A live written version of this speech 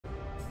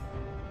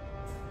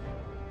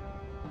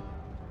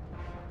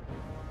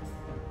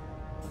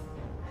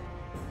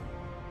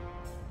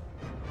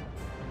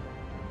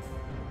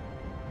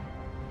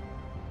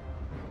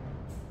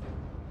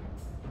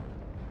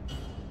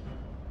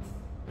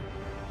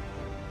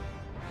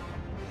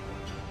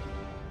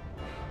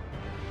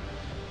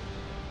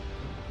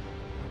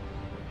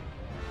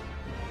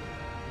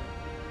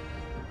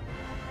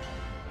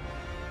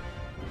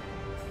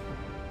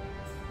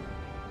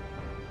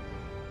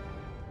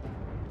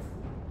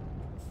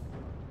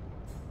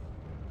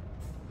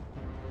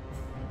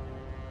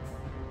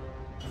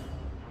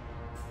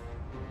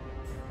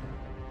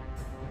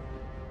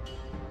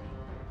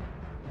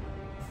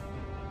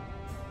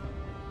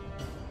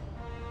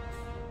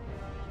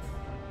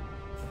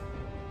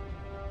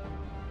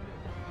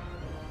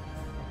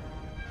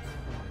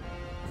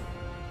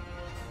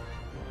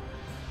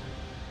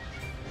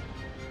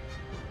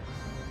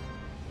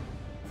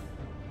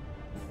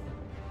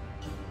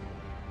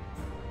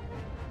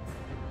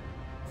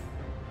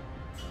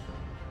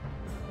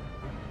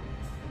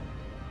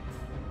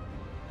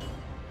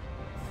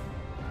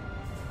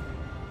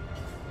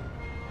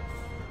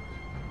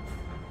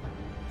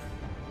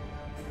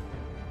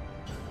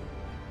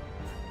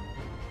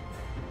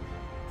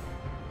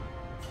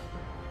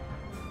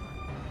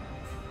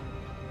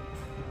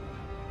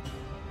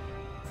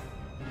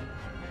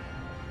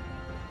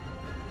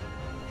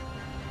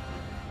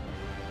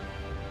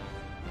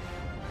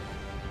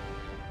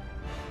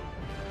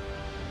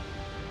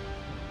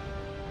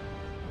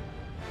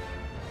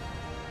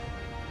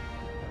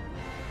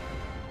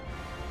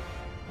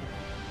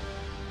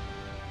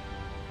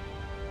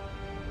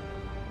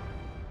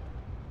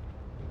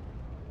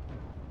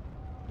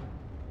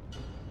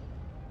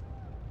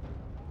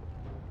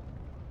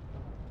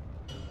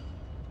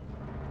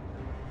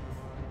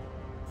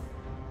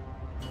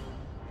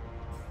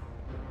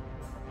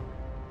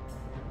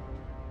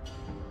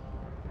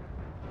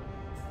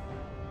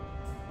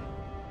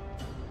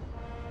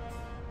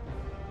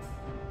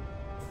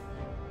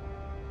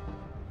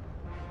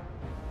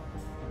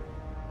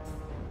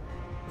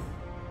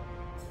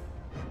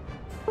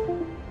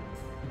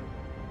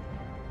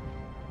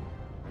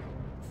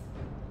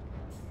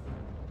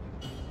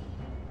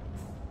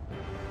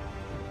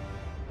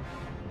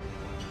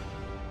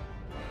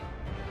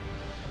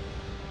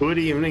Good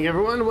evening,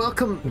 everyone.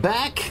 Welcome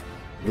back.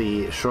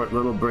 The short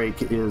little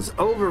break is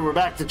over. We're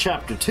back to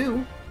Chapter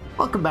 2.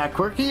 Welcome back,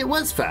 Quirky. It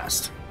was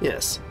fast.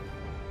 Yes.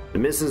 The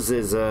missus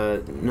is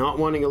not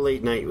wanting a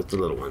late night with the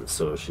little ones,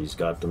 so she's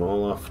got them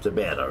all off to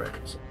bed already.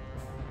 So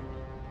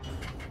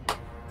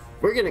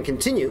we're going to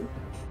continue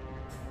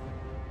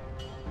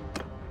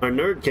our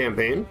nerd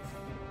campaign.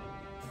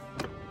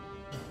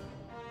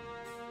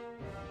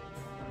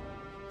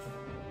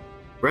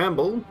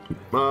 Ramble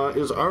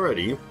is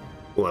already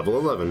level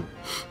 11.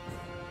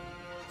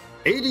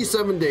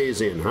 87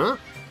 days in, huh?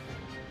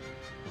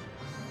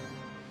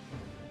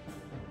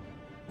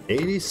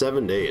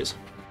 87 days.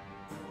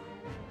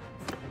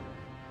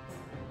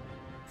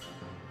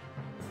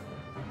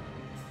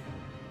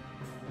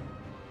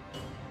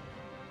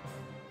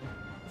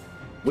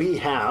 We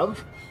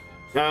have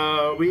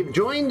we've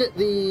joined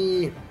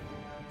the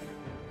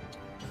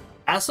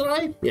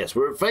Aserai. Yes,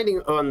 we're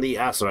fighting on the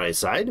Aserai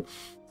side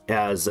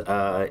as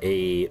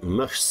a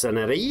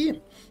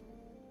mercenary.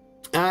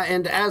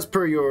 And as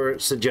per your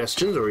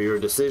suggestions or your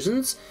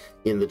decisions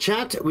in the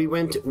chat, we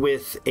went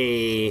with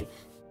a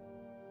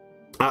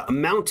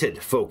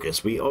mounted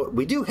focus.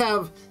 We do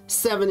have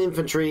 7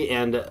 infantry,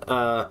 and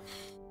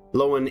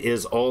Lowen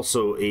is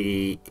also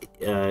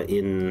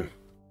in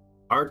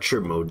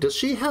archer mode. Does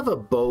she have a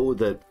bow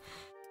that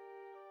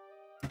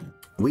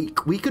we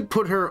could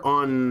put her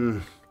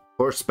on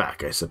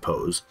horseback, I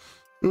suppose?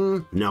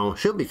 No,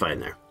 she'll be fine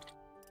there.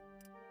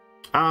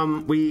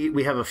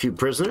 We have a few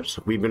prisoners.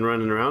 We've been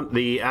running around.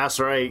 The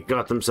Aserai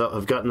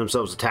have gotten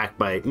themselves attacked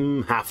by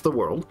half the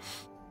world.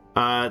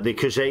 The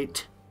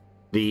Khajiit,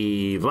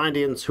 the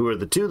Vlandians, who are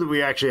the 2 that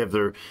we actually have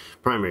their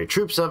primary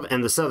troops of,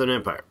 and the Southern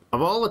Empire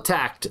have all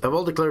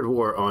declared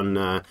war on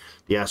the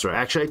Aserai.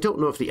 Actually, I don't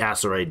know if the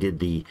Aserai did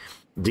the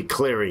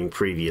declaring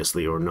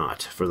previously or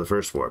not for the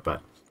first war,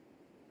 but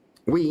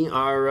we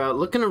are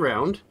looking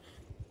around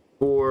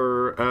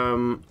for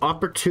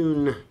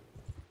opportune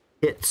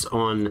hits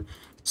on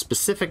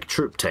specific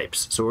troop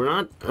types. So we're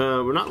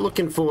not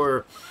looking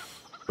to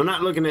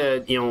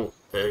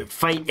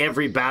fight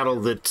every battle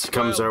that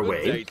comes our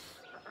way,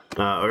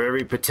 or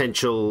every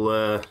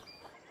potential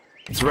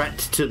threat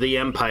to the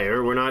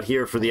Empire. We're not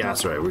here for the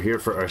Aserai. We're here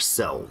for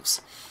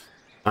ourselves.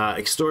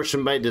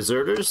 Extortion by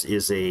deserters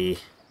is a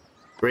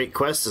great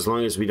quest, as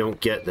long as we don't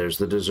get... There's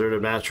the deserter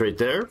batch right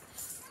there.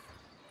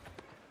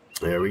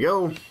 There we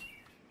go.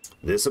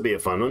 This will be a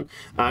fun one.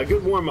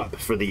 Good warm-up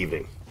for the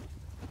evening.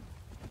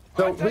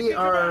 So we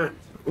are...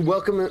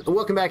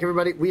 Welcome back,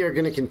 everybody. We are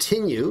going to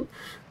continue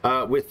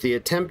with the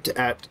attempt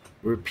at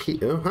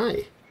repeat... Oh,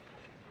 hi.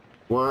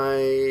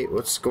 Why...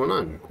 What's going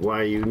on?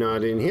 Why are you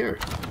not in here?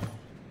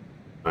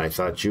 I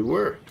thought you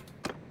were.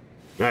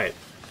 Alright.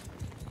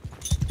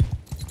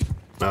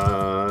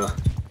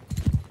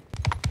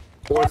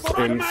 Fourth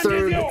and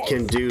third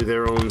can do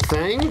their own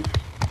thing.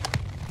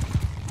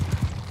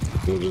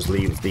 We'll just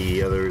leave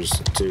the others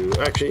to...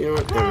 Actually, you know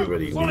what?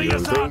 Everybody can do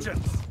their own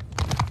thing.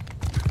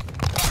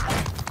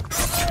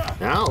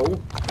 Ow!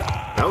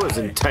 That was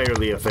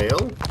entirely a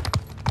fail.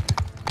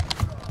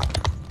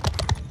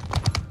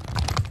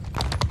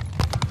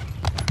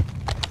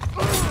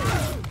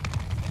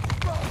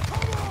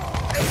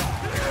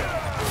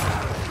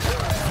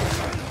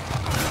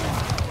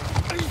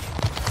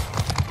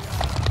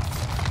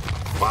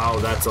 Wow,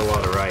 that's a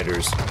lot of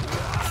riders.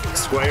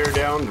 Squire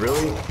down,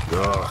 really?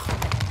 Ugh.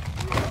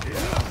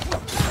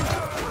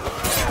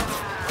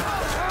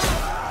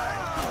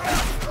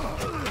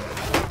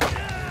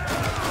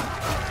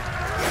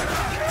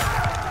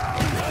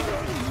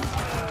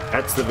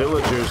 That's the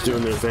villagers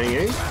doing their thing,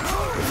 eh?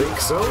 I think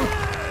so.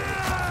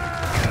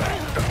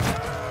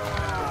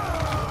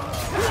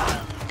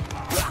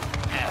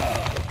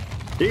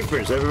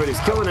 Jeepers, everybody's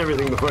killing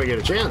everything before I get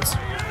a chance.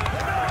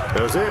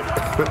 That was it.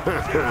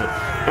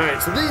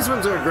 Alright, so these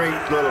ones are great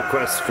little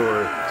quests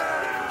for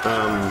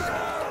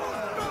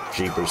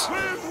Jeepers.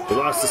 We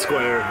lost the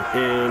squire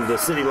and the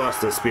city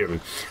lost the spearman.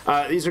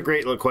 These are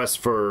great little quests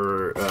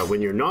for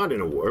when you're not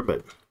in a war,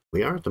 but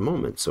we are at the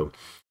moment, so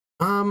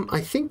I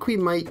think we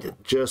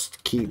might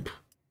just keep...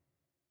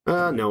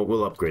 no,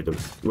 we'll upgrade them.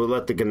 We'll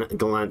let the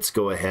Gallants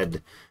go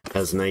ahead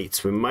as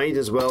knights. We might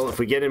as well, if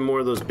we get in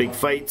more of those big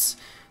fights,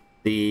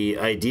 the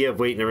idea of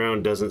waiting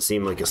around doesn't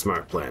seem like a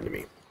smart plan to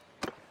me.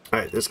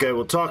 Alright, this guy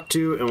we'll talk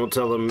to, and we'll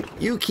tell him,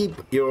 you keep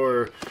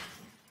your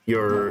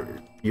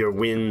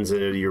wins,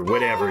 your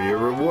whatever, your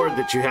reward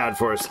that you had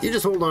for us. You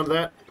just hold on to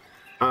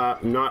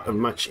that. Not of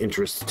much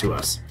interest to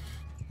us.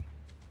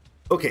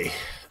 Okay.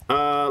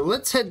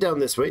 Let's head down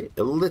this way.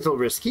 A little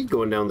risky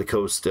going down the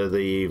coast,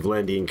 the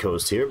Vlandian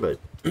coast here, but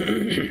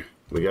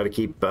we got to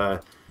keep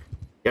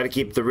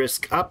the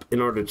risk up in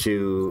order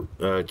to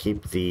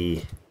keep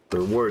the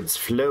rewards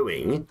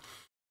flowing.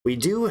 We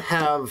do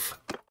have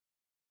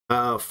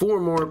 4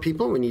 more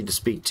people we need to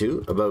speak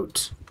to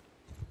about.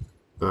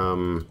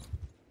 Oh,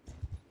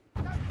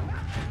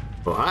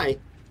 hi.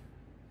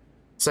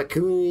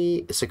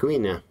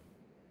 Sakuina.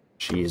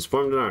 She's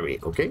formed an army.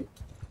 Okay.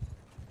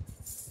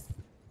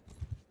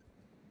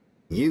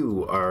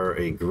 You are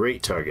a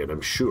great target,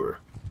 I'm sure.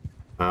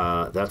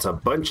 That's a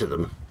bunch of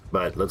them,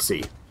 but let's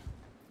see.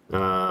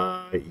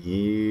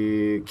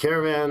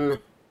 Caravan.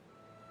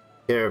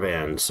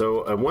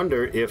 So I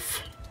wonder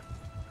if...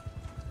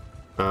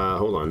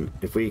 hold on.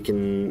 If we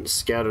can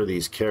scatter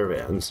these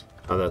caravans,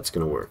 how that's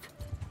going to work.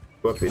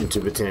 Go up into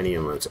Britannia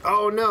Inlands.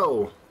 Oh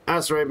no!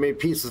 Asteroid made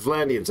peace with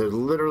Vlandians. I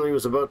literally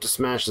was about to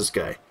smash this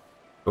guy.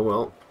 Oh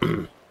well.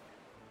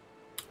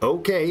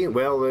 Okay,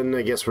 well then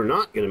I guess we're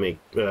not going to make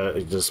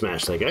to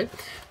smash that guy.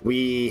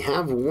 We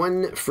have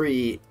one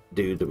free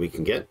dude that we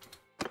can get.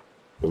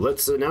 Well,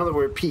 let's now that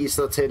we're at peace,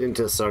 let's head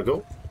into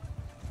Sargo.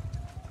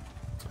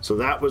 So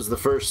that was the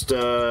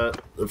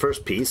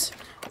first piece.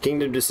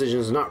 Kingdom decision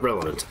is not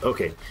relevant.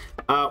 Okay,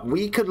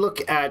 we could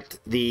look at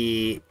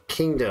the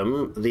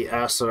kingdom, the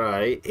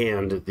Aserai,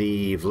 and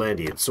the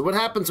Vlandians. So what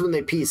happens when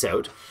they peace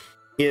out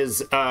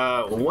is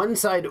one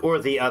side or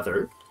the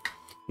other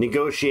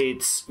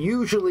negotiates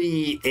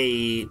usually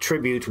a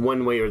tribute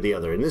one way or the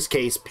other. In this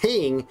case,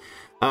 paying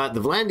the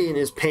Vlandian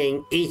is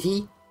paying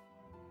 80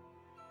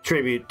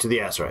 tribute to the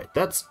Aserai.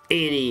 That's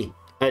 80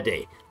 a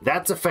day.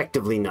 That's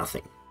effectively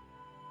nothing.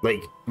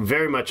 Like,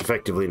 very much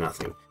effectively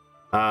nothing.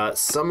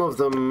 Some of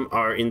them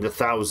are in the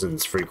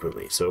thousands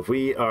frequently. So if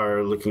we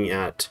are looking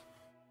at,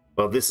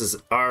 well, this is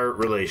our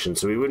relation,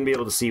 so we wouldn't be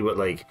able to see what,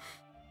 like,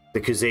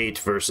 the Khuzait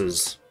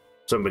versus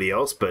somebody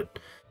else, but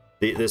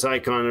this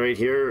icon right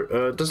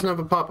here doesn't have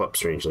a pop-up,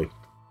 strangely.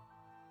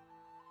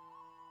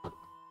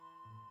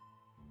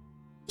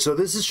 So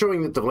this is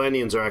showing that the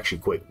Vlandians are actually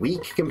quite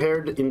weak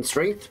compared in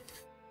strength,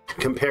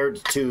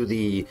 compared to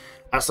the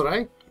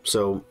Aserai.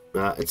 So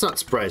it's not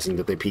surprising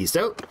that they peaced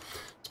out,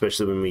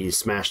 especially when we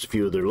smashed a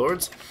few of their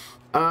lords.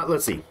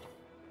 Let's see.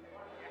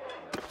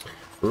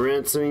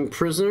 Ransoming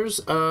prisoners.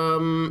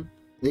 The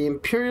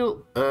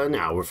Imperial...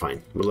 no, we're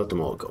fine. We'll let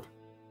them all go.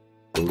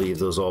 We'll leave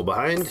those all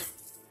behind.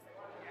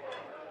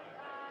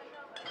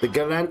 The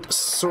Gallant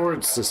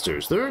Sword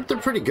Sisters. They're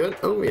pretty good.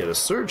 Oh, we had a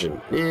surgeon.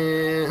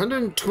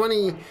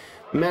 120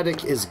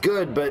 medic is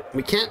good, but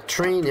we can't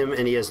train him,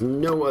 and he has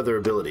no other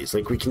abilities.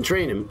 Like, we can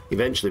train him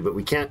eventually, but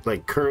we can't,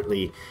 like,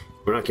 currently...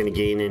 We're not going to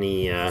gain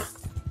any...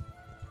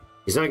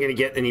 he's not going to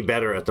get any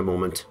better at the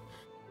moment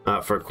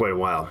for quite a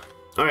while.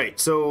 Alright,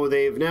 so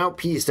they've now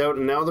pieced out,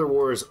 and now their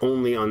war is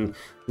only on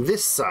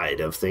this side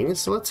of things.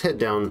 So let's head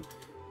down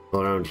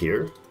around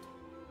here.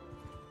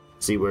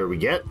 See where we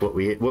get, what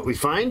we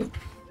find.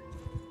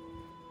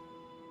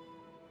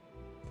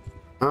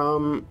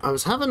 I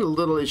was having a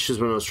little issues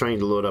when I was trying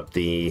to load up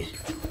the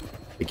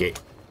gate.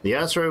 The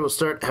Aserai will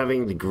start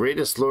having the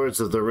greatest lords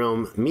of the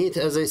realm meet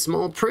as a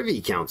small privy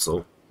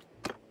council.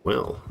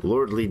 Well,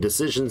 lordly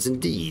decisions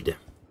indeed.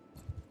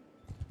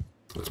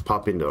 Let's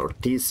pop into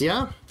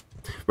Ortisia.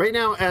 Right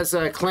now, as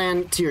a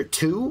clan tier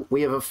 2,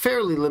 we have a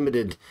fairly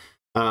limited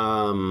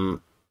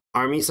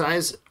army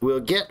size. We'll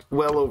get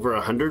well over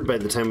 100 by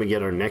the time we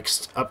get our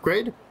next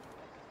upgrade.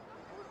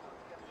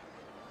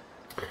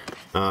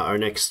 Our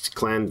next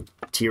clan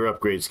tier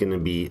upgrade is going to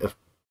be a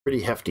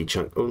pretty hefty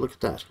chunk. Oh, look at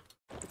that.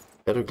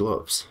 Better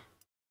gloves.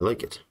 I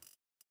like it.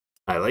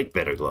 I like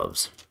better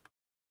gloves.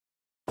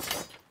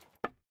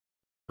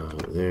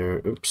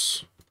 There.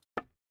 Oops.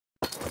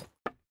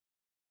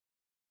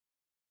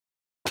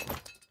 There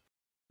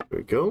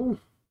we go.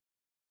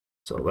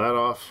 Sell that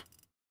off.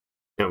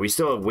 Now, we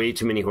still have way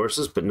too many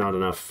horses, but not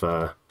enough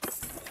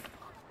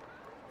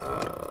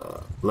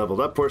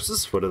leveled up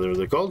horses. What are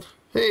they called?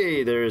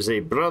 Hey, there's a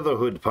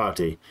Brotherhood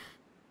party.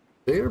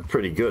 They're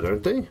pretty good,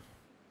 aren't they?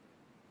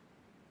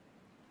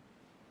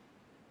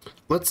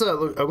 Let's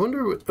look. I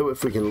wonder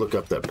if we can look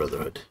up that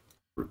Brotherhood.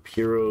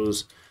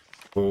 Heroes,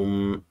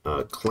 home,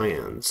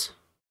 clans.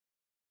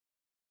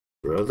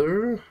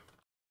 Brotherhood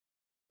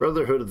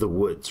of the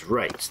Woods.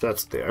 Right,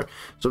 that's there.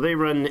 So they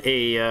run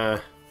a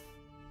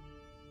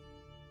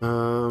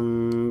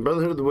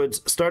Brotherhood of the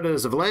Woods started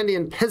as a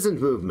Vlandian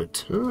peasant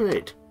movement. All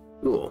right,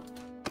 cool.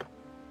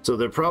 So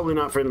they're probably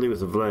not friendly with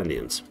the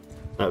Vlandians.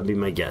 That would be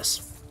my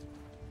guess.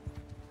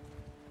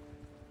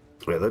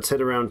 All right, let's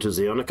head around to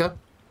Zionica.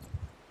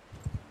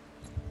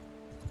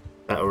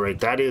 All right,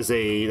 that's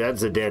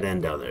a dead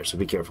end down there, so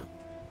be careful.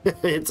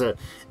 it's a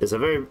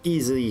very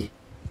easy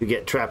to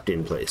get trapped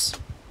in place.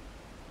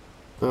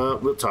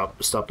 We'll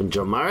stop in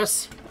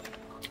Jalmaris.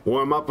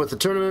 Warm up with the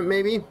tournament,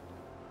 maybe.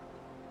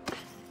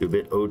 Do a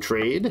bit of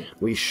trade.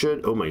 We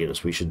should, oh my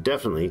goodness, we should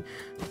definitely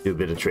do a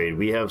bit of trade.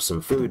 We have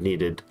some food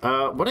needed.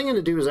 What I'm going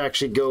to do is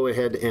actually go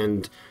ahead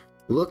and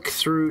look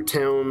through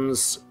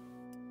towns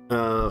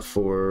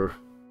for,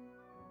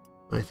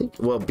 I think,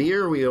 well,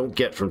 beer we don't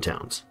get from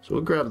towns. So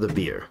we'll grab the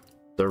beer.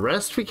 The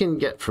rest we can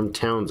get from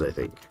towns, I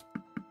think.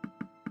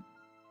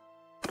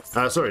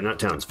 Sorry, not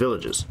towns,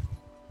 villages.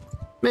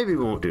 Maybe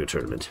we won't do a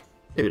tournament.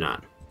 Maybe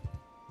not.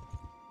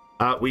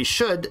 We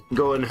should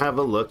go and have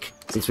a look,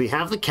 since we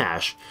have the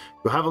cash,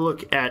 we'll have a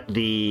look at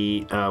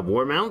the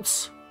war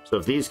mounts. So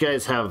if these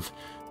guys have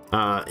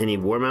any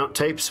war mount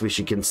types, we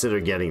should consider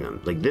getting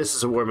them. Like this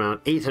is a war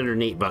mount,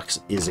 808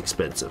 bucks is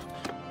expensive.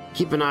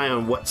 Keep an eye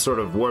on what sort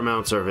of war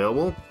mounts are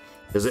available,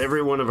 because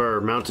every one of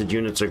our mounted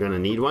units are going to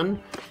need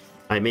one.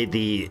 I made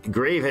the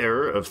grave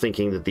error of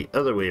thinking that the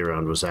other way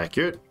around was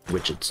accurate,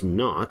 which it's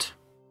not.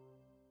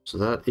 So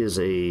that is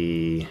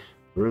a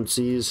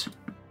currencies.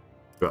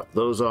 Drop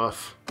those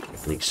off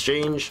in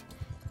exchange.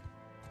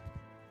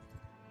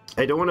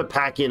 I don't want to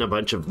pack in a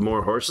bunch of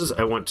more horses.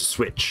 I want to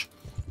switch.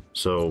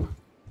 So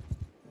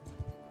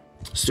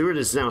Stewart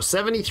is now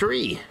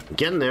 73.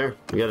 Getting there.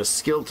 We got a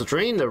skill to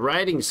train, the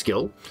riding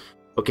skill.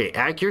 Okay,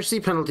 accuracy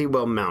penalty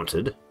while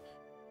mounted,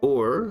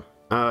 or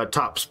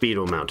top speed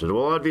while mounted.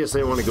 Well,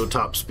 obviously I want to go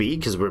top speed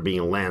because we're being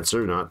a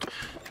lancer, not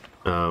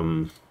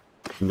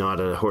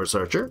a horse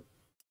archer.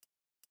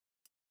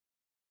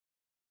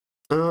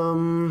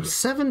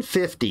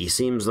 750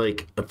 seems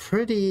like a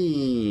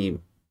pretty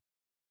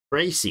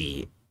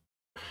pricey.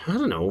 I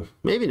don't know,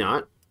 maybe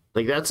not.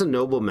 Like that's a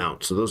noble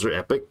mount, so those are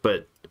epic,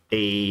 but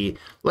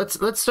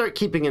let's start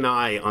keeping an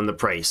eye on the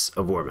price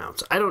of war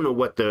mounts. I don't know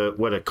what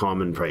a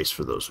common price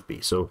for those would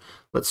be, so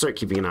let's start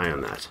keeping an eye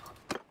on that.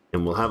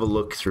 And we'll have a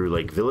look through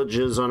like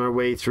villages on our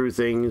way through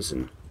things,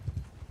 and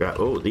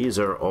oh, these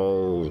are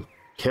all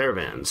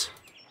caravans,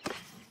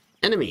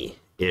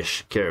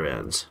 enemy-ish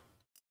caravans.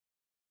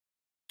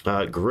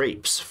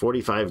 Grapes,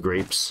 45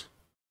 grapes,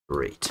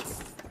 great.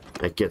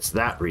 That gets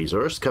that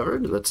resource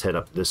covered. Let's head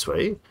up this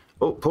way.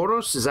 Oh,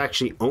 Poros is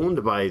actually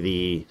owned by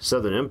the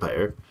Southern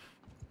Empire,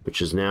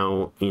 which is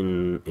now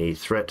in a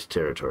threat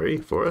territory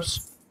for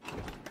us.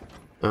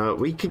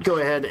 We could go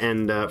ahead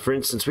and, for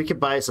instance, we could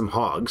buy some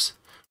hogs.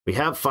 We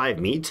have 5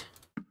 meat.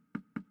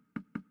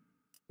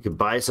 We could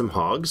buy some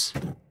hogs.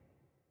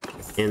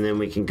 And then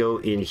we can go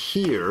in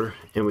here,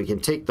 and we can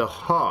take the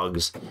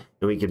hogs,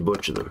 and we can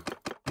butcher them.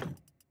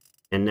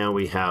 And now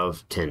we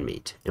have 10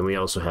 meat. And we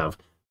also have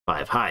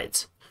 5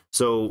 hides.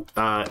 So,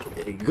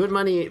 good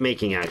money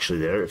making actually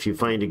there. If you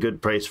find a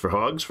good price for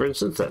hogs, for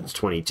instance, that's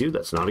 22.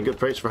 That's not a good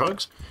price for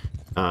hogs.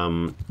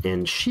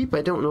 And sheep,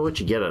 I don't know what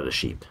you get out of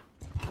sheep.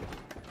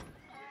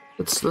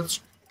 Let's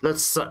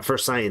for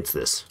science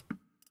this.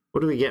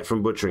 What do we get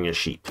from butchering a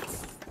sheep?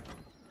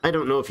 I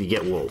don't know if you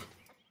get wool.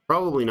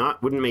 Probably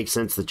not. Wouldn't make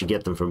sense that you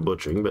get them from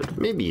butchering, but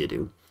maybe you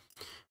do.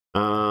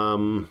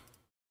 Oh,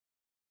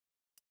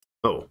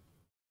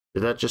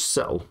 did that just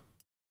sell?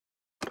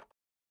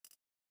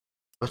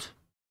 What?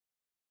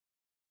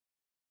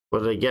 What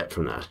did I get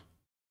from that?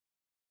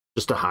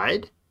 Just a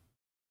hide?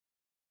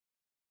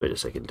 Wait a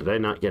second. Did I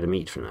not get a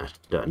meat from that?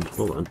 Done.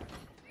 Hold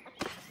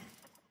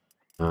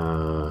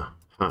on.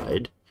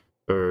 Hide.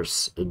 Or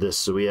this.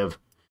 So we have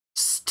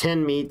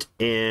 10 meat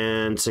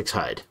and 6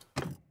 hide.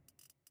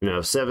 We now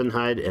have 7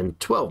 hide and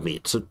 12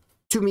 meat. So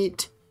 2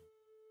 meat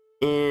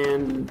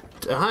and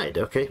a hide.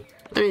 Okay.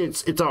 I mean,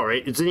 it's all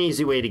right. It's an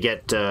easy way to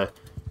get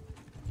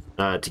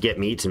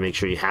meat and make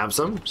sure you have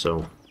some.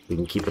 So we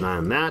can keep an eye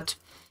on that.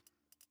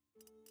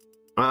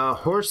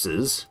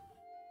 Horses.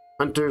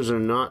 Hunters are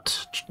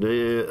not...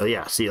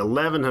 yeah, see,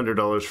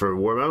 $1,100 for a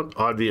war mount.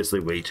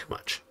 Obviously way too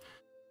much.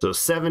 So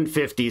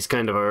 $750 is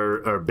kind of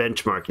our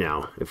benchmark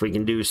now. If we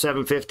can do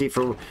 $750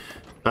 for...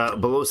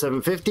 below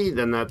 $750,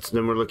 then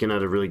we're looking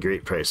at a really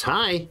great price.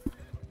 Hi!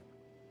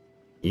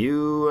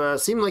 You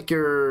seem like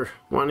you're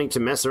wanting to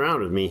mess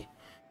around with me.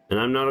 And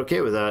I'm not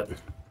okay with that.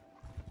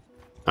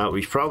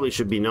 We probably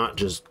should be not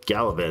just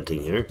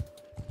gallivanting here.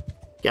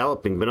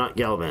 Galloping, but not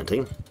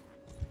gallivanting.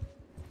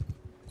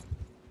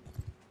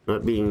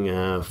 Not being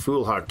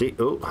foolhardy.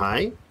 Oh,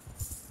 hi.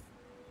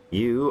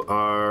 You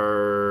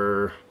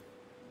are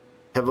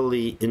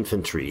heavily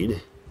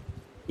infantryed.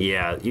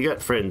 Yeah, you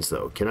got friends,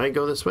 though. Can I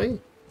go this way?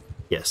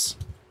 Yes.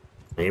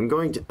 I am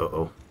going to...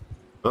 Uh-oh.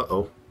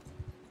 Uh-oh.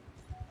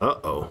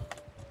 Uh-oh.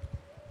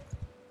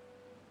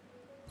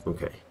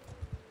 Okay.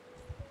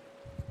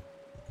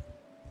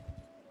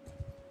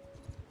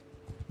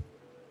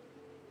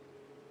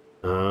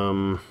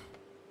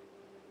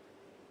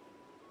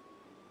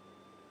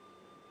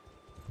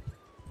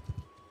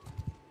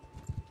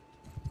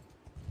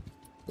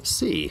 Let's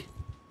see.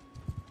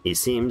 He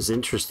seems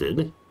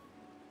interested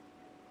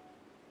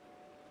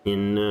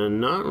in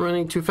not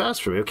running too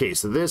fast for me. Okay,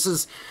 so this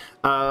is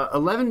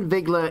 11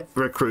 Vigla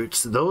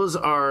recruits. Those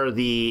are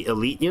the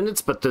elite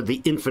units, but they're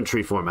the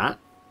infantry format.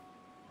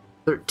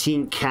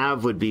 13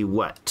 Cav would be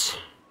what?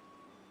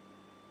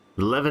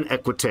 11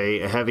 Equite,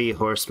 a heavy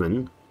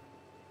horseman.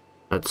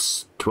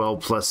 That's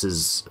 12 plus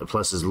his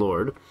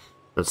lord.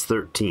 That's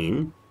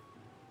 13.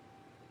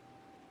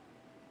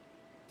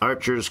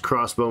 Archers,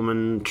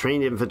 crossbowmen,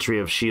 trained infantry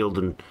of shield,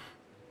 and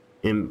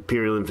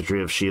Imperial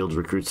infantry of shield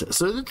recruits.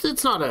 So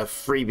it's not a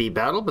freebie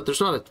battle, but there's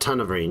not a ton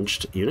of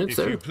ranged units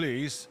there. If you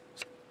please.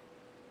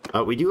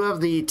 We do have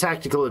the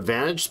tactical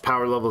advantage.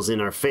 Power levels in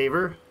our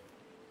favor.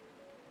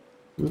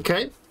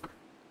 Okay.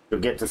 We'll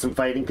get to some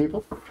fighting,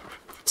 people.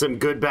 Some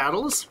good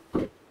battles.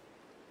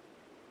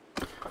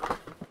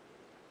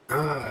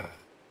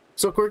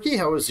 So, Quirky,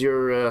 how was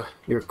your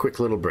quick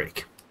little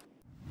break?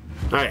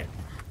 All right.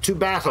 To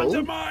battle.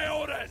 Under my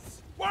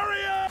orders!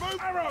 Warrior!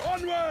 Arrow!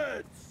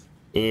 Onwards!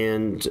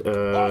 And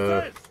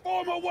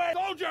form away,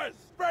 soldiers,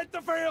 spread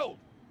the field.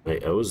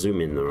 I was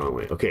zooming the wrong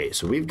way. Okay,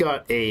 so we've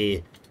got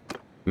a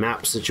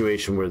map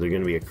situation where they're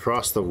going to be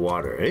across the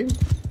water, eh?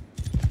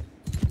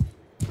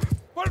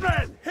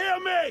 Footmen, hear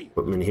me.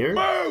 Footmen here.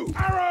 Move,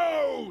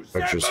 arrows.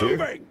 Archers Get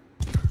moving.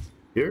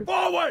 Here.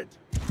 Forward.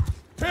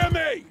 Hear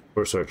me.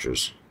 Horse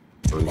archers.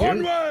 On here.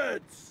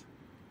 Onwards.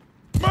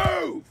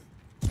 Move.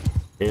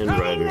 And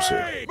riders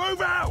here.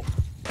 Move out.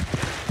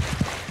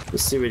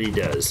 Let's see what he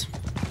does.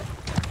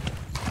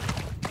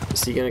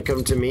 Is he gonna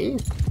come to me?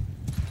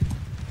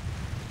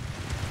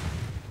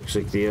 Looks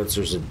like the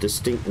answer is a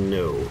distinct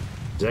no.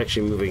 He's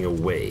actually moving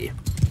away.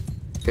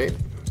 Okay.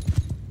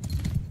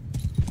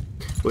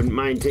 Wouldn't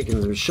mind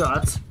taking some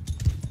shots.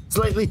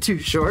 Slightly too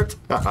short.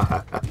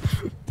 Well,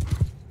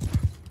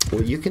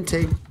 you can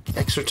take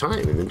extra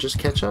time and then just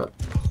catch up.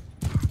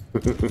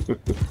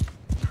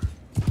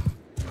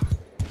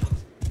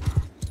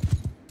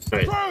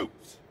 Alright.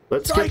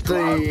 Let's get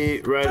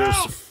the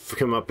riders to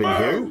come up in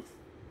here.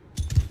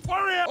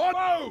 Warrior,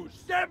 on move!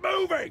 Get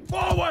moving!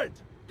 Forward!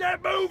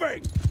 Get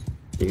moving!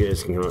 You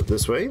guys can come up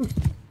this way.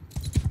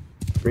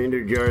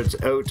 300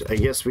 yards out. I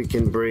guess we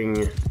can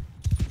bring...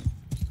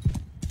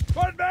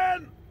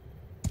 Footmen!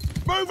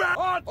 Move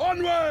out!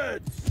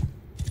 Onwards!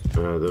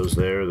 Those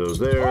there, those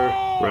there.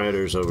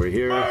 Riders over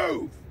here.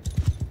 Move!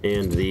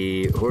 And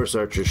the horse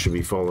archers should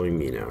be following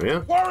me now, yeah?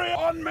 Warrior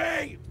on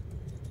me!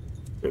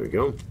 There we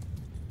go.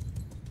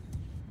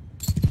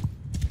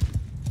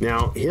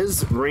 Now,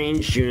 his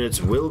ranged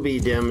units will be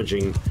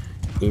damaging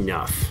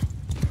enough.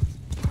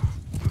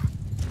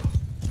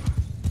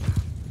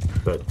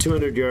 But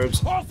 200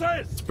 yards.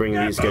 Let's bring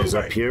these guys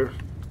up here.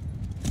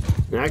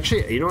 And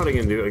actually, you know what I'm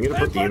going to do? I'm going to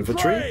put the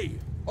infantry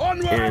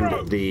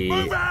and the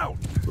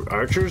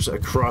archers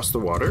across the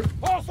water.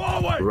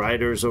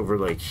 Riders over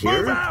like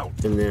here.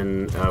 And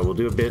then we'll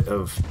do a bit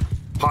of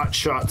pot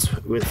shots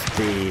with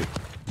the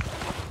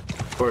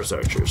horse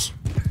archers.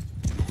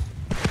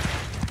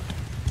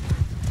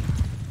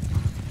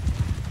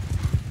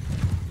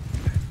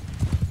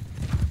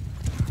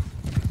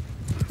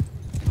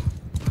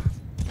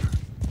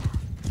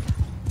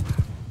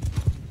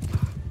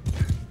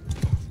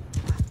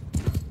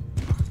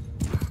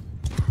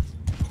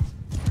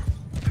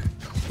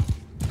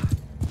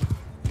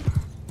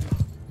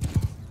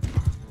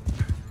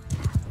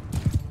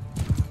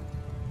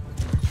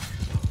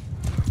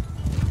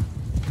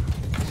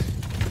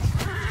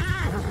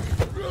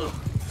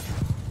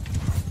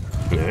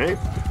 Alright.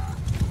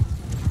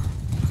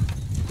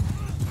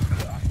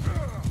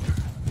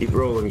 Keep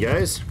rolling,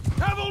 guys.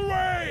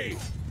 Cavalry!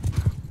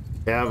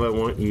 Cav, I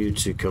want you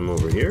to come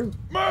over here.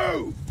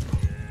 Move!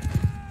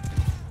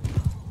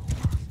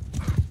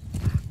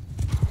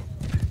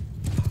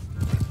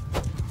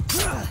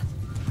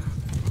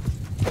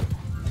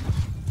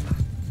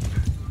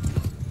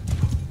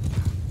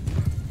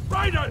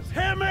 Riders,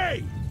 hear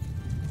me!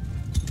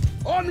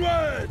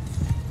 Onwards!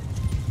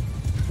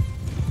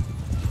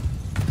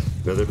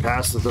 Another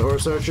pass with the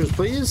horse archers,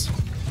 please.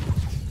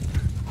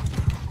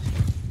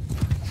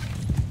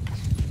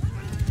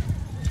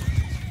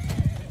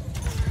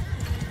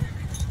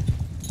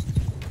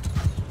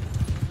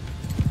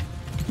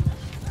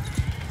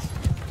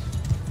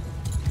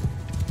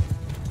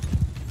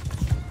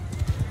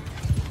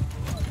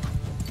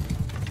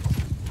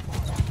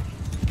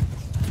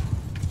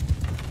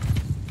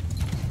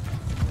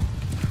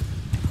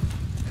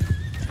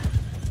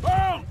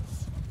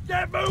 Bounce!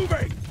 Get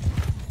moving!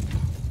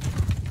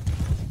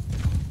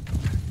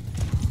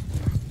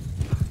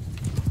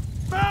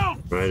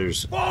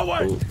 Riders,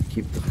 forward! We'll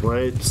keep the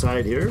flight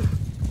side here.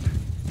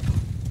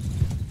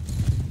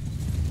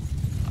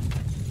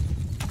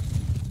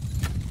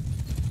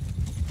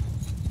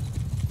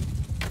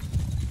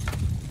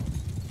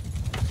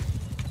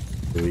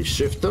 Do we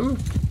shift them?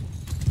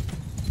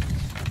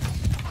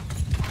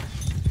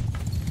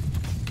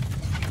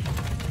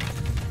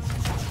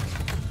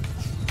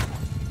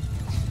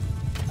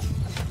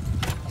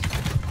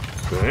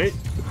 All right.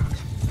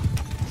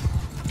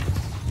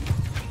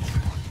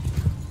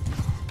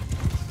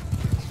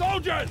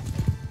 Soldiers!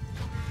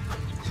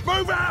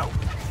 Move out!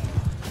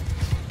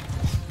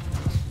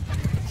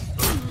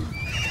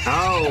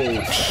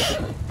 Ouch!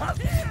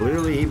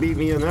 Clearly he beat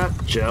me in that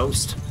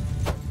joust.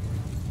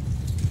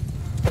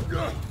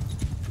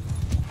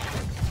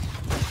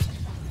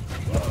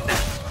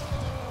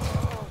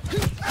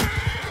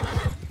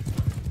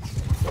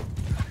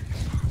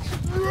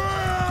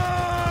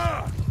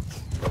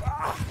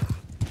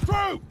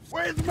 Troops,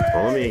 with me!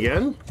 Follow me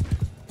again.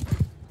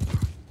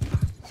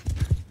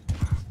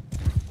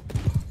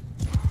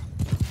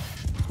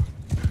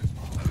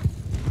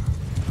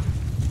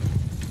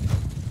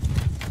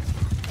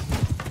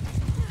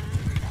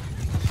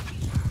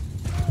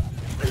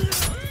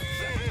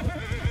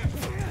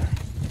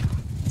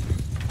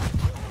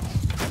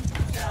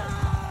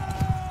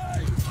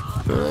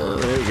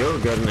 There you go,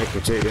 got an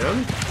equity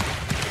down.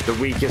 The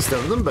weakest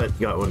of them, but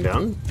got one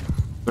down.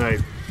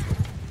 Alright.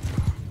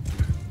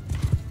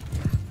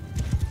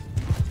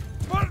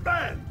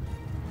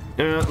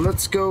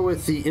 Let's go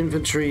with the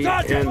infantry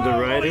and the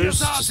riders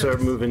to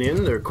start moving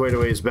in. They're quite a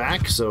ways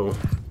back, so...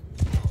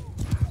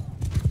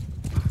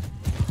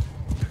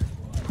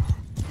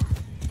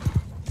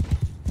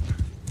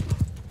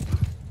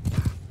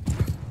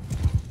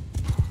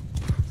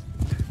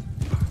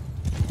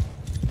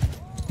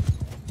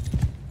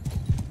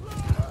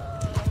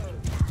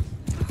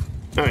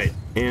 Alright,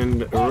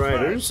 and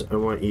riders, I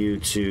want you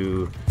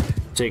to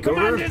take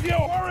over and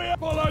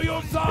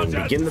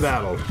begin the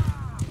battle.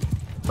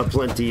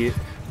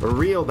 A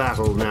real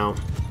battle now.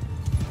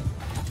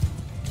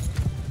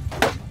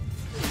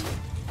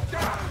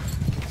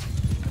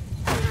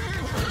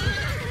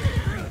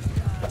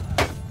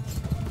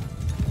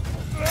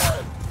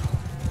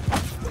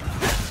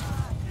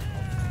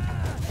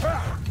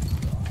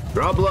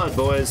 Draw blood,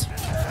 boys.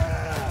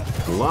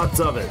 Lots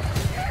of it.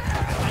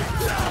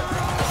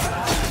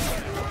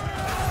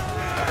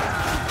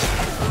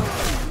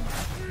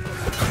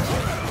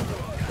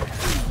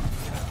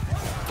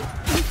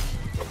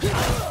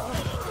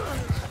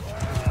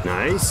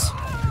 Nice.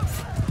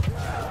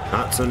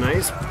 Not so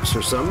nice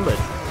for some, but...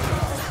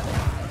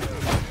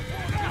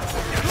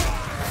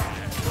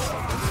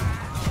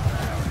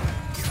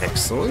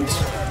 Excellent.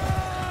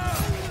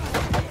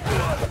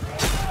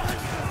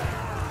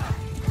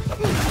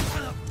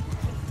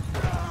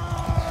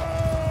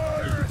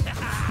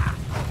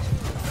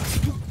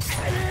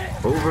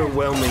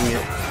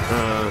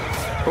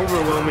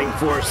 Overwhelming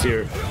force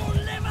here.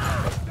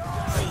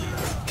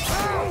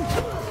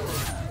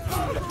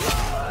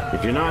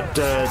 If you're not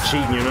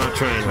cheating, you're not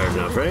trying hard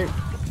enough, right?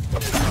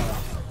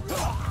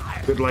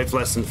 Good life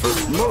lesson for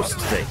most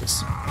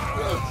things.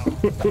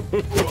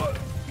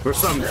 For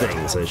some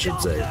things, I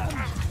should say.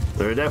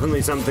 There are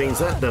definitely some things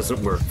that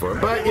doesn't work for,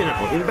 but you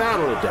know, in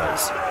battle it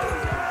does.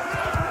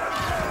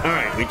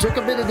 Alright, we took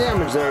a bit of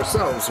damage there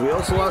ourselves. We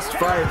also lost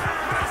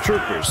 5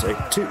 troopers,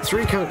 like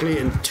 3 Kunkley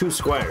and 2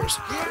 squires.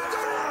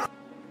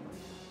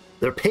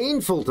 They're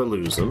painful to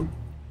lose them.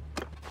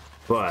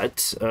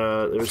 But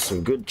there's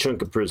some good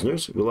chunk of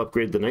prisoners. We'll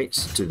upgrade the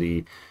knights to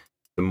the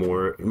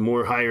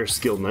more higher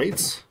skilled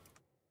knights.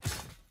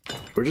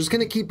 We're just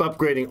going to keep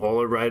upgrading all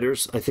our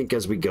riders, I think,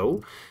 as we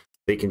go.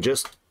 They can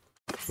just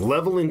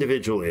level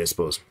individually, I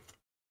suppose.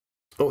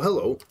 Oh,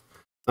 hello.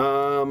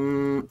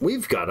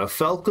 We've got a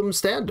Falcom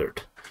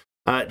standard.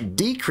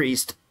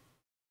 Decreased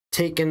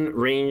taken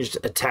ranged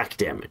attack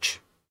damage.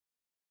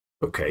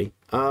 Okay.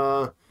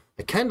 I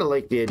kind of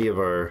like the idea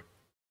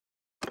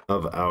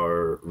of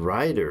our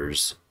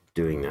riders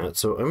doing that,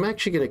 so I'm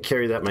actually going to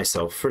carry that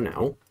myself for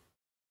now,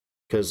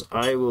 because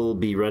I will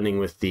be running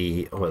with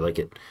the... Oh, I like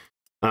it.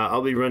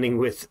 I'll be running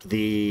with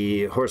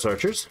the horse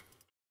archers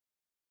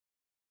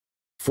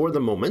for the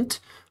moment.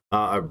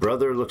 Our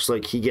brother looks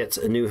like he gets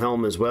a new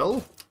helm as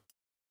well.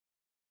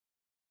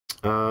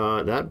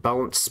 That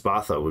balanced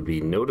Spatha would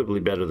be notably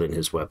better than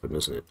his weapon,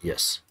 isn't it?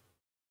 Yes.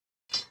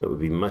 That would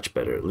be much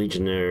better.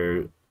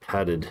 Legionnaire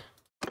padded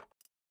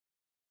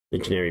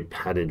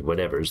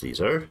whatevers these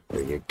are.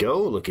 There you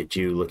go. Look at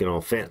you looking all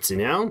fancy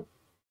now.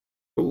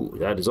 Ooh,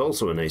 that is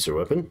also a nicer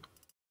weapon.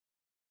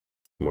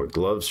 More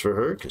gloves for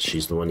her, because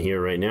she's the one here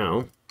right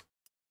now.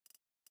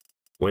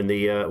 When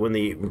the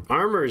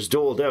armor is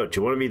doled out,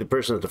 you want to be the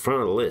person at the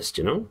front of the list,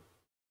 you know?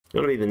 You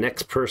want to be the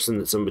next person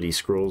that somebody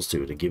scrolls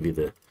to give you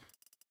the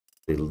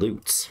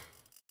loots.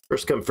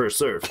 First come, first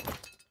serve.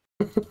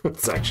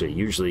 It's actually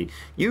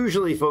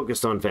usually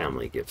focused on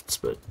family gifts,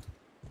 but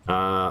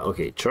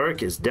okay,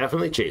 Chark is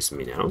definitely chasing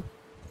me now.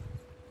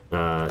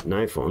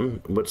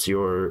 Nifon, what's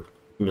your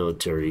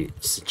military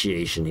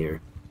situation here?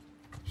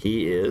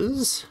 He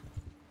is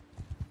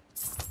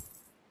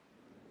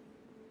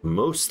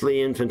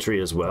mostly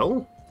infantry as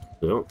well.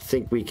 I don't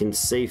think we can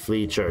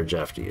safely charge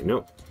after you.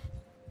 Nope.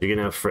 You're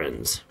gonna have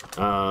friends.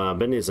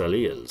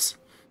 Benizalils.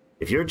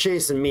 If you're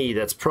chasing me,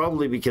 that's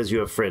probably because you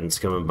have friends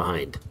coming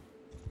behind.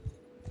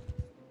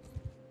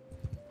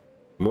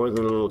 More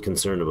than a little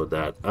concerned about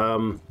that.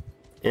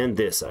 And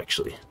this,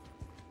 actually.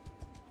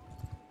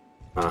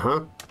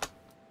 Uh-huh.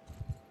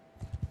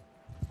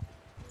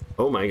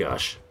 Oh my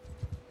gosh.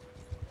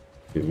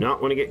 Do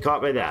not want to get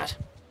caught by that.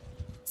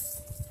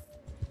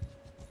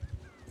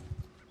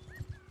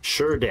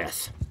 Sure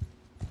death.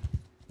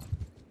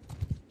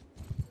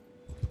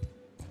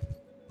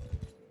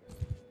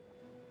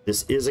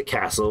 This is a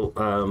castle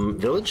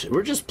village.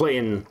 We're just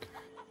playing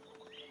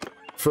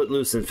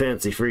footloose and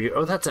fancy for you.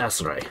 Oh, that's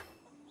Asarai.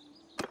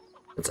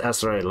 That's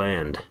Asarai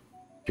land.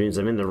 Which means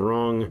I'm in the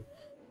wrong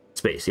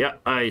space. Yeah,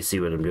 I see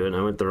what I'm doing.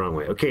 I went the wrong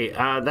way. Okay,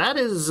 that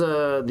is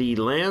the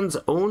lands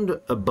owned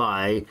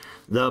by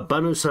the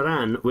Banu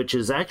Saran, which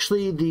is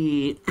actually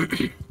the...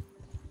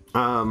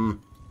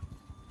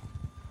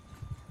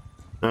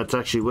 that's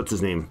actually, what's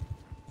his name?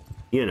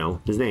 You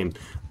know, his name.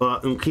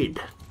 Unkid.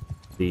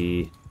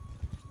 The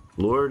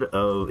Lord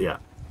of... Yeah,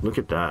 look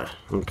at that.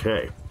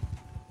 Okay.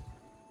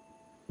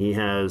 He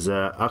has...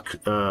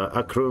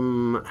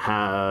 Akrum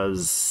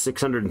has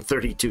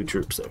 632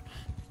 troops there.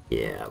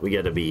 Yeah, we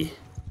gotta be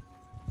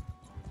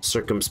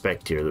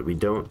circumspect here that we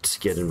don't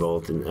get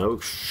involved in... Oh,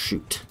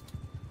 shoot.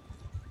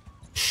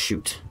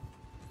 Shoot.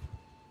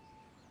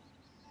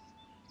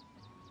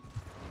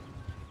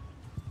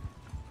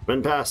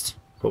 Run past.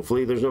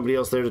 Hopefully there's nobody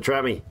else there to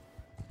trap me.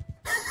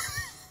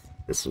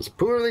 This was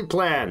poorly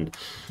planned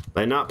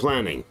by not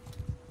planning.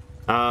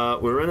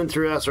 We're running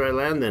through Asteroid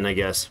Land then, I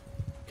guess.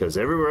 Because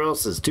everywhere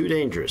else is too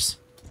dangerous.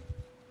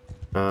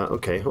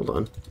 Okay, hold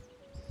on.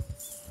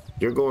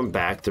 You're going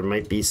back. There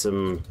might be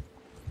some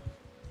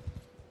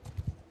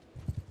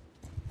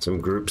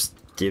groups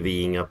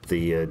divvying up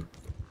the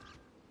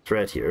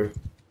threat here.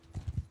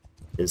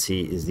 Is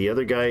the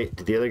other guy,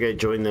 did the other guy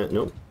join that?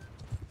 Nope.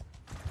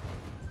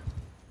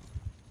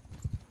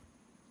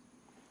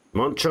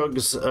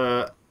 Monchug's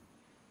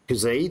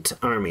Kuzait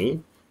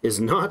army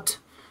is not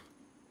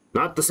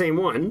the same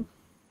one,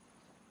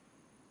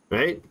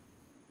 right?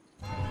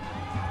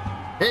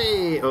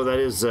 Hey! Oh, that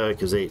is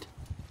Kuzait.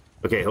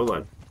 Okay, hold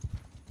on.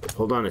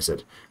 Hold on, I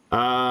said.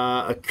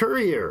 A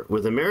courier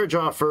with a marriage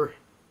offer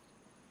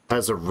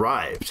has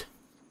arrived.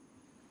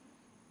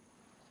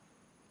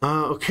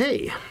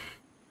 Okay.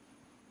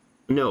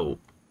 No.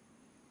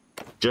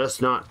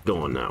 Just not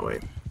going that way.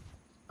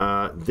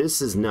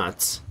 This is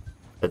nuts.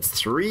 That's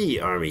 3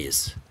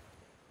 armies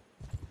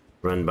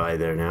run by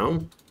there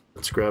now.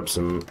 Let's grab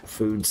some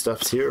food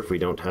stuffs here if we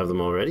don't have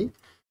them already.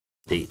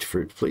 Date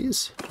fruit,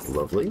 please.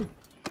 Lovely.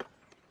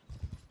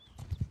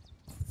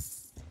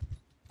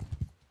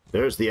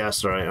 There's the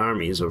Asterai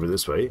armies over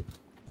this way.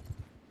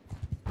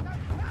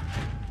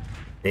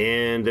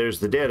 And there's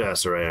the dead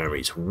Asterai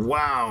armies.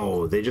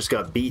 Wow, they just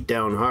got beat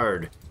down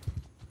hard.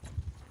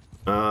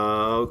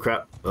 Oh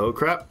crap, oh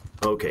crap.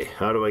 Okay,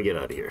 how do I get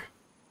out of here?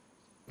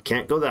 I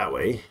can't go that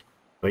way.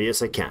 Oh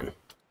yes, I can.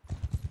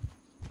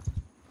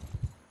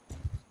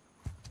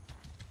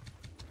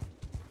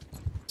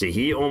 See,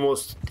 he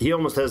almost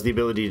has the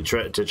ability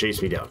to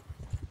chase me down.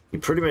 He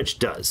pretty much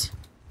does.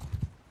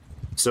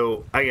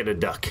 So I gotta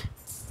duck.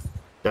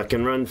 Duck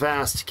and run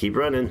fast. Keep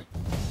running.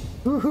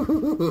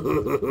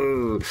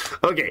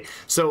 Okay,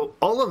 so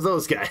all of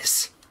those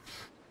guys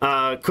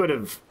could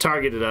have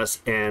targeted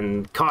us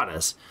and caught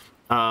us,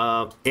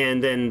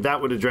 and then that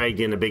would have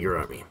dragged in a bigger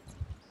army.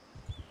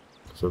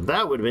 So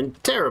that would have been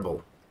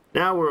terrible.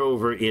 Now we're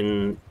over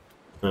in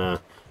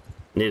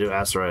native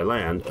Asterai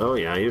land. Oh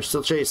yeah, you're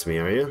still chasing me,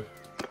 are you?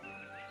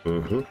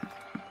 Mm-hmm.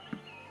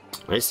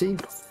 I see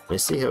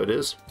how it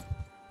is.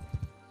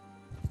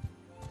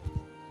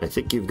 I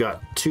think you've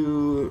got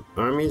 2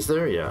 armies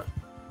there, yeah.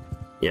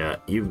 Yeah,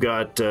 you've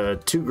got 2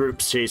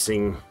 groups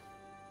chasing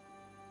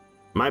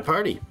my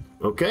party.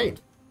 Okay.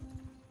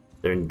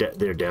 They're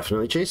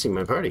definitely chasing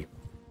my party.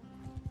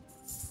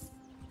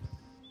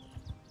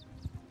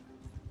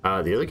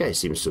 The other guy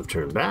seems to have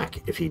turned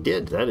back. If he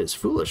did, that is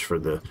foolish for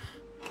the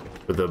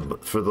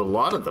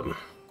lot of them.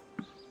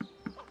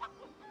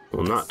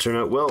 Will not turn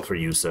out well for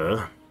you,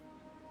 sir.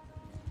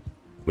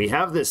 We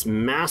have this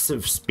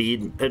massive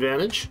speed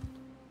advantage.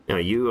 Now,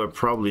 you are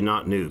probably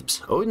not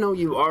noobs. Oh, no,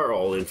 you are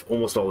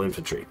almost all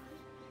infantry.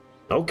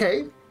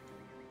 Okay.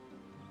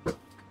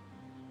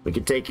 We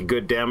could take a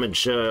good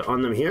damage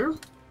on them here.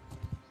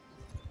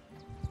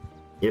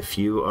 If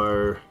you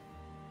are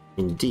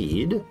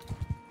indeed.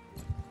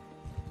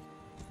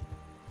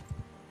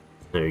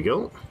 There you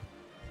go.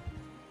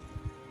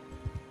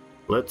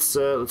 Let's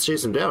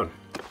chase him down.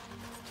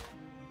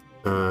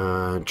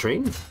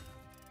 Train.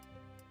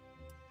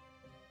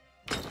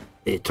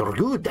 A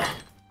Torgud.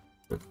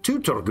 2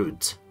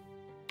 Torguds.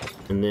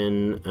 And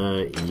then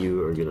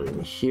you are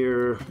gonna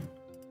here.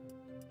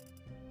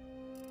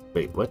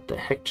 Wait, what the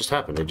heck just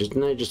happened?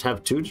 Didn't I just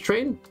have 2 to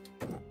train?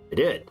 I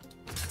did.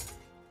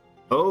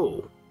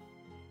 Oh.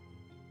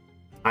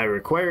 I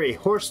require a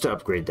horse to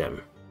upgrade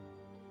them.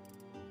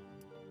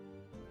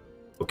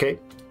 Okay,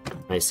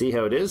 I see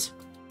how it is.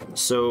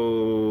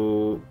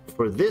 So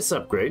for this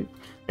upgrade,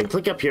 and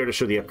click up here to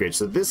show the upgrade.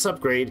 So this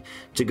upgrade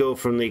to go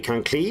from the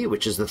Kankli,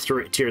 which is the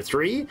tier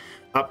 3,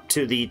 up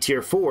to the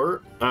tier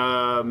 4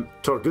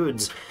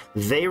 Torguds,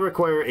 they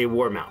require a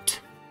war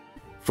mount.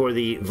 For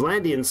the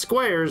Vlandian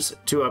squires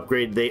to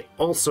upgrade, they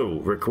also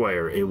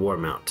require a war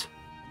mount.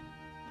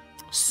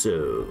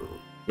 So,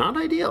 not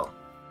ideal.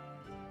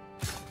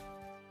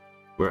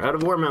 We're out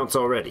of war mounts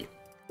already.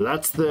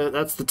 That's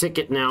the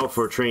ticket now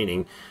for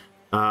training.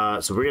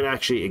 So we're gonna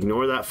actually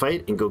ignore that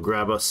fight and go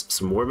grab us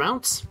some war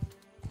mounts.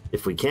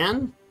 If we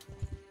can.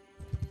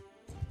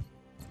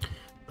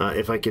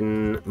 If I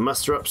can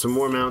muster up some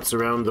war mounts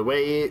around the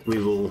way, we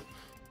will...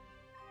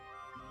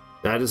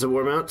 That is a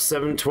war mount.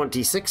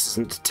 726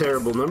 isn't a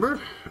terrible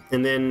number.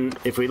 And then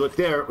if we look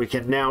there, we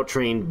can now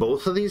train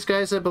both of these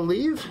guys, I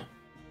believe.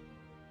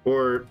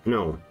 Or,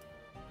 no.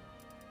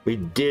 We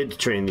did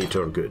train the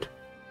Torgud.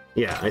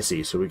 Yeah, I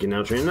see. So we can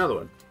now train another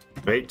one.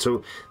 Right?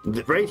 So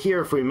right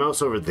here, if we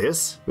mouse over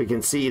this, we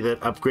can see that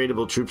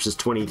upgradable troops is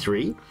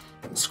 23.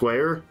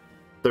 Squire,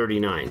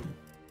 39.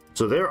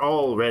 So they're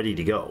all ready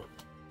to go.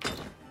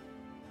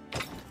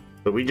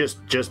 But we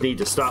just need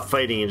to stop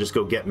fighting and just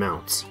go get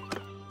mounts.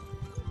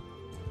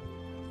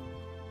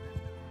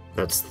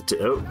 That's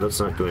the let's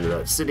not go into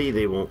that city.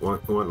 They won't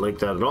want like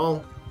that at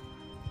all.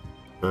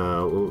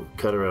 We'll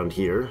cut around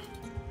here.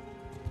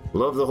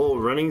 Love the whole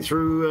running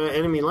through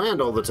enemy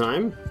land all the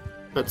time.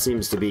 That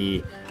seems to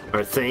be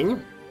our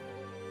thing.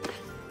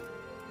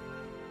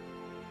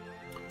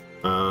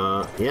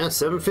 Yeah,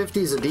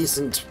 750 is a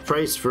decent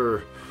price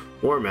for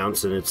war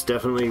mounts, and it's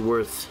definitely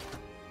worth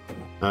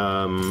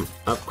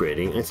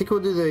upgrading. I think we'll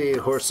do the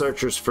horse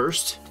archers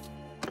first.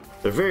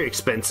 They're very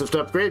expensive to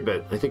upgrade,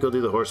 but I think we'll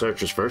do the horse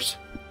archers first.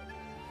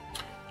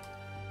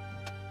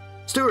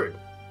 Steward.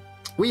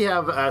 We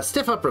have a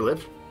stiff upper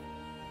lip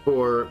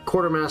for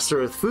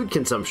quartermaster with food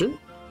consumption,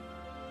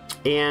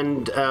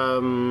 and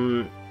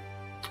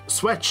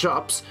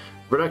sweatshops,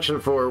 reduction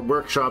for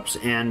workshops,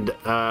 and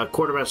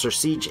quartermaster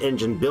siege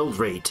engine build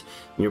rate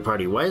in your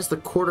party. Why is the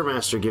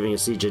quartermaster giving a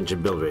siege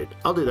engine build rate?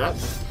 I'll do that.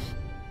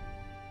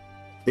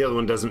 The other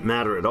one doesn't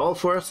matter at all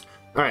for us.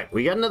 All right,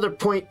 we got another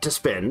point to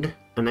spend,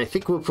 and I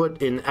think we'll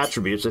put in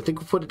attributes. I think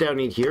we'll put it down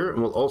in here,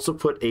 and we'll also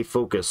put a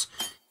focus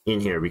in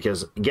here,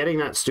 because getting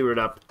that steward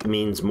up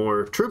means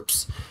more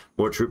troops.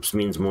 More troops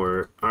means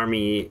more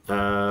army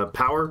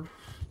power.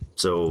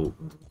 So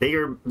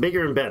bigger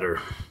and better.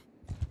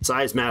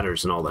 Size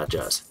matters and all that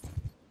jazz.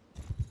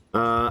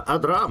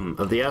 Adram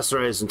of the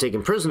Aserai has been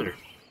taken prisoner.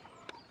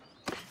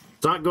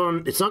 It's not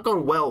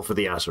going well for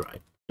the Aserai.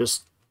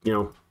 Just, you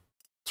know,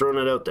 throwing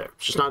it out there.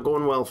 It's just not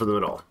going well for them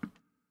at all.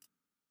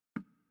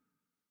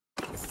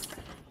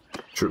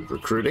 Troop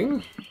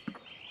recruiting.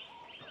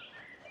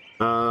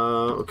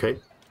 Okay.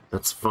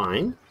 That's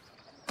fine.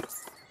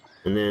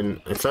 And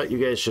then I thought you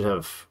guys should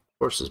have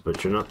horses,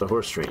 but you're not the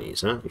horse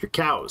trainees, huh? You're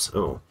cows.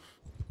 Oh,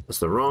 that's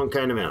the wrong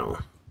kind of animal.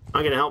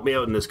 Not gonna help me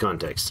out in this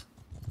context.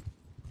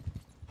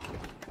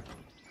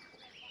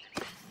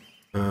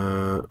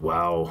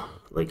 Wow.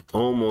 Like,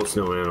 almost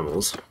no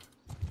animals.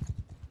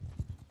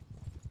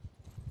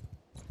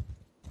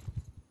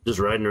 Just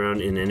riding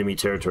around in enemy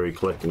territory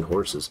collecting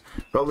horses.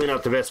 Probably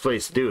not the best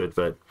place to do it,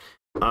 but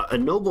a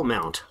noble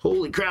mount.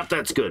 Holy crap,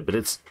 that's good, but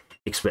it's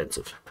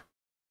expensive.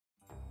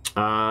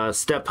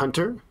 Step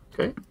hunter.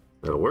 Okay,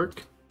 that'll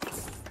work.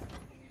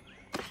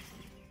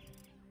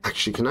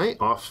 Actually, can I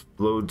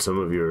offload some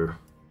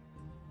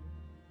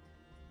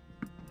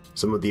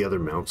of the other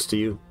mounts to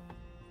you?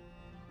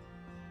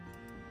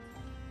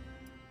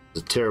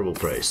 It's a terrible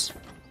price.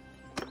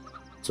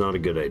 It's not a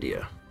good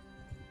idea.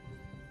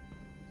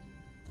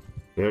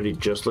 We already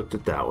just looked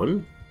at that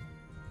one.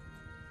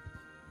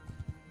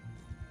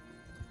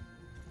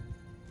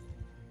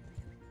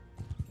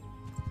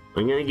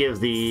 I'm going to give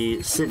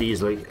the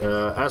cities, like,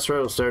 Aserai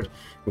will start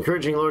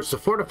encouraging lords to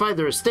fortify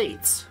their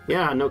estates.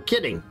 Yeah, no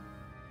kidding.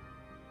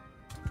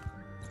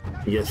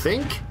 You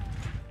think?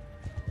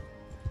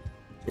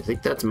 You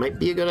think that might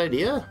be a good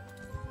idea?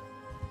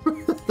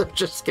 They're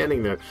just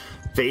getting their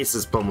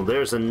faces pummeled.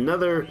 There's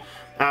another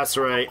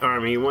Aserai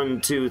army.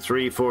 1, 2,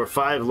 3, 4,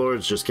 5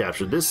 lords just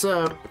captured. This,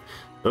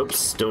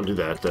 oops, don't do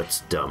that.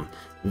 That's dumb.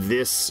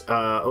 This,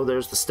 oh,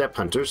 there's the step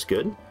hunters.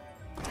 Good.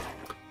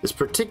 This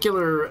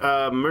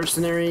particular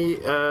mercenary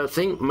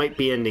thing might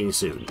be ending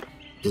soon,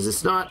 because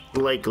it's not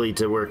likely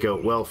to work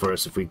out well for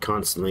us if we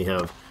constantly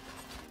have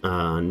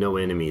no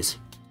enemies.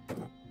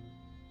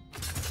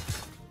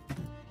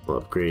 We'll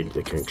upgrade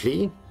the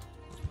Cancli.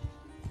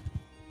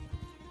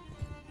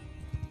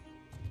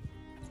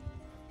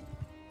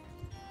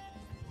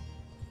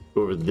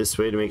 Go over this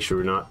way to make sure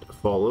we're not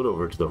followed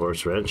over to the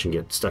horse ranch and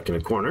get stuck in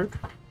a corner.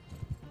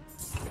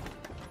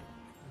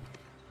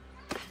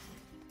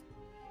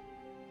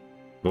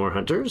 More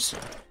hunters.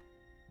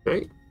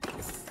 Okay.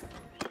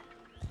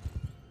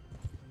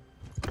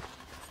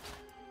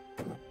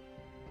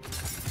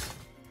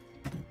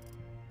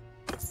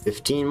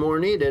 $15 more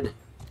needed.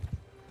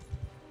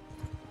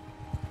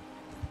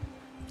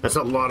 That's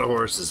a lot of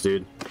horses,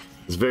 dude.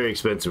 It's very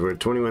expensive. We're at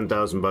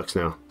 21,000 bucks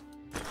now.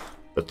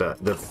 But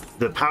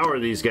the power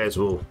these guys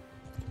will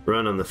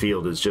run on the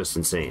field is just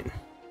insane.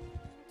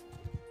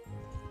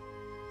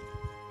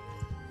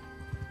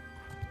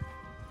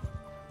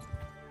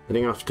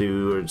 Heading off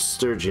towards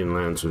Sturgeon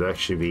lands would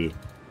actually be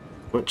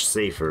much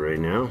safer right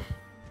now.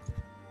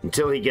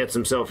 Until he gets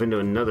himself into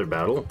another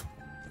battle.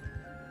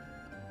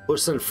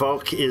 Usan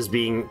Falk is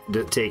being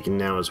taken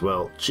now as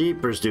well.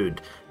 Jeepers, dude.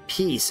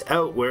 Peace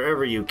out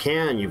wherever you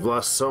can. You've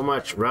lost so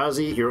much.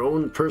 Razi, your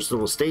own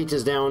personal estate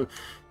is down.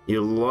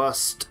 You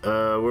lost,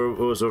 what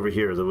was over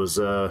here? There was,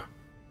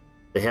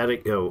 they had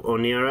it, oh,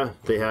 Onira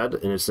they had,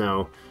 and it's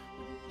now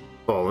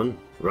fallen.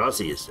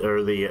 Razi is,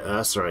 or the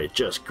Aserai,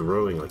 just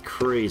growing like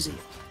crazy.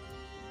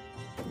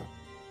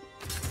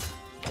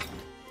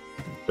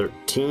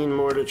 13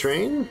 more to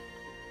train.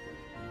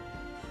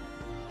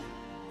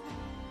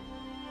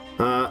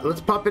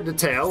 Let's pop into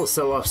tail. Let's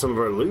sell off some of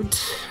our loot.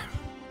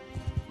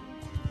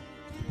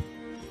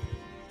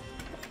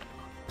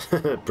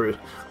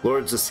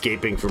 Lord's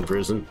escaping from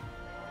prison.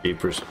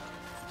 Jeepers.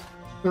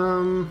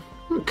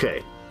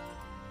 Okay.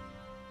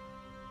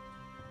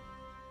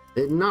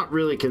 I'm not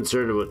really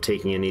concerned about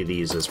taking any of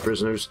these as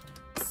prisoners.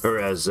 Or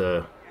as,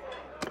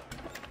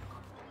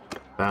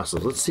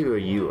 vassals. Let's see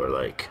what you are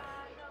like.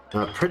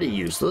 Pretty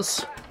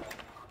useless.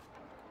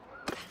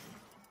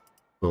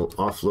 We'll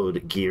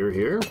offload gear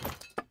here.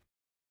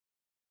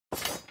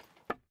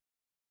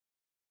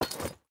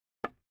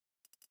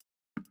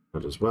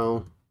 That as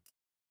well.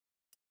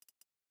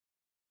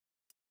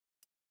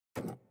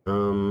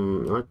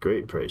 Not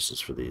great prices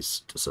for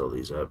these to sell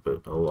these at,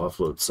 but I'll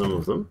offload some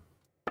of them.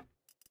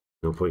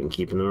 No point in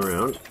keeping them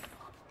around.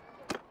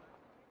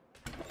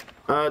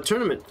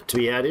 Tournament to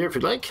be had here if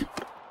you'd like.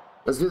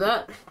 Let's do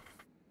that.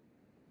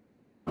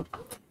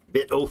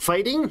 Bit of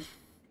fighting.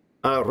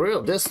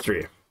 Royal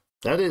Destry.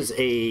 That is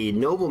a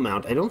noble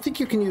mount. I don't think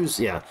you can use,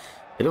 yeah.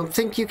 I don't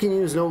think you can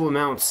use noble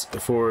mounts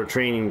for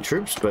training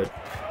troops, but...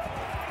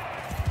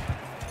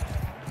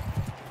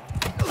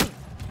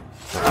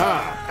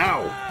 Ah!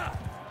 Ow!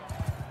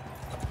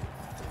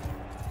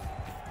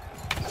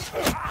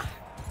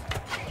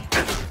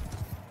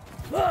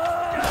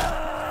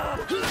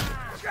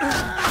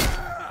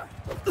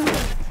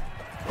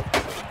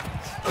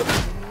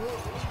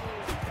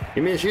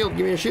 Give me a shield,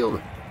 give me a shield.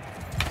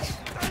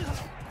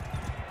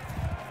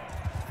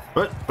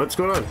 What? What's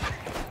going on?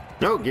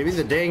 No, give me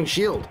the dang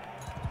shield.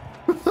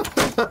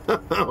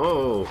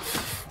 Oh.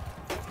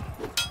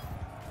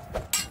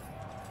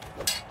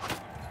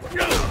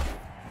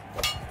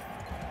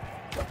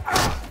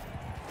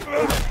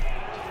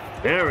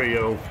 There we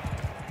go.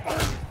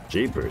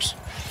 Jeepers.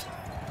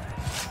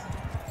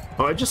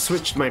 Oh, I just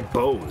switched my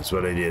bow is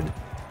what I did.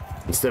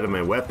 Instead of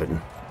my weapon.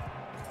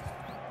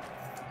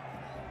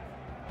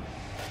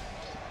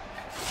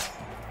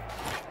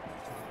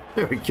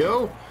 There we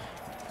go.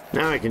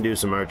 Now I can do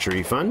some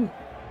archery fun.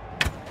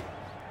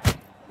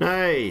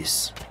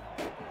 Nice.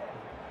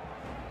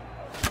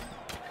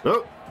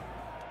 Oh.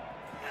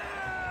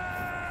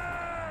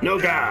 No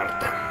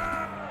guard.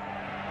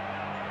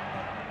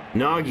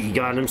 Noggy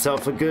got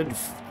himself a good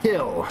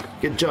kill.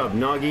 Good job,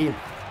 Noggy.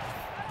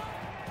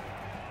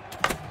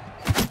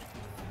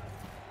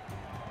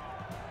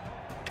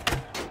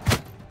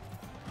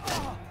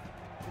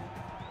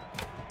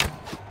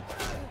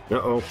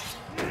 Uh-oh.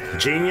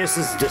 Genius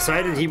has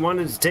decided he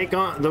wanted to take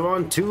on the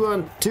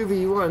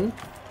 2v1.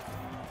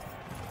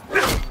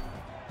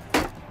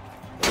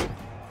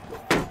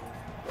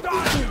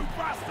 Die, you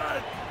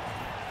bastard!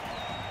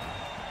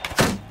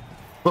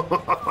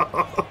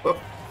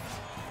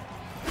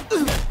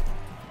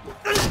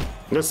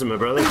 Listen, my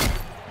brother.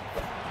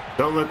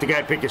 Don't let the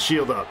guy pick his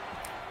shield up.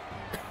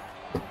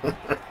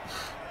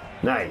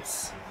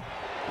 Nice.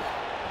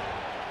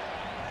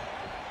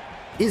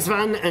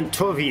 Isvan and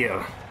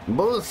Tovir.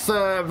 Both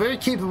very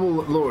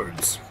capable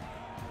lords.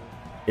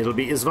 It'll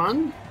be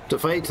Isvan to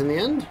fight in the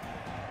end.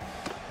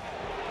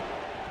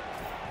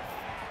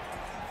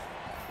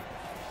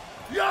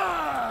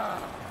 Yeah!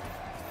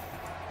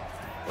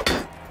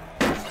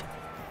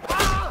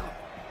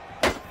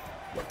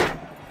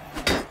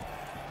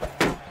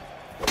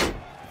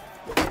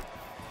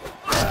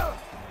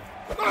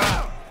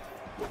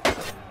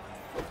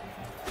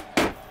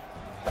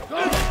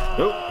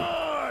 Nope.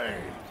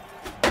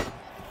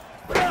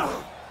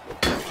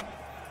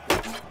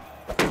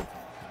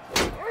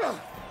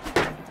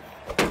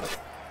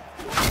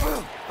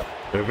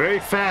 A very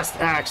fast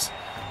axe.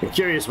 I'm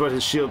curious what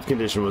his shield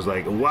condition was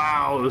like.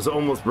 Wow, it was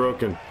almost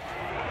broken.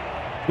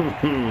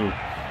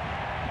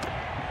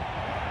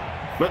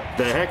 What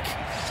the heck?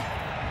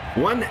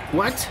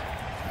 What?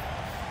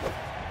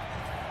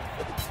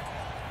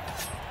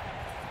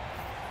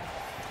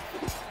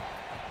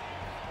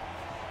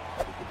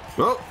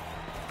 Oh.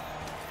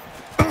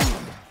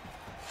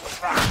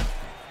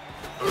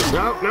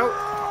 No.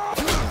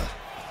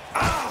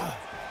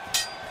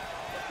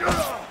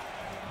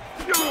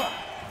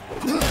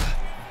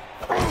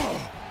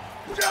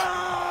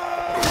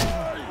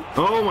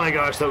 Oh my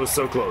gosh, that was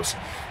so close.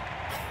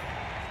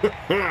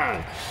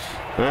 Alright,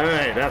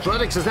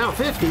 athletics is now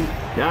 50.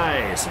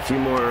 Nice. A few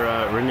more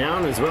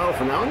renown as well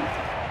for now.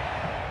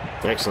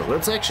 Excellent.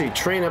 Let's actually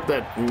train up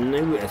that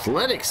new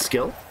athletics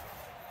skill.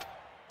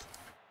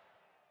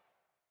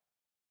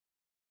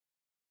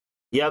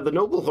 Yeah, the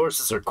noble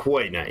horses are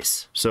quite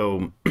nice.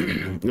 So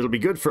it'll be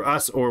good for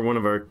us or one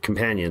of our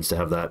companions to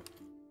have that.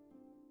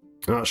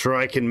 Not sure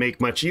I can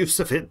make much use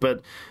of it,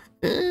 but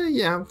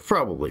yeah,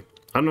 probably.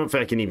 I don't know if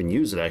I can even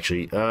use it,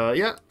 actually.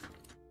 Yeah.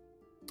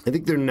 I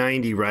think they're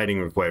 90 riding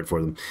required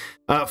for them.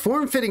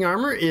 Form-fitting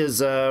armor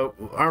is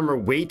armor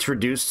weight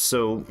reduced,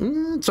 so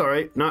it's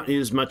alright. Not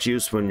much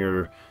use when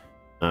you're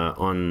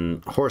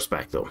on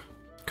horseback, though.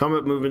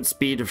 Combat movement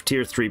speed of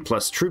tier 3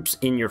 plus troops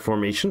in your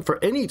formation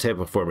for any type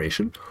of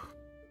formation.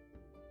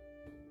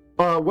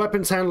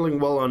 Weapons handling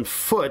while on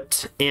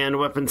foot, and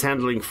weapons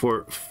handling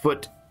for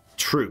foot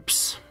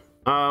troops.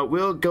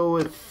 We'll go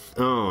with...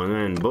 Oh, and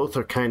then both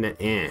are kind of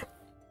eh.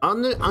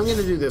 I'm going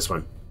to do this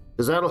one,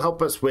 because that'll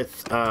help us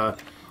with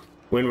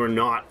when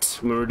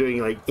we're doing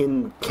like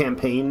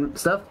in-campaign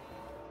stuff.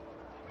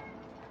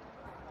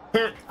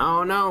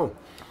 Oh no.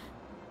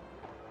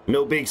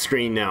 No big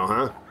screen now,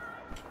 huh?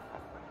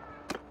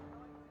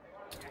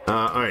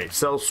 Alright,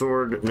 sell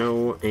sword,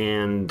 no,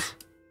 and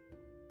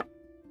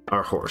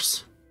our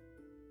horse.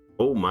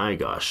 Oh my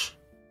gosh.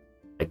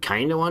 I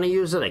kind of want to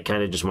use it, I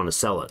kind of just want to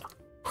sell it.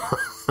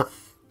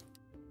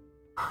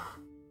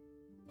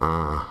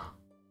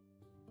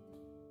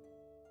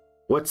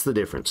 What's the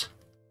difference?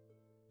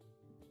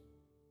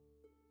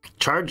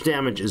 Charge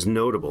damage is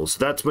notable, so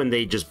that's when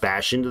they just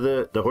bash into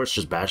the horse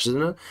just bashes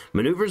into it.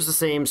 Maneuver's the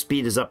same,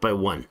 speed is up by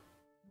 1.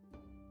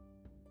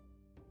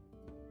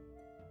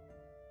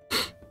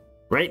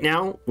 Right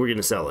now, we're going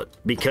to sell it,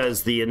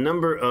 because the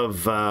number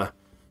of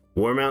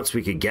war mounts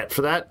we could get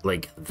for that,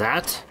 like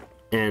that,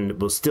 and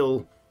we'll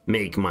still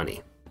make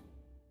money.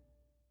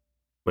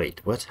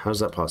 Wait, what?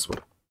 How's that possible?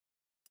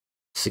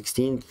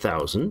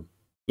 16,000?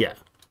 Yeah,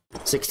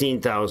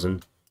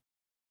 16,000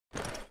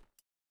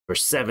 for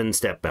 7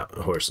 step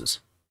horses.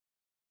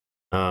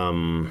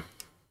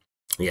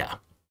 Yeah.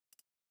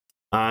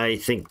 I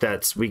think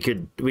that's we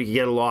could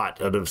get a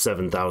lot out of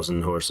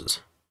 7,000 horses.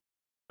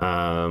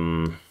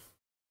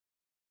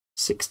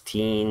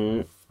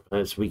 16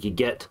 as we could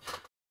get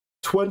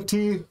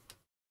 20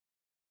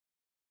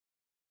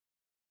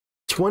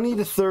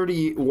 to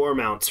 30 war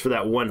mounts for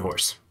that one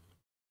horse.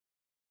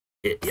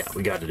 Yeah,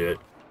 we got to do it.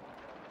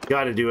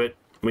 Got to do it.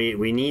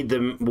 We need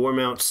the war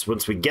mounts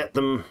once we get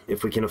them,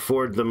 if we can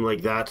afford them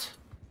like that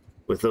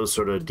with those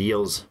sort of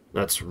deals.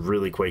 That's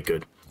really quite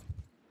good.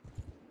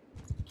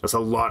 That's a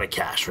lot of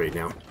cash right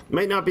now.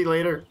 Might not be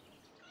later.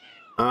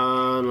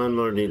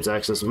 Landlord needs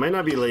access. It might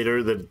not be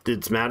later that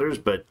it matters,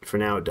 but for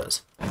now it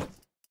does.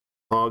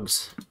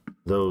 Hogs,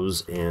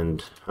 those,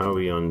 and how are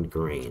we on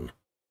grain?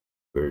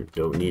 We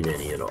don't need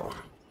any at all.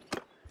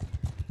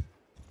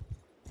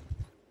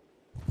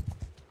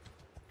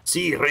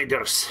 Sea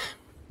Raiders.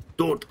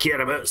 Don't care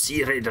about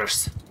Sea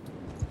Raiders.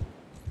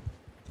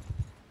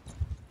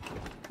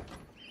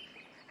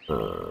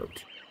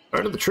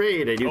 Part of the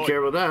trade, I do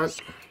care about that.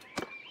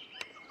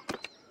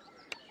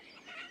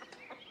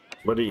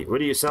 What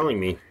are you selling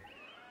me?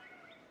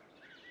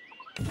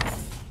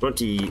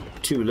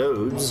 22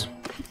 loads.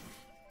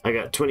 I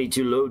got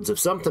 22 loads of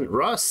something.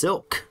 Raw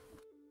silk.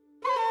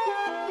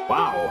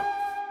 Wow.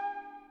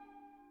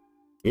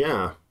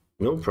 Yeah,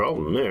 no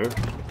problem there.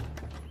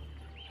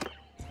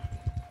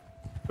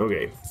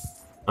 Okay.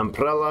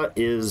 Umbrella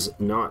is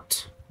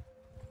not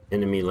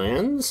enemy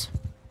lands.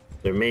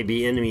 There may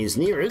be enemies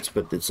near it,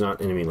 but it's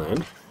not enemy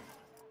land.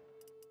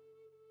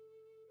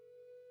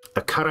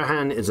 A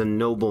Karahan is a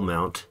noble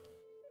mount.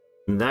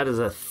 And that is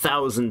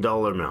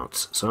 $1,000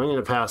 mounts. So I'm going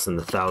to pass in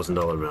the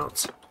 $1,000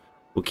 mounts.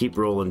 We'll keep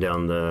rolling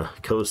down the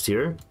coast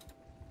here.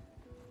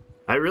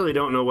 I really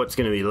don't know what's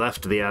going to be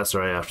left of the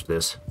Aserai after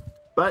this.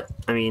 But,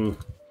 I mean,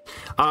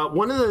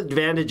 one of the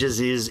advantages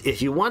is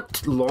if you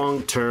want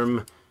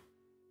long-term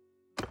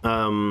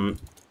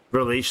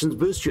relations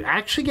boost, you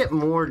actually get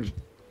more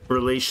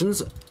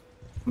relations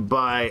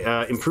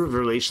by improved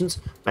relations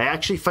by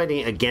actually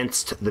fighting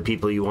against the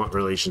people you want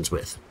relations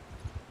with.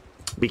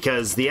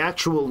 Because the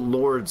actual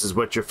lords is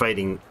what you're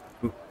fighting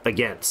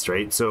against,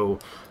 right? So,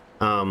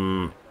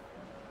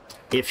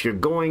 if you're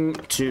going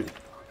to...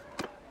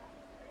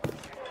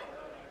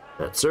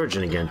 That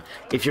surgeon again.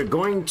 If you're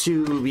going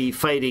to be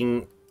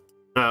fighting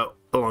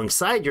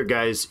alongside your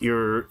guys,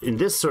 you're in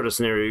this sort of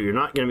scenario, you're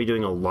not going to be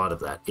doing a lot of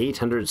that.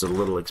 800 is a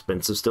little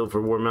expensive still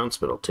for war mounts,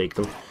 but I'll take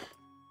them.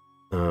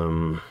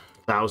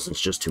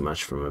 1,000's just too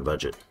much for my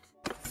budget.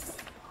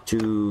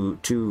 Too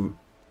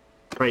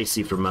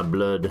pricey for my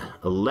blood.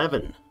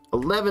 11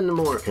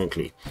 more,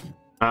 frankly.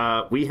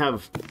 We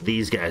have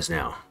these guys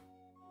now.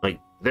 Like,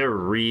 they're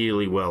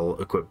really well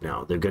equipped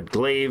now. They've got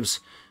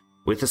glaives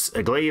with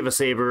a glaive, a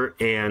saber,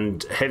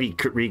 and heavy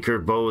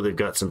recurve bow. They've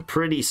got some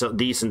pretty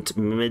decent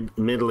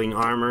middling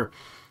armor.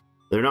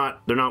 They're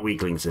not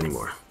weaklings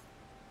anymore.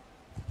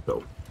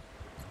 So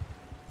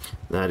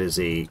that is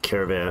a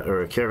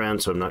caravan,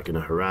 so I'm not going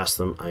to harass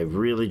them. I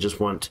really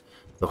just want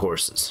the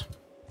horses.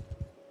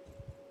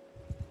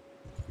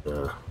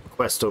 The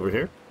quest over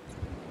here.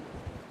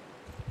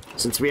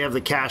 Since we have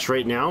the cash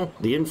right now,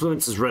 the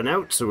influence has run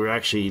out, so we're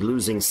actually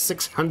losing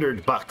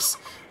 $600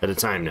 at a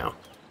time now.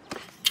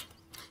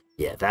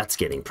 Yeah, that's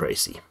getting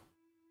pricey.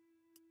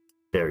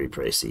 Very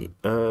pricey.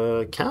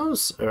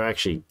 Cows are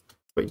actually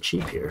quite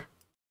cheap here.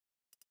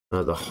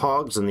 The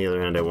hogs, on the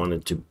other hand, I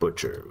wanted to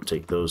butcher. We'll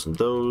take those and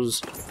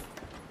those.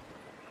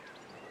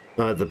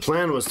 The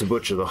plan was to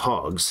butcher the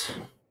hogs.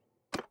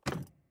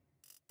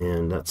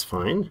 And that's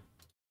fine.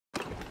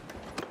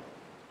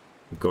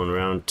 Going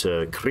around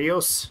to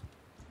Krios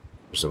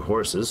for some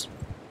horses.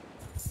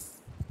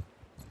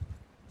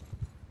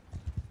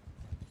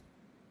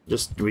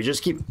 We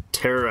just keep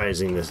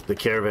terrorizing the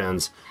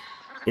caravans,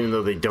 even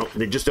though they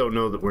just don't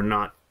know that we're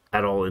not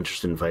at all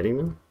interested in fighting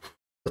them.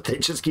 But they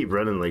just keep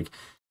running like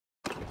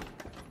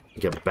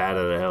a bat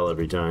out of hell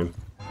every time.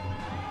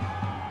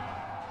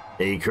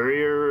 A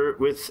courier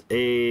with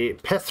a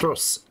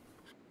Petros.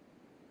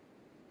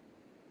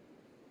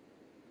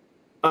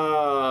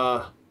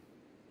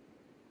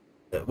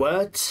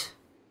 What?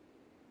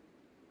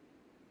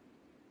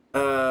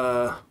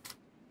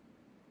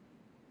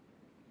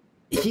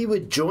 He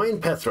would join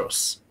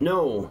Petros.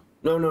 No.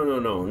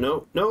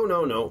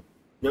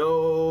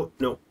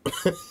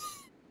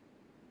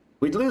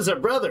 We'd lose our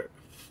brother.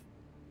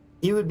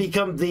 He would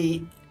become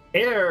the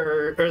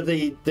heir, or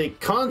the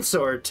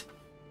consort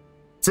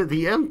to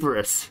the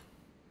Empress.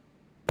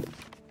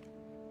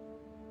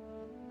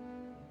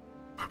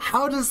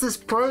 How does this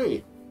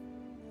play?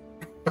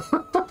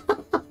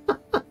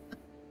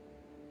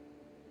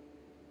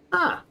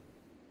 Ah.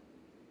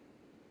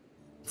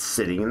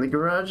 Sitting in the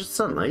garage at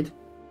sunlight.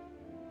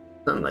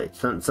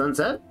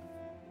 Sunset?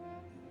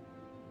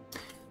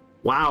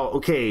 Wow,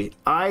 okay.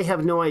 I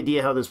have no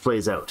idea how this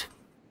plays out.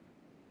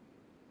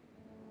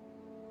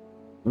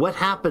 What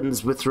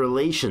happens with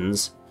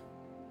relations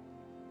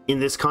in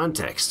this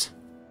context?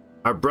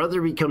 Our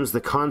brother becomes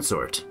the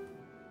consort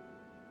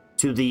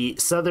to the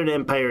Southern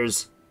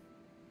Empire's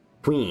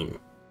queen,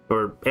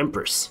 or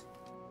empress.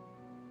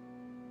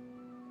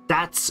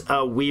 That's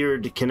a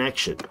weird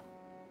connection.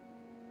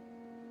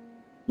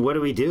 What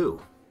do we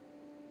do?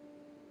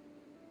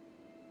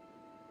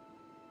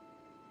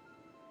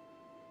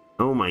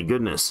 Oh my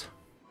goodness.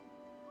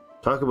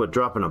 Talk about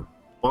dropping a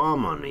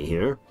bomb on me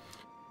here.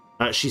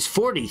 She's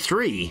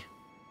 43.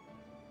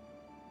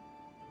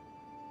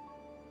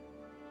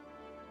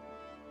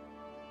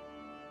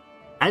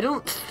 I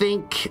don't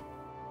think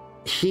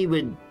he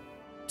would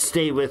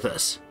stay with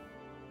us.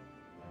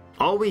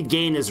 All we'd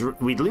gain is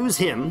we'd lose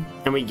him,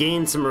 and we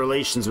gain some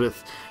relations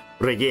with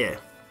Regier.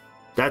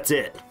 That's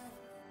it.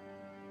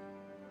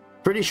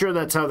 Pretty sure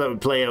that's how that would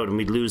play out, and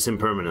we'd lose him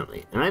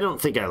permanently. And I don't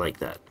think I like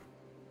that.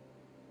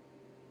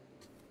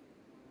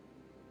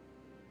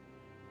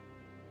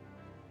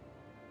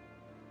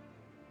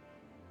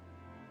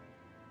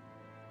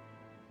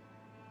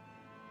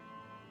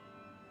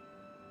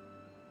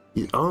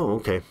 Oh,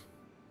 okay.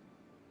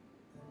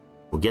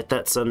 We'll get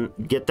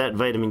that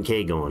vitamin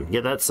K going.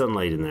 Get that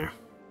sunlight in there.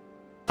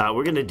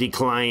 We're going to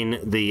decline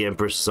the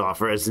Empress's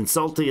offer, as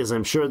insulting as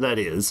I'm sure that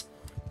is.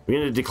 We're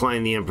going to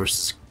decline the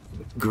Empress's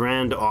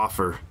grand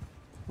offer.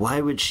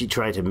 Why would she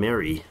try to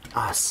marry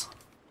us?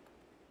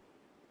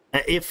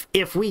 If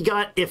you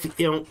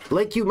know,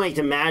 like you might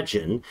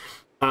imagine,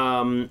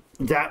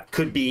 that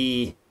could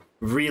be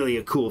really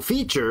a cool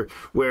feature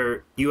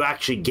where you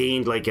actually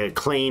gained like a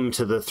claim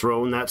to the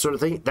throne, that sort of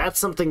thing. That's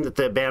something that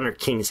the Banner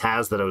Kings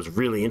has that I was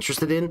really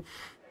interested in,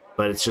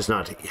 but it's just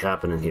not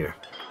happening here.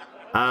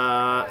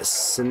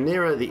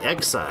 Sanera the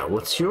Exile,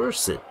 what's your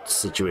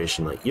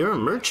situation like? You're a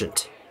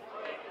merchant.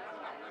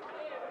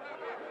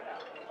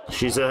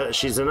 She's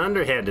an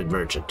underhanded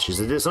merchant. She's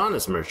a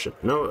dishonest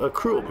merchant. No, a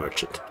cruel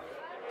merchant.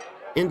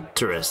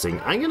 Interesting.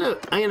 I'm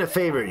gonna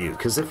favor you,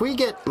 because if we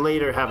get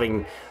later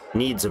having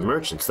needs of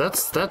merchants,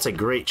 that's a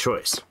great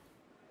choice.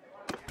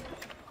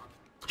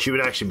 She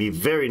would actually be a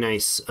very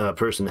nice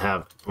person to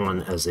have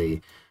on as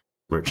a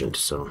merchant.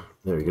 So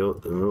there we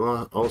go. And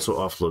we'll also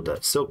offload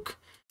that silk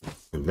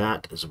and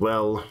that as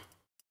well.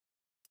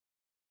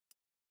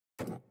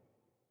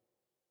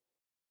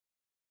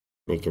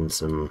 Making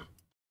some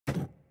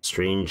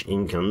strange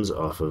incomes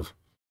off of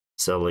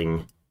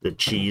selling the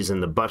cheese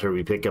and the butter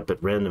we pick up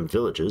at random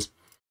villages.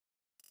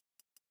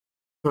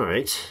 All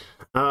right.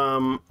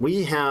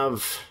 We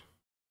have...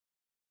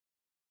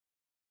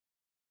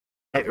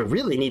 I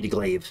really need a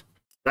glaive.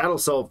 That'll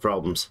solve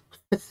problems.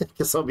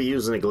 Guess I'll be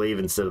using a glaive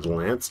instead of the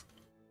lance.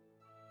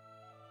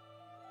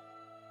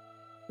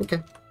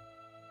 Okay.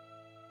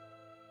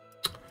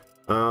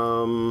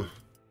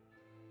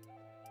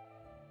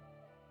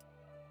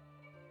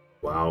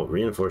 Wow,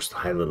 reinforced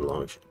Highland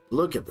Longship.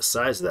 Look at the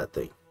size of that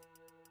thing.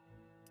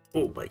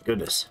 Oh my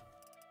goodness.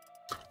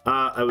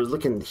 I was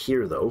looking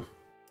here though.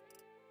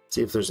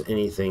 See if there's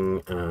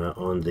anything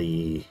on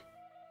the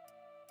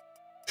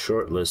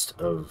short list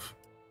of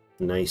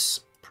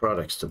nice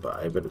products to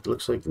buy, but it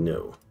looks like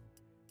no.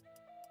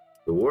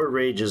 The war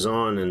rages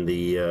on and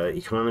the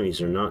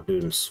economies are not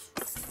doing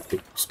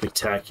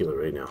spectacular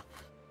right now.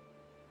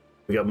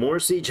 We got more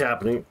siege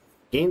happening.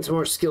 Gain some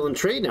more skill and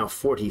trade now,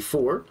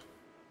 44.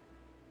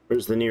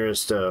 Where's the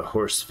nearest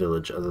horse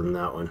village other than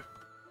that one?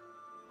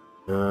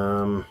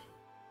 I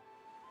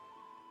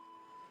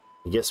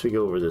guess we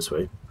go over this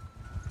way.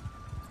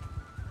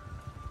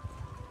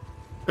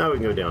 Now we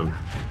can go down.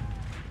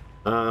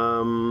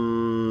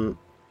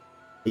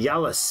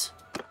 Yalis.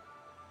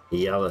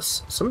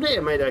 Someday I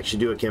might actually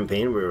do a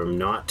campaign where I'm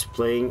not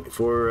playing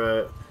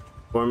for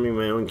forming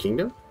my own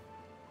kingdom.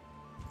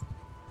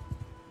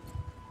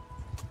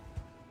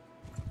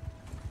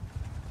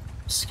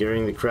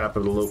 Scaring the crap out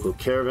of the local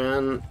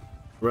caravan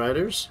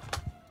riders.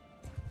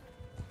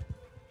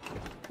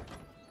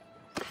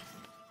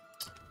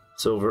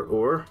 Silver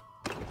ore.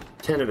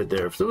 10 of it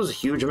there. If there was a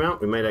huge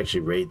amount, we might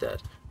actually raid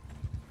that.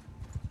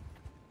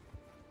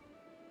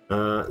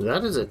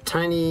 That is a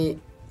tiny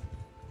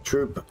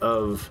troop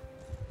of...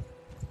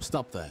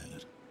 Stop there.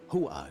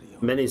 Who are you?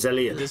 Beni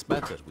Zalil. It is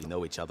better we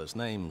know each other's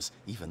names,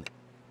 even...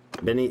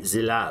 Beni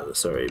Zilal,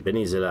 sorry.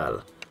 Beni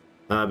Zilal.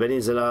 Beni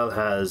Zilal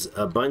has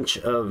a bunch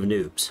of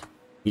noobs.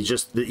 He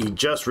just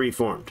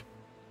reformed.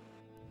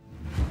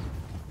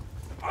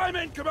 I'm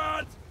in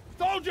command!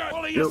 Soldier,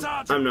 follow your Nope,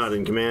 sergeant! I'm not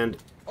in command.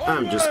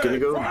 I'm just gonna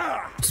go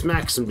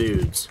smack some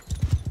dudes.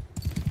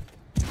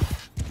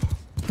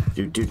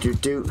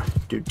 Do.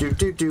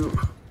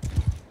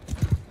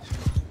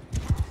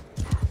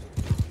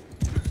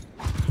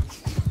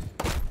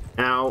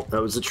 Ow,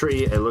 that was a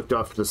tree. I looked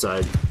off to the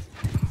side.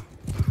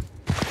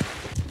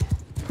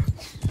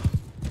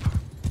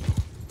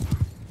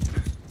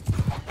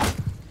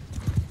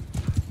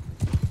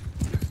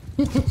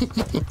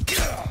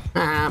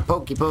 Haha,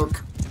 pokey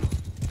poke.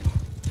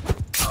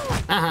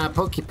 Haha,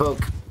 pokey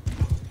poke.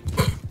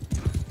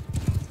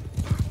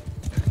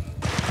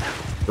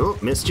 Oh,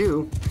 missed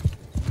you.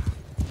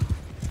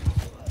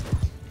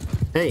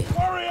 Hey.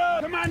 Warrior,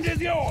 command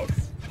is yours.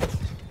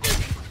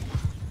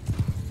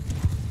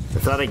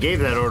 I thought I gave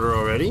that order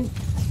already.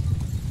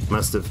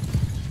 Must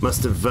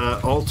have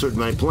altered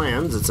my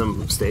plans at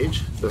some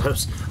stage.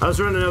 I was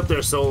running out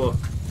there solo.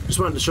 Just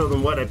wanted to show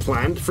them what I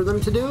planned for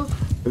them to do,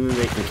 and then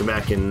they can come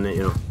back and,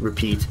 you know,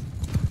 repeat.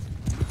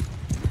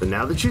 But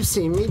now that you've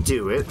seen me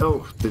do it...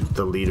 Oh,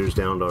 the leader's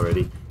downed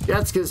already.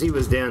 That's because he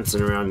was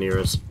dancing around near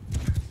us.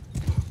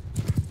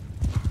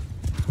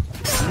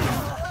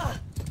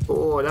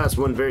 Oh, that's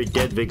one very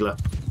dead Vigla.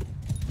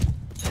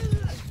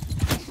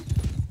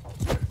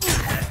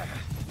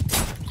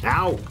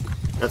 Ow!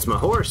 That's my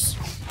horse.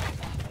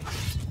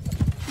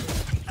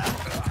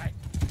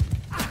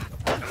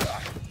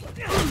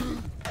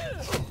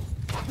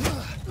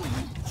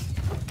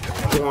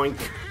 Boink.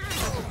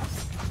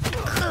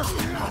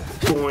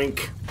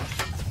 Boink.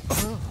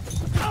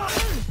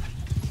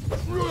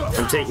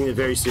 I'm taking it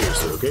very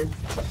seriously, okay?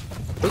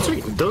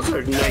 Those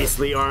are nice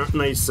gear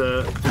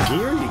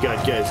you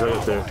got guys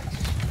out there.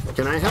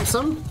 Can I have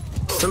some?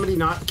 Somebody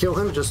not kill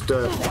him, just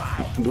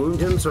wound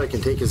him so I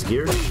can take his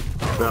gear?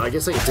 Well, I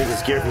guess I can take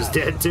his gear if he's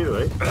dead too,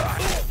 eh?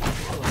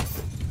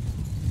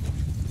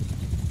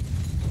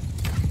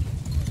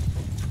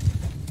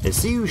 I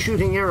see you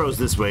shooting arrows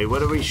this way.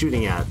 What are we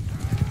shooting at?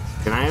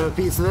 Can I have a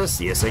piece of this?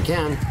 Yes, I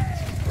can.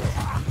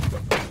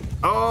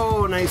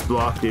 Oh, nice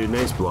block, dude.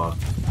 Nice block.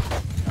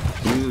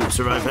 You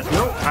survived that.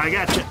 No, I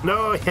got you.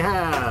 No,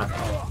 yeah.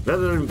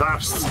 Better than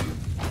Varus.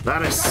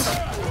 Varus.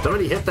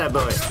 Somebody hit that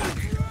boy.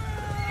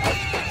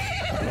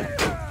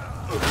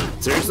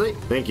 Seriously?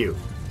 Thank you.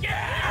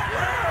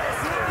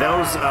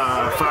 Those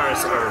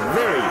Varus are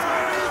very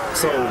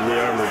solidly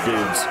armored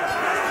dudes.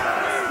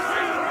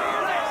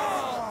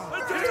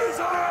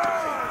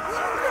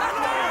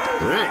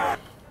 Alright.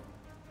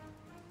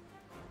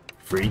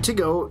 Free to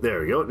go.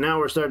 There we go. Now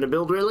we're starting to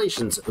build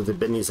relations with the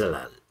Beni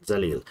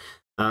Zalil.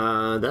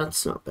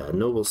 That's not bad.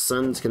 Noble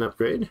sons can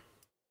upgrade.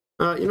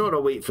 You know what?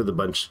 I'll wait for the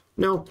bunch.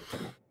 No.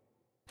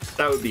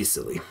 That would be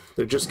silly.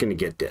 They're just going to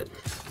get dead.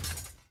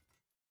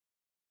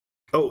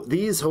 Oh,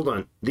 these, hold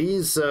on.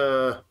 These,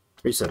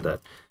 reset that.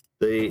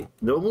 The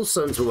noble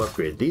sons will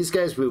upgrade. These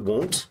guys we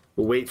won't.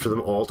 We'll wait for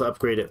them all to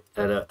upgrade it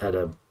at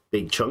a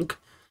big chunk.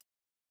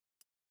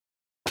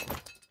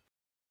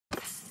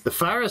 The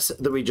Varus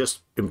that we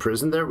just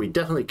imprisoned there, we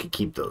definitely could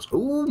keep those.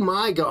 Oh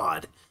my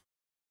god.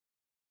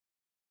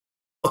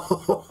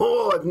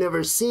 Oh, I've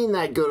never seen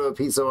that go to a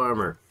piece of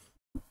armor.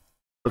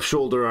 Of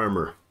shoulder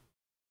armor.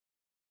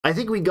 I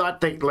think we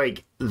got the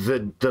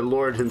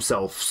Lord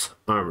himself's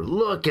armor.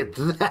 Look at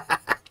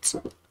that.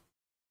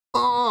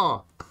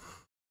 Oh.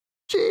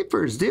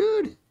 Jeepers,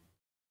 dude.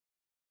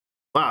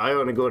 Wow, I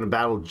want to go into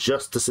battle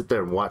just to sit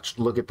there and watch.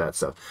 Look at that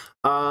stuff.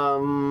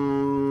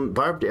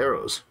 Barbed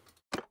arrows.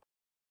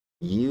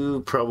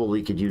 You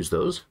probably could use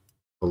those.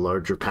 A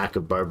larger pack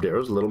of barbed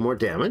arrows, a little more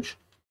damage.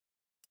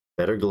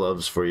 Better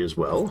gloves for you as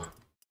well.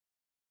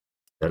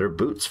 Better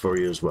boots for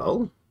you as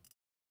well.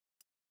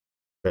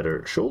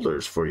 Better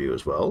shoulders for you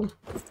as well.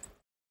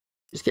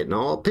 He's getting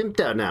all pimped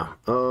out now.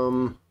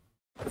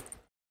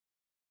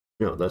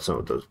 No, that's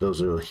not what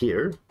those are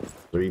here.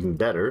 They're even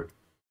better.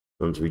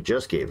 Ones we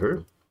just gave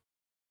her.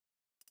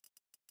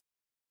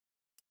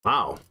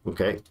 Wow.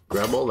 Okay.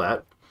 Grab all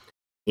that.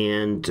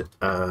 And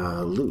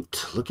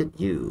loot. Look at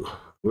you.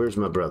 Where's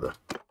my brother?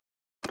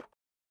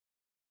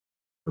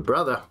 My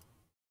brother.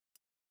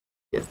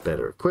 Get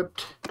better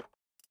equipped.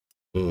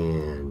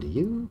 And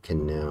you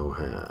can now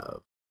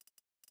have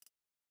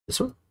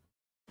this one.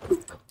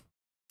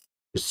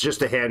 It's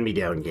just a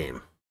hand-me-down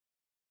game.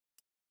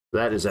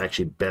 That is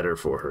actually better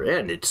for her.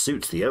 And it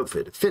suits the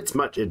outfit. It fits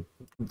much.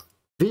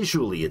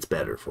 Visually, it's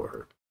better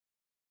for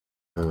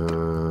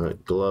her.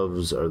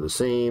 Gloves are the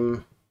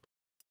same.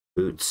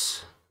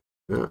 Boots.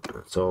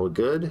 That's all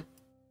good.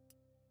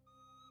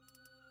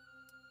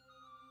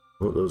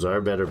 Oh, those are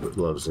better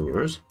gloves than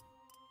yours.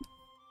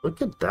 Look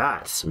at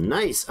that. Some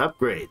nice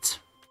upgrades.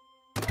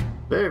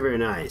 Very, very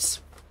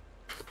nice.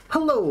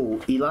 Hello,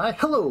 Eli.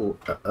 Hello.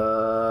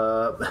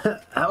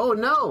 Oh,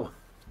 no.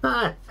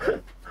 Hi.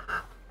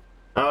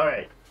 All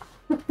right.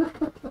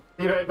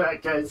 Be right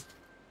back, guys.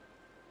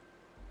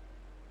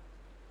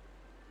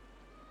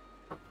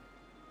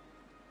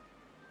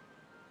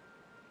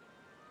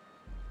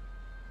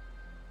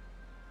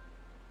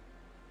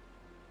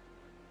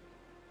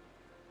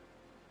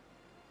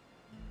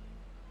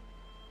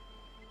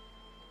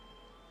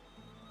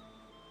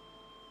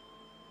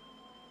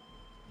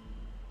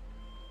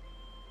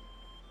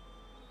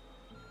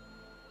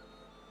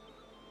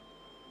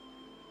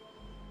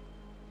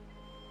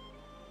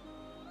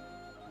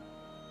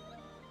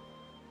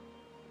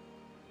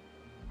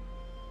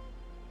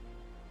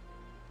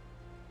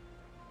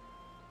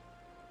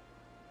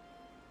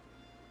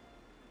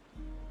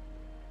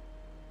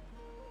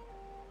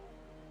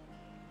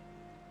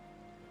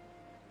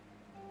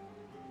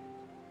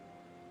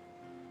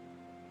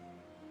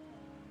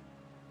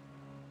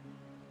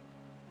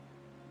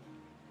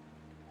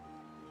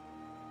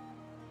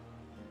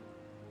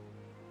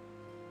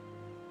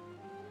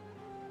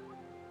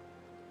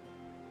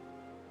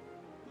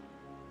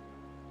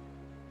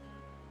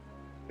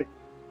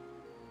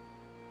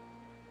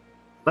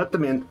 Let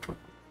them in.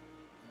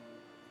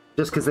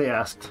 Just because they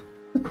asked.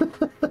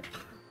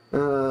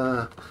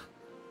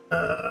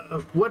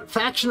 What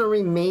faction are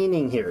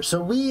remaining here? So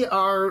we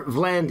are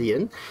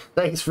Vlandian.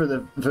 Thanks for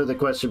the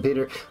question,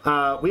 Peter.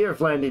 We are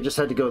Vlandian. Just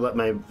had to go let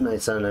my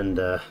son and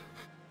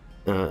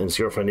his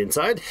girlfriend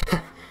inside.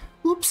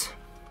 Oops.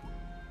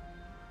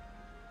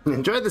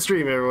 Enjoy the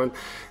stream, everyone.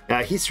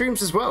 He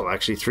streams as well,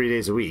 actually, 3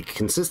 days a week,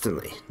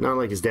 consistently. Not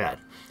like his dad.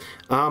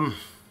 What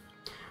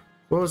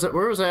was that?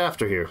 Where was I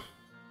after here?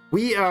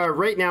 We are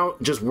right now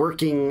just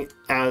working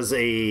as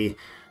a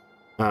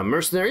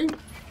mercenary.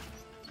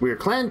 We are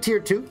clan tier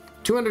 2.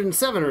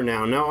 207 are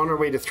now on our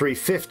way to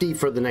 350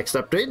 for the next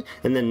upgrade,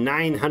 and then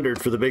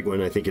 900 for the big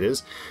one, I think it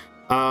is.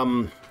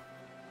 Right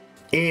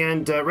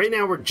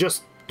now we're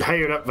just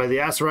hired up by the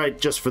Aserai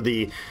just for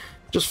the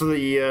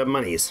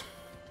monies.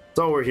 That's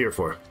all we're here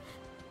for.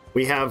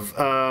 We have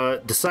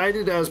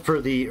decided, as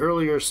per the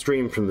earlier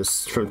stream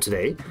from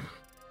today,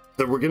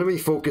 that we're going to be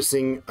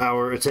focusing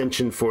our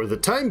attention for the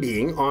time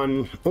being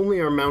on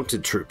only our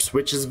mounted troops,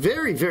 which is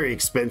very, very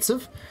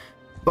expensive,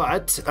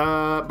 but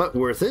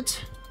worth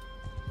it.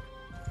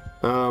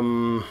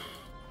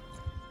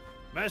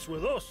 Mess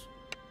with us?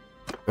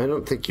 I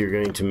don't think you're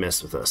going to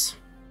mess with us.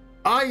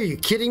 Are you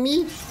kidding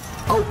me?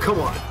 Oh, come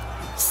on.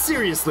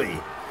 Seriously.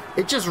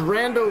 It just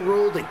rando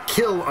rolled a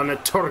kill on a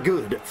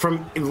Torgud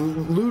from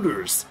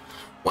looters.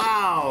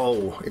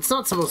 Wow. It's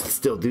not supposed to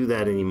still do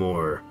that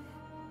anymore.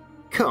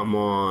 Come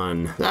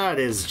on. That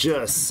is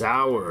just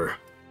sour.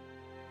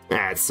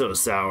 That's so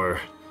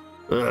sour.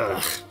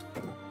 Ugh.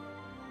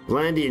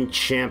 Vlandian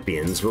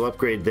champions, we'll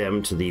upgrade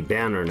them to the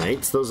Banner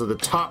Knights. Those are the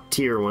top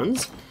tier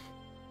ones.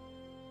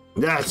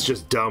 That's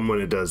just dumb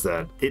when it does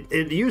that.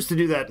 It used to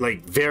do that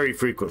like very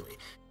frequently.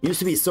 It used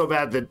to be so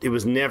bad that it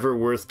was never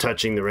worth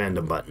touching the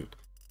random button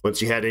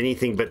once you had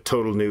anything but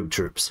total noob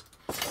troops,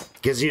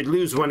 because you'd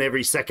lose one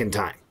every second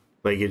time.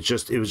 Like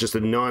it was just a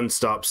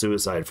non-stop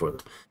suicide for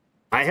them.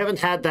 I haven't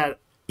had that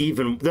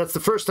even. That's the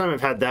first time I've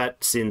had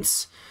that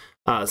since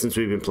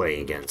we've been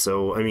playing again.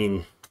 So I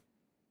mean,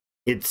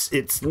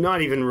 it's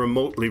not even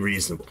remotely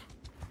reasonable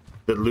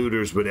that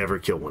looters would ever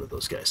kill one of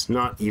those guys.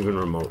 Not even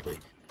remotely.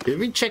 Did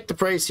we check the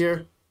price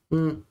here?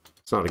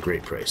 It's not a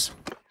great price.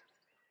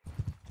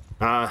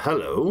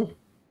 Hello.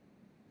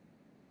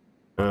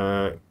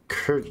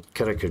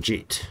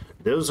 Karakajit.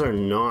 Those are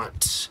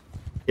not.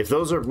 If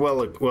those are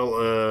well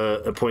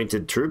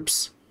appointed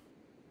troops,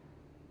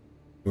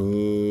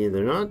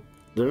 they're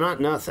not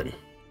nothing.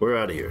 We're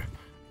out of here.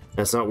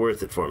 That's not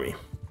worth it for me.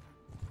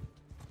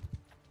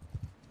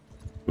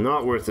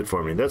 Not worth it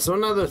for me. That's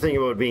another thing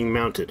about being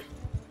mounted.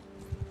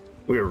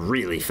 We're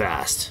really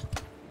fast.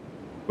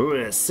 We went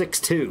at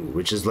 6'2",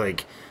 which is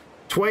like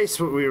twice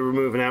what we were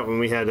moving out when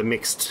we had a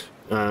mixed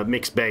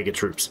bag of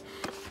troops.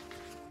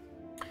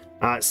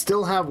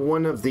 Still have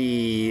one of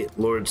the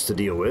lords to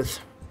deal with.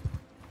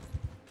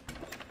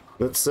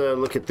 Let's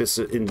look at this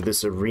in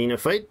this arena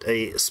fight.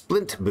 A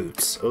splint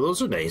boots. Oh,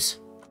 those are nice.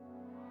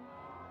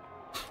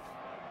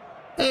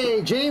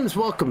 Hey, James,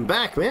 welcome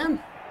back,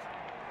 man.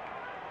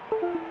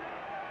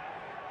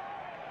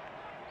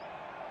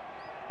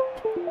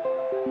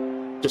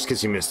 Just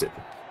because you missed it.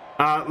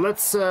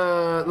 Let's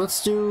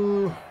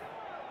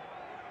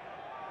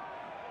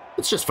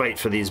just fight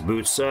for these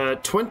boots.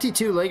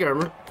 22 leg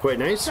armor, quite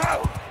nice.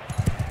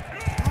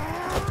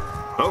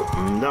 Oh,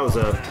 that was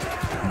a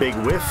big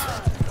whiff.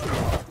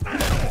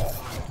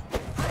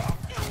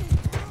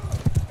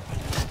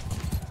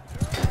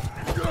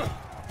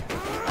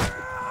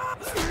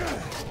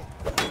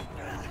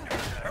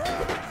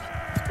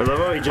 I love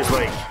how he just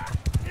like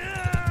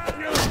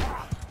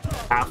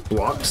half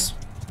blocks.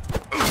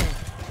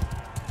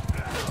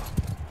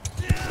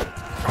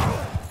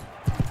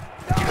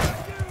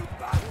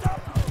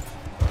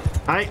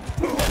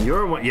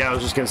 You're one. Yeah, I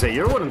was just gonna say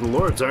you're one of the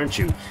lords, aren't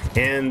you?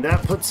 And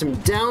that puts him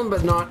down,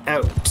 but not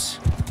out.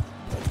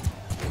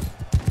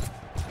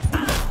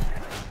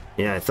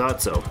 Yeah, I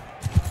thought so.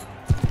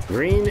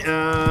 Green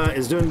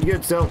is doing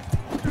good still.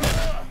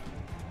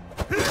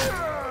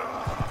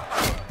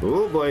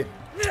 Oh boy.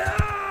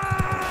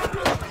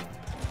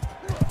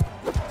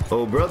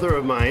 Oh, brother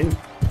of mine,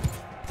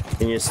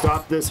 can you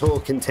stop this whole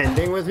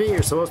contending with me?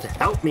 You're supposed to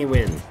help me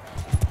win.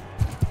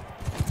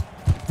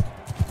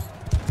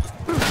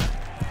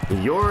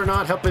 You're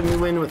not helping me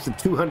win with the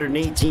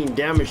 218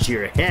 damage to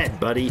your head,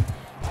 buddy.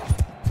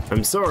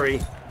 I'm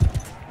sorry.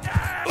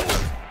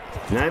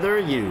 Neither are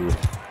you.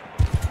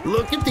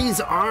 Look at these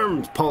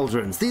armed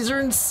pauldrons. These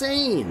are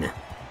insane.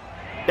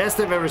 Best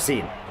I've ever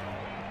seen.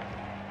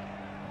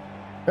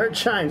 Heard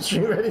chime,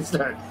 stream ready,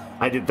 start.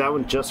 I did that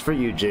one just for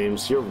you,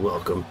 James. You're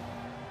welcome.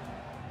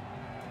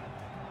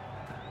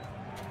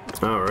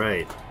 All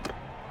right.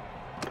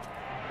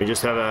 We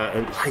just have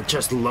I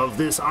just love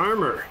this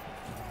armor.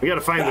 We gotta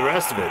find the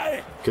rest of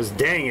it, because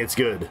dang, it's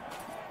good.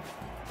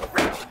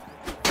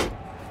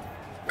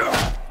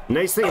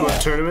 Nice thing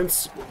about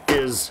tournaments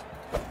is,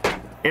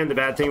 and the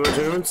bad thing about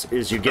tournaments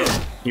is you get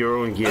your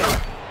own gear.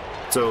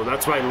 So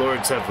that's why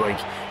lords have like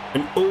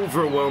an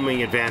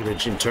overwhelming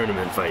advantage in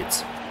tournament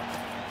fights.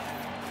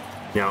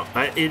 Now,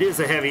 it is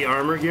a heavy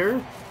armor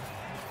gear.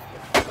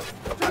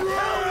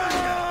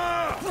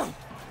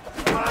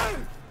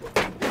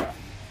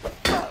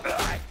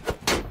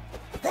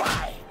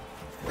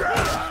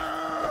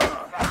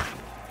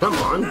 Come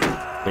on.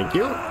 Thank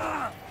you.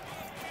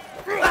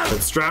 That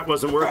strat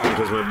wasn't working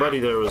because my buddy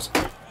there was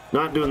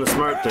not doing the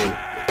smart thing.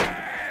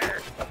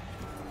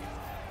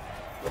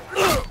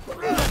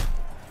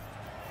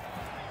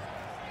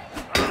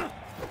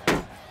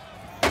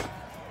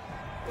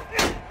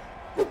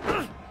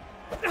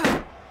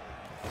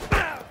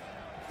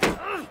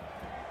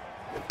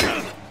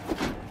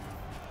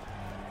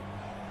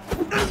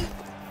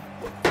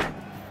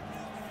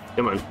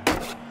 Come on.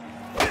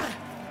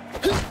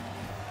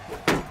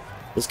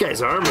 This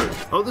guy's armored.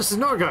 Oh, this is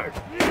Norgard.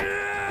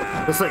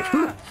 It's like,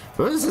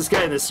 what is this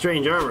guy in this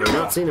strange armor? I've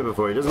not seen it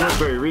before. He doesn't look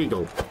very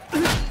regal.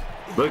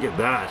 Look at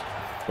that.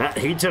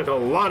 He took a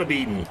lot of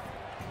beating.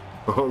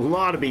 A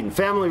lot of beating.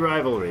 Family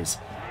rivalries.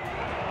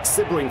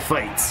 Sibling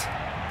fights.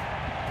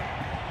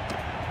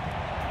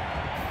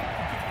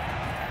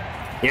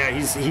 Yeah,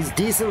 he's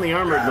decently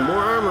armored. The more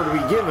armor we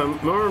give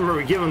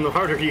him, the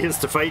harder he is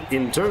to fight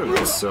in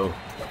tournaments. So,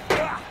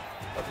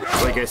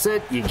 like I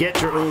said, you get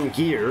your own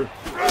gear.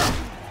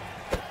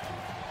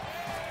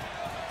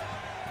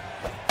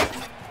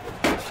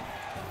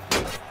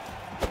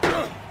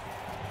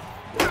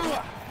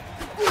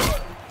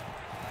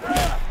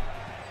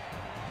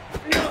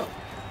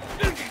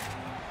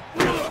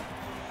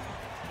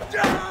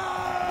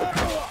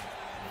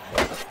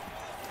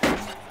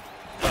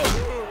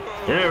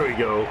 There we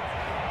go.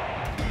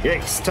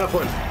 Yikes, tough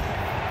one.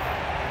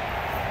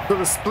 So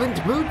the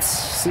splint boots,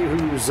 see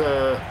who's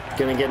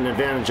gonna get an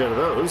advantage out of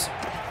those.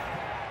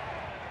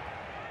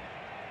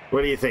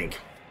 What do you think?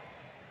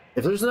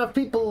 If there's enough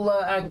people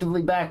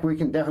actively back, we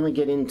can definitely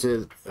get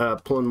into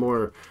pulling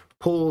more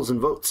polls and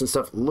votes and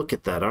stuff. Look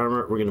at that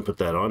armor. We're gonna put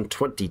that on.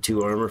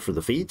 22 armor for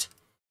the feet.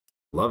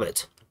 Love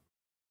it.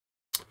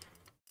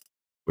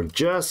 We're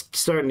just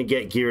starting to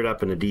get geared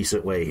up in a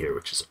decent way here,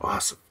 which is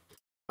awesome.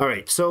 All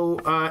right, so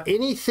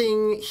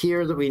anything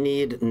here that we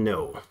need?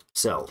 No.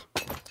 Sell.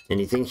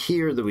 Anything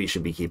here that we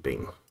should be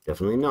keeping?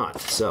 Definitely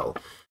not. Sell.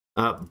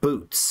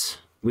 Boots.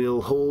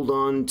 We'll hold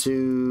on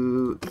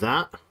to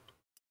that.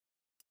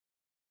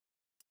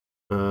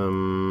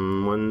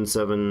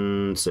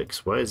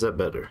 176. Why is that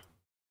better?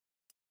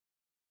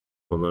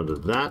 Hold on to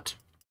that.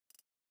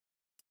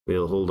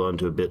 We'll hold on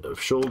to a bit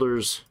of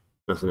shoulders.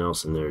 Nothing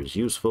else in there is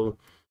useful.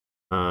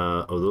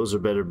 Oh, those are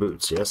better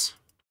boots, yes?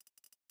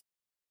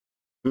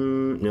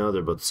 No,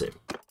 they're both the same.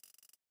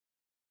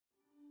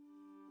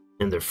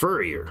 And they're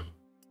furrier.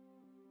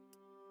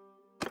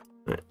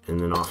 Right, and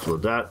then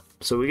offload that.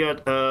 So we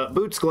got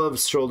boots,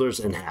 gloves,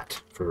 shoulders, and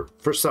hat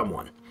for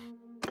someone.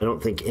 I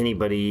don't think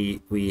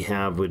anybody we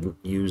have would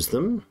use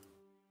them.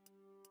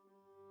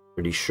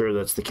 Pretty sure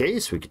that's the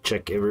case. We could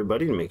check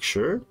everybody to make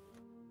sure.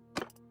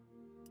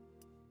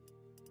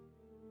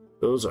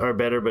 Those are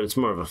better, but it's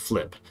more of a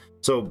flip.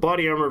 So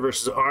body armor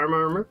versus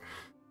arm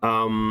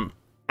armor.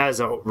 As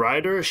a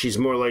rider, she's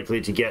more likely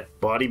to get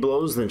body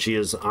blows than she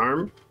is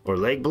arm or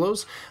leg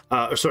blows.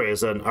 Or sorry,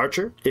 as an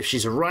archer. If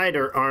she's a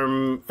rider,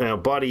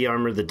 body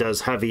armor that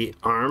does heavy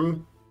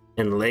arm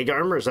and leg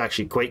armor is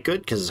actually quite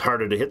good because it's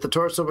harder to hit the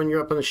torso when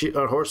you're up on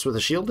a horse with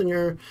a shield in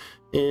your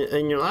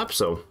lap.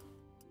 So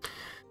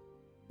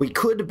we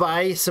could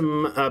buy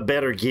some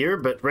better gear,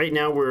 but right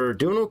now we're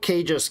doing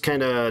okay, just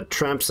kind of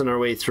trampsing our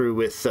way through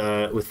with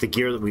the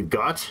gear that we've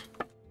got.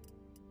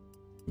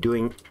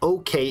 Doing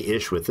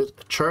okay-ish with it.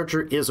 A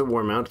charger is a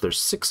war mount. There's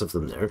 6 of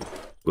them there.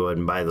 Go ahead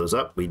and buy those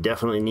up. We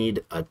definitely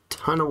need a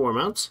ton of war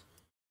mounts.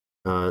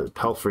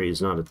 Palfrey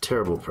is not a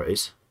terrible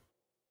price.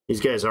 These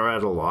guys are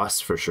at a loss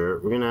for sure.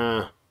 We're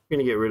gonna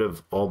get rid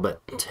of all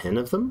but 10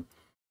 of them,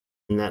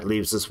 and that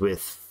leaves us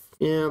with,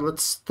 yeah,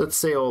 let's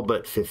say all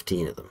but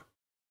 15 of them,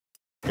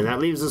 and that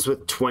leaves us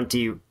with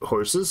 20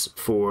 horses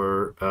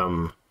for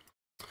the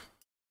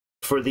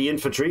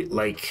infantry,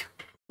 like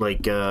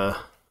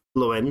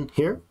Loen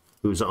here,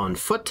 who's on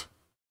foot.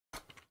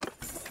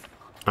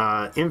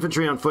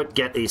 Infantry on foot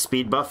get a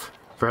speed buff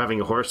for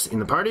having a horse in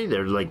the party.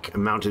 They're like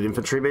mounted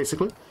infantry,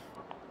 basically.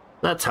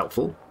 That's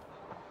helpful.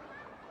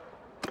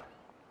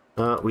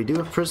 We do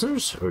have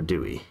prisoners, or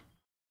do we?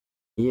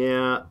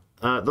 Yeah,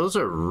 those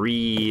are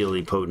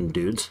really potent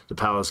dudes, the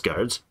palace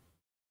guards.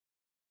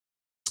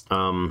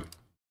 Those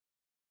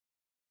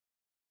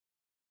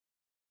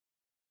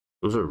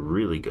are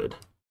really good.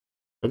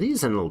 Are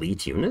these an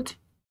elite unit?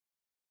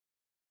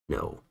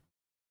 No.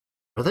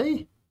 Are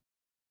they?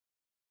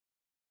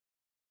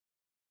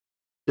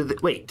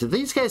 Wait, do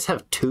these guys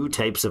have 2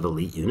 types of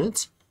elite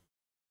units?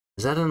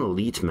 Is that an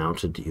elite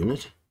mounted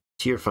unit?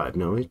 Tier 5,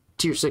 no,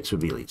 tier 6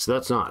 would be elite, so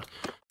that's not.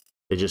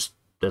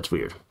 That's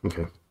weird.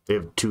 Okay. They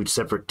have 2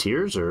 separate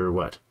tiers, or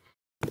what?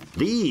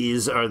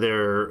 These are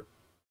their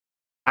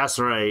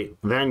Aserai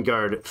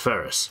Vanguard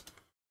Ferris.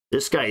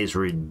 This guy is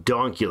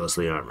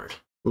redonkulously armored.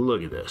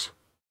 Look at this.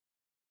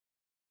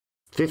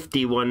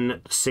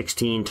 51,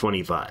 16,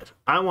 25.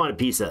 I want a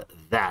piece of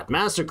that.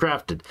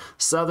 Mastercrafted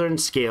Southern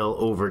Scale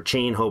over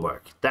Chain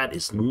Hobart. That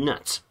is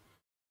nuts.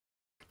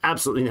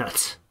 Absolutely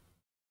nuts.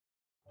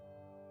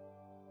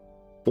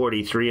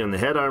 43 on the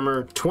head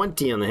armor,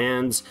 20 on the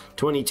hands,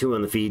 22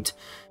 on the feet,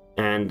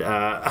 and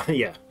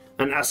yeah,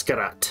 an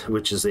askarat,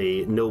 which is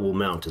a noble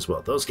mount as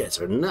well. Those guys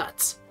are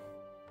nuts.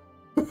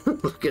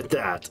 Look at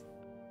that.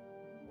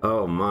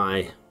 Oh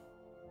my.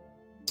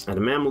 And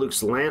a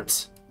Mameluke's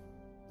lance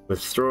with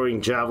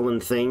throwing javelin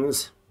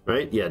things,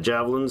 right? Yeah,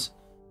 javelins.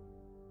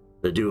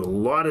 They do a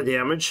lot of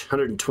damage,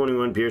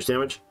 121 pierce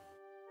damage.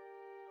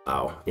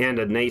 Wow. And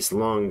a nice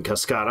long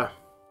cascada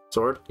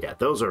sword. Yeah,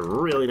 those are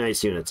really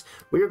nice units.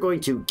 We are going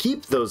to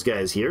keep those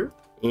guys here,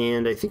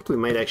 and I think we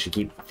might actually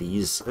keep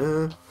these.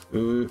 No.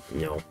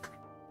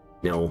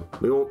 No,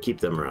 we won't keep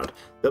them around.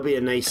 They'll be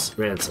a nice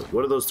ransom.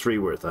 What are those three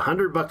worth?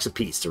 $100 a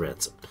piece to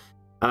ransom.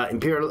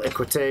 Imperial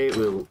Equite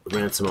will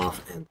ransom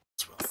off and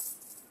as well.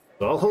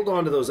 So I'll hold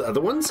on to those other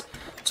ones.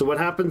 So what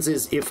happens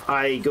is if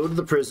I go to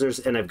the prisoners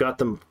and I've got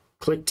them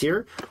clicked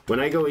here,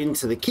 when I go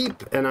into the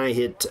keep and I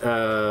hit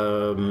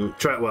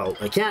well,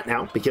 I can't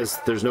now because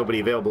there's nobody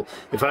available.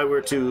 If I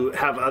were to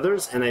have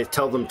others and I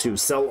tell them to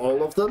sell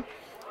all of them,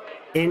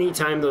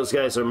 anytime those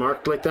guys are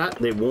marked like that,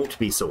 they won't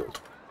be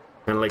sold.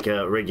 Kind of like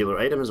a regular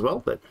item as well,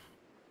 but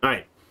all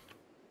right.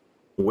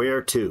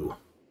 Where to?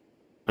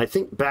 I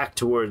think back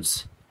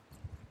towards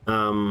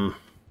was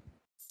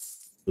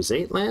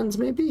 8 lands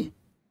maybe?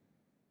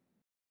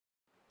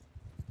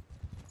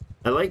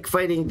 I like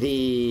fighting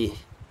the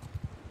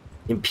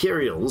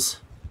Imperials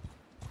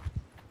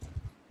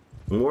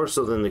more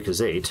so than the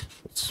Khazate.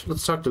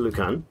 Let's talk to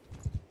Lucan.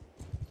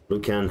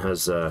 Lucan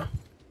has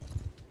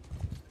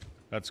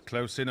That's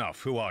close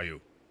enough. Who are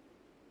you?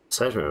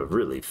 aside from a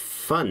really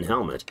fun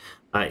helmet,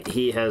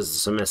 he has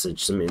some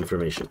message, some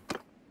information.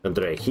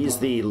 Andre, he's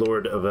the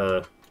lord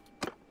of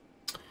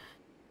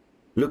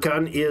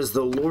Lucan is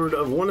the lord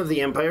of one of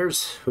the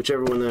empires,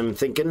 whichever one I'm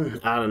thinking.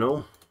 I don't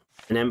know.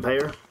 An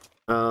empire.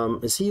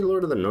 Is he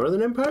lord of the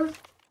Northern Empire?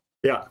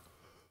 Yeah.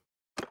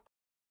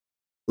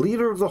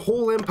 Leader of the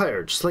whole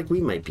empire, just like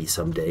we might be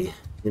someday.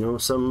 You know,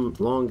 some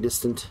long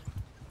distant,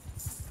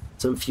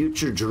 some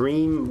future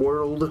dream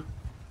world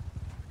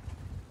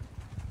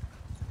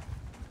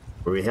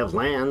where we have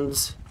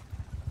lands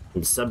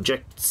and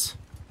subjects,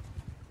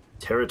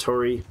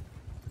 territory.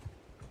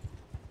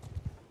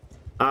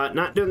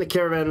 Not doing the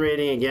caravan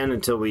raiding again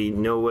until we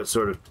know what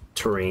sort of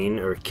terrain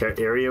or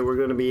area we're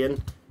going to be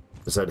in,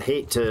 because I'd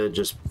hate to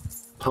just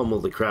pummel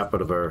the crap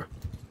out of our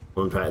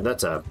own path.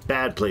 That's a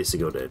bad place to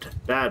go, dude.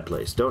 Bad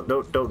place. Don't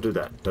do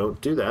that.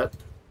 Don't do that.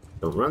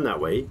 Don't run that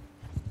way.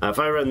 If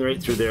I run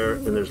right through there,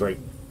 and there's like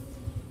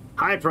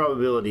high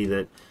probability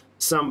that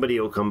somebody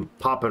will come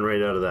popping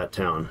right out of that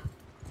town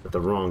at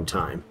the wrong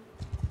time.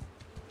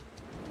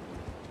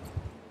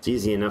 It's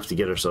easy enough to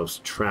get ourselves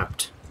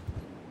trapped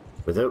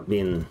without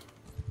being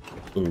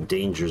in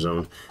danger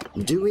zone.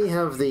 Do we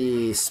have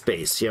the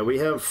space? Yeah, we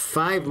have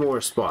 5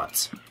 more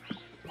spots.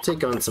 We'll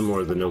take on some more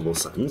of the noble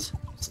sons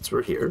since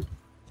we're here.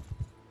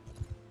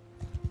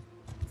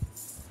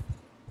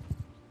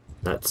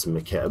 That's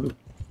Mekeb.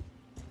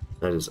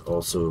 That is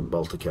also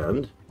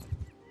Balticand.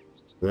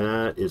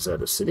 That is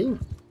at a city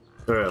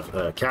or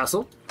a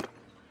castle.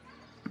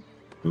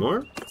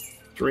 More.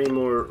 3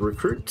 more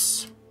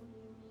recruits.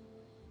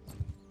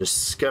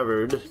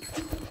 Discovered.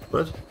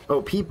 What?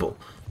 Oh, people.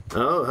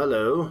 Oh,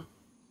 hello.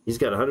 He's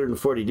got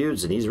 140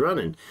 dudes and he's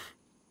running.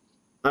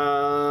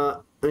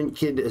 And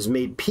kid has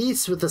made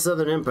peace with the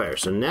Southern Empire.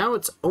 So now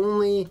it's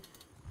only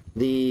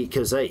the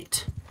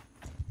Khazate.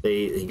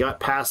 He got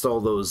past all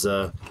those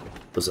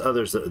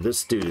others.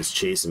 This dude is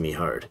chasing me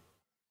hard.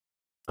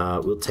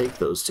 We'll take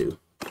those 2.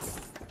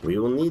 We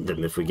will need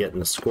them if we get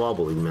in a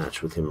squabbling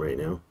match with him right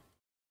now.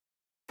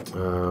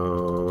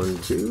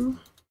 1, 2.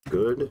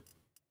 Good.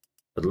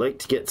 I'd like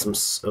to get some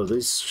of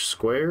these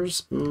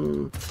squares.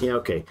 Yeah,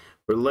 okay.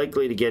 We're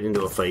likely to get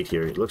into a fight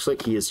here. It looks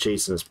like he is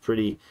chasing us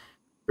pretty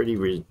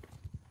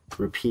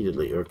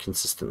repeatedly or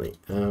consistently.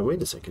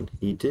 Wait a second.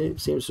 He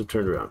seems to have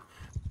turned around.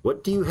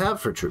 What do you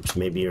have for troops?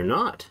 Maybe you're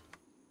not.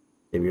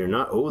 Maybe you're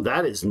not. Oh,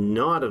 that is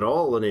not at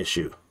all an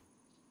issue.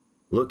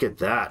 Look at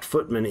that.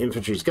 Footman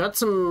infantry's got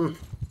some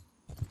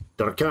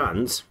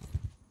Darkans,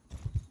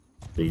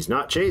 but he's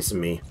not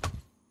chasing me.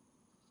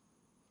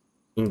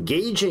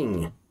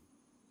 Engaging.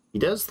 He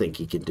does think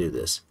he can do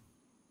this.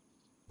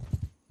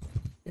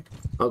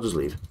 I'll just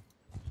leave.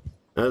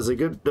 That was a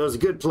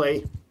good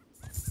play.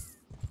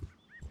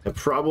 I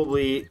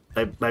probably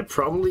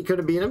could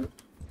have beat him.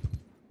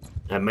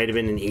 That might have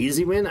been an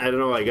easy win. I don't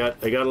know. I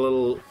got a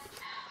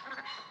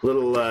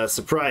little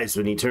surprised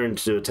when he turned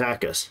to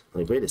attack us.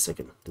 Like, wait a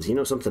second. Does he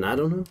know something I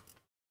don't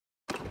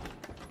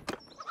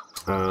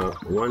know?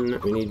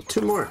 We need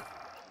 2 more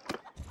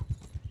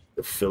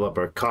to fill up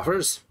our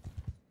coffers.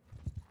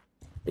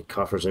 Like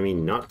coffers, I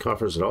mean not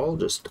coffers at all,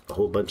 just a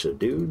whole bunch of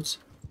dudes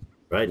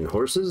riding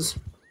horses.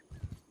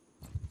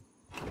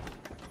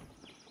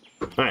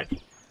 Alright.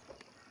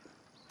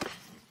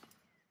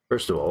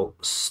 First of all,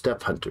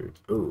 steppe hunter.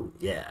 Oh,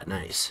 yeah,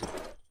 nice.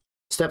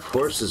 Steppe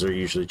horses are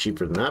usually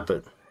cheaper than that,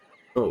 but...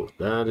 Oh,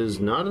 that is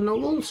not a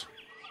noble's?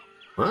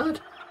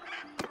 What?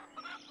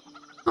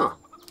 Huh.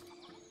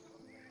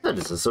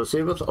 That is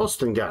associated with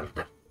Ostengard.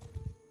 That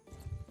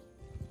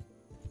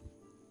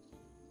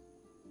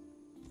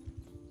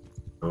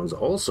one's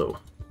also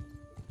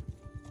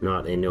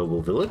not a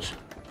noble village.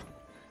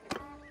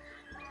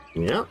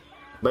 Yeah,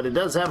 but it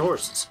does have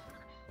horses.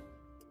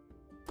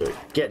 They're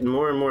getting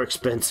more and more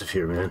expensive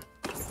here, man.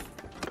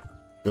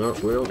 No,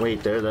 we don't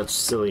wait there. That's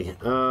silly.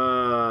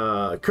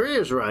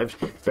 Courier's arrived,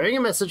 bearing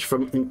a message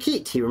from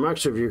Nkit. He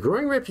remarks of your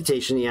growing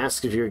reputation. He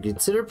asks if you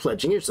consider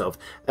pledging yourself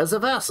as a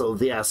vassal of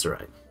the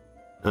Aserai.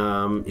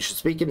 You should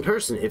speak in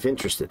person if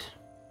interested.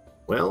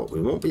 Well,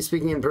 we won't be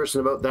speaking in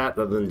person about that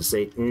other than to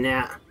say,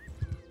 nah.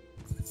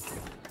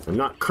 I'm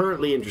not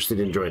currently interested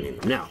in joining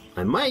them. Now,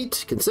 I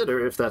might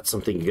consider if that's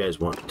something you guys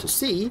want to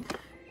see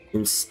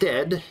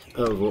instead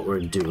of what we're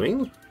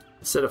doing.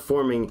 Instead of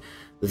forming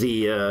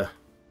the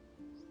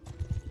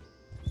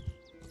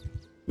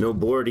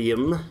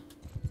Nobordium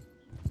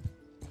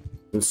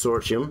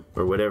Consortium,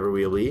 or whatever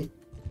we'll be.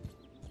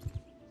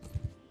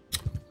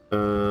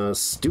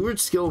 Steward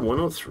skill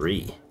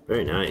 103.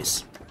 Very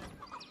nice.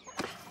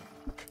 As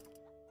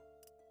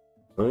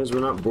long as we're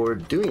not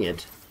bored doing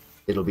it,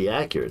 it'll be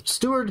accurate.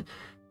 Steward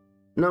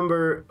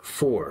number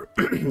 4.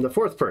 The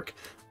 4th perk.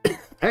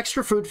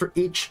 Extra food for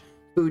each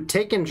food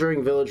taken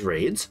during village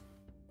raids.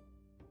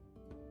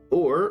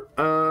 Or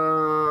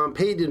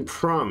paid in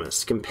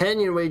promise.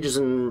 Companion wages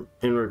and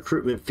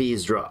recruitment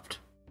fees dropped.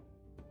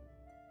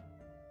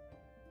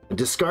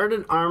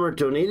 Discarded armor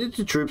donated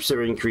to troops that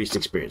are increased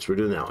experience. We're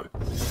doing that one.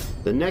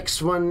 The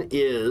next one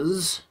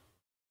is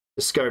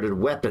discarded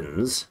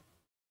weapons.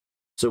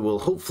 So we'll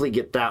hopefully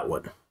get that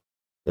one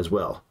as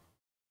well.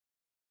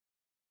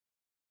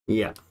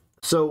 Yeah.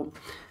 So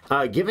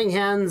giving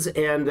hands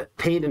and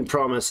paid in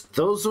promise,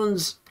 those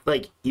ones,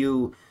 like,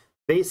 you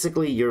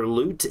basically your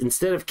loot,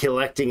 instead of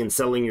collecting and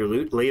selling your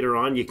loot later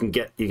on, you can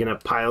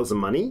have piles of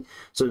money.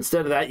 So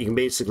instead of that, you can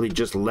basically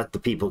just let the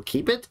people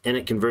keep it, and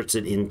it converts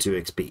it into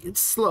XP.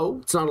 It's slow.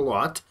 It's not a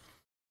lot,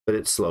 but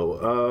it's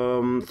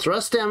slow.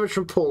 Thrust damage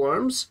from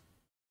polearms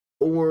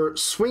or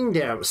swing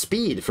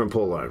speed from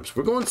polearms.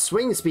 We're going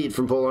swing speed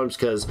from polearms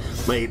because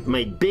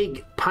my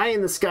big pie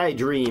in the sky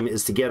dream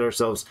is to get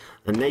ourselves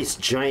a nice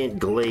giant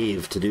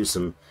glaive to do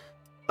some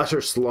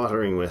utter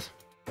slaughtering with.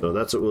 So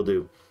that's what we'll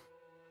do.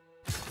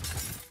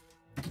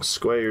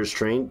 Squires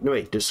trained. No,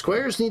 wait, do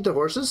squires need the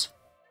horses?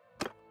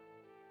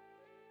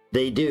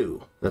 They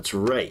do. That's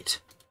right.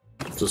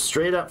 So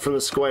straight up from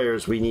the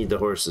squires, we need the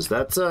horses.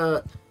 That's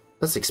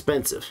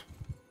expensive.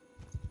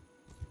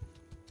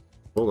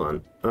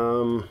 Hold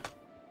on.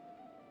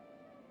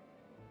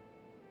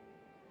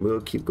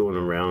 We'll keep going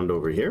around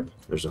over here.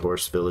 There's a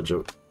horse village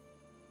over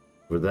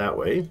that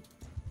way.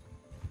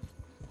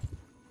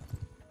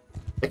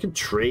 I could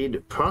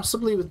trade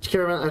possibly with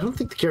caravan. I don't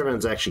think the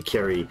caravans actually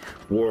carry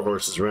war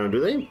horses around, do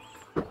they?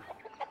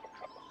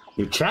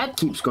 Your chat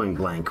keeps going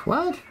blank.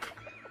 What?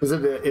 Is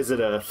it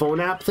a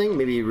phone app thing?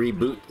 Maybe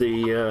reboot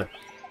the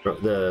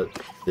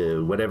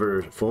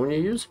whatever phone you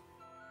use.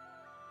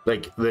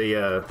 Like they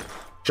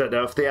shut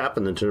off the app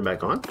and then turn it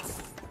back on.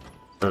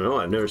 I don't know.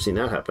 I've never seen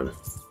that happen.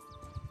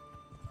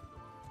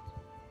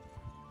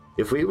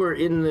 If we were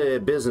in the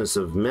business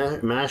of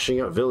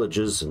mashing up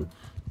villages and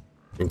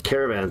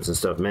caravans and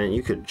stuff, man,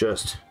 you could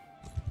just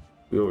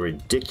go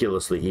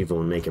ridiculously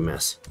evil and make a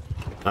mess.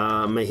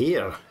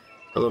 Mahir.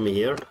 Hello,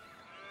 Mahir.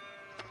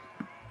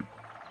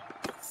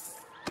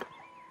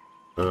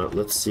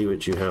 Let's see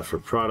what you have for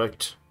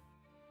product.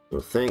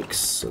 Well,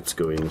 thanks. Let's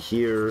go in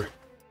here.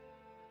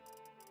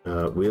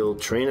 We'll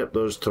train up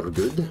those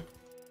Torgud.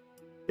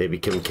 They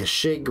become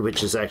Kashig,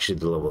 which is actually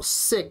the level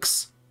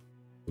 6.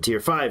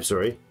 Tier 5,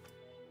 sorry.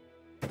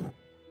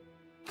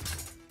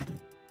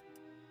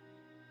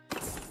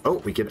 Oh,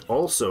 we could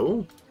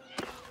also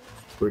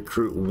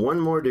recruit one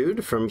more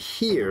dude from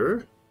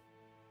here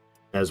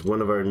as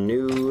one of our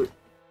new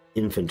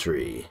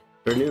infantry,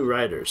 or new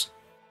riders.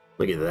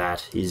 Look at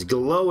that. He's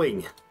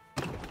glowing.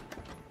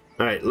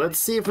 Alright, let's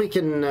see if we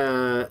can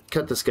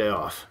cut this guy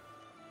off.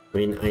 I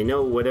mean, I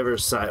know whatever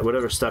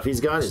stuff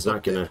he's got is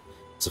not going to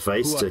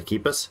suffice to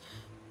keep us.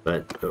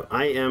 But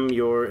I am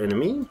your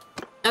enemy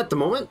at the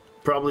moment.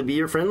 Probably be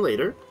your friend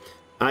later.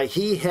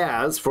 He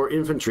has, for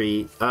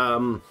infantry,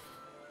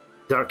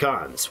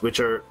 Darkans, which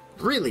are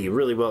really,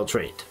 really well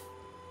trained.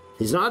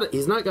 He's not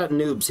got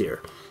noobs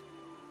here.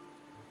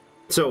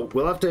 So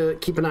we'll have to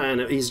keep an eye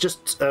on him. He's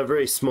just a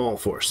very small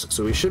force,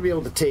 so we should be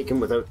able to take him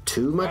without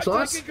too much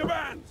loss.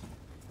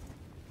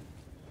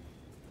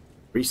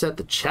 Reset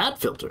the chat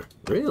filter.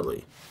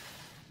 Really?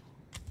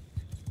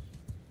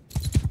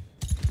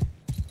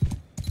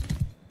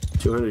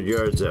 200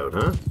 yards out,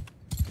 huh?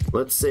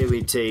 Let's say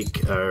we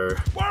take our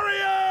warriors.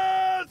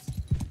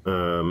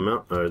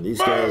 These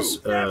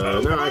guys.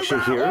 No,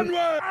 actually here and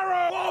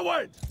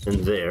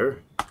there.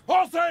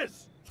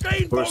 Horses.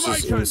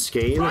 Horses in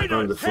Skane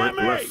on the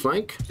left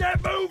flank.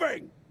 Get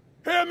moving.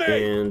 Hear me.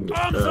 And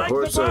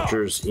horse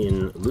archers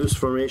in loose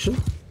formation.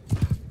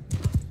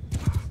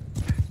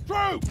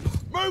 Troops,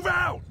 move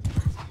out.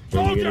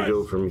 And you're gonna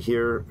go from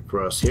here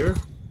across here,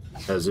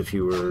 as if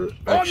you were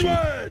actually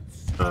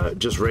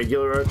just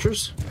regular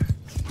archers.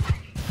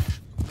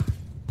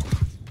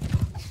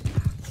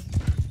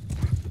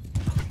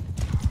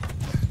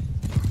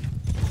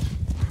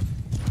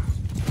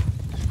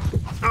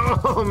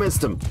 Oh,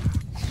 missed him.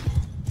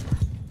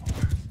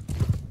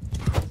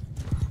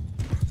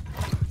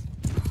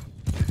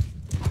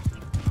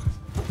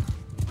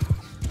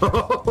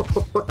 Oh,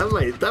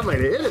 that might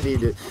have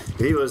hit if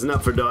he wasn't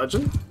up for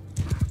dodging.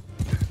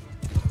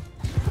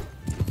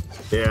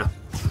 Yeah,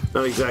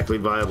 not exactly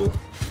viable.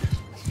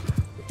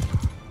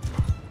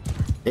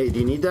 Hey, do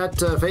you need that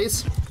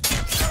face?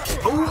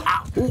 Oh,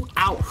 ow, oh,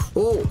 ow,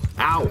 oh,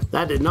 ow.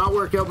 That did not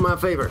work out in my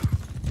favor.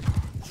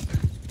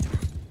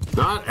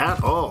 Not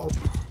at all.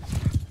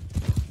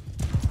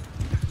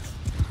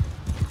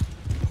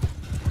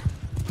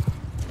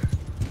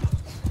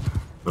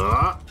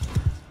 Ah.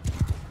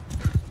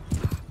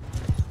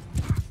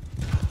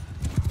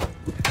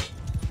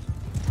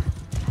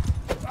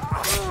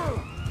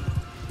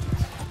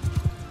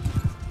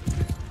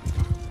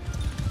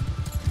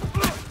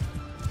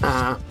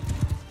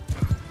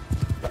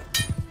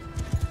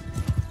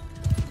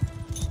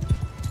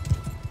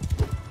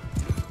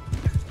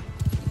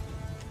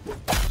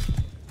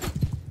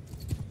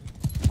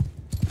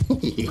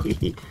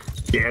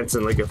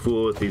 Dancing like a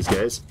fool with these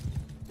guys.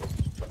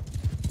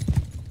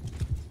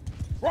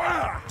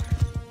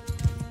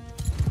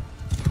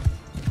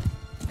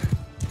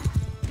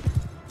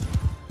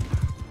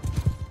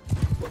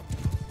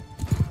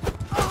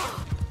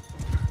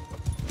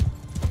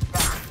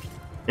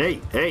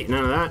 Hey,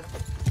 none of that.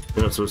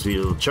 You're not supposed to be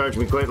able to charge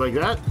me quite like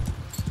that.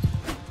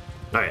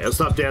 Alright, I'll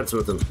stop dancing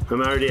with him.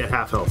 I'm already at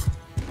half health.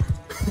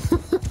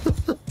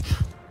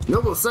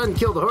 Noble son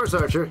killed a horse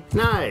archer.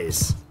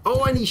 Nice.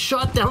 Oh, and he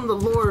shot down the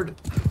Lord.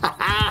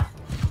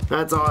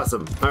 That's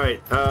awesome.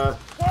 Alright,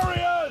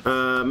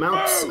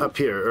 mounts up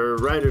here, or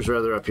riders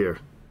rather up here.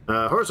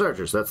 Horse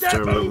archers, that's the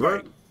term I'm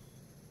looking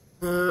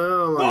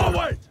for.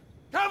 Forward!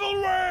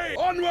 Cavalry!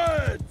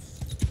 Onwards!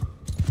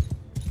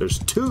 There's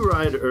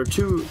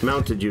two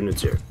mounted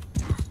units here.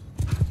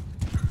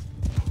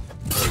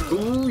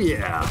 Ooh,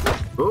 yeah.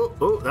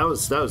 Oh, that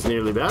was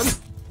nearly bad.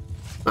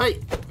 Hey,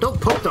 don't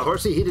poke the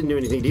horsey. He didn't do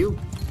anything to you.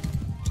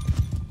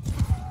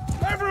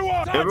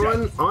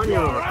 Everyone on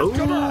your...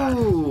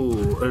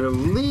 Ooh, an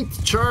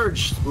elite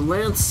charge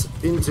lance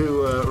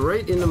into,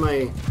 right into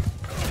my...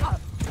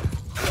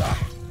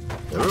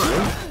 Never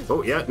mind.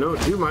 Oh, yeah, no,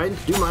 do mind.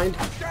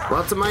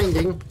 Lots of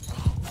minding.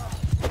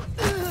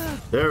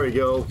 There we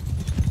go.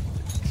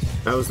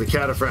 That was the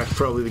cataphract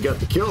probably that got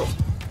the kill.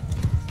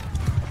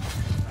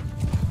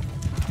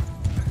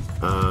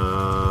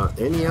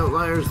 Any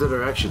outliers that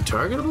are actually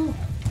targetable?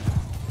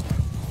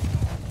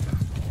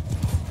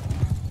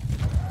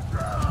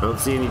 I don't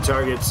see any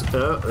targets.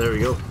 Oh, there we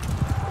go.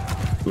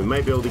 We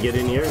might be able to get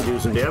in here and do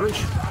some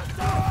damage.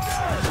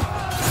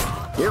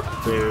 Yep,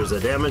 there's a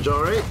damage,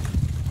 all right.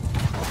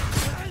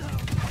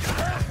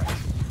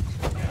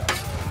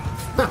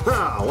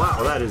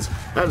 Wow, that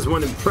is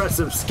one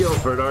impressive skill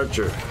for an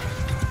archer.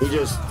 He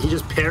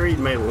just parried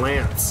my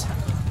lance.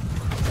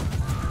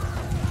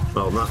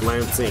 Well, not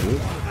lancing.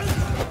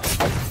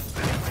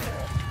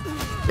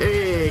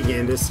 Hey,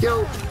 again, the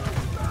skill.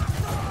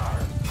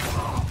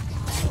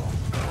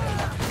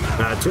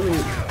 Too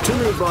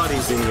many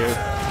bodies in here.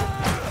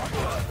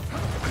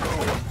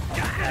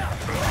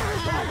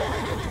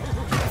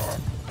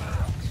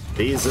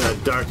 These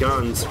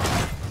Darkons.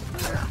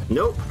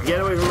 Nope, get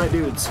away from my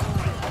dudes.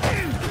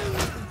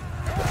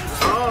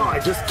 Oh, I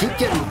just keep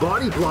getting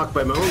body blocked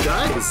by my own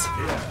guys.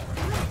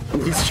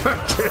 These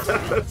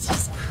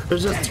characters.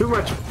 There's just too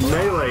much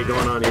melee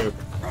going on here.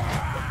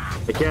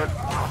 I can't.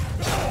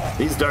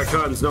 These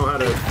Darkons know how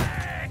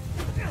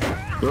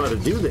to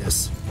do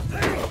this.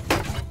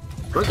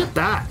 Look at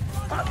that.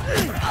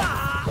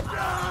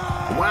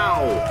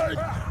 Wow.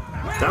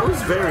 That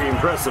was very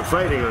impressive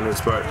fighting on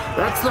his part.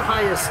 That's the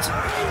highest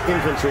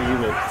infantry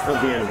unit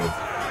of the enemy.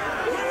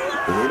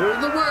 The leader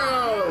of the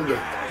world.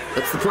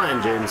 That's the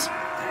plan, James.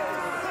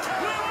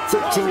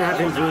 13.5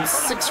 influence,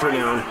 6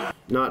 renown.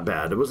 Not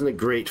bad. It wasn't a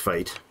great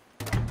fight.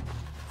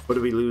 What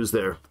did we lose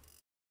there?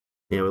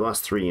 Yeah, we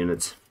lost 3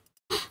 units.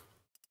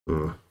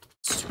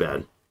 It's too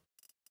bad.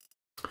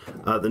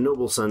 The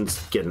noble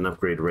sons get an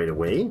upgrade right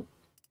away.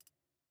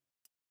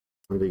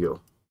 Where'd they go?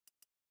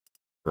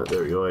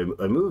 There we go.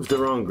 I moved the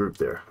wrong group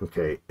there.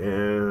 Okay,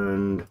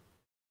 and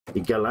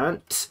the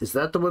Gallant, is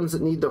that the ones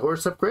that need the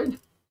horse upgrade?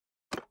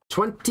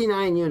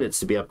 29 units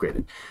to be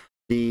upgraded.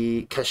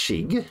 The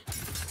Kashig,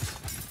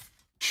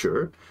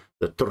 sure.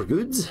 The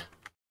Torguds,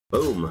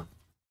 boom.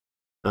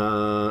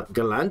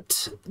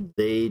 Gallant,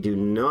 they do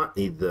not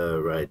need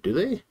the ride, do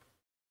they?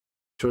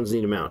 Which ones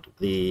need a mount?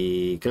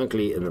 The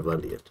Kunkli and the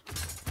Vlandiet.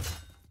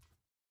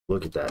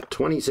 Look at that,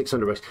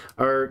 2,600 bucks.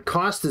 Our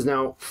cost is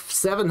now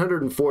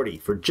 740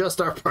 for just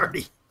our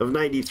party of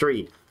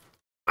 93.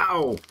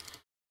 Wow,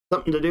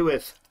 something to do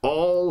with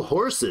all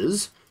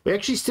horses. We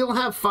actually still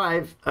have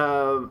 5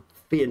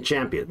 Fian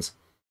champions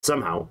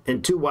somehow,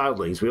 and 2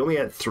 wildlings. We only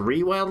had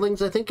 3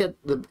 wildlings, I think,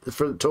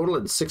 for the total,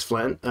 and 6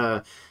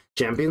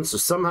 champions. So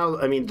somehow,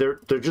 I mean,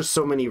 there are just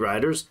so many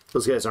riders.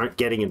 Those guys aren't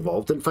getting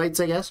involved in fights,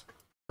 I guess.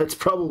 That's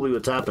probably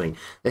what's happening.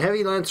 The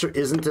Heavy Lancer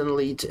isn't an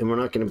elite, and we're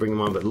not going to bring them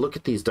on, but look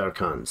at these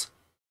Darkons.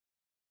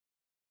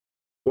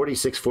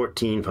 46,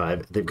 14,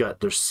 5. They've got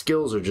their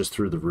skills are just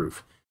through the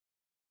roof.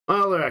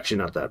 Well, they're actually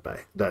not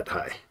that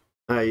high.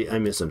 I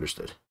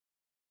misunderstood.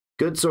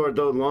 Good sword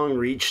though, long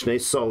reach,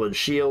 nice solid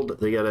shield.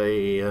 They got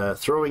a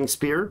throwing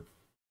spear.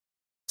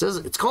 It says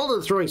it's called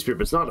a throwing spear,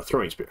 but it's not a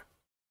throwing spear.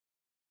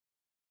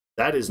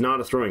 That is not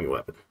a throwing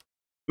weapon.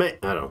 I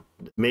don't know.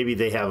 Maybe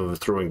they have a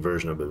throwing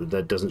version of it, but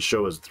that doesn't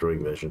show as a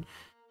throwing version.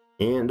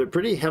 And they're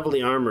pretty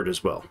heavily armored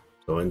as well.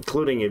 So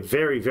including a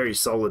very, very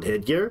solid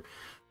headgear,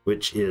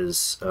 which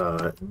is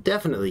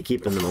definitely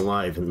keeping them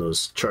alive in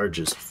those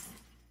charges.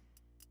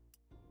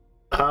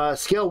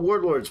 Scale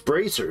Warlord's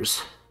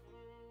bracers.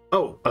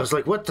 Oh, I was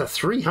like, what, the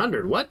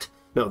 300? What?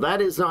 No,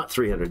 that is not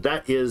 300.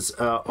 That is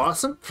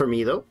awesome for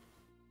me, though.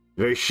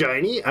 Very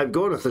shiny. I'm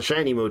going with the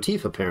shiny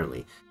motif,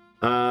 apparently.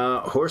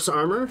 Horse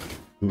armor.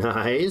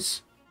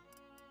 Nice.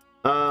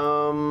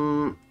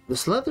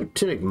 This leather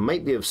tunic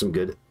might be of some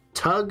good.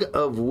 Tug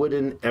of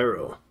wooden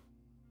arrow.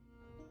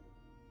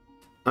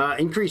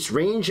 Increased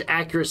range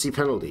accuracy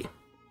penalty.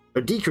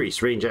 Or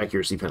decreased range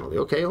accuracy penalty.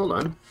 Okay, hold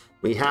on.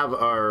 We have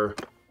our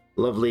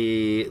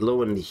lovely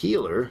Lowen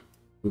healer,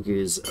 who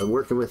is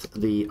working with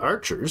the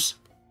archers.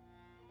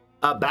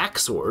 A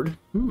backsword.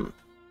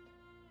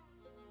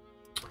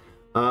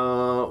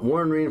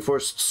 Worn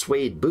reinforced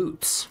suede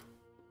boots.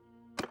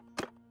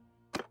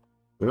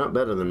 They're not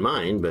better than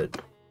mine,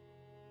 but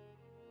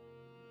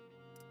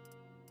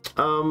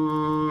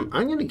I'm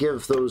going to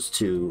give those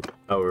to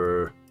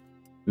our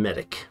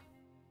medic.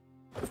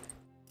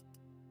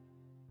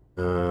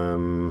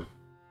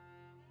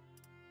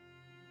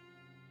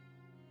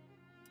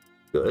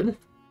 Good.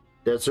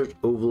 Desert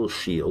oval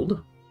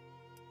shield.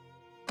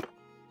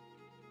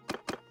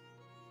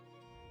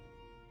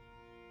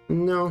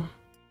 No.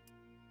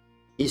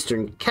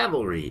 Eastern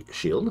cavalry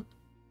shield.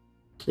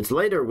 It's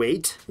lighter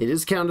weight. It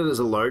is counted as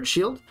a large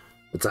shield.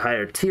 It's a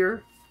higher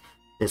tier.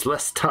 It's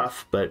less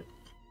tough, but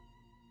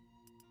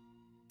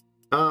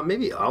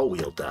maybe I'll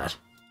wield that.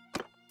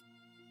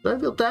 Did I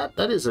wield that?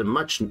 That is a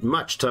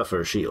much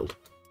tougher shield.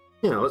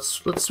 Yeah, let's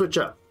switch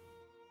up.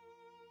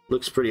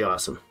 Looks pretty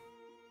awesome.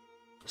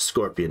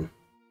 Scorpion.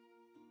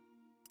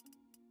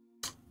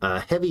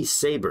 Heavy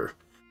saber.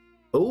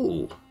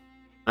 Oh,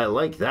 I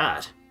like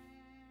that.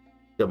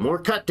 Got more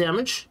cut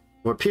damage,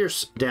 more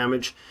pierce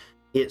damage.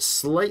 It's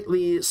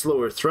slightly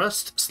slower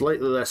thrust,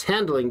 slightly less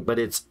handling, but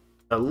it's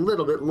a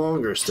little bit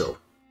longer still.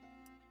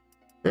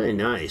 Very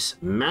nice.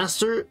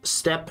 Master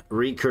step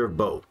recurve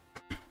bow.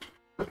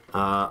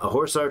 A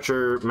horse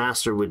archer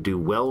master would do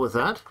well with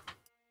that.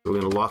 We're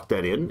going to lock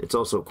that in. It's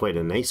also quite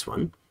a nice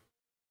one.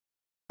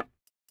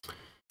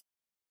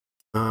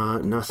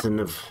 Nothing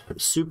of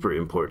super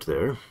import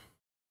there.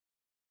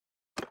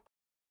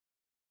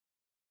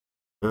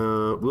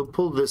 We'll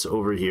pull this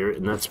over here,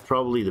 and that's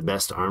probably the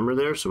best armor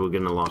there, so we're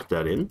going to lock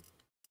that in.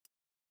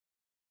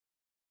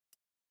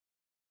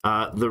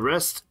 The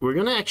rest, we're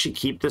going to actually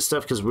keep this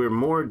stuff because we're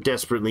more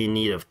desperately in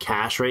need of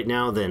cash right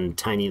now than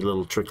tiny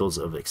little trickles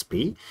of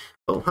XP.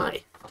 Oh,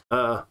 hi.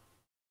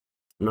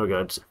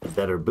 Norgard's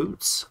better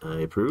boots. I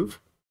approve.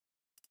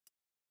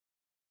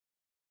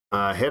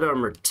 Head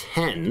armor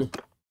 10.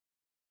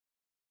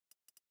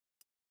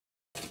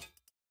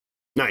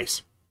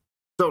 Nice.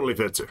 Totally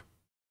fits her.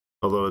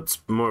 Although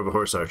it's more of a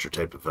horse archer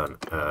type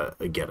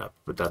of get-up,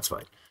 but that's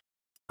fine.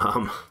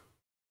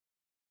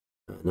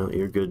 No,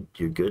 you're good.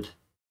 You're good.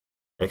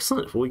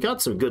 Excellent. Well, we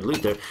got some good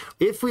loot there.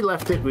 If we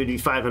left it, we'd be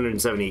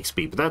 570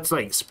 XP, but that's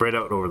like spread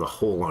out over the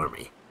whole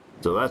army.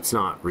 So that's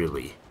not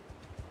really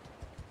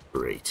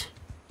great.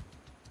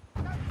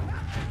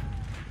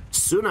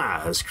 Suna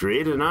has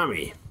created an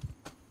army.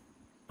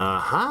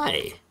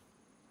 Hi.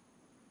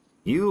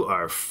 You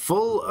are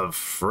full of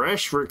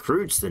fresh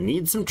recruits that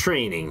need some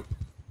training.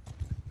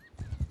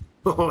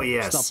 Oh,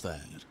 yes. Stop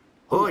that.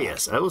 Oh,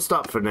 yes. I will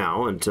stop for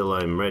now until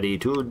I'm ready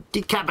to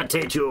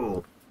decapitate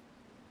you.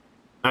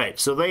 Alright,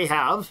 so they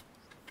have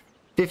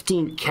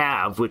 15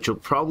 cav, which will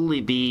probably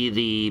be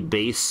the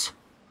base.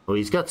 Oh,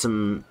 he's got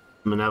some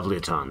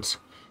Manavliatons.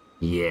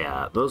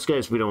 Yeah, those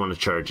guys we don't want to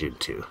charge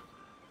into.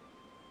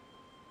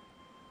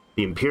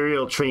 The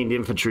Imperial trained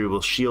infantry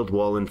will shield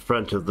wall in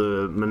front of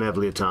the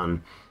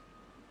Manavliaton,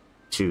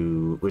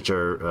 which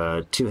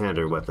are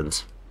two-hander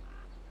weapons.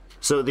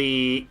 So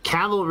the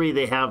cavalry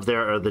they have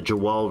there are the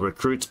Jawal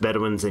recruits,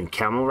 Bedouins, and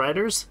camel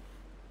riders,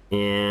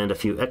 and a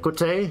few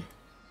equites.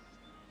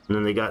 And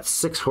then they got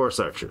 6 horse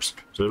archers.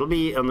 So it'll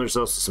be, and there's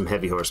also some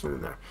heavy horsemen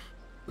in there.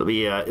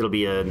 It'll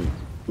be an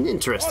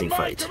interesting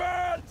fight.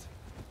 I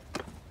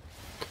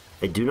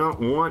do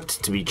not want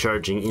to be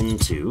charging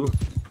into.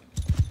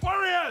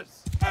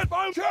 Warriors,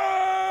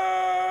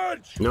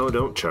 charge! No,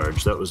 don't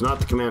charge. That was not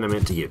the command I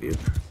meant to give you.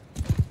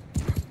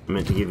 I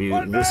meant to give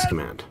you this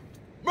command.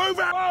 Move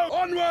out!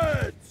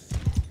 Onwards!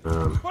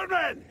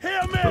 Footmen,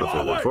 hear me!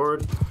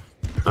 Forward.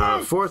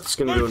 Fourth is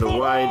going to go into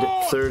wide.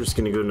 Third is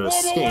going to go into a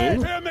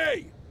skein. Hear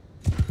me!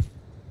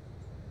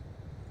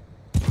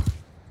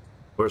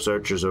 Horse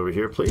archers over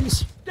here,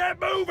 please. Get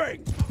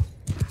moving!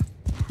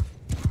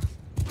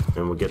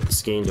 And we'll get the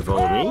skein to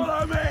follow me.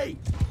 Follow me!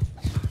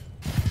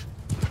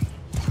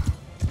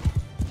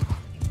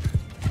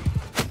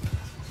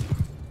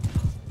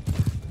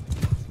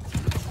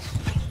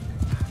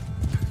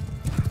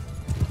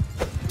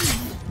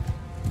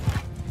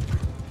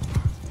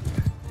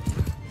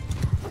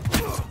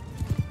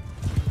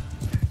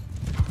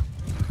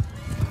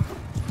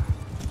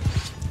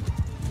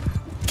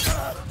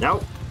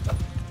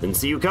 Didn't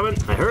see you coming.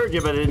 I heard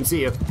you, but I didn't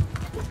see you.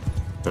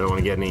 I don't want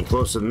to get any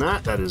closer than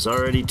that. That is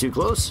already too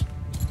close.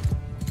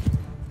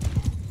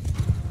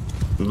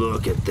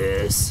 Look at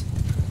this.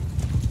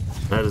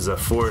 That is a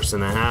force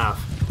and a half.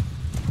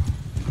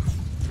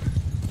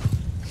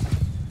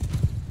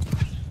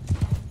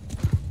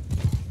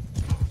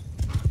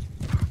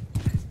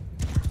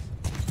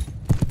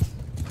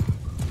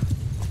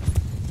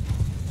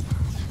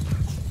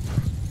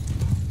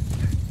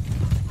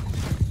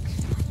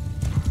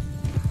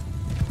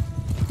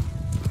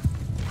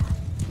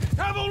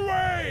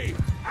 Cavalry!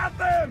 At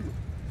them!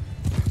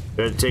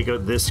 Try to take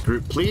out this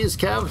group, please,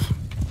 Cav.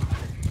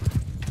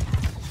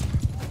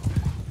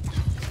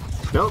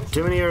 Nope,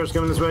 too many arrows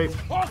coming this way.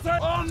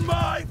 On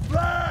my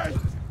flank!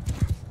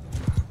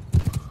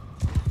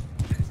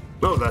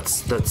 Oh,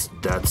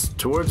 that's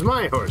towards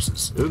my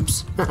horses.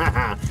 Oops.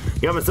 Got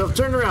myself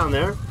turned around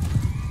there.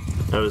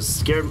 I was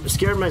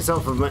scared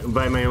myself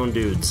by my own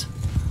dudes.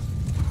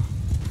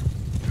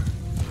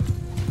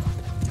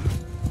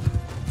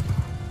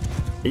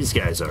 These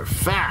guys are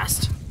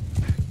fast.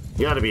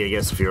 You gotta be, I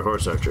guess, if you're a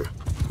horse archer.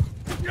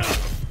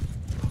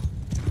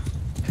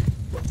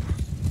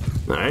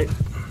 Alright.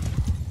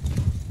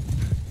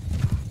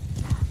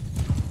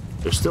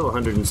 They're still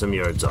 100 and some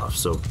yards off,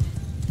 so...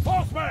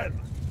 Horsemen!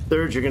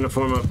 Third, you're gonna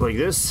form up like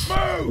this.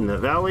 Move! In the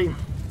valley.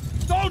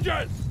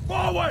 Soldiers!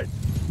 Forward!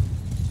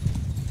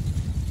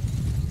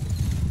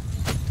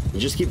 He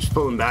just keeps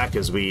pulling back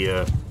as we,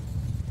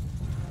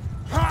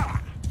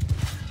 Ha!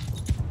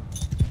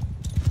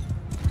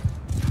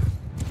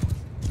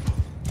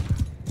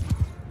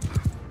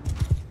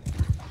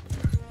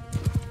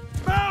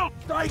 Mount!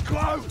 Stay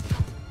close!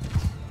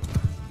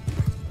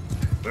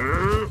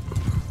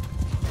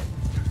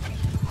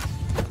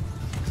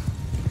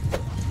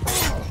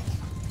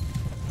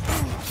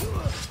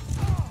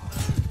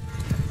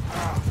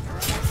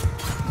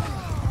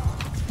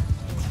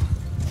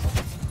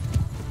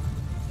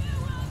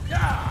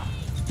 Yeah!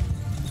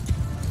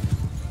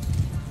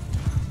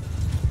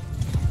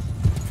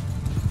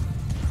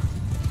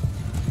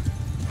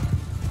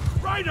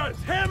 Riders,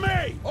 hear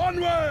me!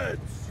 Onwards!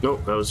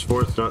 Nope, that was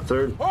fourth, not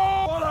third.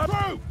 All the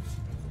troops!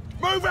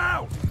 Move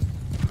out!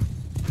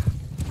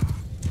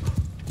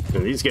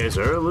 And these guys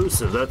are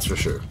elusive, that's for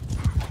sure.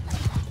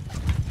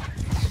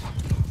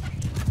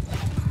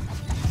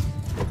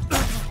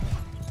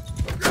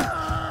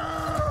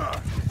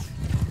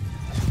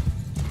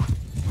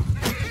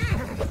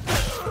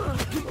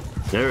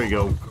 There we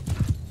go.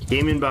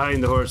 Came in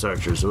behind the horse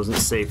archers. It wasn't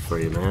safe for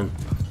you, man.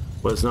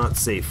 Was not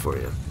safe for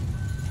you.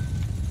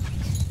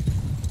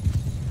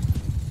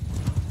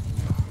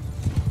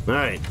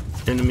 Alright.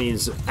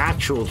 Enemy's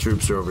actual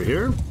troops are over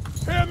here.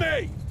 Hear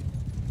me!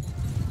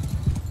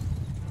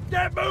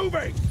 Get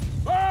moving!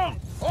 On!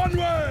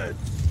 Onwards!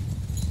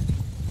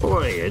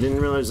 Boy, I didn't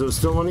realize there was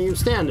still one of you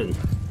standing.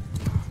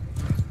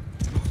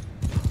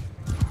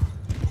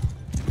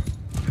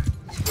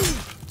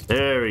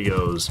 There he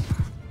goes.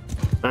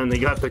 And they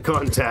got the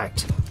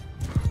contact.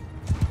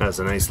 That's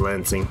a nice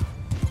lancing.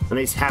 A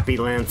nice happy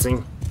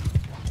lancing.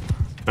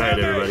 Alright,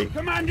 everybody.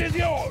 Command is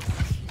yours!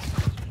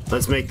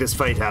 Let's make this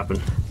fight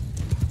happen.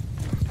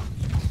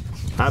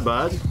 Hi,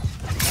 bud.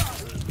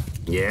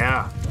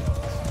 Yeah.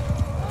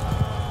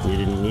 You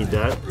didn't need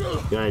that.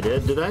 I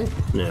did I?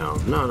 No,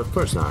 no, of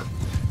course not.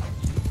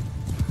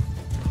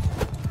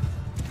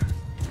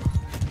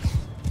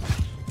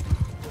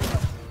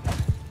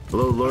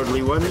 Hello,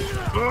 lordly one.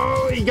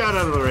 Oh, he got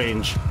out of the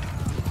range.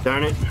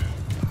 Darn it.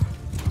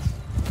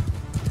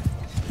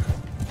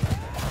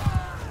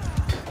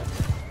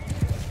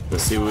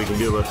 Let's see what we can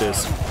do about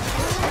this.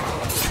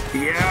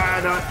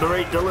 Yeah, not the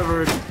right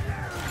delivered.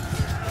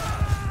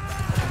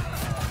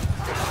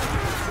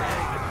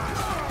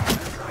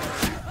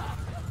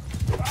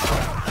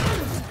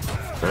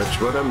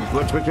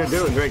 That's what you're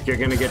doing, Drake. You're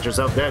gonna get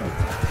yourself dead.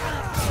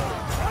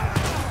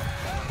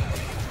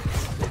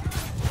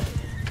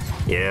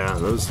 Yeah,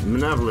 those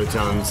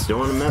Malevolitons, don't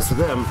want to mess with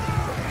them.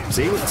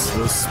 See, it's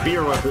those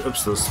spear weapons.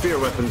 Oops, those spear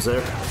weapons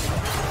there.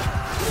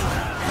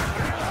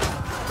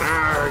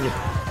 Arrgh.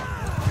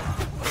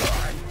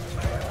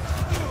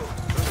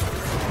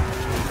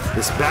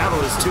 This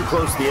battle is too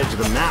close to the edge of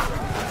the map.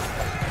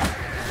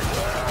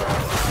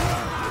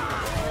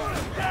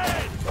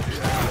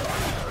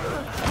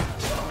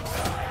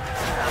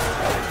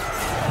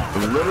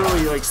 I'm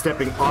literally like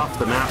stepping off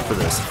the map for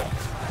this.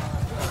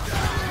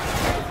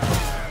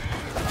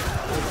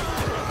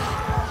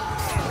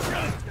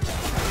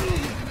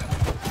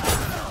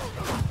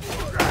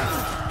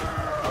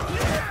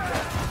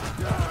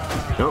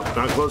 Nope,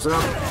 not close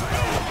enough.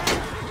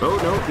 Oh,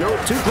 no, no,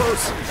 too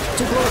close.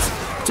 Too close.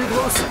 Too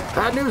close.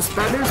 Bad news,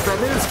 bad news, bad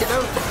news. Get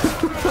out.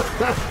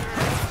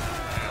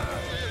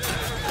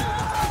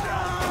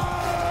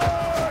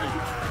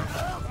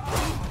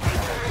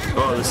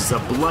 Oh, this is a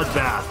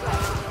bloodbath.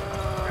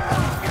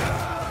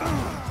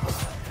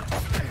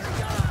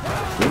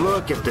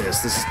 Look at this.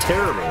 This is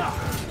terrible.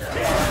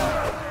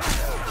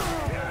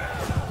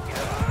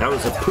 That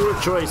was a poor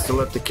choice to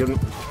let the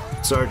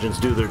sergeants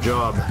do their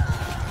job.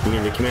 I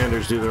mean, the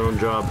commanders do their own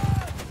job.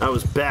 That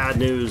was bad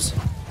news.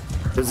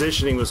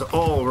 Positioning was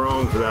all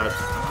wrong for that.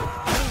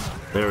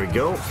 There we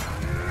go.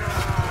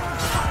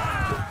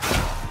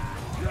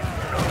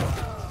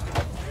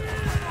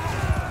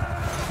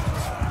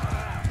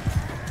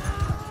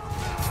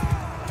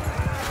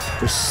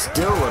 There's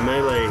still a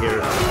melee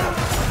here.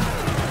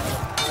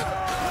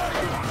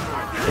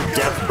 A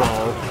death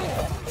ball.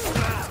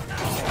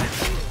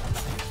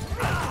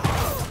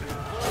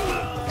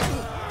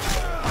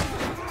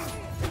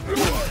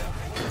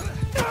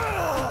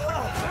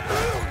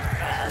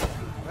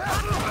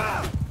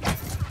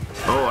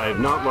 Oh, I have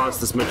not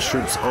lost this much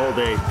troops all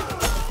day.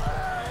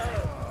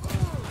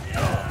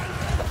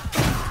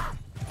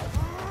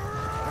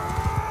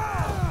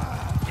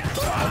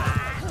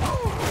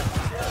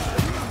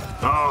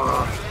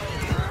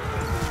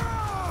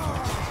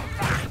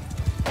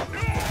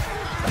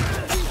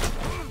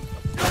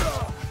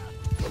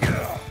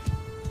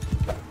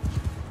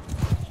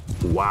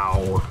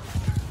 Wow.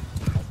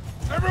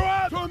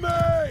 Everyone to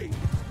me!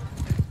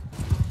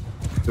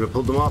 Could have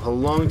pulled them off a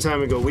long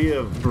time ago. We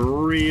have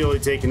really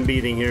taken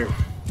beating here.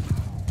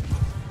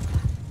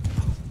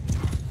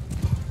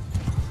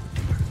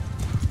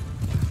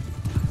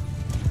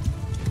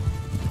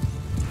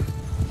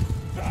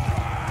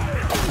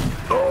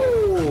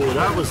 Oh,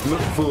 that was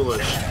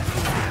foolish.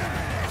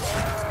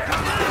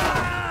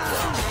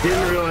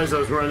 Didn't realize I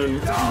was running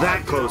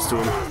that close to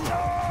him.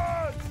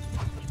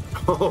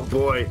 Oh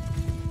boy.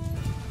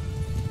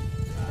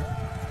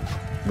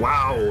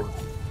 Wow.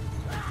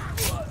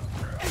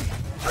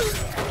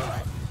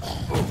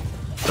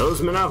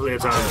 Those Monopoly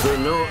times, they're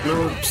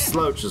no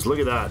slouches. Look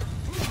at that.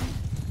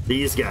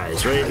 These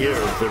guys right here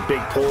with their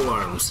big pole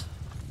arms.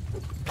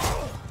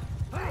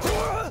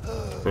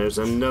 There's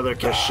another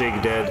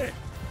Kashig dead.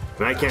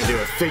 And I can't do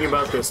a thing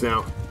about this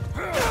now.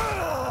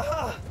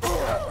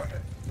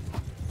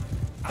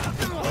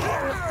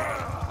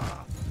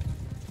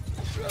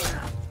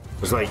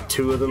 There's like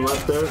 2 of them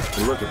left there.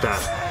 Look at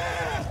that.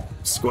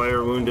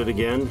 Squire wounded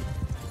again.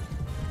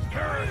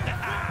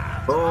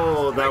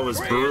 Oh, that was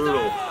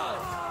brutal.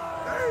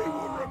 They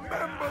will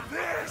remember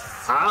this.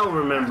 I'll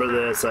remember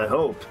this, I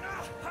hope.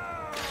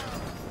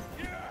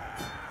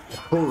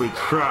 Holy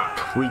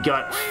crap, we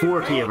got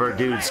 40 of our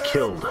dudes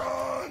killed.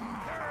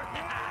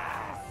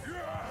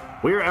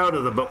 We're out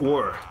of the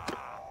war.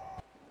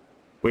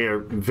 We are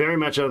very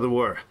much out of the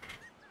war.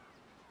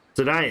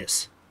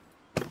 Zadias.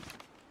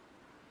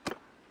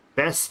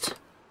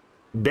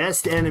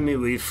 Best enemy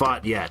we've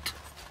fought yet.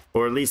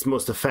 Or at least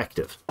most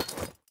effective.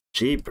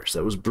 Jeepers,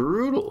 that was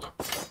brutal.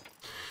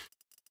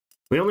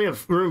 We only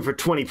have room for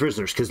 20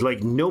 prisoners because,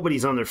 like,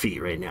 nobody's on their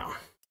feet right now.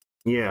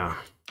 Yeah.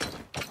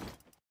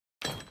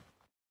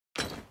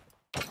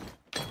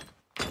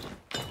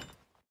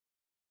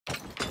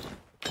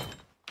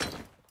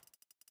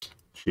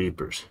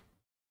 Jeepers.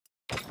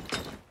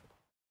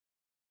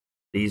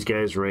 These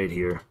guys right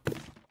here.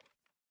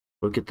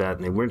 Look at that,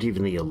 and they weren't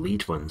even the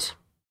elite ones.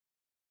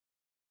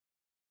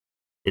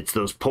 It's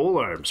those pole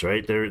arms,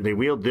 right? They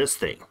wield this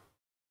thing.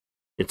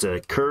 It's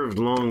a curved,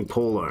 long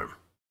pole arm.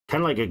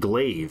 Kind of like a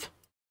glaive.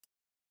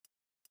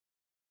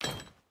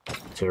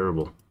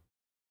 Terrible.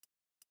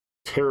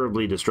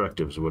 Terribly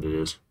destructive is what it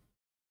is.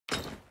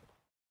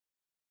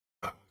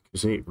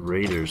 These ain't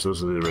raiders.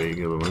 Those are the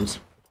regular ones.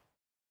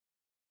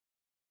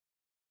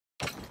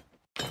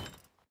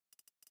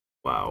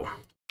 Wow.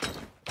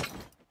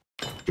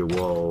 Your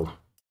wall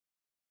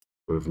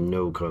of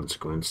no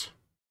consequence.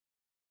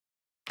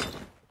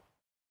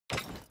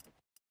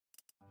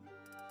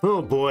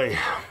 Oh boy.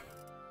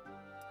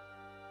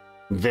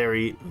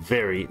 Very,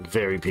 very,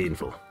 very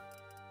painful.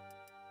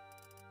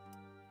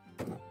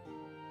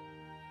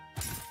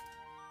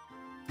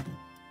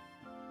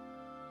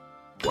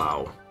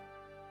 Wow.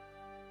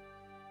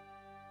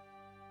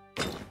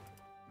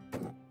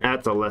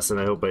 That's a lesson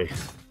I hope I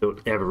don't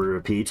ever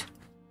repeat.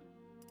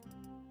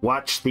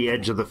 Watch the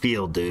edge of the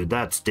field, dude.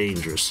 That's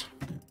dangerous.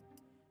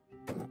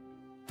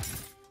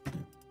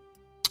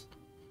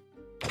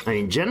 I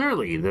mean,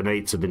 generally, the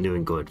knights have been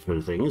doing good for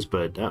things,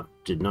 but that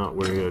did not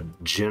work out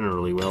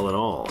generally well at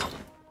all.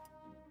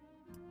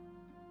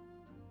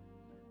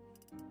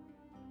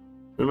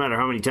 No matter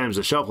how many times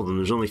I shuffled them,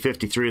 there's only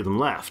 53 of them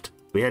left.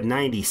 We had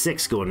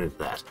 96 going into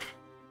that.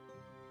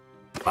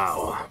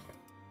 Wow.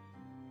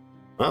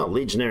 Well,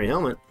 Legionary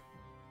helmet.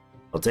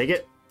 I'll take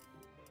it.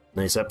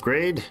 Nice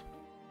upgrade.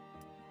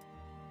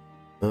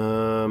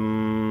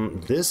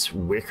 This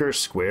wicker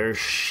square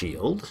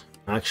shield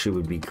actually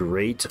would be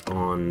great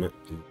on,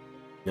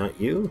 not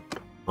you,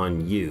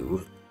 on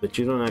you, but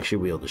you don't actually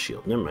wield the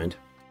shield. Never mind.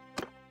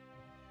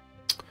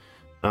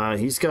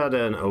 He's got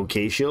an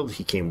okay shield.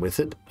 He came with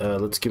it.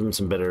 Let's give him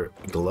some better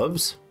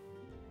gloves.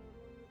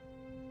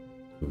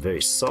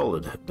 Very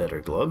solid, better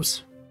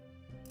gloves.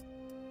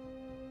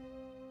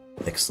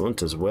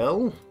 Excellent as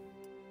well.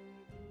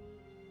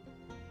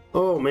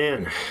 Oh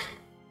man,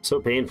 so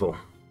painful.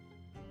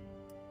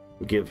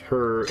 We'll give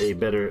her a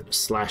better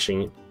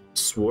slashing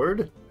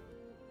sword,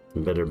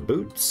 better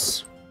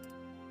boots.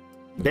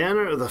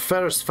 Banner of the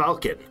Ferrous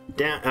Falcon,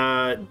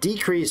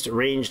 decreased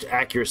ranged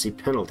accuracy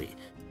penalty.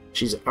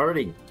 She's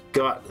already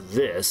got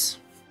this.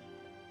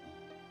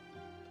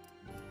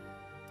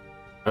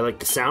 I like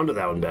the sound of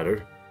that one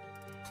better.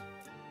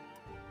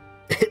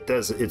 It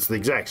does, it's the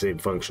exact same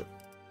function.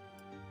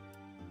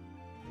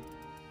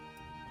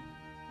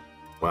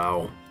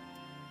 Wow.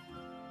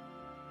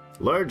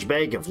 Large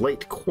bag of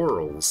light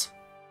quarrels.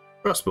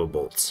 Crossbow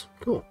bolts.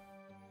 Cool.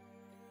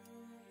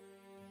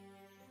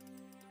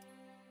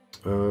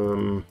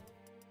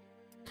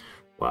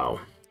 Wow.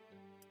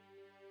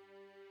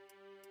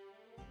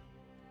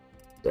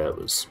 That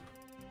was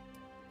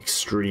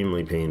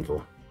extremely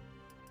painful.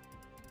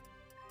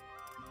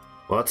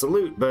 Lots of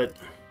loot, but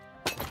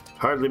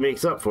hardly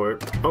makes up for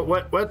it. Oh,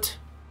 what?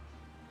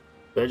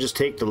 Did I just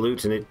take the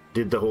loot and it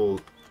did the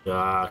whole...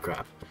 Ah,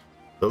 crap.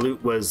 The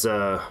loot was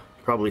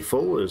probably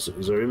full.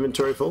 Is our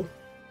inventory full?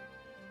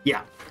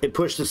 Yeah, it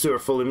pushed us to our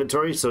full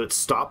inventory, so it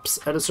stops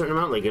at a certain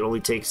amount. Like, it only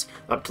takes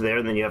up to there,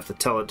 and then you have to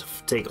tell it to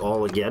take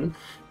all again.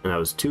 And I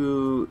was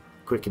too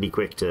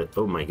quickety-quick to...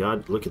 Oh my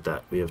god, look at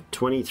that. We have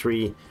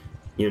 23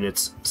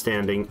 units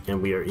standing,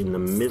 and we are in the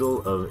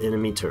middle of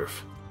enemy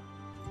turf.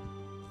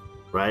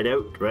 Ride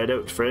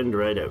out, friend,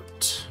 ride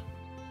out.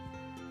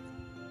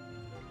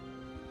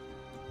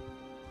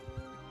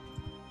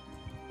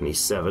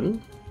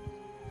 '27.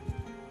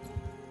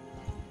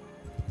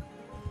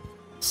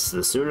 So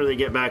the sooner they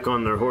get back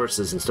on their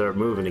horses and start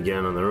moving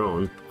again on their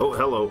own. Oh,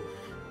 hello.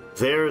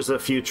 There's a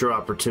future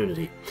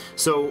opportunity.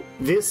 So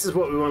this is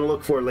what we want to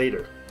look for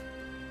later.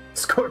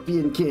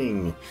 Scorpion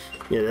King.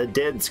 Yeah, the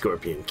dead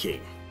Scorpion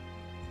King.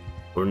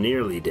 Or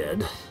nearly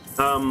dead.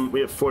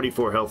 We have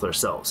 44 health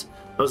ourselves.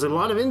 There's a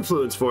lot of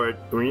influence for it.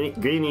 We're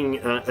gaining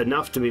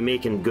enough to be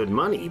making good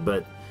money,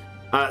 but...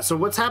 so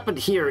what's happened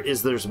here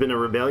is there's been a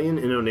rebellion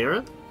in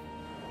Onera.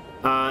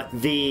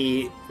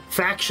 The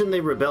faction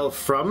they rebel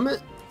from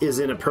is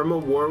in a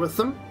perma war with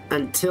them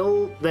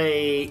until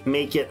they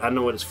make it, I don't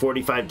know what it's,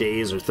 45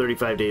 days or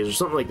 35 days or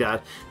something like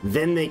that.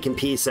 Then they can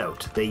peace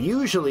out. They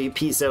usually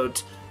peace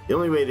out. The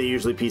only way they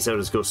usually peace out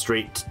is go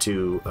straight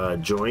to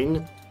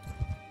join.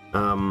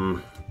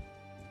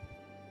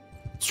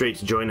 Straight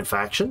to join a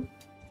faction.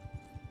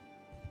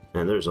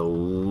 And there's a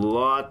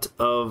lot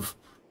of...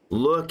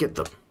 Look at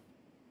them.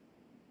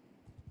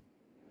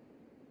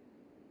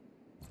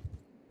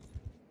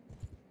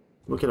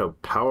 Look at how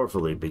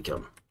powerful they've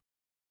become.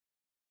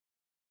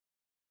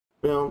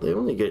 Well, they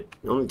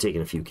only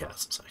taken a few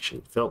castles,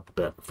 actually. Felt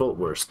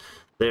worse.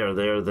 There,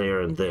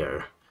 and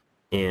there.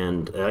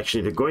 And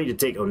actually, they're going to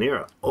take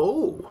Onera.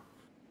 Oh!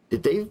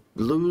 Did they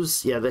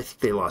lose? Yeah, I think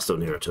they lost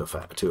Onera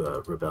to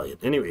a rebellion.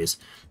 Anyways,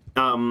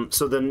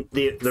 so then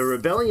the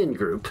rebellion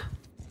group,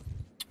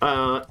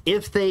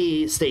 if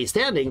they stay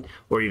standing,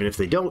 or even if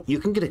they don't, you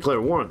can declare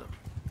war on them.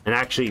 And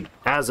actually,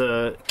 as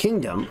a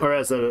kingdom, or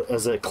as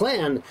a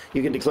clan,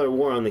 you can declare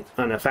war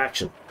on a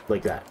faction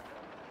like that.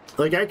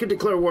 Like, I could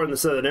declare war on the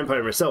Southern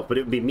Empire myself, but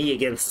it would be me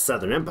against the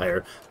Southern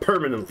Empire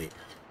permanently,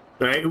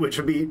 right? Which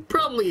would be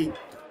probably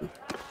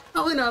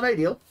not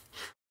ideal.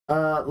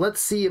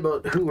 Let's see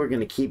about who we're going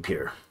to keep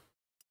here.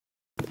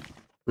 I'm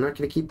not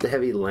going to keep the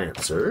Heavy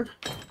Lancer.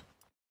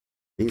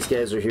 These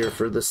guys are here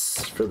for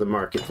the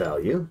market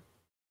value.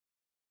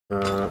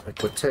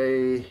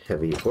 Equite,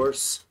 Heavy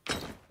Horse.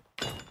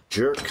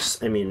 Jerks,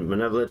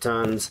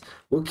 Malevolitons.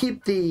 We'll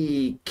keep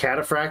the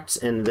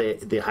Cataphracts and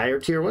the higher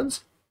tier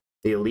ones.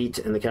 The Elite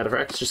and the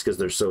Cataphracts, just because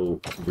they're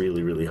so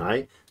really, really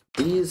high.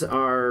 These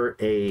are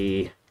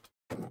I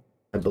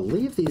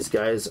believe these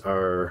guys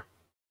are...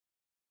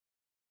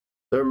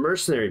 They're a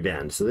mercenary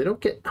band, so they don't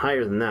get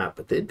higher than that,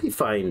 but they'd be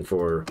fine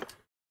for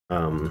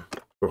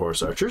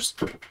horse archers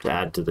to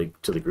add to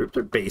the group.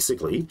 They're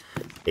basically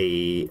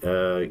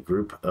a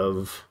group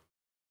of...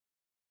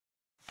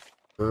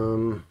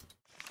 what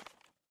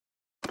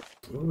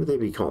would they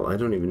be called? I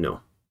don't even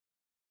know.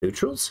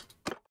 Neutrals?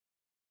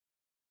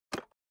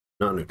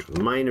 Not neutrals.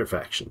 Minor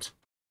factions.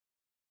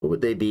 What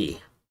would they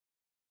be?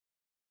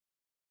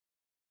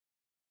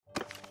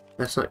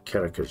 That's not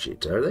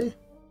Karakajit, are they?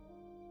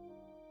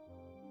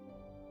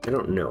 I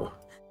don't know.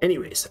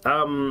 Anyways,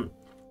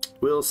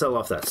 we'll sell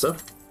off that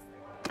stuff.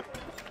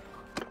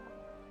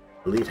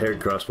 Elite haired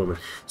crossbowman.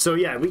 So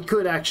yeah, we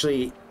could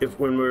actually,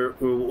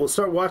 we'll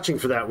start watching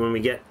for that when we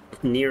get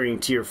nearing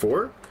tier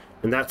 4.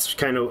 And that's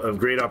kind of a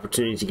great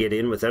opportunity to get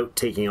in without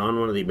taking on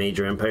one of the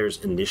major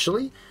empires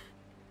initially.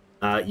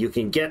 You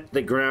can get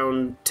the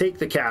ground, take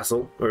the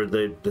castle, or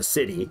the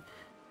city,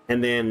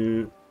 and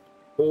then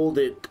hold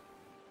it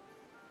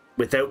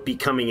without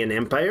becoming an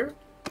empire.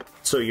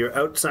 So you're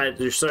outside,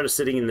 you're sort of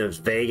sitting in the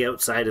vague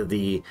outside of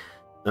the,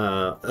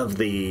 you're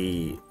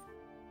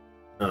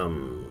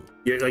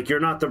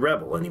not the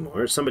rebel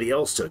anymore. Somebody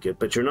else took it,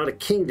 but you're not a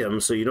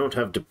kingdom, so you don't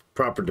have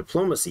proper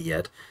diplomacy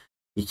yet.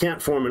 You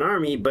can't form an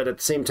army, but at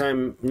the same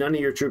time, none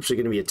of your troops are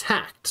going to be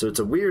attacked. So it's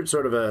a weird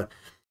sort of a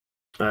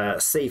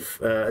safe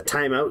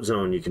timeout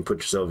zone you can put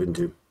yourself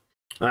into.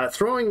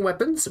 Throwing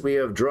weapons, we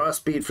have draw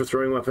speed for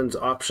throwing weapons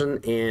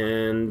option,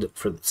 and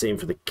same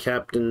for the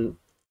captain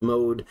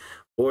mode,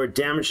 or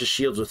damage to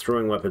shields with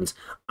throwing weapons.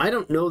 I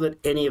don't know that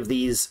any of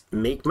these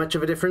make much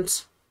of a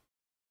difference.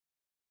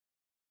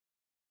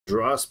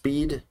 draw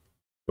speed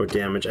or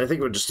damage. I think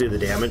we'll just do the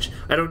damage.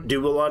 I don't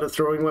do a lot of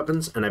throwing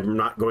weapons, and I'm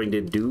not going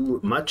to do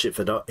much, if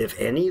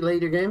any,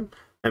 later game.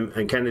 I'm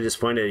kind of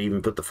disappointed I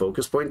even put the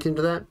focus point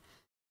into that.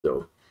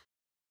 So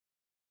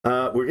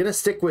we're going to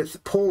stick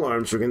with pole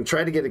arms. We're going to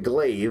try to get a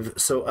glaive.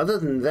 So other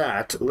than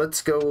that,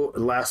 let's go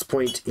last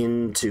point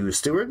into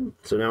steward.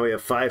 So now we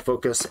have 5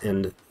 focus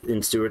and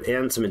in steward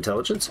and some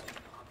intelligence.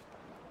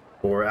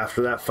 Or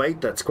after that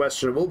fight, that's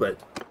questionable, but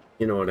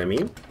you know what I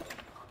mean.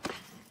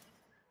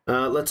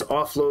 Let's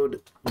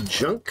offload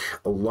junk,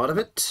 a lot of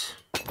it.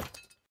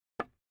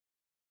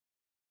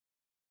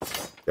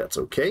 That's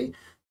okay.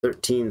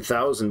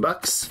 13,000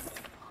 bucks.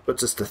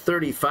 Puts us to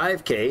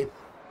 35k.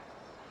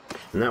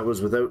 And that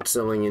was without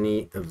selling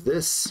any of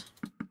this.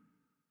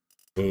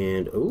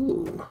 And,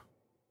 ooh.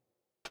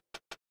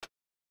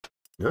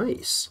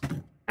 Nice.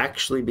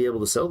 Actually be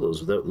able to sell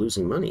those without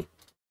losing money.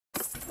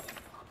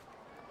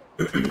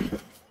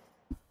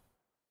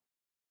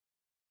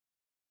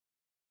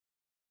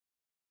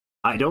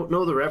 I don't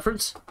know the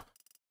reference,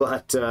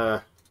 but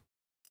that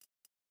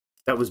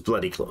was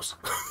bloody close.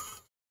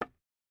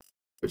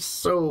 I'm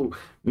so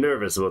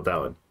nervous about that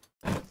one.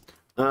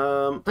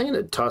 I'm going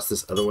to toss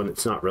this other one.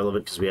 It's not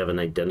relevant because we have an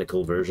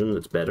identical version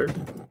that's better.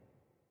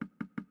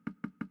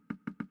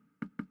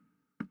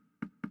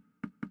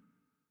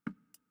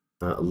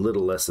 A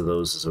little less of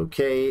those is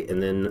okay.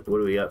 And then what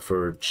do we got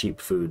for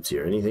cheap foods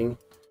here? Anything?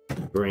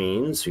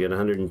 Grains, we got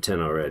 110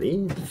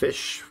 already.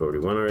 Fish,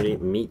 41 already.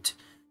 Meat,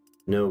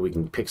 no, we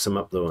can pick some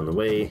up though on the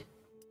way.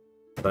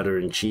 Butter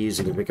and cheese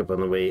we can pick up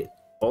on the way.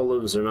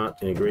 Olives are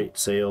not in a great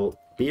sale.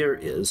 Beer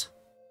is.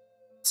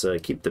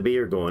 Let's keep the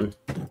beer going.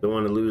 Don't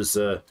want to lose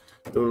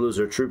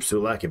our troops to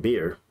a lack of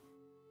beer.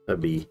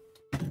 That'd be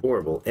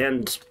horrible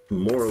and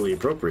morally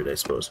appropriate, I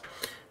suppose.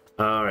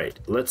 All right,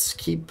 let's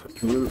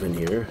keep moving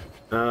here.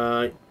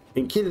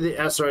 In key to the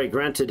SRI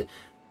granted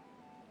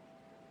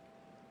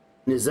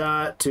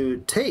Nizar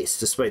to taste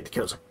despite the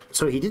kills.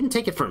 So he didn't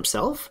take it for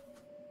himself?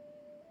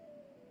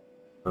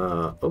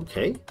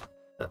 Okay.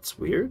 That's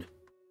weird.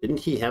 Didn't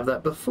he have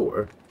that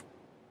before?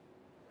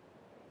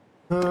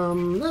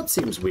 That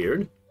seems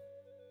weird.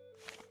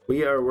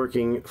 We are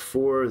working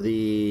for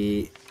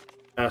the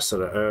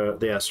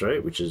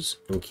Asterite, which is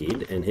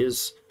unkeyed, and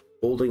his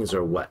holdings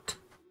are what?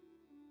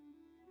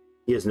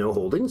 He has no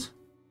holdings?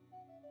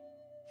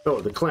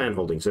 Oh, the clan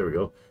holdings, there we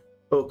go.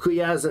 Oh,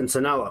 Kuyaz and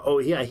Sanala. Oh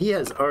yeah, he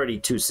has already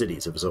 2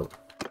 cities of his own.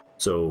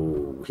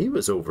 So he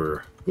was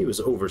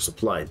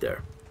oversupplied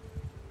there.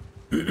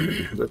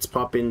 Let's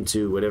pop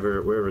into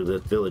wherever the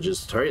village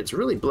is to target. It's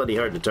really bloody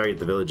hard to target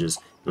the villages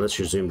unless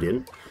you're zoomed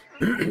in.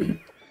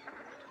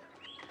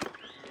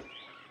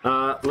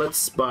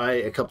 Let's buy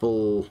a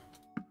couple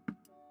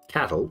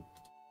cattle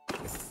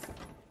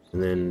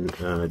and then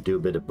do a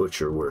bit of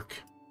butcher work.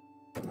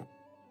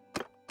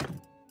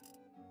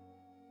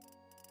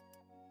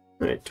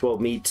 All right, 12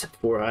 meat,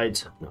 4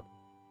 hides. No.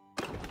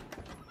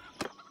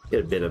 Get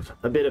a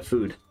bit of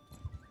food.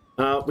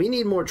 We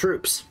need more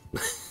troops.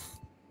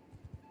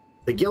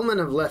 The Gilman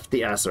have left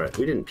the Aserit.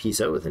 We didn't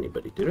peace out with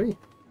anybody, did we?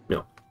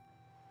 No.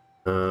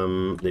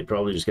 They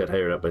probably just got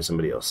hired up by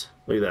somebody else.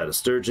 Look at that, a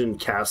sturgeon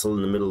castle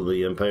in the middle of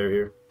the empire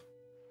here.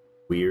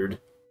 Weird.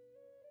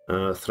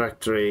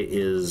 Thraktre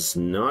is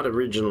not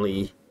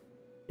originally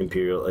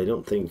imperial, I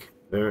don't think.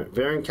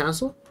 Varen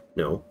Castle?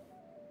 No.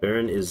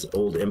 Varen is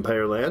old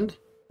empire land,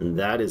 and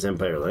that is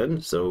empire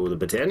land, so the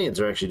Battanians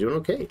are actually doing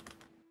okay.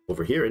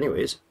 Over here,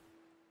 anyways.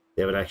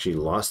 They haven't actually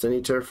lost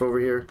any turf over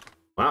here.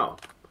 Wow.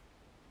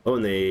 Oh,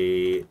 and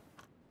they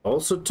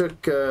also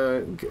took,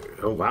 oh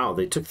wow,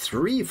 they took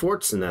 3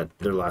 forts in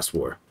their last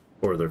war.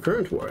 Or their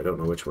current war, I don't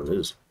know which one it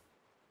is.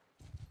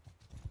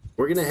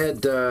 We're gonna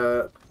head,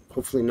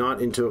 hopefully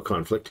not into a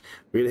conflict.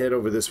 We're gonna head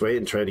over this way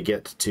and try to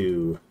get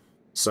to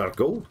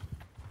Sarko.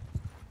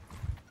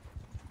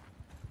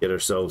 Get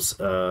ourselves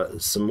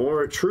some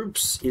more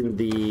troops of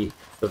the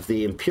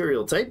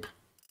Imperial type.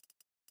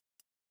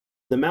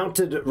 The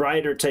mounted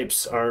rider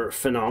types are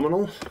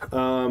phenomenal,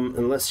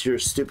 unless you're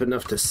stupid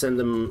enough to send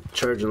them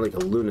charging like a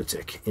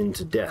lunatic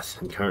into death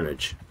and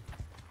carnage.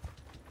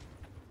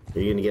 Are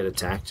you gonna get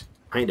attacked?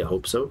 Kinda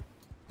hope so.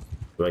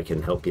 So I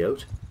can help you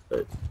out,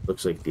 but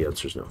looks like the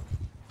answer's no.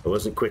 I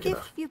wasn't quick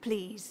enough. If you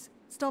please,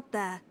 stop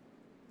there.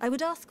 I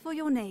would ask for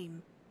your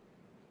name.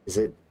 Is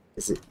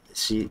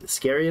she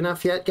scary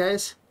enough yet,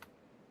 guys?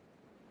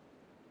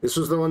 This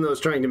was the one that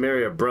was trying to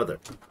marry her brother.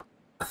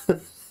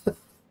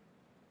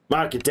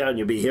 Mark it down,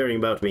 you'll be hearing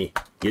about me.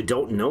 You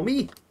don't know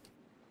me?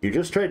 You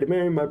just tried to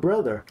marry my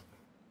brother.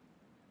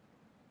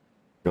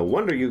 No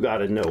wonder you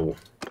gotta know.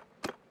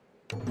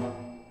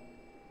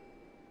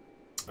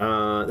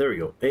 There we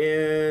go.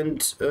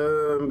 And,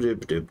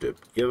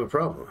 you have a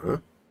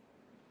problem,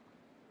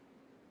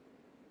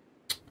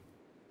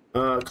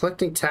 huh?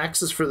 Collecting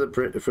taxes for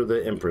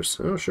the Empress.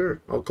 Oh,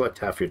 sure. I'll collect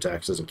half your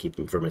taxes and keep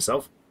them for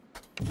myself.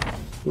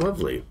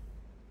 Lovely.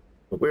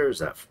 Where is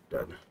that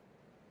done?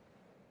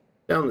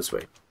 Down this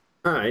way.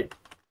 All right.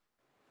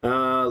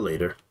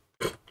 Later.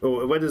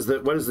 Oh, what is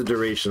the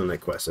duration on that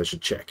quest? I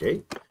should check,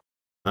 eh?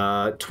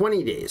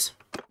 20 days.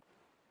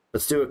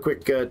 Let's do a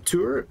quick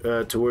tour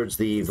towards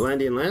the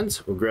Vlandian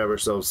lands. We'll grab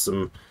ourselves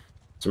some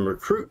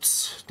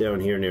recruits down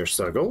here near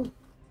Suggle.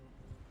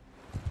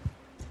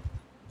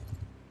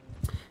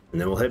 And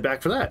then we'll head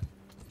back for that.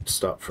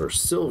 Stop for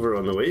silver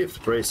on the way if the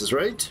price is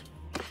right.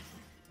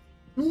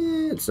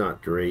 It's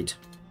not great.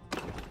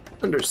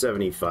 Under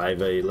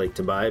 75 I like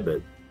to buy,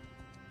 but...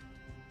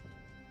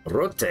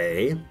 Rote.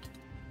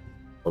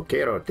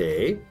 Okay,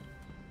 Rote.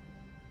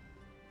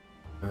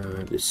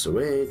 This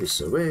away, this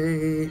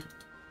away.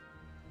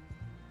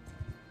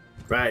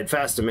 Ride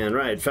faster, man,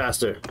 ride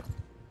faster.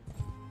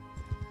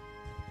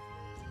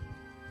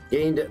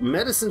 Gained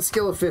medicine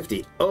skill of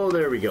 50. Oh,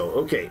 there we go.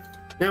 Okay.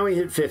 Now we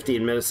hit 50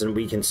 in medicine,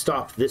 we can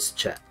stop this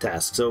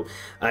task. So,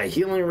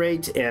 healing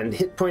rate and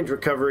hit point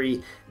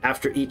recovery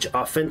after each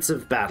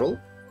offensive battle,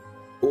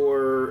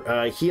 or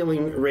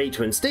healing rate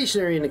when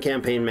stationary in the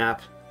campaign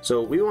map.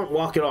 So we want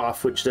Walk It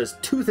Off, which does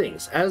two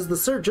things. As the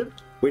surgeon,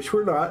 which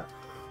we're not.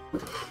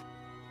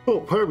 Oh,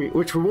 pardon me,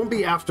 which we won't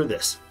be after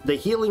this. The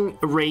healing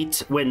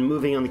rate when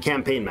moving on the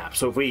campaign map.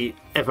 So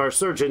if our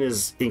surgeon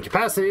is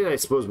incapacitated, I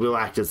suppose we'll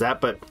act as that,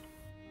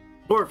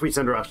 or if we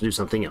send her off to do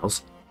something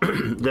else.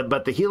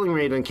 But the healing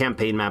rate on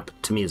campaign map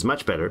to me is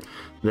much better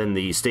than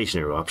the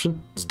stationary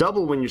option. It's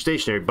double when you're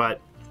stationary,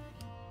 but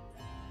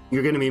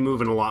you're going to be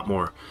moving a lot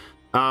more.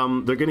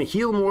 They're going to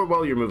heal more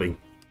while you're moving.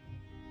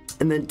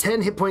 And then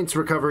 10 hit points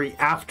recovery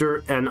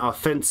after an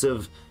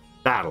offensive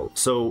battle.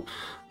 So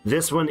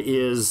this one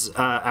is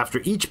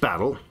after each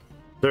battle,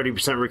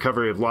 30%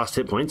 recovery of lost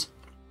hit points.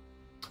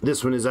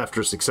 This one is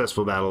after a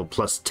successful battle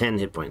plus 10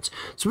 hit points.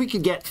 So we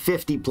could get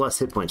 50 plus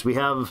hit points. We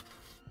have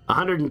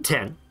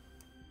 110.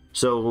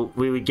 So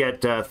we would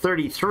get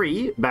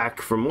 33 back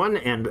from one,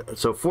 and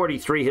so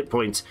 43 hit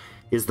points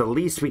is the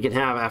least we can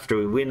have after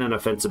we win an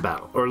offensive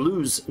battle, or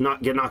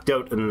get knocked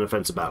out in an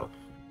offensive battle,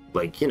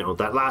 like, you know,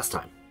 that last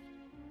time.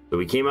 So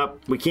we came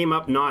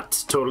up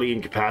not totally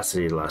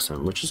incapacitated last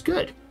time, which is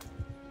good.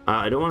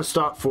 I don't want to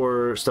stop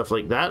for stuff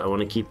like that. I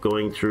want to keep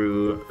going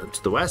through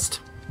to the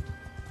west.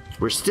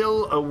 We're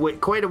still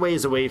quite a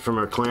ways away from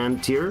our clan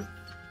tier.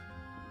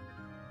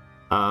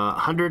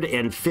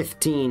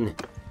 115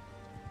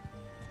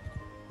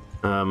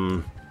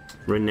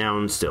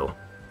 renown still.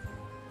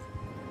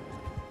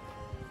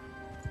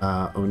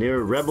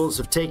 Onir rebels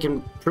have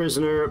taken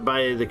prisoner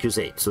by the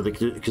Khuzait. So the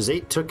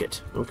Khuzait took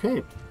it.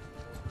 Okay.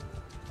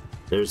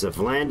 There's a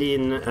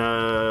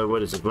Vlandian,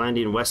 what is it?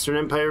 Vlandian Western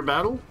Empire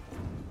battle.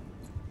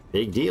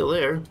 Big deal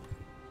there.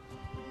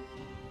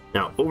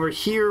 Now, over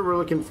here, we're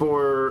looking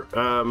for,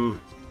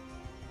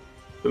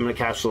 the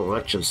castle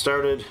election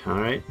started. All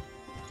right.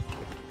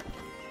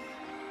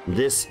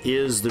 This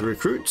is the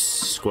recruits.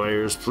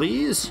 Squires,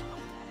 please.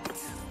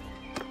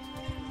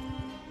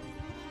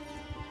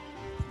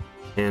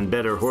 And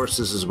better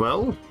horses as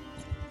well.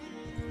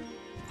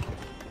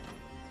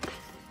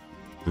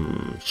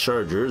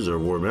 Chargers or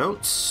war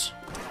mounts.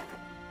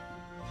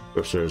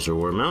 Corsairs or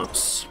war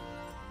mounts.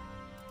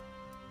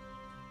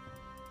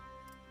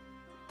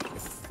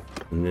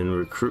 And then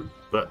recruit.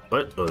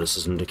 What? Oh, this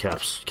isn't a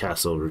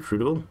castle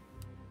recruitable.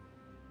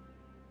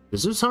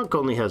 Does this hunk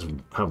only have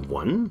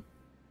one?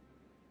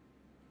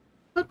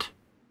 What?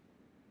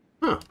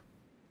 Huh.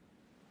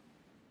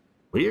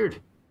 Weird.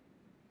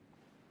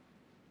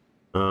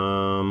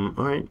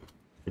 Alright.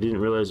 I didn't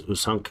realize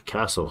Usank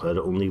Castle had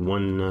only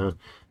one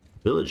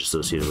village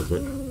associated with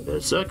it.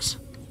 That sucks.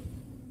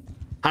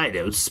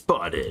 Hideout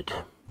spotted.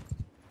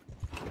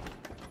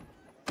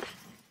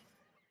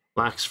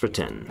 Flax for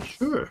 10.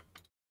 Sure.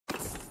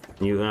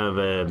 You have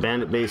a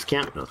bandit base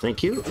camp. No,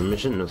 thank you. A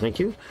mission. No, thank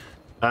you.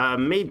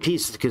 Made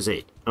peace with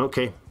Khuzait.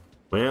 Okay.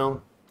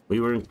 Well,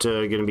 we weren't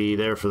going to be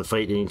there for the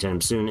fight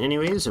anytime soon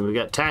anyways, and we've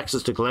got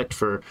taxes to collect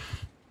for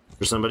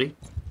somebody.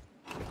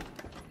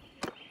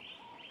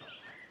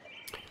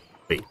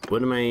 Wait,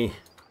 what am I...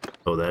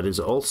 Oh, that is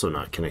also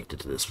not connected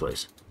to this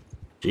place.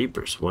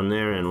 Jeepers. One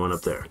there and one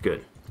up there.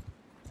 Good.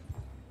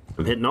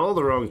 I'm hitting all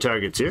the wrong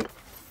targets here.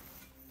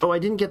 Oh, I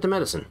didn't get the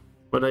medicine.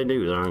 What did I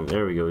do?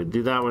 There we go. We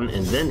do that one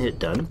and then hit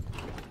done.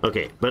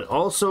 Okay, but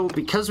also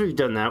because we've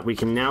done that, we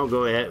can now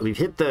go ahead. We've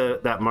hit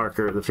that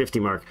marker, the 50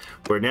 mark,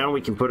 where now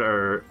we can put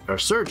our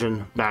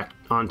surgeon back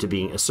onto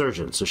being a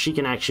surgeon. So she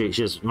can actually,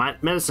 she has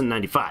medicine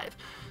 95.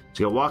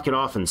 She's got Walk It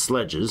Off and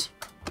sledges.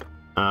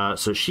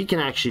 So she can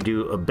actually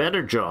do a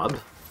better job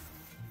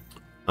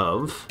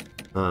of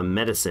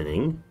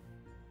medicining.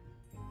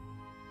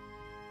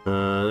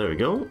 There we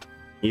go.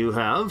 You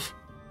have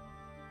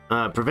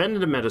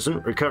preventative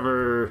medicine,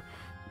 recover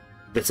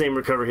the same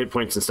recover hit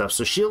points and stuff.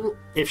 So she'll,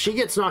 if she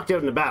gets knocked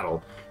out in a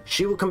battle,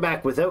 she will come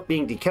back without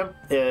being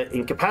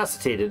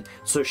incapacitated,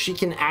 so she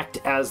can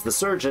act as the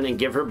surgeon and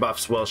give her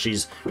buffs while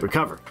she's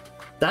recovered.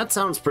 That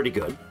sounds pretty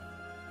good.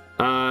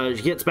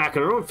 She gets back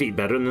on her own feet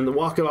better, and then the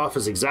Walk It Off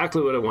is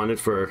exactly what I wanted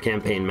for a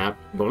campaign map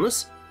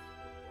bonus.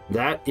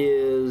 That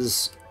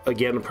is,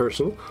 again, a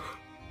personal.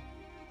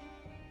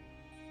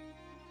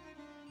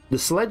 The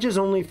sledge is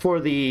only for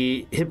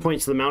the hit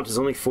points of the mount, is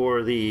only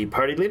for the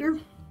party leader.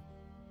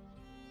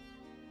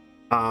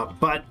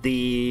 But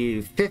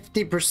the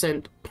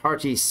 50%,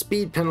 party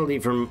speed penalty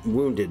from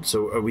wounded,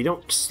 so we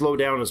don't slow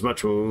down as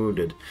much when we're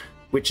wounded,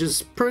 which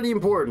is pretty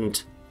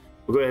important.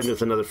 We'll go ahead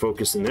with another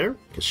focus in there,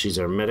 because she's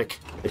our medic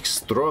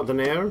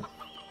extraordinaire.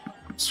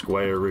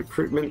 Squire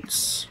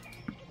recruitments.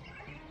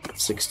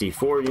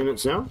 64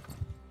 units now.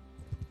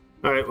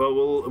 Alright,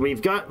 well, we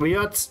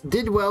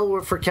did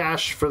well for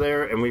cash for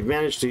there, and we've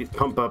managed to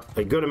pump up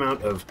a good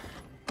amount of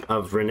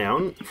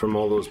renown from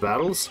all those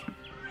battles.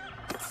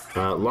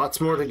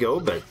 Lots more to go,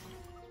 but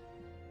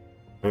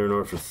iron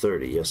ore for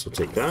 30. Yes, we'll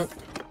take that.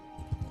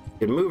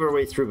 We can move our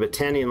way through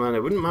Battanian land. I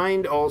wouldn't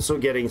mind also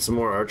getting some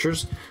more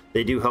archers.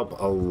 They do help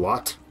a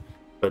lot,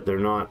 but they're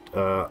not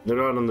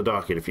on the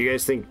docket. If you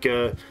guys think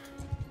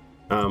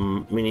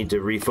we need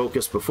to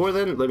refocus before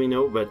then, let me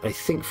know. But I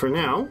think for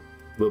now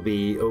we'll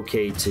be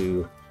okay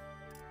to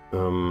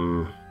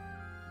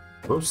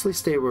mostly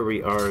stay where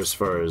we are as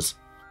far as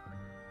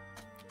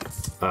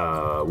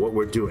what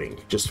we're doing.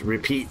 Just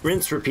repeat,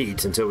 rinse,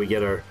 repeat until we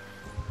get our,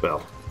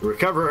 well,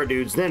 recover our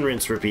dudes, then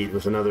rinse, repeat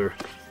with another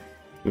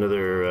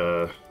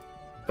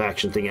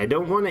faction thing. I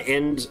don't want to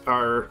end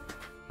our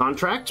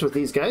contract with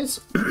these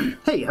guys.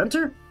 Hey,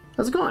 Hunter,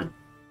 how's it going?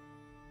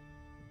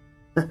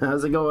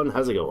 How's it going?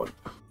 How's it going?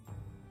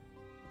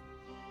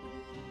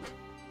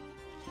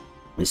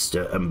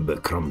 Mr.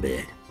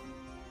 Abercrombie.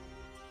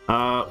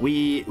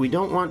 We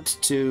don't want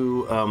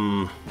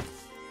to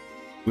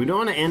we don't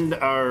want to end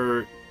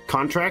our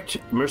contract,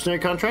 mercenary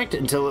contract,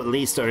 until at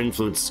least our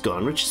influence is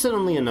gone, which is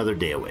only another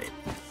day away.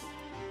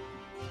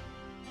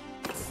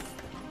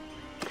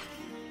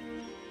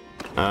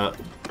 I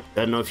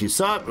don't know if you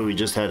saw it, but we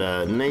just had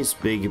a nice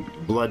big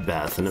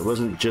bloodbath, and it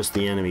wasn't just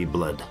the enemy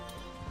blood.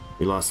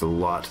 We lost a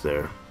lot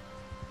there.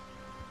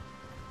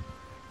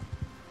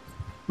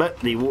 But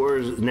the war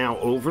is now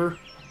over.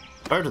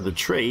 Art of the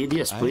trade,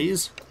 yes,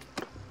 please.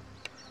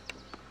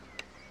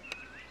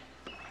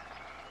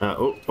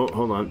 Oh,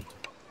 hold on.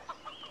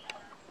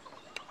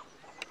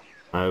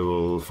 I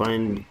will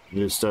find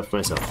this stuff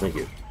myself. Thank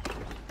you.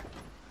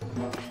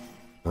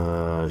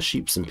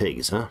 Sheeps and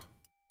pigs, huh?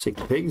 Take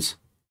the pigs.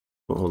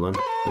 Oh, hold on.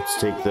 Let's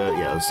take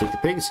the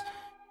pigs.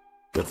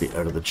 Got the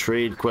Art of the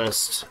Trade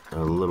quest. A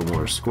little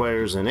more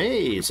squires and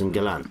hey, some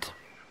gallant.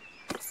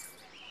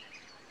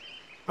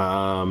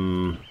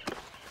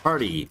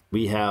 Party.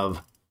 We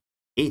have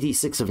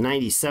 86 of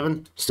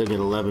 97. Still get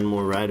 11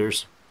 more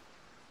riders.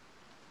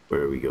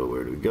 Where do we go?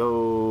 Where do we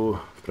go?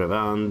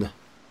 Prevand.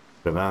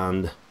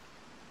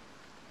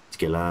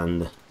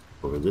 Skiland.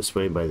 Over this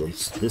way by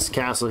this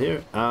castle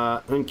here.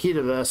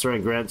 Unkita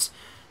Vassaran grants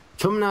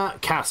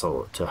Tumna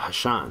Castle to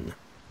Hashan.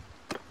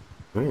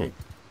 Alright.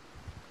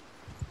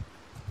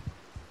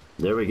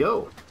 There we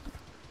go.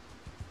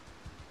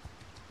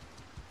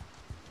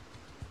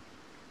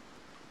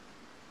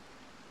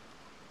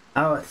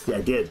 Oh,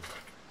 I did.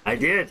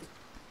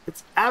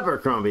 It's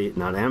Abercrombie,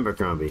 not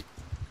Abercrombie.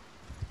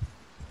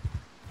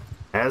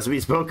 As we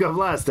spoke of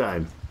last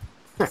time.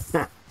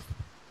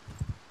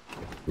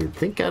 You'd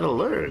think I'd have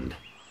learned.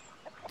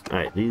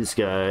 Alright, these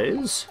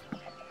guys.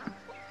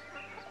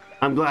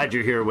 I'm glad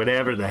you're here,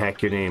 whatever the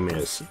heck your name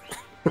is.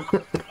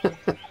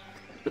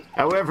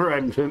 However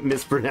I'm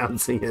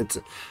mispronouncing it.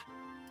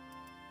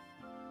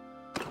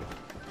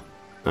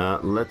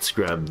 Let's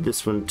grab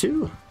this one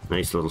too.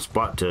 Nice little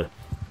spot to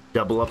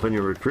double up on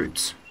your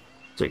recruits.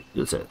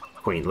 It's a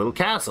quaint little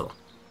castle.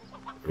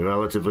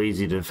 Relatively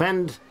easy to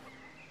defend.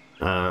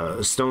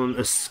 A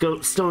stone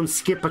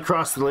skip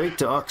across the lake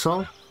to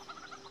Oxhall.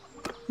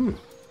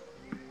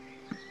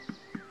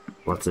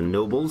 Lots of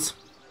nobles.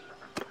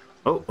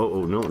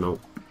 Oh, no.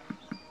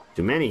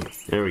 Too many.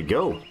 There we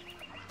go.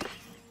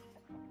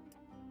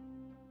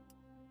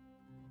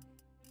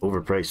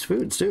 Overpriced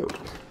foods, too.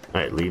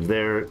 Alright, leave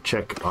there.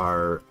 Check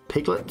our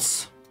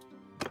piglets.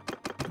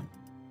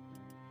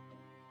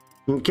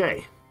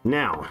 Okay,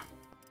 now.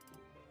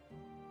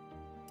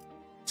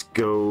 Let's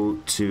go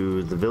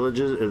to the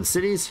villages, the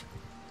cities,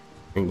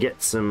 and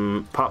get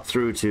some pop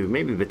through to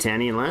maybe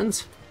Battanian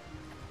lands.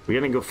 We're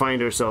gonna go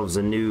find ourselves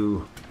a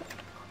new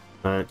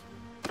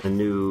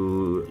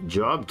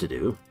job to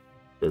do,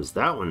 because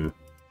that one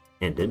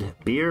ended.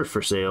 Beer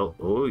for sale.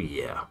 Oh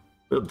yeah,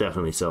 we'll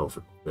definitely sell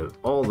for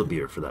all the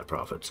beer for that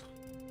profit.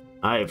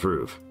 I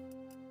approve.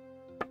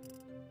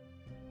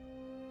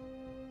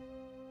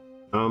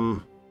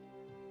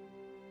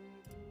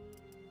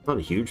 Not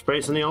a huge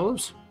price on the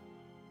olives.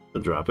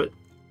 I'll drop it.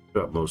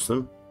 Drop most of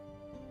them.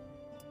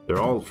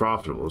 They're all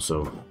profitable,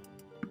 so.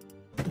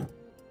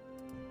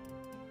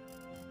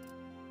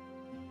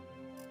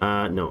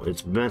 No,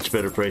 it's much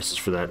better prices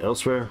for that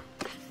elsewhere.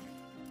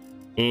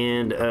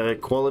 And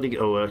quality.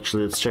 Oh,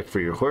 actually, let's check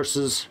for your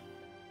horses.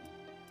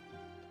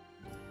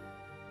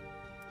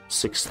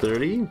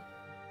 630.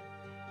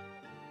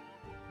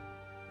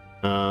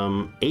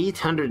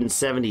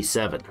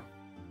 877.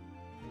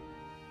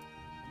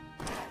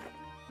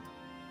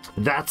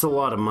 That's a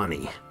lot of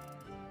money.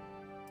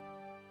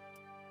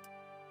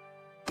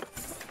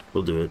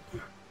 We'll do it.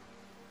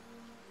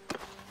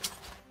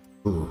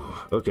 Ooh,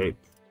 okay.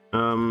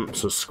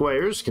 So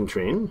squires can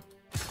train.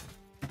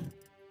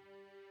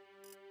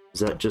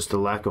 that just a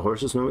lack of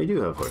horses? No, we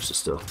do have horses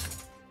still.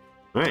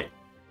 Alright.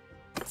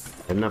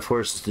 Enough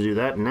horses to do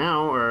that.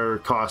 Now our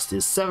cost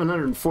is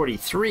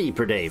 743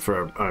 per day for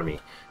our army.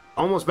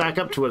 Almost back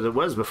up to what it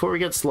was before we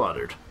get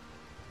slaughtered.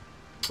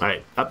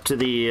 Alright, up to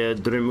the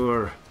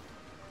Dremur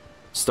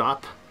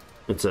stop.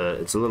 It's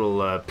a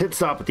little pit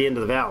stop at the end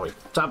of the valley.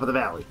 Top of the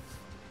valley.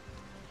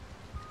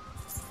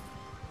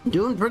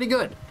 Doing pretty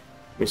good.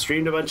 We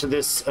streamed a bunch of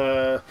this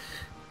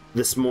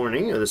this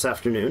morning, or this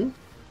afternoon.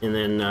 And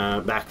then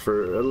back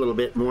for a little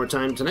bit more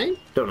time tonight.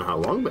 Don't know how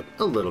long, but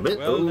a little bit.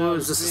 Well, oh,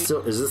 is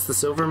this the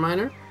silver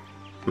miner?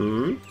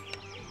 Hmm.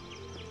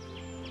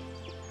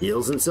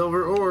 Yields in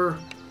silver ore.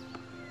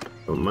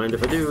 Don't mind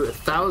if I do.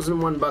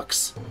 1,001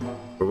 bucks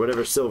for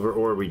whatever silver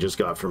ore we just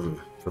got from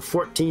him. For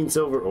 14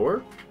 silver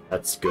ore,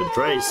 that's good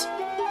price.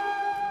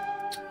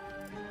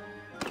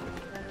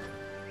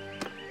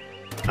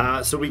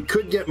 So we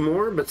could get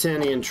more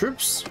Battanian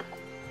troops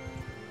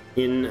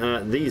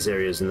in these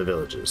areas in the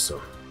villages.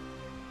 So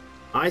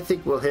I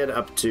think we'll head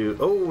up to...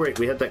 Oh, right,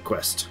 we had that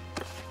quest.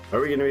 Are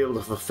we going to be able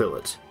to fulfill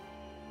it?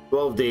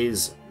 12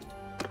 days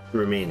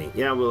remaining.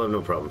 Yeah, we'll have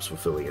no problems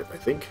fulfilling it, I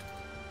think.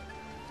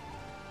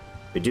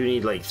 We do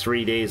need like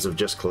 3 days of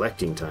just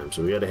collecting time,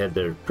 so we got to head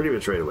there pretty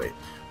much right away.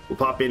 We'll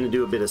pop in and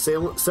do a bit of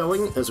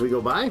selling as we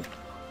go by.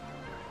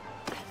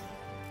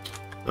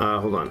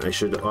 Hold on, I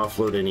should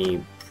offload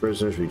any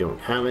prisoners. We don't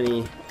have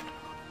any.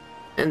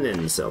 And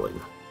then selling.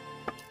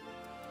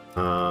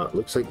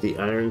 Looks like the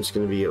iron's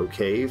going to be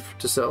okay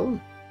to sell.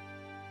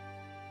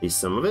 At least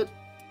some of it.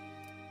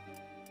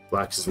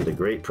 Flax isn't a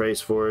great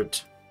price for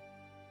it.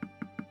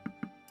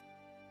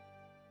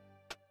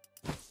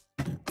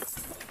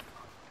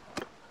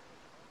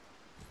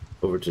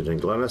 Over to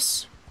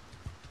Dunglenis.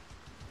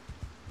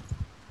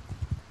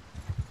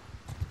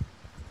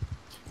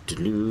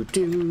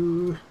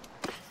 Doo-doo-doo.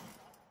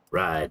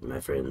 Ride, my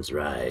friends,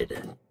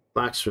 ride.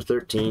 Flax for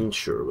 13,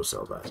 sure, we'll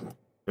sell that.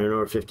 Iron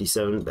ore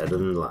 57, better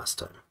than the last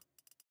time.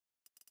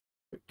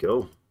 There we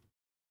go.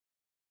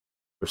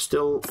 We're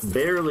still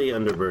barely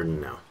under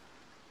burden now.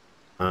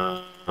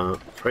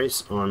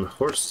 Price on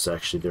horses,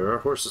 actually. There are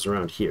horses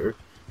around here.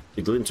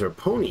 The Glinter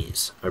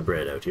ponies are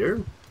bred out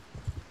here.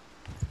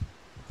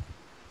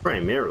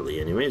 Primarily,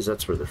 anyways,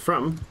 that's where they're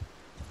from.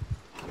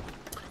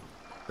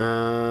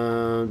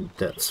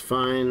 That's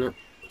fine.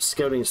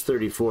 Scouting is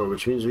 34,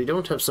 which means we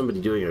don't have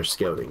somebody doing our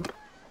scouting.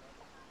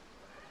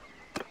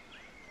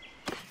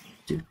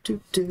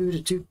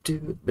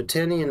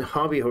 Battanian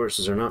hobby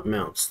horses are not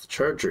mounts. The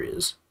Charger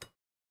is.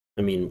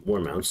 I mean,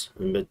 war mounts.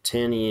 And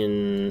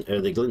Battanian,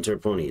 the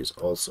Glinter pony is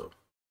also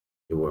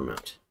a war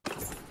mount.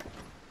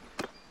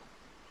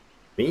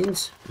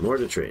 Means more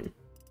to train.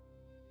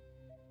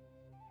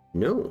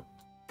 No.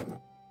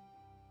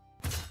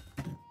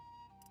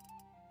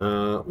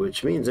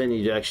 Which means I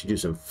need to actually do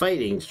some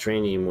fighting to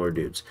train any more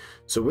dudes.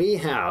 So we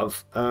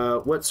have,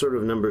 what sort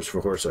of numbers for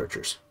horse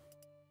archers?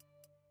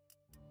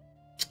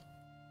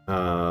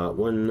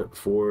 1,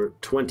 4,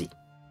 20.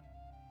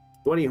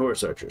 20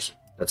 horse archers.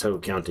 That's how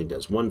counting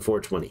does. 1,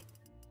 4, 20.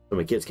 So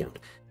my kids count.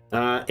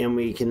 And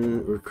we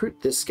can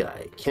recruit this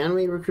guy. Can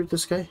we recruit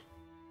this guy?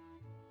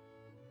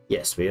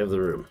 Yes, we have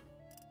the room.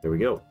 There we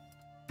go.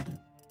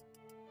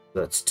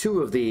 That's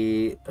 2 of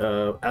the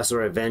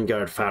Asarai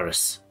Vanguard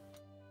Faris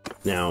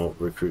now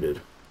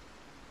recruited.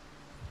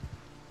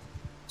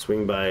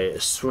 Swing by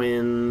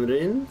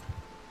Swenrin.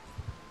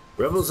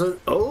 Rebels are...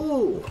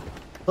 Oh!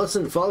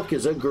 Hudson Falk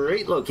is a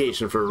great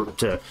location for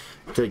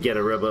to get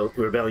a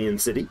rebellion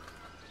city.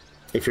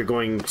 If you're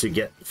going to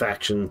get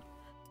faction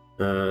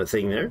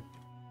thing there.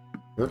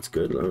 That's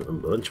good. A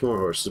bunch more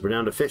horses. We're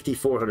down to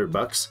 5,400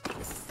 bucks.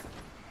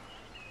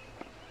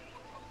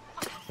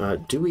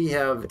 Do we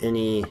have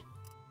any...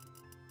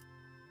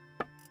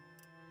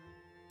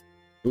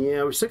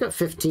 Yeah, we still got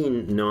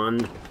 15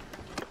 non.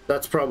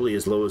 That's probably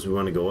as low as we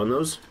want to go on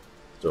those.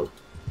 So,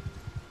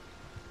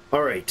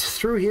 all right,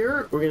 through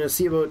here, we're going to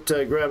see about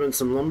grabbing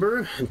some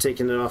lumber and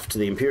taking it off to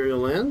the Imperial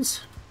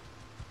lands.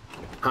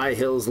 High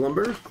Hills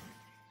lumber.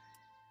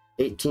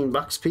 18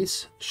 bucks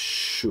piece.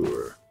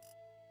 Sure.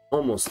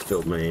 Almost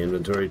filled my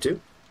inventory too.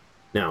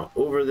 Now,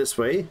 over this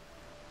way,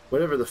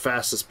 whatever the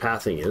fastest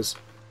pathing is.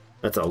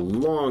 That's a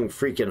long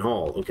freaking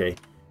haul. Okay.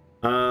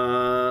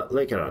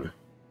 Lake on.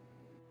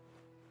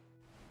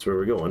 That's where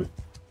we're going.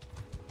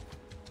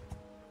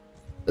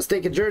 Let's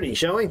take a journey,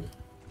 shall we?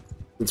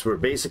 Since we're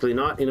basically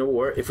not in a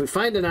war. If we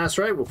find an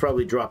asteroid, we'll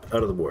probably drop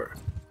out of the war.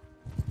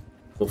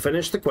 We'll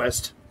finish the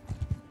quest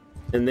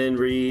and then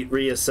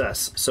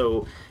reassess.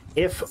 So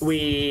if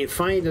we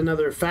find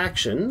another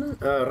faction,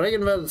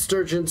 Regenveld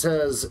Sturgeons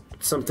has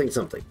something.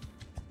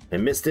 I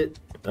missed it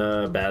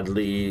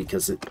badly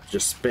because it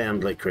just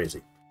spammed like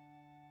crazy.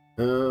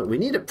 We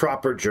need a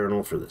proper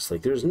journal for this.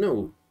 Like, there's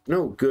no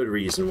good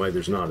reason why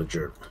there's not a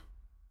journal.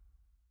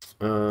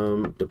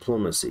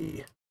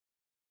 Diplomacy.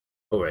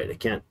 Oh, right, I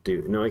can't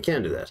do... No, I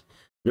can do that.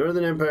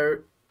 Northern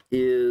Empire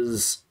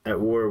is at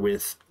war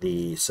with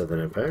the Southern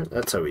Empire.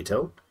 That's how we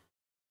tell.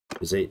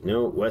 Is 8.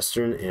 No.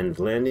 Western and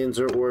Vlandians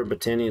are at war.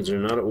 Battanians are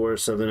not at war.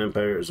 Southern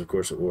Empire is, of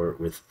course, at war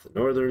with the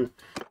Northern.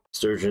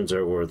 Sturgeons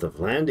are at war with the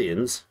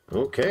Vlandians.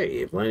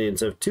 Okay.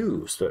 Vlandians have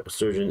 2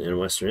 Sturgeon and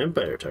Western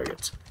Empire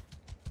targets.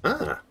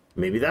 Ah.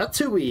 Maybe that's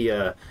who we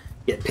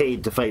get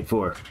paid to fight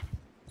for.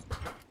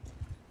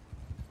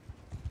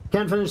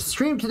 Can't finish the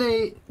stream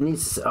today.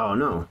 Needs. Oh,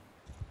 no.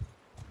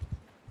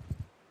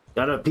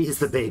 Gotta appease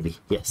the baby.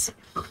 Yes.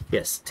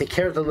 Yes. Take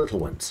care of the little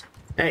ones.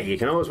 Hey, you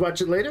can always watch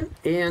it later,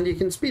 and you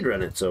can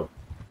speedrun it, so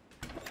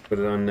put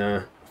it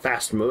on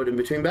fast mode in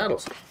between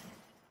battles.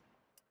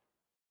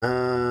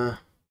 Have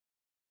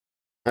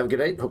a good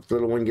night. Hope the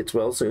little one gets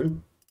well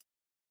soon.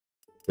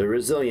 They're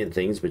resilient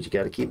things, but you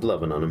gotta keep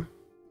loving on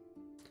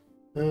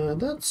them.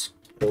 That's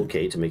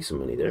okay to make some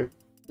money there.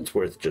 It's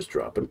worth just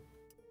dropping.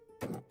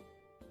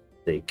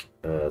 Take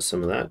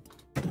some of that.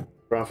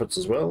 Profits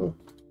as well.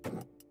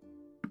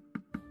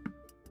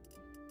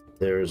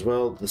 There as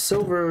well. The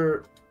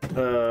silver...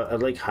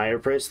 I'd like higher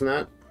price than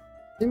that.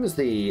 I think it was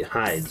the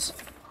hides.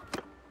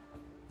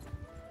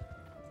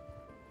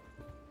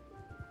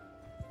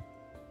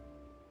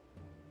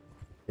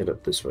 Head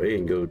up this way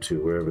and go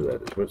to wherever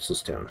that is. What's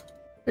this town?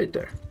 Right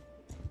there.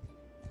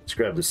 Let's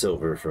grab the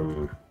silver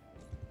from...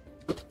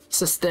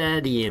 It's a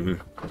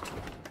stadium.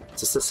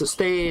 It's a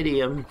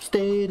stadium.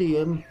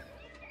 Stadium.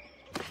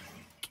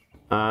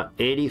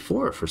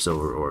 84 for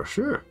silver ore.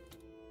 Sure.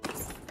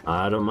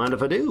 I don't mind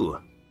if I do.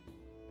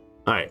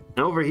 Alright,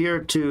 over here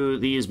to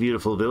these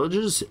beautiful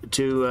villages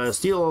to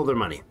steal all their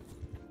money.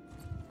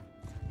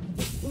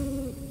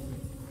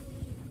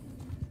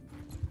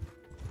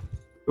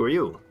 Who are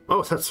you?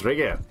 Oh, that's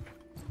Rega.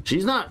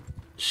 She's not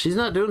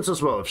doing so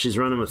well if she's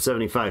running with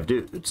 75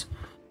 dudes.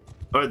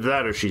 Or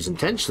that, or she's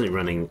intentionally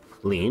running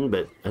lean,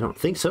 but I don't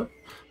think so.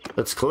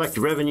 Let's collect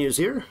revenues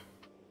here.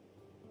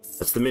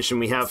 That's the mission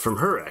we have from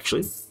her,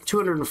 actually.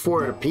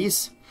 204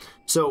 apiece.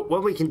 So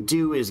what we can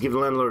do is give the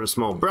landlord a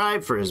small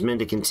bribe for his men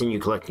to continue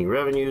collecting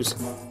revenues.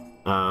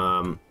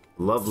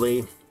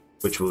 Lovely.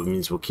 Which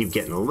means we'll keep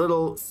getting a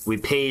little. We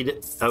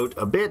paid out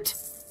a bit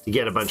to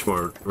get a bunch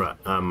more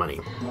money.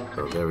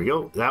 So there we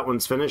go. That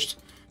one's finished.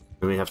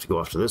 And we have to go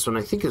off to this one.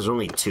 I think there's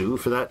only 2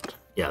 for that.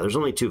 Yeah, there's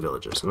only 2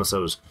 villages. Unless I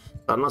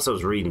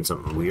was reading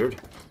something weird.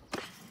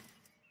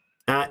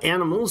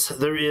 Animals.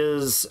 There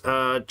is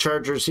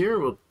chargers here.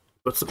 Well,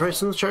 what's the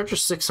price on the charger?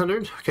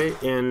 600. Okay,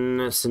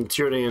 and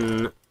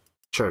Centurion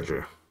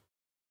charger.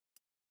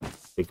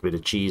 Take a bit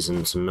of cheese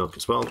and some milk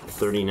as well.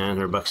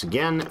 3,900 bucks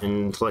again,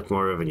 and collect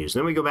more revenues.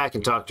 Then we go back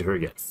and talk to her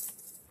again.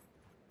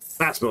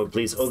 Fast mode,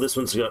 please. Oh, this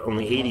one's got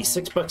only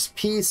 86 bucks a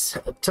piece.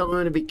 Tell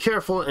them to be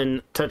careful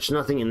and touch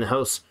nothing in the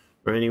house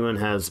where anyone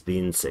has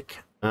been sick.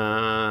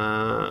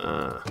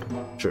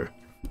 Sure.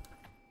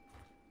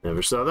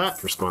 Never saw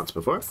that response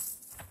before.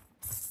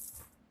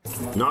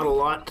 Not a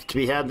lot to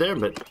be had there,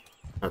 but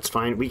that's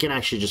fine. We can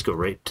actually just go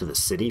right to the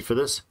city for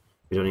this.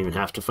 We don't even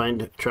have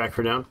to track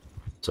her down.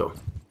 So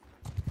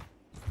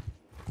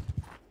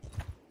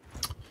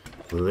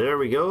there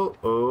we go.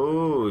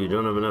 Oh, you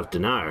don't have enough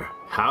dinar.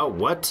 How?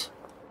 What?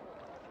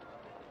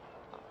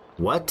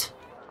 What?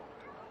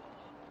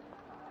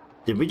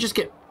 Did we just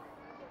get...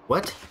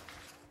 What?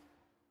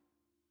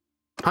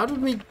 How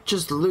did we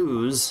just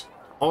lose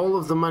all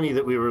of the money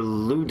that we were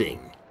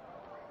looting?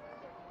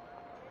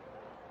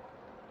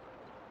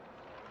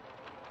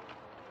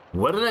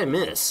 What did I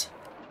miss?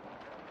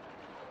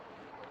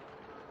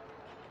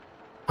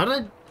 How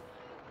the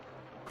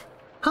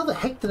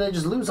heck did I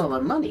just lose all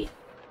that money?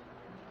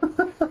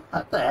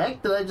 How the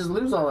heck did I just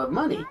lose all that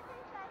money?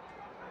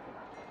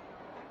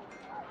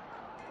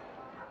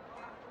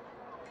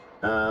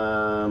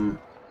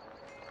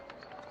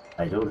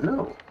 I don't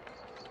know.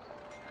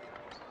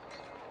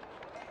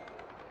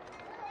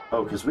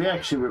 Oh, because we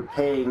actually were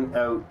paying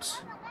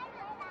out...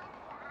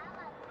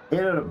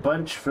 Paid out a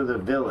bunch for the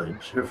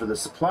village, or for the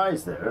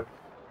supplies there.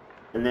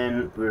 And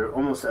then we were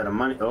almost out of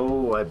money.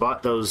 Oh, I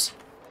bought those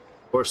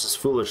horses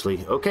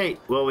foolishly. Okay,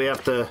 well, we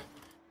have to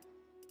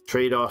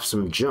trade off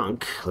some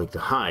junk, like the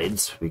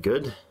hides. Be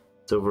good.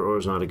 Silver ore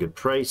is not a good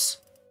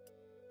price.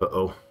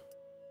 Uh-oh.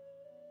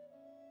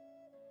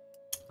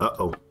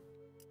 Uh-oh.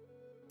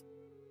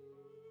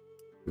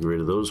 Get rid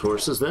of those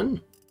horses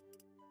then.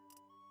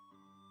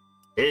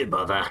 Hey,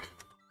 bother.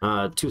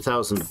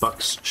 2,000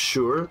 bucks,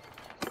 sure.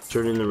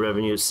 Turn in the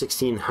revenue.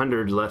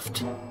 1,600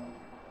 left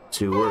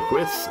to work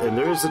with. And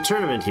there is a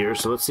tournament here,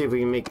 so let's see if we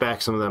can make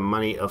back some of that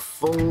money. A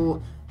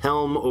full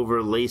helm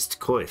over laced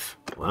coif.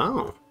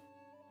 Wow.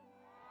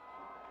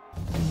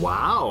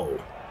 Wow.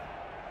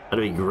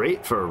 That'd be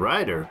great for a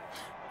rider.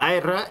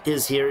 Ira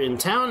is here in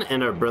town,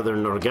 and our brother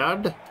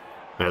Norgard. All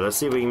right, let's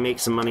see if we can make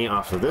some money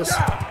off of this.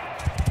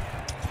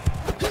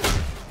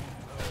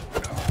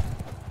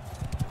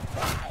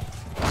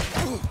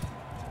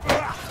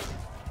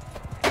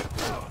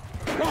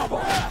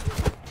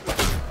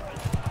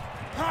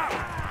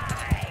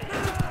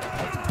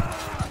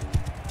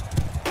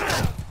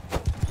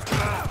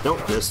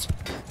 Nope, missed.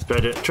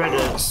 Tried to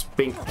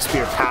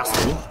spear past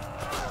him.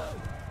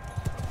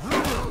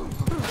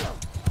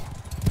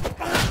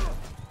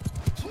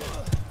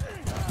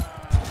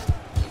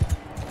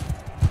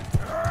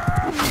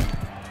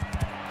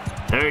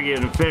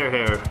 Aragon and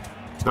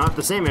Fairhair. Not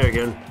the same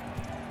Aragon.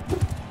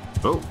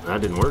 Oh,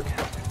 that didn't work.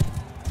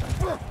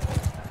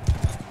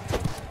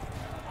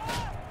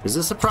 Is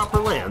this a proper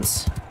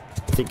lance?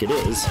 I think it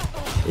is.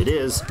 It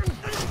is.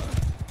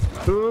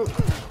 Ooh.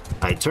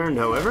 I turned,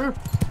 however.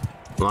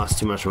 Lost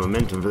too much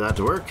momentum for that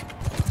to work.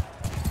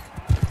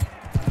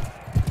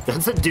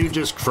 That's a dude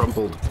just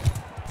crumpled.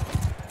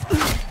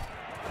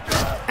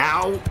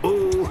 Ow!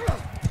 Ooh!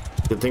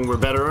 Good thing we're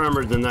better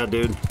armored than that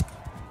dude.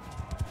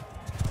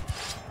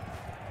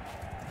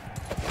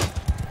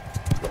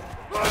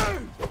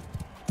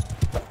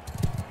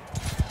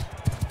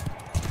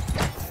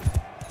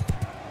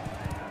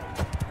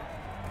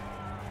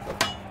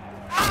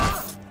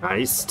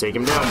 Nice. Take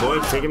him down,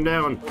 boys. Take him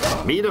down.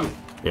 Beat him.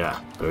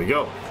 Yeah, there we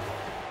go.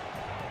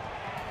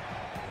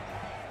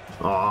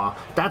 Aw,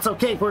 that's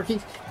okay, Quirky.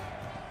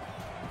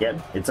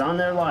 Yep, it's on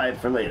there live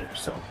for later,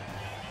 so.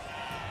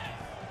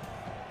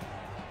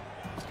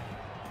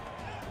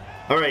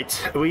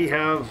 Alright, we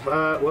have,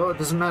 well, it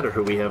doesn't matter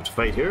who we have to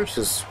fight here,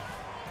 because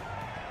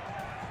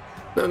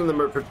none of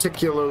them are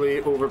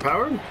particularly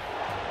overpowered.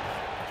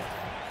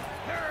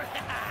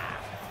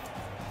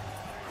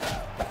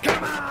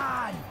 Come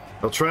on!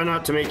 I'll try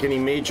not to make any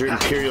major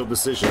Imperial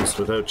decisions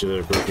without you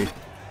there, Quirky.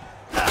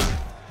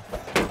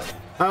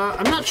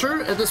 I'm not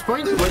sure at this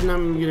point when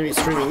I'm going to be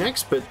streaming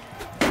next, but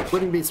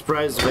wouldn't be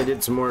surprised if I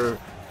did some more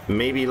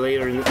maybe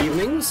later in the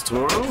evenings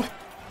tomorrow.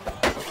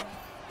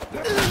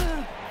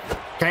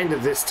 Kind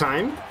of this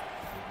time.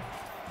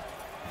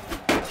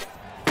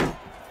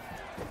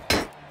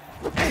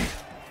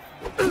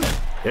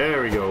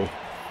 There we go.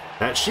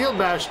 That shield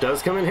bash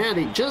does come in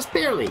handy, just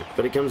barely,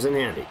 but it comes in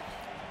handy.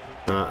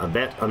 A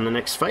bet on the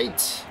next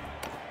fight.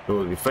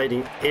 We'll be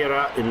fighting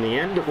Era in the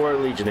end, or a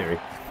Legionary.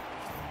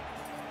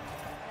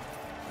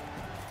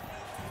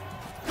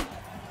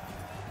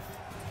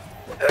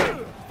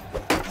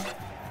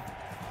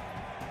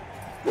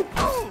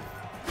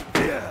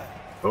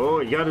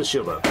 Oh, he got his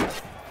shield up.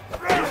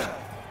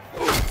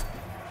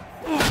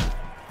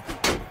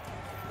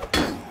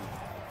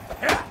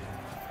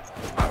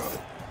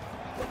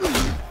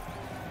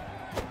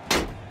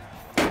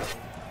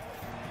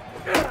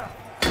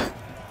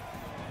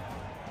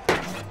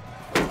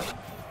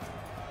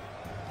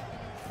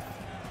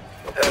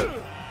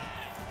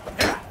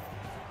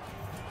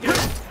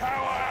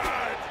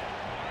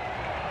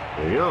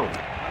 There you go.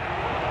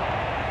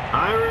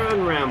 Ira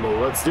and Ramble,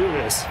 let's do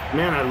this.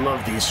 Man, I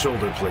love these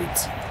shoulder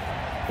plates.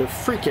 They're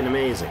freaking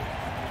amazing.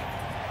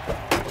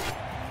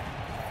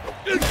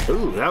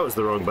 Ooh, that was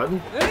the wrong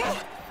button.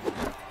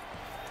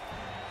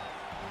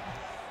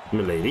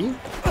 Milady.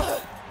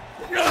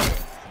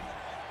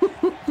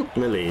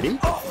 Milady.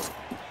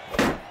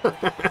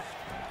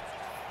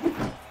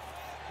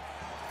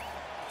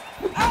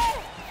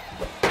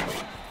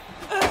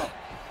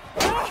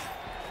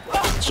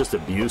 It's just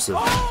abusive.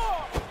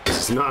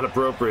 This is not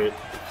appropriate.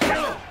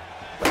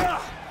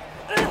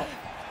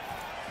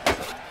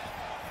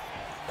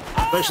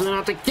 Especially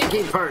not the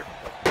kicking part.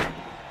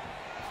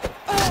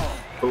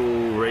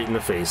 Oh, right in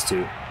the face,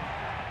 too.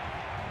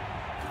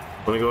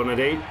 Wanna go on a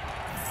date?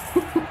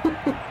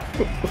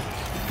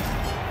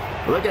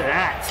 Look at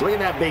that! Look at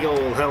that big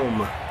old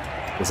helm.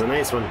 It's a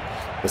nice one.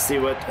 Let's see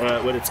what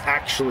it's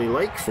actually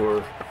like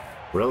for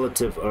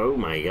relative. Oh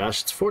my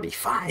gosh, it's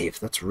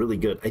 45. That's really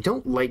good. I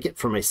don't like it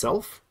for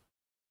myself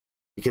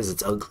because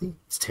it's ugly.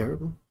 It's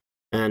terrible,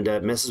 and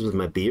it messes with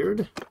my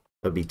beard.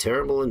 That'd be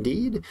terrible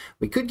indeed.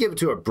 We could give it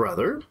to our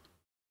brother.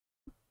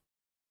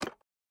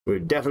 We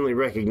would definitely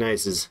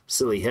recognize his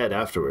silly head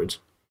afterwards.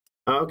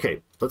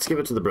 Okay, let's give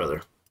it to the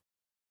brother.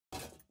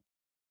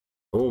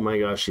 Oh my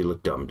gosh, he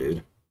looked dumb,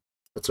 dude.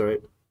 That's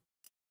alright.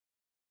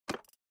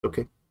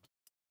 Okay.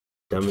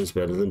 Dumb is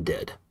better than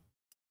dead.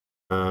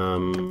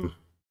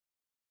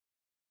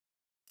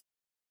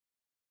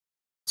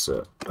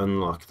 So,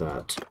 unlock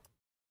that.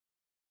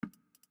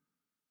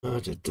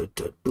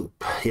 Boop.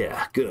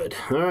 Yeah, good.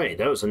 Alright,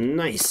 that was a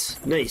nice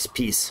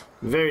piece.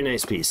 Very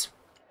nice piece.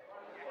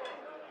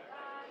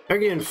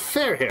 Again,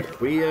 Fairhair.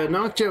 We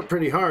knocked you out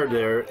pretty hard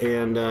there,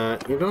 and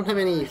you don't have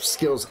any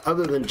skills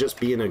other than just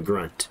being a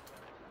grunt.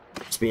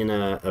 Just being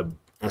a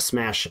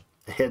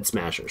head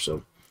smasher,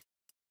 so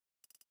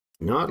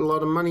not a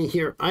lot of money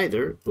here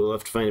either. We'll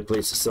have to find a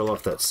place to sell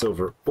off that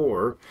silver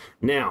ore.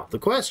 Now, the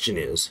question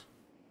is,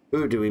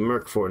 who do we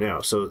merc for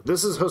now? So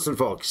this is Host and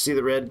Falk. See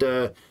the red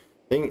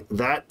thing?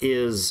 That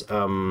is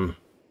that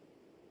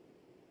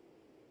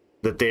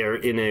they are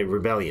in a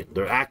rebellion.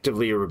 They're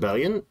actively a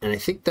rebellion, and I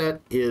think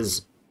that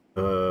is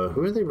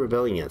who are they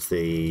rebelling against?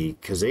 The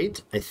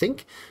Khazate, I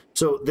think.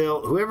 So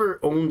whoever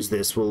owns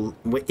this will,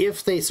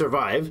 if they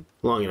survive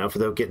long enough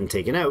without getting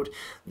taken out,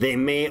 they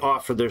may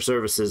offer their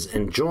services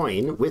and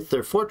join, with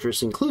their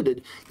fortress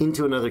included,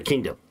 into another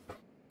kingdom.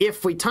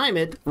 If we time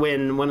it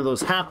when one of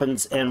those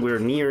happens and we're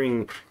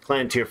nearing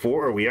Clan Tier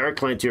 4, or we are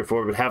Clan Tier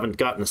 4 but haven't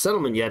gotten a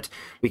settlement yet,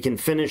 we can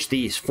finish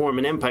the form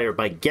an empire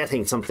by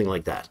getting something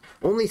like that.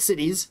 Only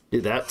cities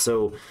do that,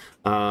 so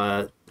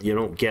you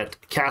don't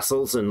get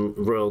castles and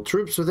royal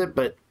troops with it,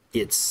 but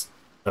it's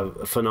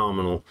a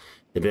phenomenal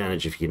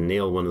advantage if you can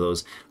nail one of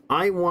those.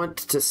 I want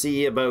to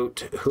see about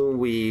who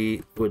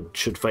we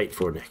should fight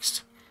for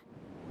next.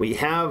 We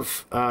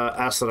have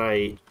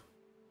Aserai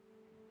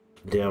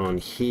down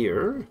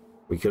here.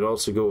 We could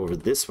also go over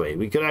this way.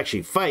 We could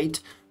actually fight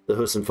the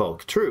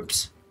Hussenfalk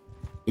troops.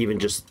 Even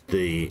just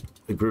the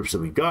groups that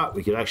we've got.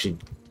 We could actually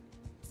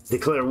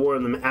declare war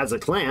on them as a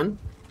clan.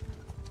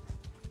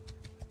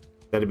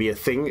 That'd be a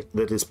thing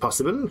that is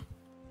possible.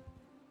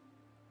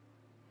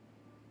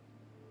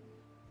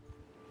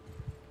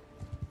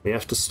 We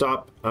have to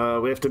stop.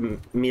 We have to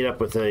meet up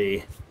with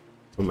a...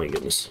 Oh my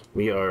goodness.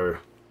 We are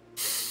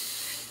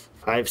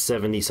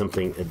 570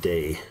 something a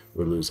day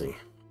we're losing.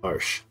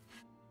 Harsh.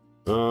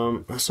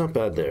 That's not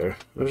bad there.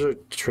 There's our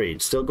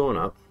trade still going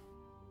up.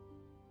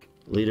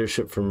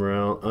 Leadership for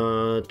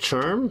morale.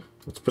 Charm.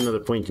 Let's put another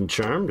point in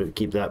charm to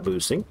keep that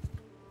boosting.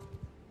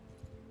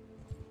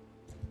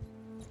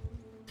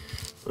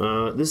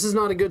 This is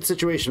not a good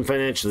situation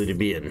financially to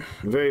be in.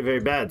 Very, very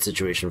bad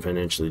situation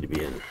financially to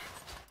be in.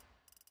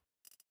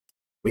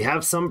 We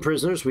have some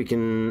prisoners we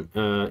can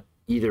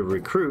either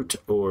recruit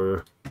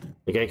or...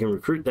 Like, I can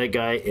recruit that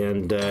guy,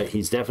 and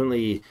he's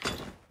definitely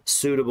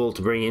suitable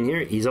to bring in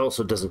here. He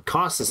also doesn't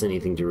cost us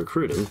anything to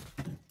recruit him.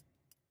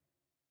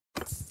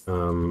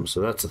 So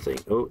that's the thing.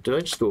 Oh, did I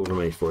just go over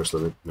my force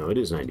limit? No, it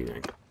is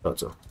 99. Thought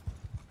so.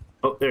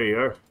 Oh, there you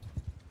are.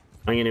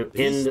 I'm going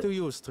to end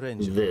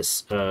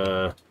this.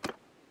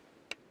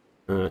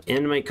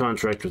 End my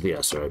contract with the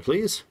Aserai,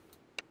 please.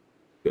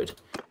 Good.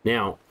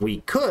 Now,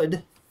 we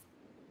could...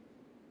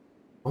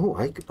 Oh,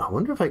 I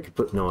wonder if I could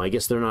put... No, I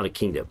guess they're not a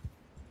kingdom.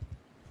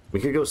 We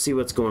could go see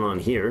what's going on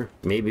here.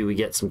 Maybe we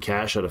get some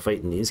cash out of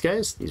fighting these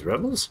guys, these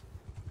rebels.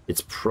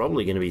 It's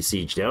probably going to be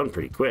sieged down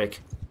pretty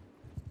quick.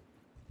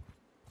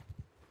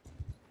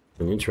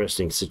 An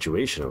interesting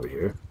situation over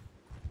here.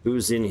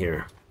 Who's in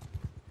here?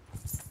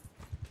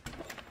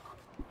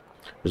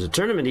 There's a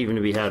tournament even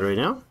to be had right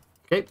now.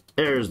 Okay,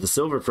 there's the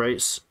silver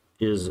price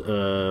is,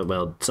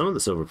 well, some of the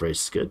silver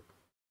price is good.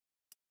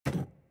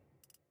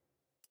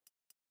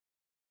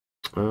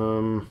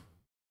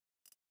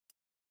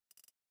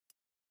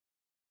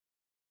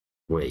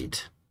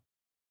 Wait.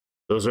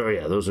 Those are,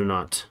 yeah, those are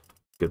not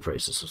good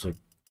prices. It's like,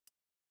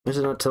 why is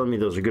it not telling me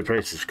those are good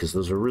prices? Because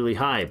those are really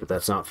high, but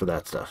that's not for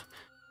that stuff.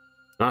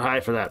 Not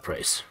high for that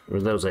price. Or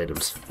those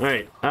items.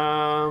 Alright,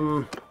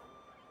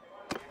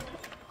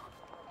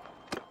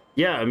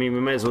 yeah, I mean,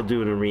 we might as well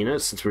do an arena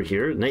since we're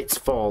here. Knight's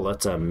Fall,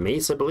 that's a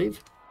mace, I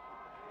believe.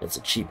 That's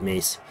a cheap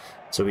mace.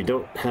 So we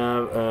don't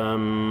have,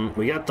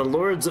 we got the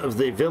lords of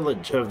the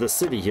village, of the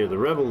city here, the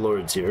rebel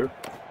lords here.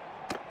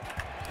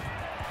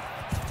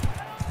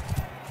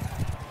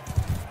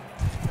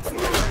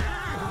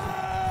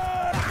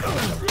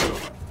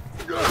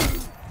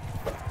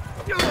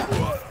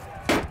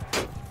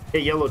 Hey,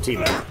 yellow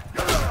team.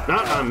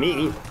 Not on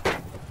me.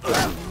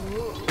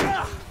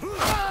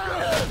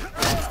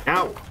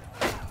 Ow.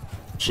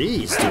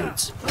 Jeez,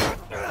 dudes.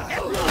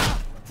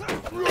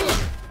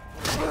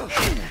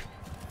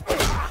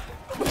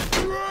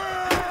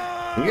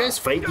 Can you guys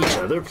fight each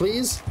other,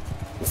 please?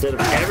 Instead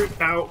of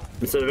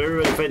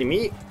everybody fighting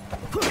me.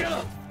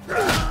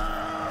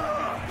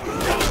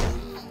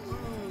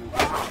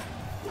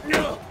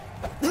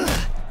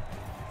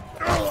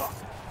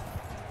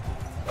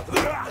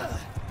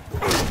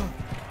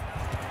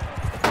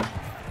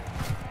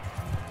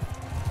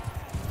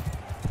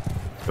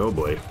 Oh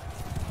boy.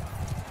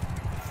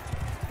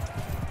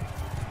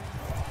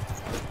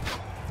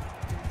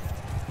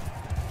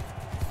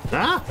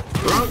 Ah!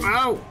 Wrong,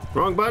 ow!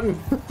 Wrong button.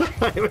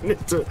 I went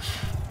into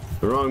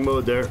the wrong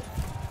mode there.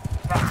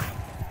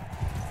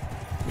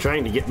 I'm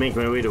trying to make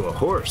my way to a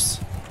horse.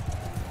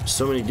 There's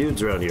so many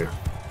dudes around here.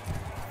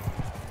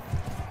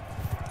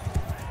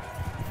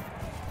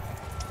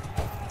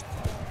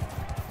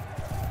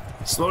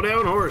 Slow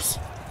down, horse.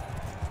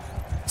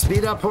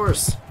 Speed up,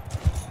 horse.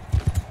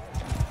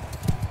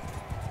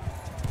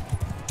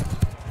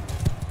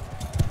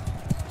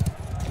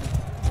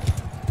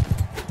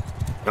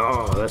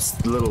 Oh, that's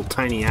the little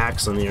tiny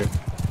axe on here.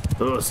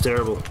 Oh, it's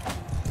terrible.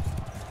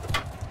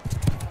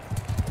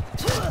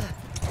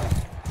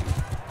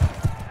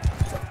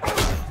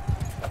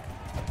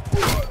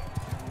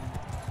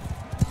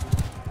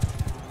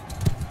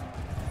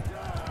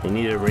 I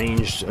need a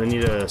ranged, I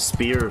need a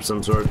spear of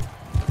some sort.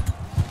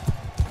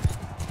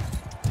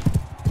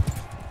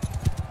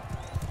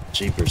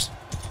 Jeepers.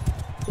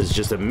 This is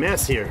just a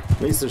mess here.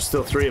 At least there's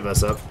still 3 of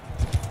us up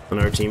on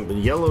our team. But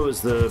yellow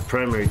is the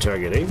primary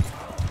target, eh?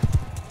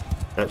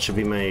 That should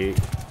be my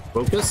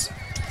focus.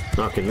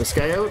 Knocking this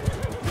guy out.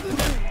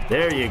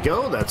 There you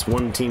go. That's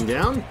 1 team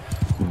down.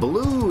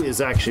 Blue is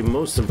actually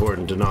most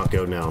important to knock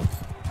out now.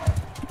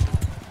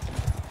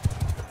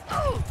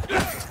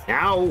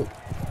 Ow!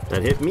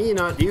 That hit me,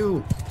 not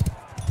you.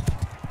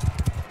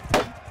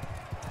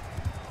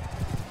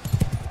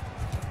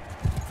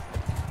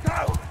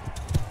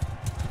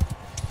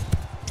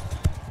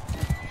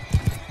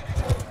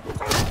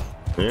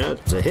 Yeah,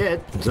 it's a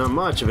hit. It's not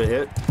much of a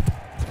hit.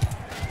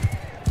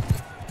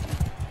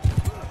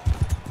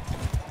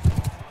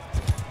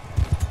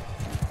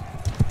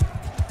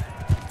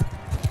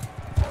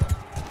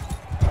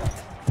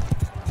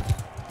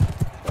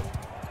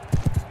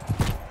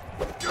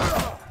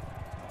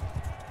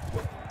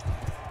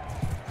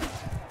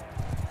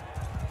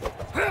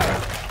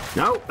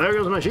 No, there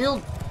goes my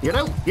shield. Get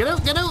out, get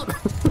out, get out.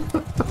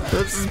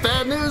 This is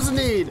bad news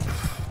indeed.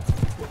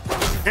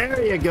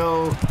 There you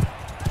go.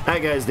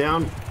 That guy's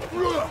down.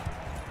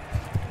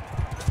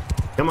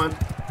 Come on.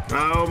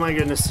 Oh my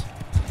goodness.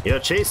 You're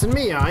chasing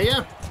me, are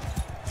you?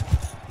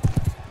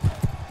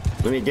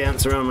 Let me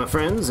dance around my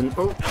friends and...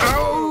 Oh!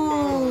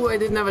 Oh! I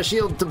didn't have a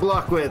shield to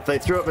block with. I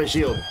threw up my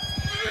shield.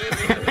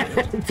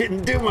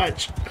 Didn't do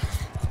much.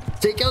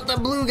 Take out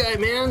that blue guy,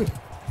 man.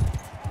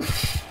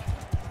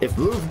 If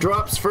blue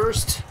drops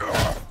first...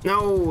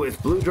 No,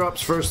 if blue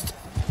drops first,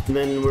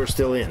 then we're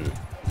still in.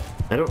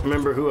 I don't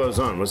remember who I was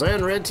on. Was I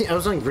on red team? I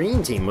was on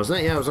green team, wasn't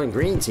I? Yeah, I was on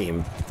green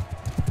team.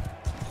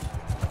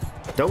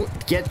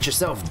 Don't get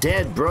yourself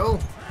dead, bro.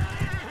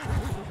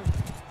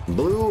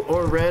 Blue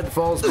or red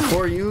falls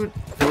before you.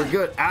 We're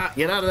good. Ah,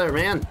 get out of there,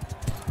 man.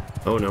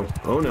 Oh no.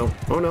 Oh no.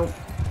 Oh no.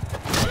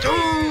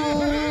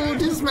 Oh,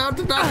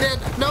 dismounted, not dead.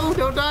 No,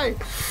 don't die.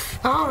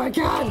 Oh my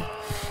god.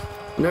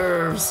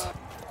 Nerves.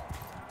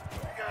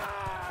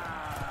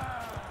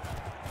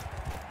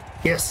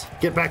 Yes,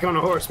 get back on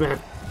a horse, man.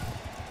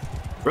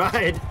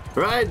 Ride.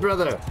 Ride,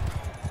 brother.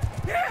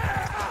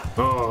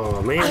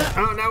 Oh, man.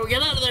 Oh, no,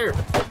 get out of there.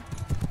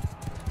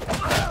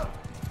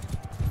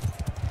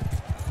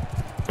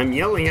 I'm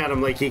yelling at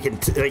him like he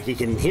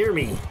can hear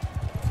me.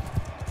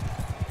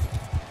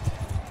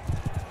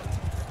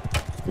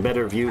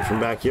 Better view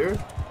from back here.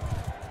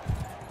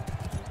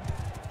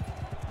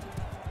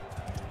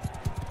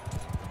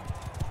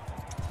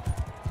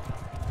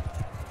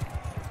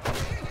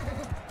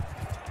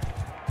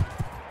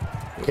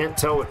 Can't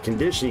tell what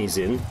condition he's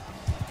in.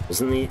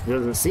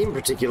 Doesn't seem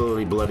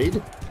particularly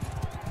bloodied.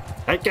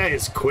 That guy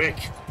is quick.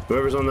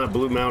 Whoever's on that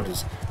blue mount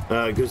is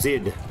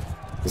Guzid.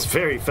 Is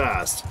very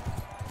fast.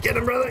 Get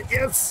him, brother!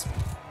 Yes!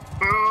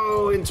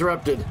 Oh,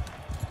 interrupted.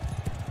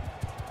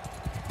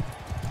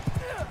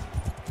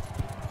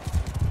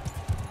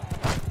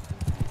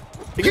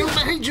 Get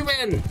behind you,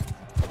 man!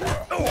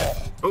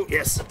 Oh,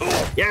 yes.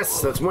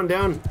 Yes, that's one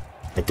down.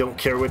 I don't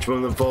care which one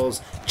of them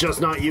falls.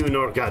 Just not you,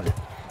 Norgad.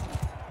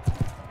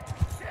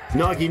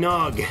 Noggy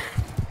Nog.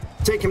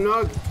 Take him,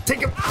 Nog.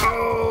 Take him.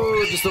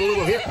 Oh, just a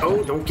little hit.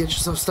 Oh, don't get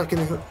yourself stuck in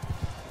the hook.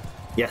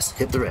 Yes,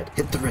 hit the red.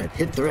 Hit the red.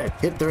 Hit the red.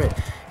 Hit the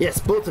red. Yes,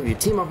 both of you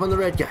team up on the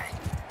red guy.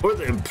 Or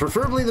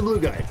preferably the blue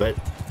guy, but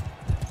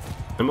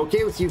I'm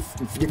okay with you.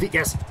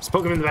 Yes, just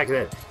poke him in the back of the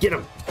head. Get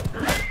him.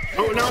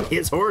 Oh, no,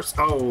 his horse.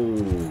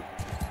 Oh.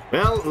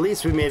 Well, at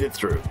least we made it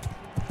through.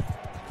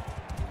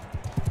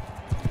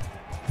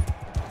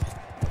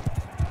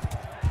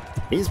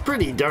 He's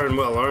pretty darn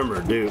well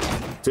armored, dude,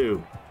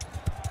 too.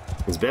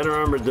 He's better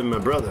armored than my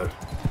brother.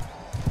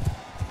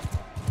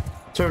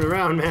 Turn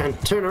around, man.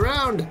 Turn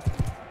around.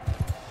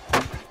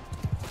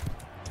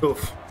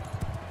 Oof.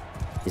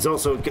 He's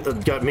also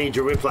got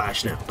major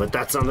whiplash now, but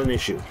that's not an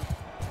issue.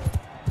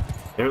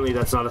 Apparently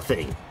that's not a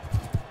thing.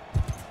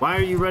 Why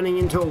are you running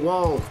into a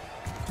wall?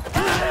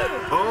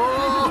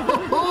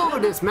 Oh,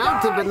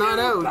 dismounted but not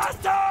out.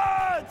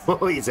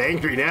 Oh, he's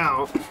angry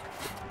now.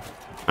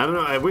 I don't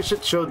know. I wish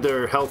it showed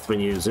their health when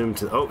you zoom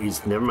to... Oh,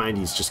 never mind.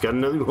 He's just got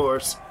another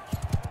horse.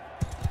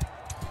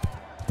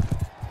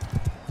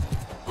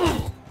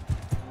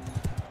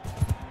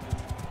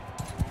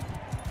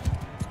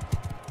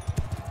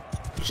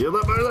 Shield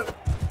up, brother.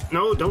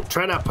 No, don't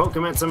try to poke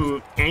him at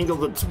some angle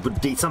that would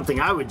be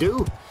something I would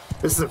do.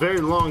 This is a very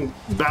long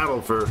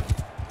battle for...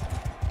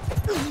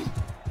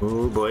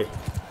 Oh, boy.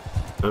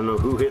 I don't know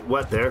who hit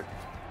what there.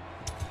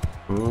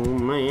 Oh,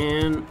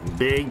 man.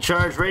 Big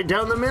charge right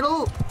down the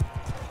middle.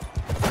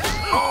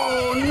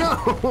 Oh,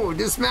 no.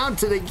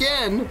 Dismounted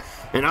again.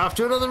 And off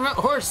to another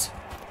horse.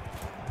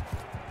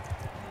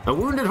 A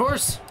wounded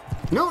horse.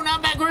 No,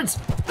 not backwards.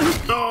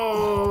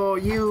 Oh,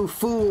 you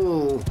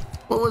fool.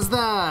 What was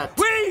that?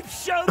 We've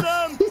shown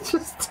them!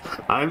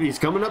 He's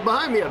coming up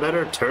behind me. I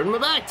better turn my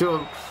back to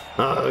him.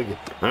 Ugh.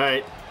 All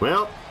right.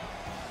 Well,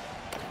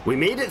 we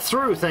made it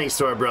through thanks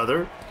to our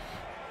brother.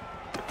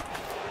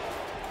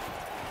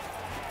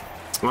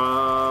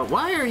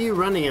 Why are you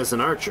running as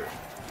an archer?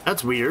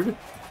 That's weird.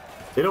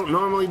 They don't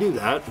normally do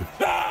that.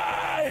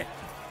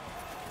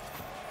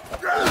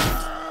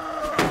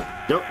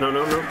 Nope, no,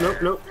 no, no,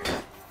 nope, nope.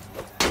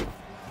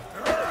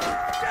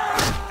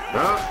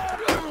 Oh.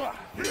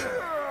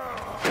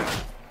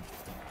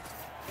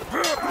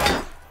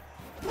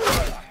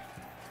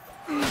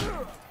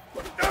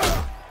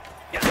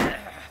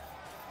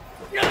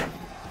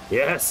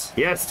 Yes,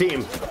 yes,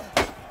 team.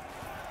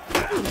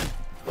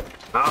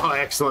 Oh,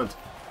 excellent.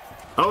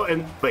 Oh,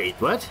 and wait,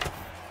 what?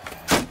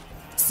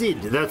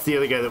 Sid, that's the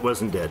other guy that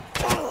wasn't dead.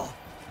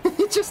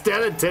 He just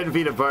standing 10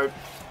 feet apart.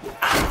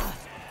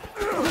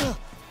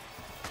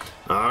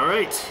 All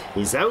right,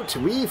 he's out.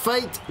 We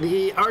fight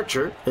the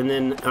archer, and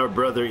then our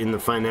brother in the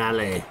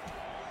finale.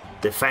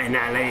 The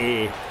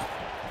finale.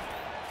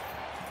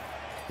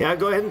 Yeah,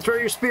 go ahead and throw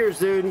your spears,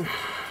 dude.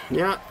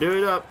 Yeah, do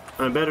it up.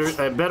 I'm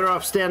better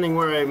off standing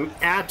where I'm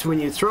at when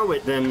you throw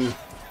it than...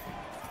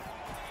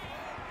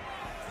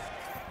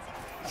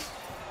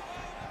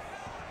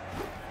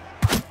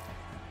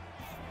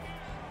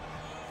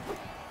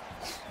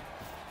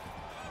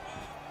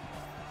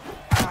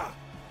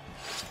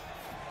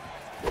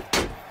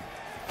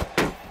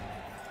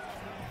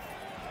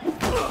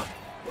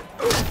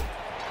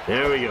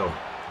 There we go.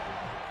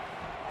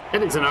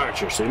 And he's an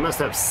archer, so he must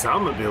have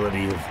some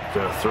ability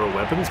to throw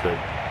weapons, but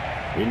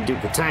he didn't do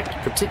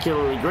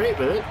particularly great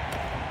with it.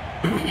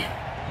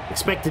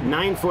 Expected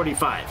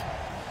 945.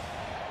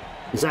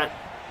 Is that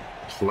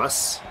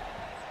plus?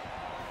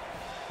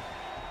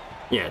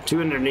 Yeah,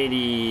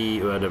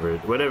 280,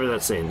 whatever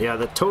that's saying. Yeah,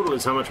 the total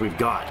is how much we've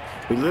got.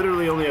 We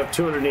literally only have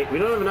 208. We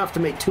don't have enough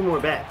to make 2 more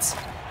bets.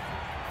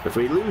 If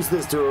we lose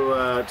this to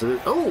the...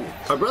 Oh,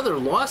 our brother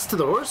lost to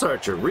the horse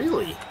archer.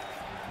 Really?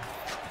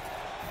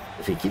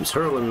 If he keeps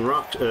hurling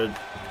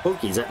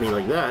pokies at me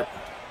like that.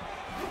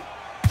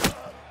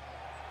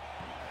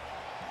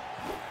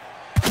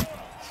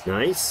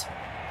 Nice.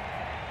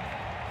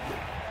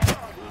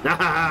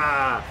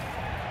 Ah,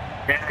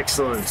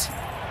 excellent.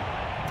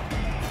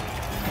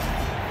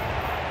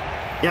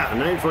 Yeah,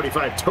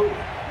 945 total.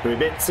 We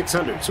bet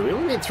 600, so we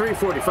only made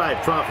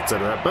 345 profits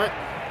out of that, but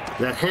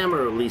that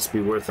hammer will at least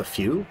be worth a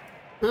few.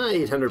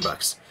 800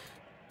 bucks.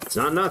 It's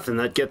not nothing.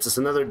 That gets us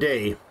another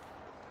day.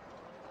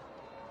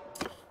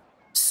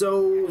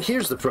 So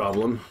here's the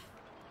problem.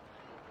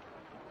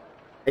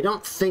 I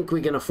don't think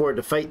we can afford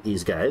to fight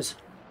these guys.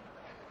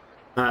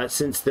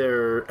 Since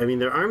their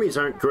armies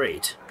aren't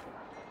great.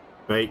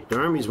 Right?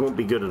 Their armies won't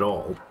be good at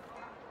all.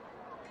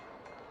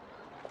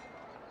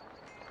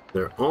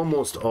 They're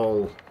almost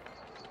all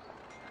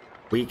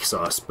weak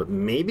sauce, but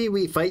maybe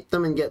we fight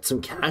them and get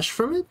some cash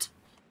from it?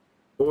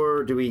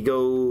 Or do we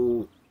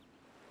go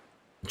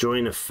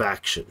join a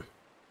faction?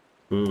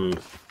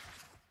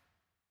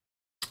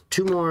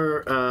 Two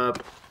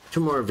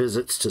more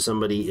visits to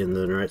somebody in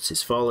the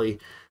Noretzi's Folly.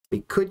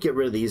 We could get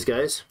rid of these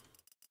guys.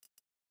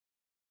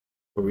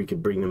 Or we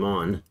could bring them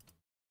on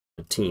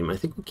a team. I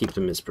think we'll keep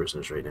them as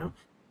prisoners right now.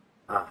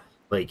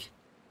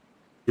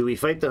 Do we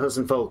fight the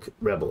Hussenfolk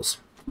rebels?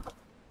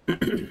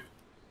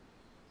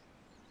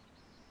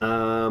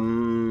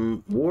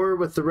 War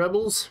with the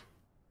rebels?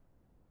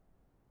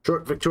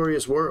 Short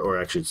victorious war?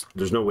 Or actually,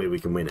 there's no way we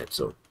can win it,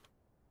 so...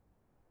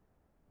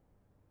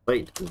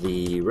 Fight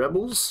the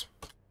rebels.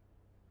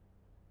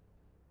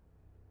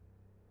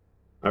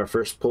 Our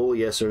first poll,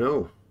 yes or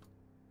no.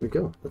 There we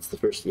go. That's the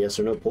first yes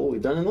or no poll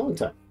we've done in a long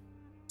time.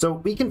 So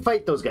we can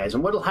fight those guys,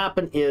 and what'll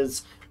happen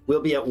is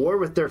we'll be at war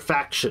with their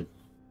faction.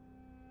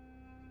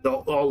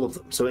 All of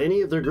them. So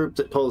any of their group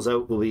that pulls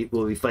out, we'll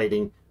be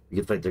fighting. We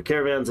can fight their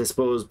caravans, I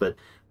suppose, but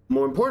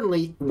more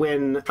importantly,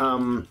 when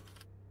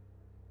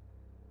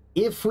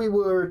if we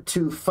were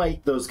to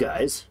fight those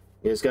guys,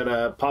 you guys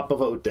gotta pop a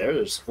vote there.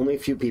 There's only a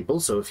few people,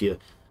 so if you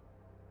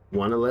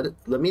want to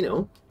let me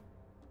know.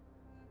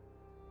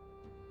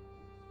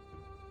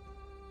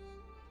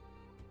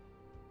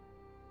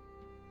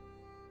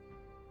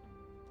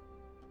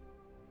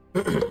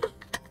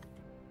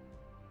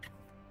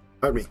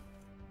 Pardon me.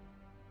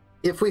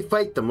 If we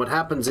fight them, what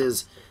happens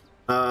is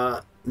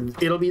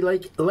it'll be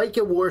like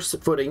a war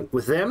footing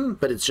with them,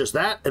 but it's just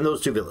that and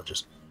those 2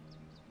 villages.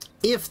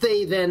 If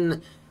they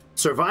then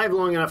survive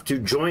long enough to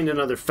join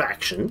another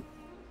faction,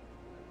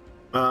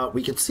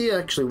 we can see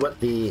actually what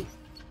the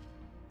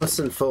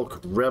Hussenfolk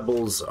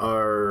rebels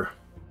are.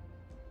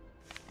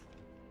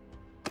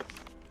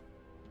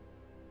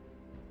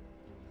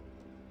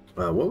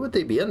 What would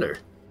they be under?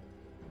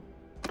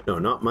 No,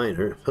 not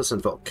minor.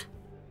 Hussenfolk.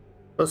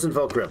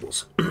 Hussenfolk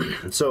rebels.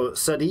 So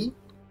Sadi,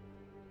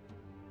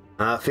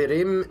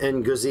 Ferim,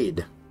 and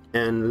Guzid,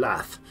 and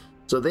Lath.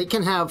 So they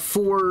can have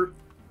 4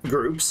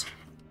 groups.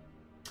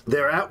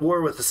 They're at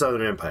war with the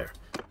Southern Empire.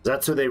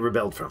 That's who they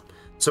rebelled from.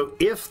 So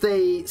if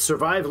they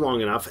survive long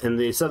enough and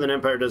the Southern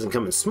Empire doesn't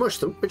come and smush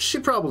them, which she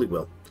probably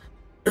will,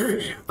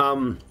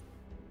 then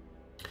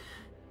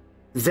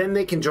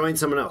they can join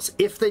someone else.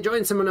 If they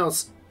join someone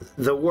else,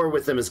 the war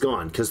with them is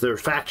gone because their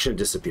faction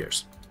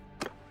disappears.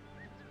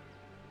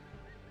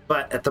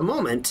 But at the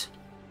moment,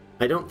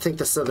 I don't think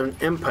the Southern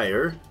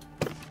Empire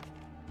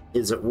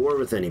is at war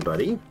with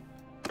anybody.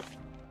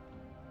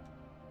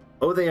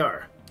 Oh, they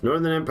are.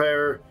 Northern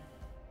Empire,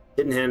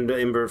 Hidden Hand,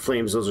 Ember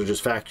Flames, those are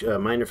just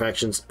minor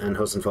factions, and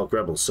Hussenfolk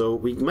rebels. So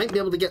we might be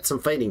able to get some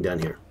fighting done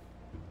here.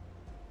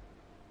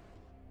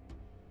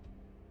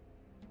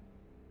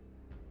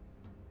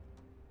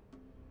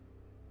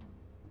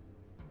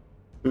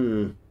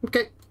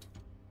 Okay.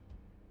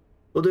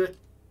 We'll do it.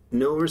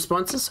 No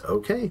responses?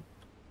 Okay.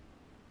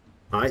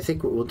 I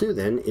think what we'll do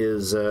then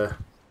is, what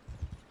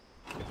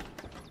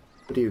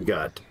do you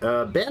got?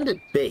 Bandit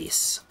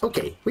base.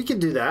 Okay, we can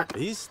do that.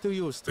 Peace to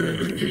you,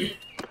 stranger.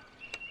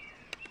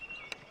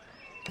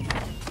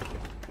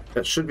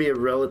 That should be a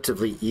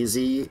relatively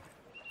easy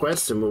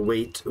quest, and we'll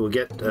wait. We'll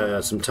get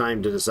some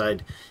time to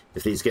decide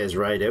if these guys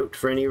ride out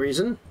for any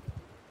reason.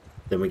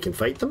 Then we can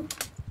fight them.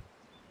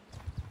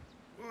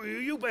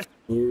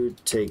 You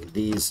take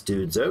these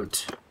dudes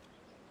out.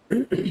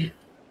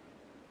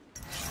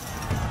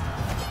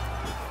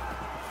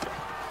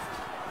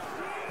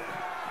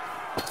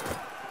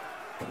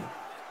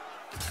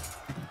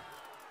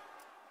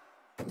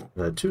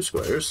 Two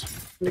squares.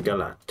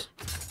 Nigalat.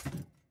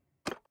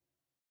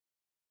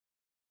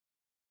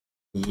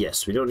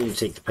 Yes, we don't need to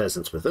take the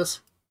peasants with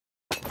us.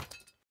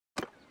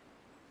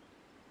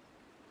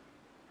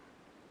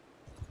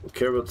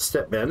 care about the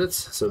steppe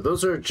bandits. So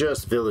those are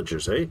just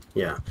villagers, eh?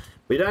 Yeah.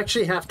 We'd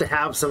actually have to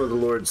have some of the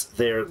lords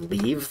there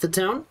leave the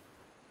town.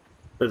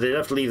 Or they'd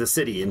have to leave the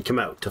city and come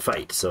out to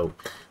fight. So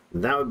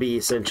that would be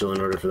essential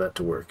in order for that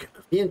to work.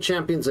 The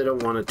champions I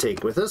don't want to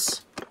take with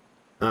us.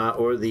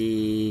 Or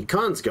the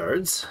cons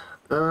guards.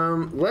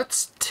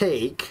 Let's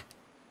take...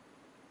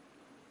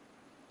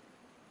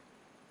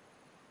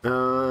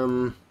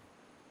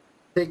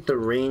 take the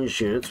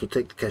ranged units. We'll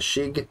take the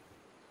Kashig.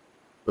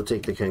 We'll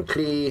take the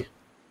Kankli.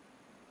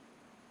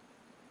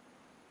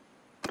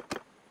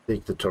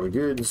 Take the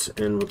Torguds,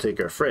 and we'll take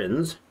our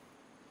friends.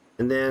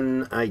 And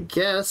then, I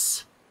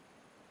guess...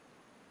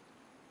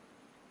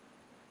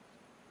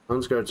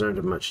 Cons guards aren't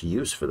of much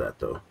use for that,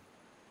 though.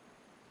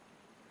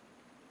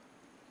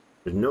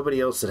 There's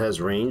nobody else that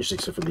has ranged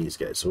except for these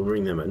guys, so we'll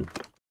bring them in.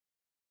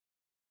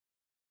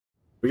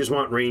 We just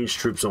want ranged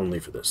troops only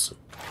for this.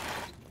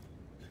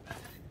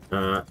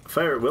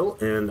 Fire at will,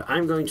 and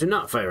I'm going to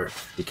not fire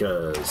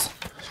because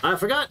I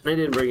forgot and I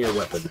didn't bring a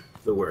weapon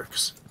that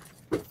works.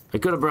 I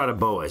could have brought a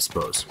bow, I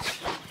suppose.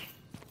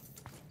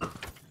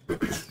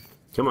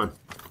 Come on.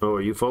 Oh,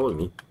 are you following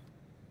me?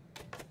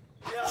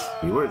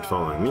 You weren't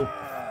following me.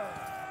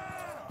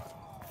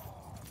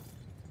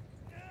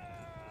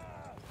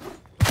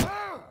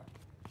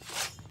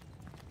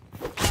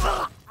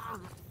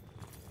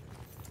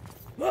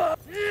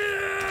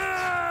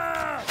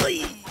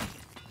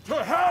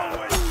 To hell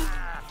with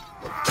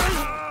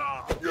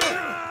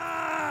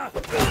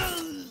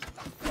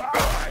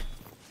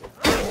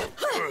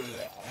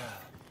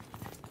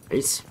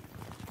Nice.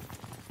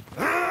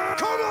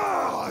 Come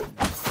on!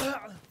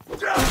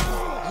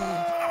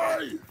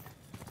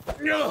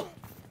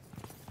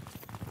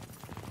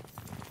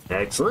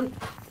 Excellent.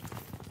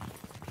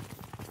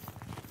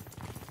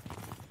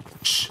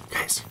 Shh,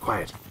 guys,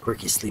 quiet.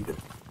 Quirky's sleeping.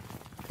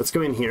 Let's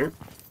go in here.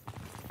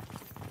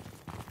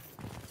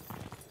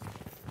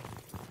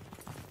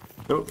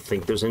 I don't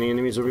think there's any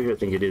enemies over here. I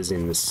think it is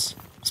in this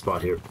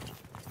spot here.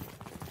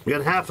 We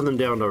got half of them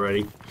downed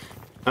already.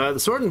 The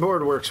sword and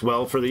board works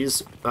well for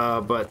these,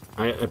 but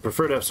I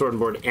prefer to have sword and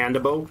board and a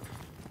bow.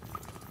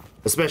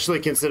 Especially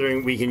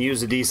considering we can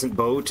use a decent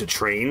bow to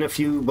train a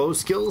few bow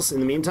skills in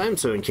the meantime,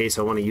 so in case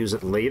I want to use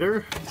it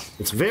later.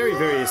 It's very,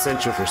 very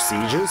essential for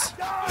sieges.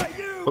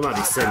 Well, not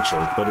essential,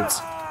 but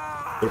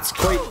it's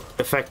quite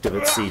effective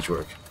at siege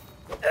work.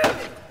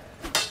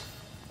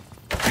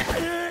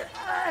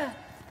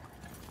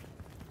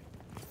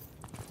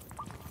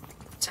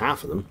 It's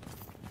half of them.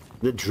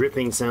 The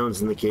dripping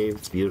sounds in the cave,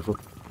 it's beautiful.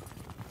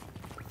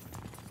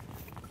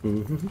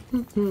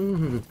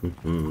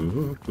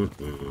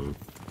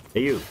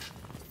 Hey, you.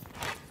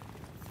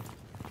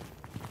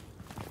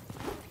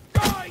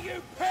 Die,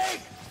 you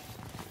pig!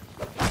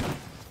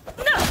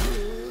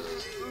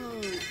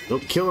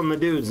 Don't kill them, the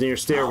dudes near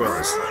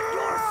stairwells.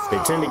 They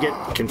tend to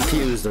get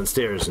confused on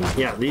stairs. And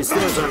yeah, these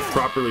stairs aren't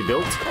properly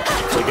built,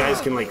 so guys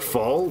can like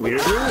fall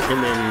weirdly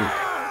and then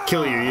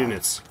kill your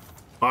units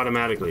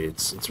automatically.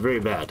 It's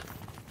very bad.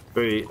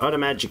 Very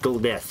automagical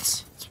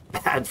deaths. It's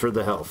bad for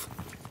the health.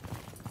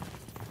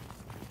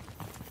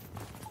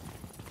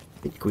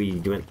 I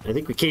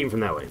think we came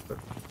from that way. But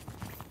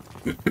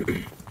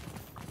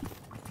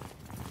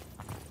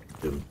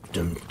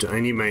I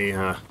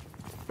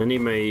need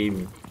my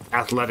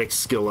athletics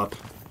skill up.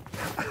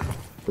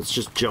 Let's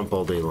just jump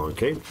all day long,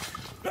 okay?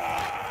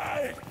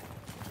 Die!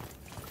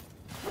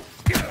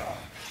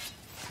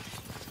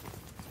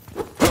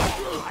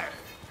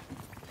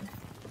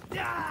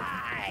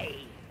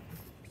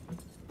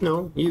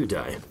 No, you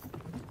die.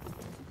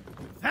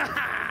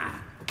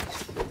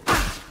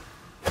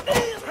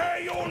 Tear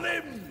your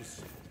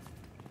limbs!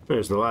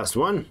 There's the last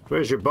one.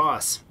 Where's your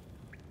boss?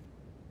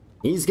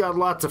 He's got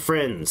lots of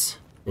friends,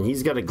 and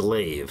he's got a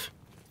glaive.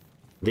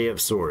 They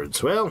have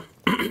swords. Well,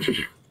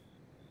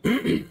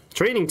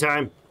 training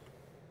time.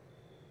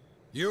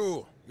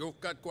 You've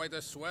got quite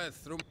a sweat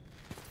through.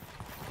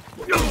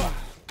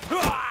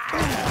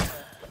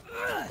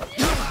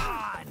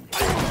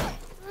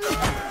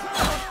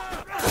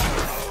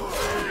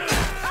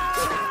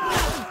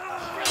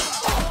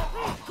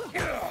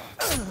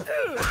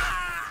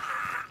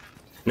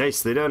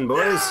 Nicely done,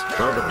 boys.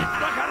 Well done.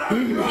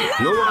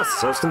 No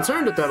loss. I was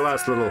concerned at that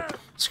last little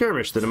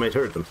skirmish that it might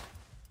hurt them.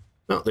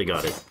 No, they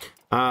got it.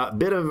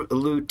 Bit of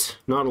loot,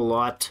 not a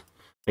lot.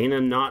 I'm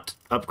gonna not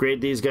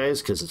upgrade these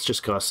guys because it's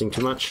just costing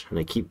too much, and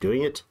I keep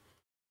doing it,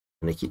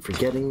 and I keep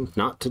forgetting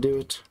not to do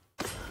it.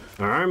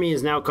 Our army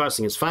is now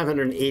costing us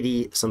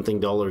 $580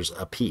 something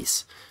a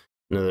piece.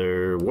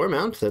 Another war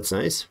mount. That's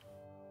nice.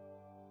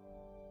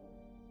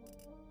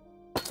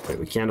 Right,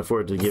 we can't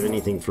afford to give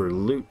anything for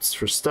loots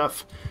for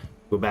stuff.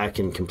 Go back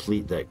and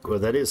complete that. Well,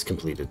 that is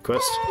completed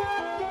quest.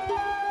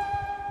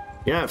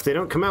 Yeah, if they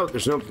don't come out,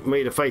 there's no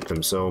way to fight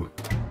them, so...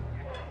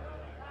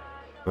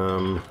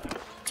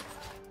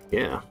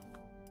 yeah.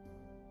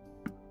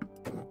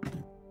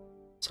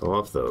 Sell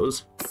off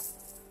those.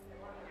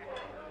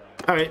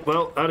 Alright,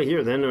 well, out of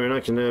here then. We're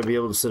not going to be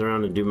able to sit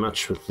around and do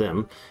much with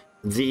them.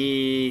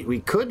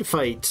 We could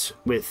fight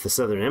with the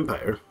Southern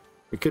Empire.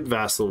 We could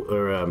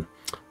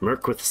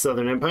Merc with the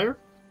Southern Empire.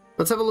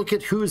 Let's have a look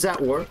at who's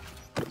at war.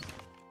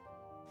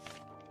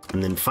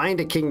 And then find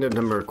a kingdom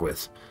to Merc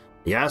with.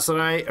 The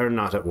Aserai are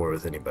not at war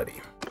with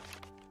anybody.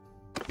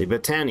 The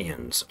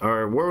Battanians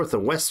are at war with the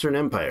Western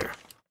Empire.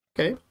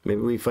 Okay,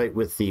 maybe we fight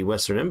with the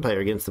Western Empire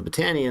against the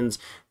Battanians,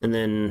 and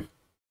then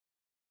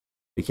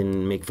we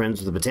can make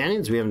friends with the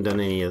Battanians. We haven't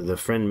done any of the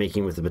friend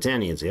making with the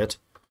Battanians yet.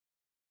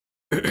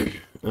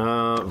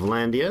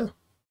 Vlandia,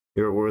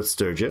 you're at war with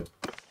Sturgia.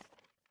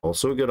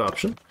 Also a good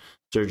option.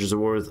 Sturgia's at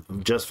war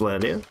with just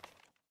Vlandia.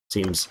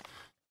 Seems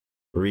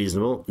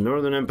reasonable.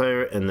 Northern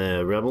Empire and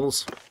the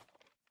rebels.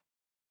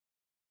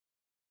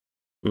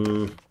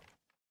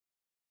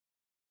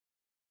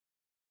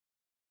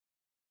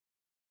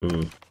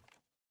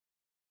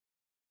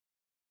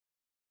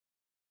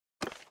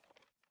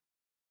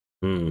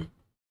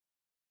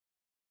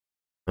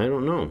 I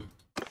don't know.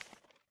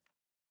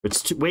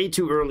 It's way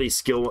too early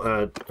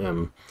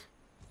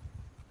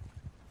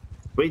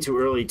way too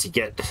early to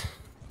get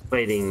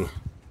fighting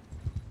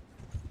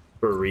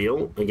for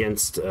real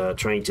against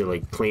trying to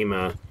like claim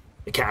a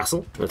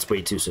castle. That's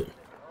way too soon.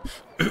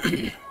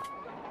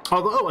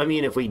 Although, I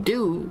mean, if we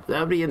do, that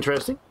would be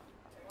interesting.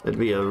 That'd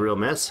be a real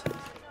mess.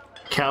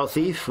 Cow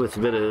thief with a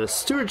bit of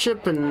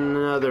stewardship and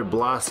other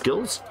blah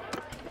skills.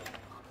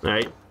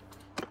 Alright.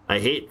 I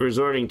hate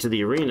resorting to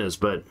the arenas,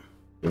 but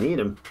we need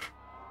them.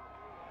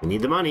 We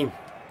need the money.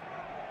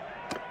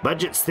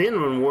 Budget's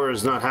thin when war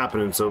is not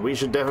happening, so we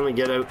should definitely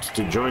get out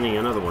to joining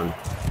another one.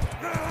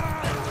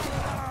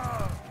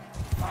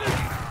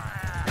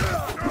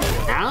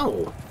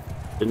 Ow!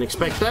 Didn't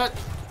expect that.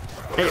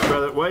 Hey,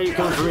 brother, why are you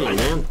coming for me,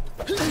 man?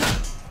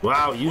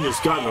 Wow, you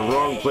just got in the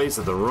wrong place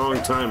at the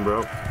wrong time,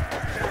 bro.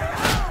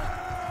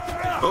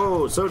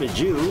 Oh, so did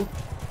you.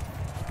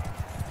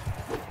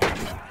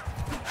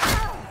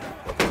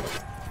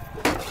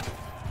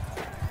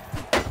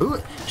 Ooh,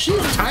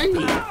 she's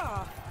tiny.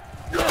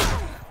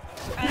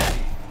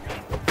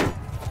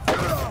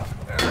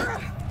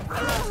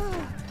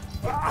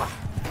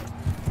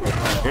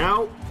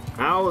 Ow.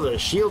 Ow, the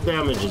shield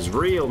damage is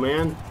real,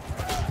 man.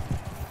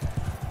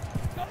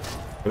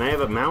 Can I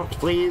have a mount,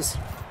 please?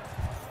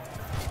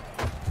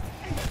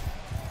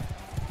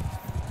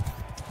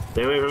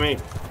 Stay away from me.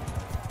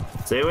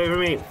 Stay away from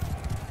me.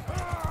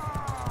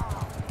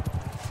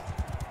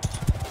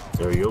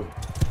 There we go.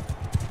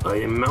 I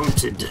am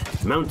mounted.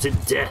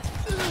 Mounted death.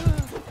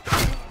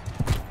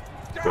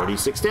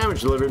 46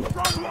 damage delivered.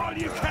 Run while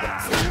you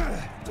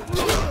can!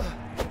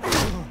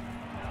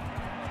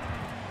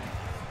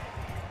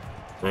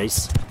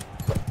 Nice.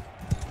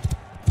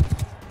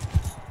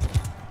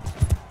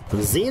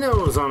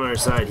 Zeno's on our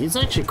side. He's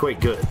actually quite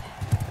good,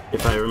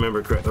 if I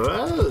remember correctly.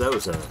 Oh, that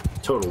was a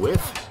total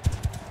whiff.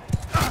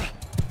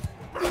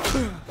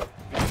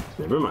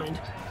 Never mind.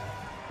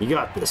 You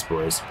got this,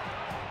 boys.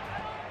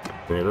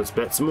 Alright, let's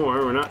bet some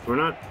more. We're not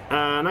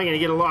gonna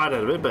get a lot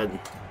out of it, but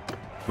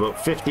about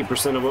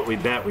 50% of what we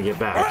bet we get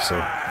back, so.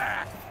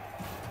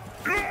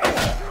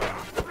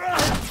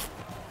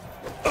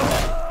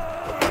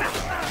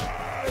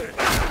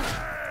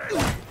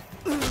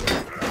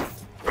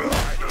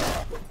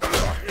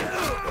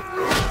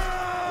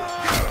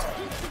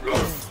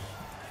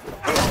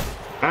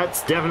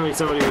 That's definitely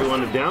somebody we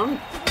wanted down.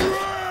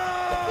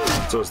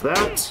 So is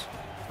that.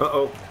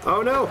 Uh-oh.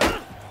 Oh no!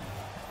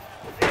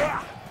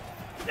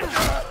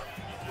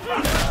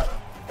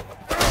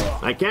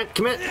 I can't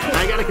commit.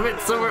 I gotta commit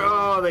somewhere.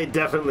 Oh, they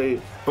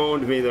definitely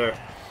owned me there.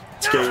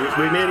 It's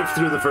okay. We made it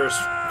through the first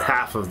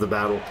half of the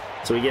battle,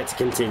 so we get to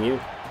continue.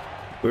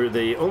 We're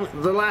the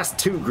last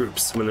two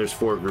groups when there's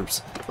 4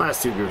 groups.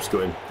 Last 2 groups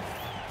go in.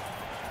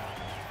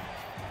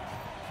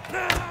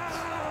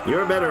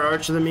 You're a better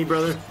archer than me,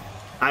 brother.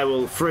 I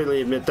will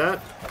freely admit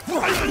that.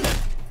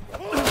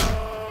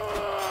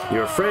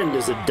 Your friend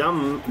is a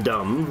dumb.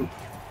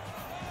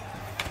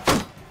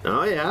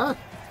 Oh yeah.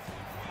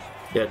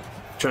 Yeah.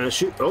 Trying to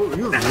shoot. Oh,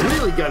 you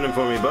really got him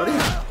for me, buddy.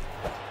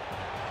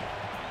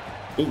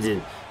 He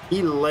did.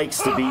 He likes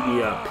to beat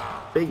me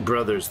up. Big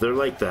brothers, they're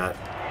like that.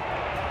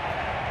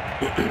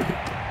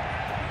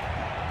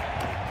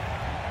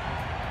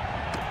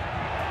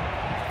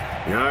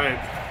 Alright.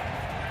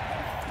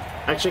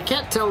 Actually, I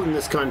can't tell in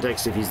this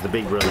context if he's the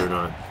big brother or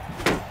not.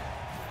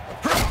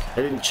 I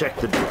didn't check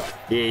the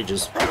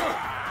ages.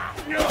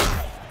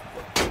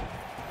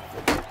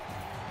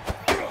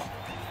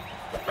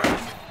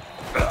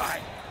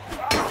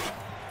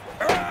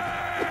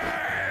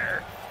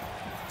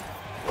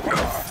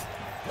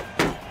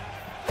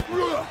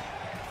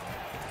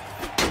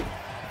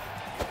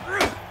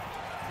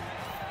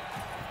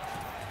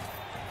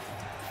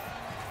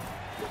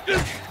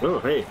 Oh,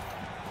 hey.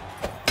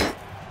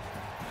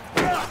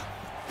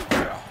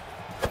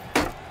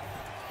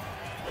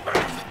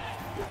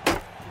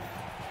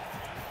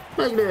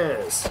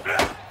 Magnus!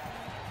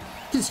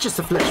 It's just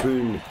a flesh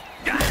wound.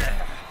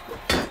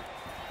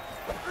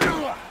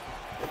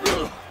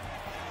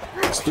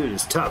 This dude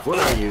is tough. What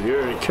are you?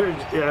 You're a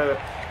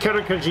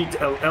Karakajit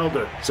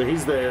Elder. So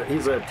he's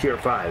a pure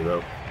 5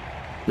 though.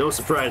 No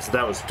surprise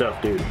that was a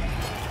tough dude.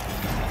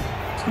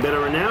 Bit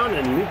of renown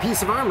and a new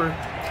piece of armor.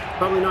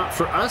 Probably not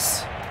for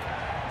us,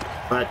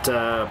 but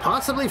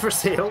possibly for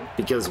sale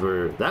because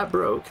we're that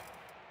broke.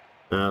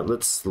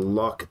 Let's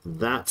lock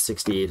that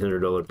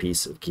 $6,800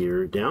 piece of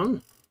gear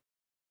down.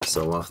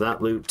 Sell off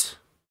that loot.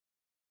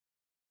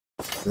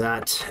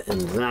 That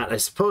and that. I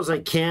suppose I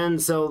can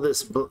sell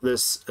this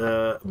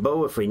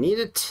bow if we need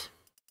it.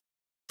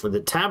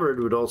 The tabard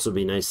would also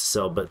be nice to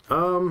sell, but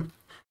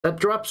that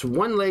drops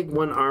 1 leg,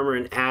 1 armor,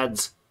 and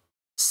adds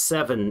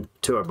 7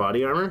 to our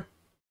body armor.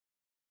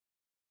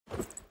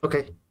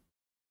 Okay,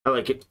 I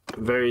like it.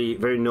 Very,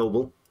 very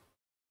noble.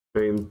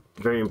 Very,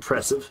 very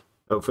impressive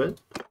outfit.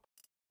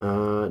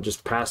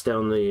 Just pass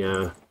down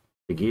the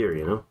gear,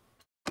 you know.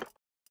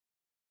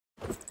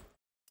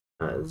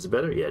 Is it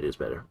better? Yeah, it is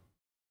better.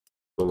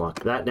 We'll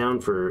lock that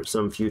down for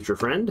some future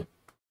friend.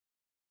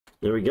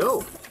 There we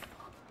go.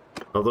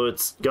 Although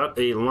it's got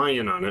a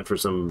lion on it for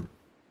some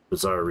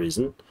bizarre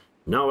reason.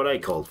 Not what I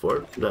called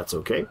for. That's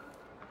okay.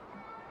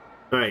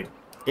 Alright.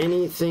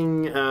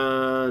 Anything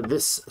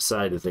this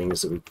side of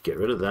things that we could get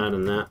rid of that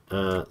and that,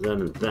 that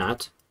and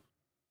that.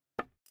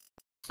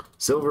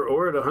 Silver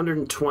ore at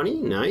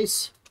 120.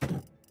 Nice.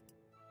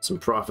 Some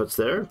profits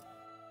there.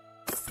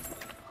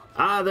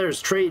 Ah, there's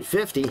trade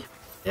 50.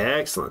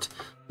 Excellent.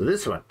 So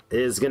this one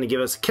is going to give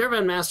us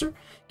Caravan Master,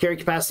 carry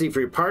capacity for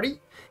your party,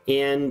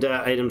 and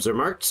items are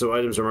marked. So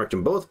items are marked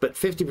in both, but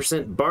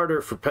 50%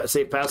 barter for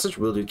safe passage.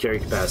 We'll do carry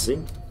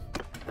capacity.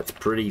 That's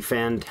pretty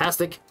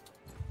fantastic.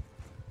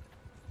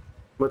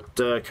 What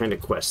kind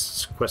of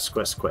quests?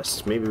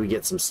 Quests. Maybe we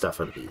get some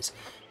stuff out of these.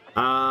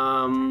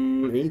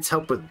 Needs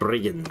help with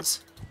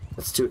brigands.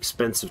 That's too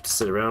expensive to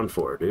sit around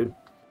for, dude.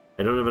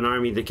 I don't have an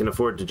army that can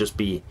afford to just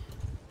be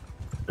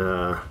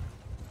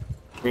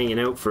hanging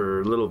out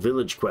for little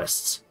village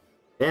quests.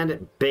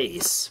 Bandit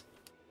base.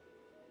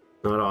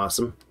 Not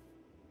awesome.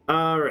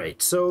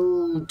 Alright,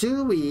 so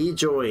do we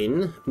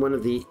join one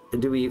of the...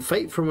 Do we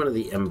fight for one of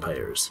the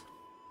empires?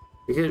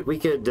 We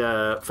could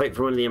fight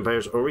for one of the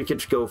empires, or we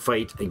could go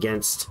fight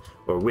against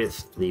or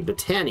with the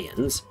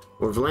Battanians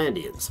or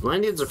Valandians.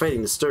 Valandians are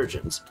fighting the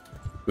Sturgeons.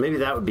 Maybe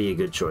that would be a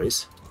good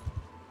choice.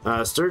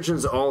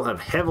 Sturgeons all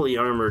have heavily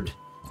armored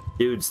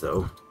dudes,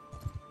 though.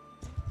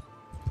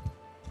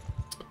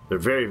 They're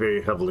very,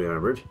 very heavily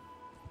armored.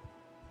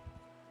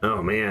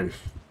 Oh, man.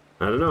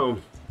 I don't know.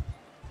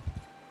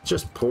 It's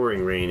just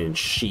pouring rain in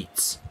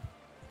sheets.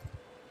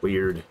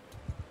 Weird.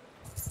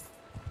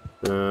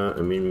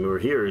 I mean, we're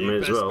here. We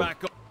might as well. Might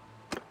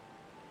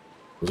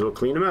as well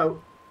clean them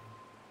out.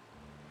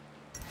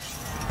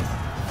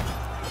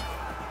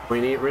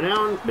 28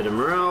 renown, bit of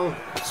morale,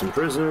 some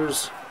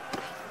prisoners,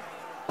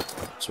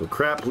 some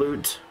crap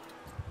loot.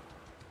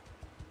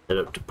 Head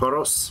up to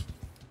Poros.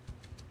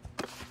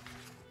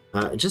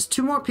 Just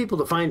 2 more people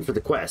to find for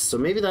the quest, so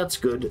maybe that's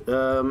good.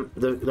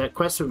 That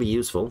quest would be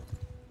useful,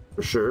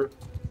 for sure.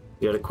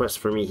 You got a quest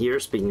for me here,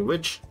 speaking of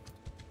which.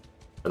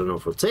 I don't know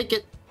if we'll take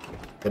it.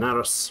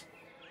 Canaros.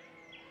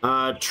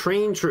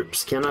 Train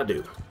troops, cannot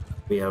do.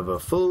 We have a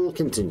full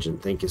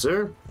contingent, thank you,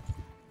 sir.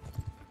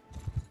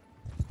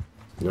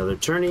 Another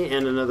tourney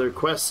and another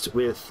quest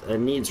with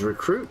needs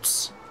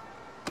recruits.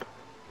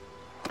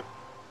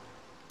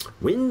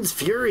 Wind's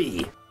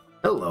Fury.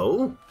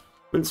 Hello.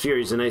 Wind's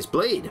Fury is a nice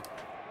blade.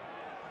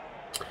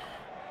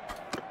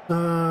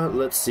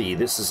 Let's see.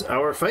 This is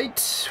our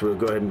fight. We'll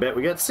go ahead and bet.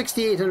 We got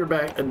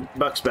 6,800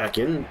 bucks back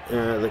in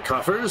the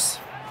coffers.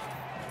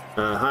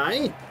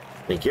 Hi.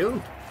 Thank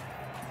you.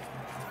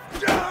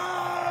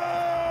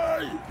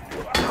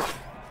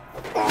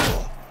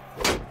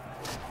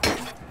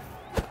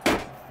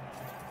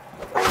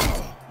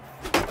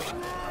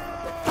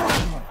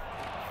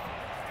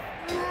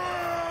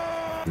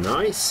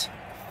 Nice.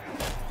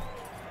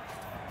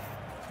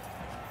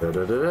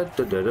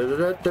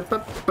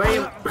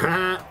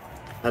 Bam.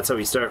 That's how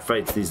we start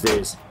fights these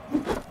days.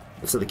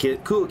 That's how the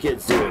cool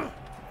kids do it.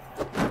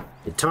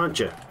 They taunt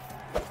you.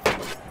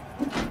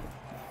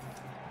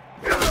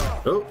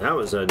 Oh, that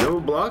was a no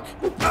block.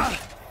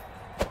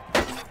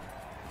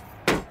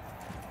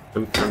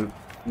 I'm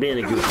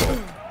being a goofball.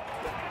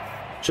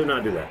 Should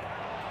not do that.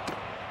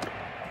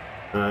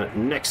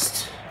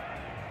 Next.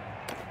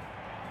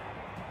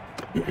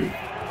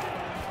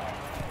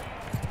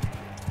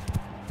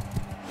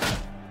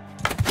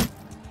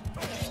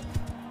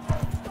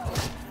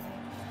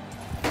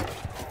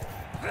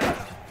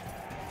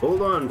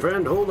 Hold on,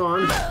 friend, hold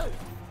on.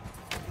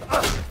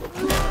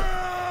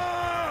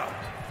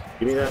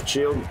 Give me that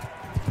shield.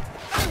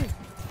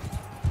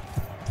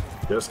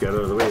 Just got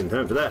out of the way in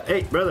time for that.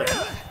 Hey, brother!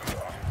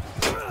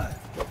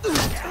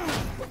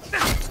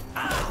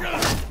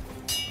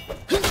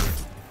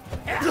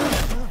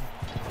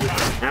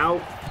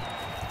 Ow.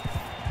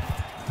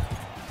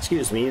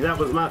 Excuse me, that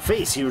was my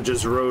face you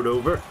just rode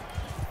over.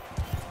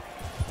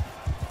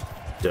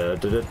 Da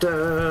da da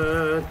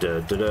da da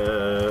da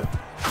da.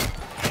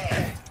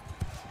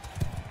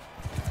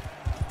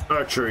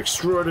 Archer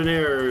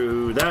extraordinaire.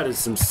 Ooh, that is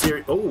some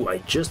serious. Oh, I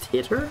just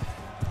hit her?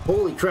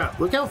 Holy crap.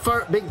 Look how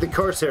big the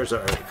Corsairs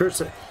are. The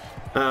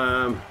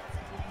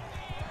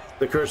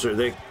cursor.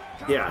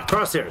 Yeah,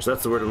 crosshairs,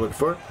 that's the word I'm looking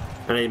for.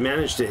 And I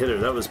managed to hit her.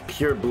 That was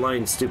pure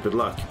blind stupid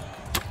luck.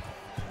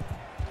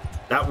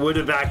 That would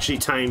have actually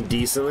timed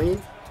decently.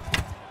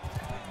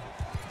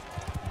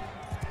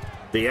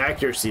 The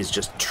accuracy is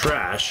just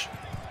trash.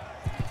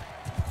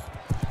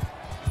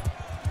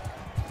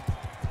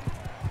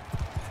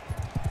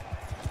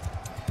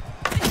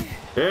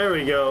 There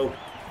we go.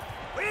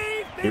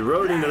 He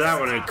rode into that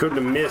one. I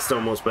couldn't have missed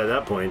almost by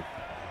that point.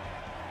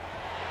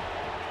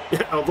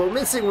 Although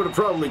missing would have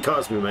probably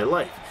cost me my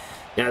life.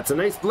 Yeah, it's a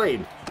nice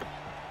blade.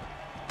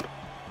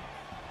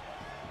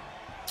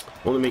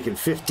 Only making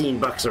 15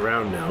 bucks a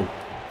round now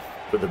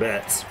for the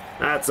bets.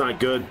 That's not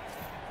good.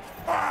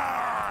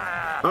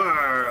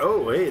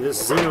 Oh, hey,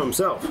 this is Zeno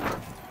himself.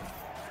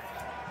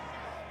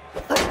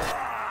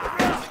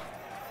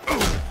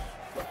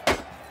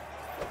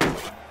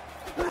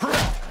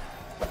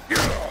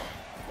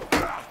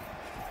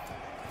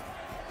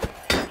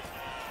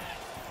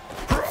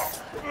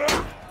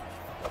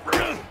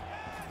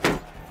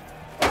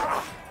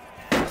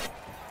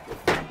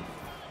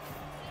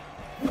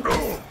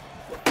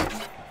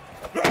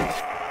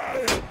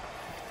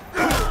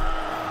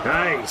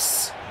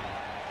 Nice.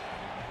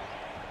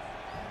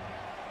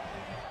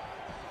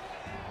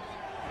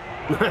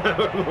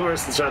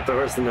 Horse shot the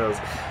horse in the nose.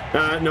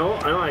 No,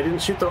 I didn't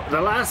shoot the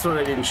last one.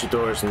 I didn't shoot the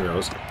horse in the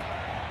nose.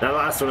 That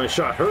last one I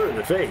shot her in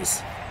the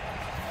face,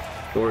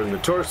 or in the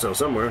torso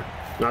somewhere.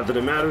 Not that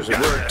it matters. It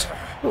worked.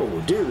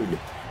 Oh, dude,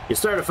 you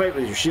start a fight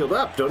with your shield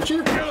up, don't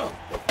you?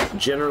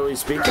 Generally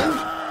speaking,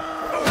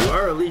 you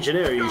are a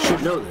legionnaire. You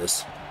should know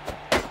this.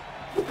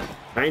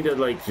 Kinda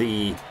like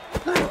the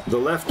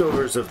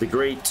leftovers of the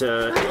great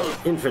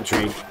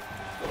infantry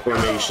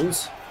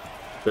formations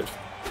that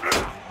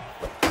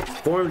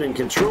formed and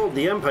controlled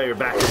the Empire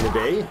back in the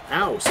day.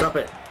 Ow, stop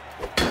it.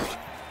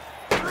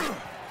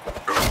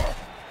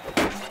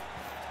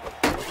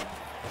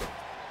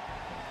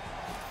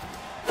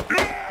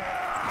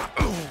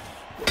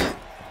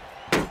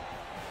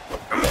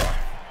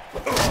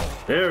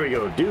 There we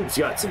go. Dude's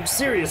got some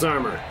serious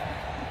armor.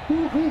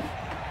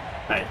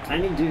 Alright, I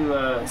need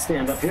to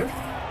stand up here.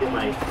 Get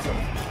myself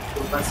a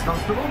little less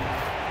comfortable.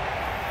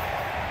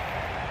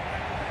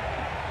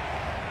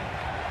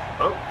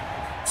 Oh,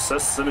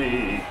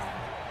 sesame.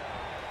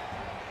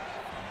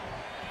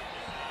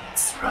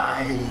 It's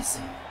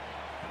rising.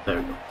 There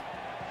we go.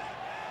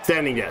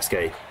 Standing desk,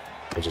 I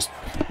just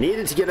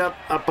needed to get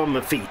up on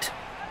my feet.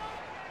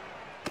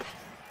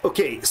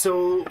 Okay,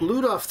 so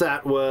loot off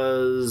that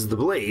was the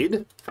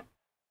blade.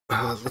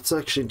 Let's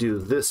actually do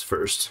this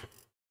first.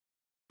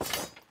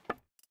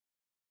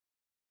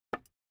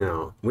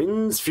 Now,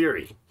 Wind's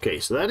Fury. Okay,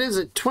 so that is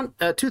a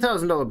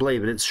 $2,000 blade,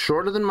 but it's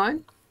shorter than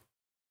mine.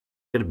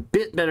 Got a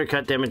bit better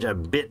cut damage, a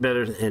bit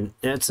better, and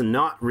it's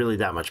not really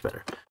that much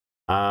better.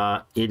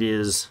 It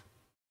is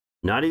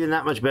not even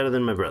that much better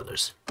than my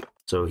brother's.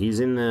 So he's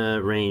in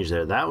the range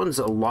there. That one's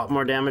a lot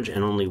more damage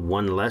and only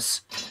one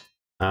less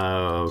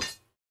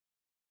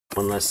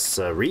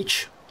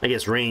reach. I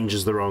guess range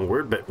is the wrong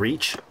word, but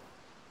reach.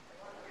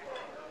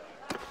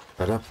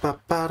 You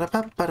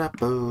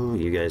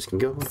guys can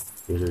go.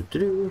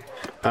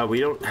 We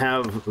don't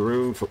have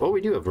room for... Oh,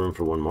 we do have room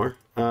for one more.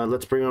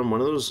 Let's bring on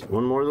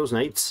one more of those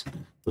knights.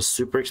 Those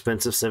super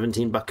expensive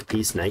 17 buck a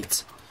piece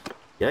knights.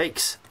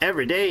 Yikes.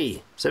 Every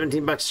day.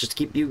 17 bucks just to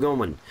keep you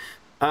going.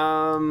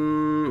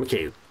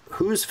 Okay.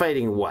 Who's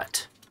fighting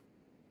what?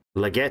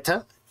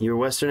 Legetta, your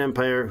Western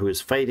Empire, who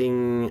is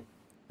fighting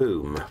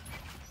whom?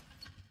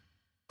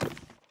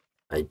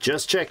 I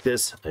just checked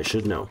this. I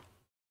should know.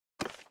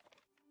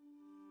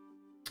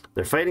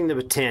 They're fighting the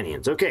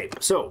Battanians. Okay,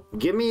 so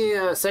give me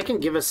a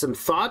second, give us some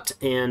thought,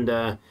 and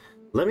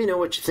let me know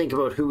what you think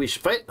about who we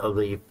should fight. I'll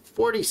leave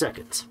 40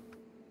 seconds.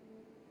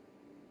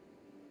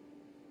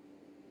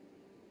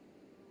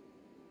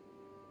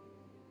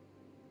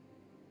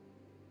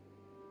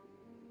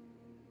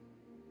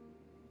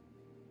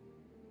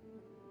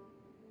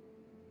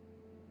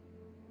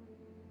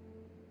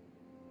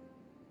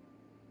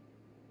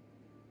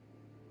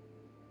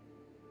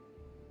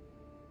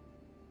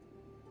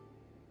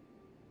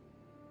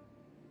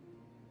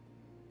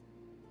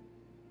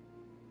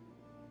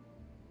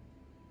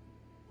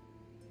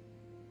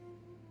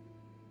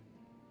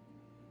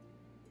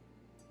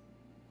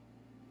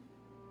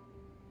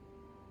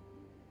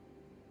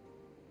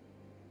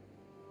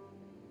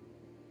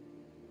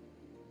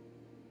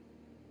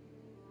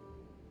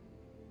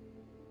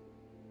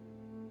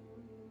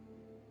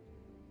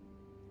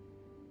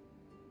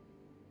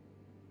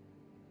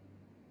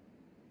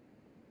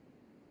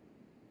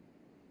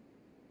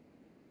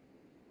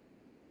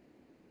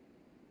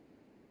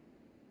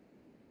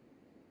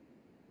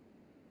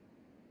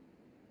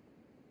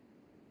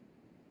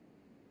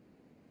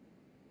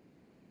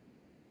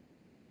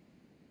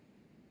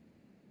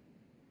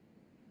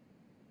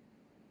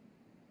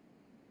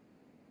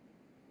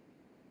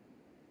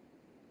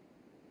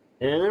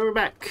 And then we're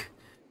back.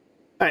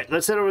 All right,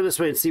 let's head over this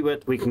way and see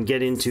what we can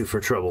get into for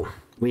trouble.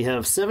 We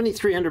have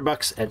 7,300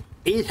 bucks at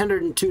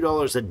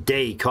 $802 a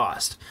day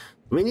cost.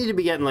 We need to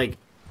be getting like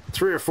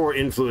 3 or 4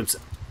 influence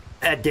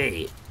a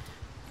day.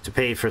 to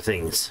pay for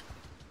things.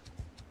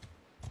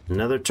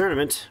 Another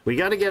tournament. We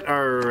got to get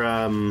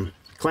our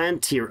clan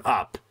tier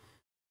up.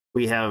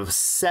 We have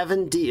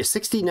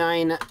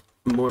 69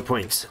 more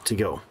points to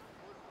go.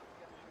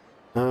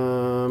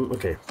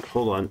 Okay,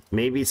 hold on.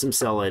 Maybe some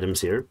sell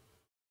items here.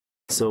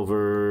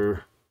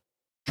 Silver.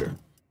 Sure.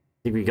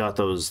 I think we got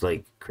those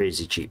like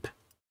crazy cheap.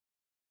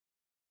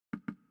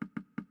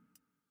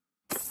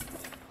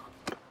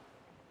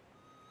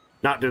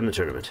 Not doing the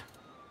tournament.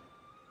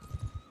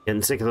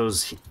 Getting sick of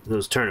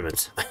those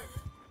tournaments.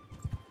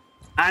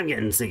 I'm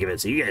getting sick of it,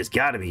 so you guys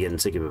gotta be getting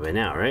sick of it by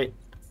now, right?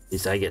 At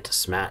least I get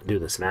to do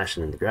the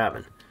smashing and the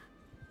grabbing.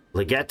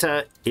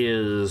 Legetta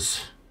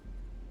is...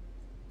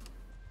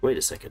 Wait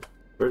a second.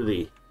 Where are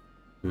the...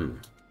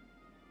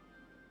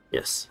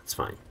 Yes, it's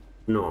fine.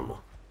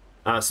 Normal.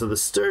 So the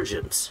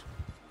sturgeons.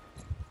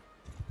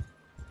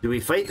 Do we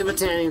fight the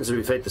battalions or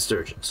do we fight the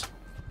sturgeons?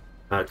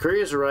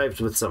 Couriers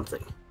arrived with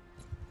something.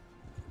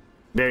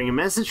 Bearing a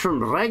message from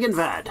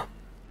Ragenvad.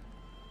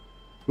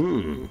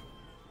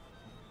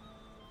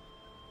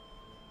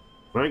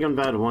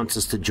 Ragenvad wants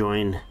us to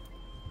join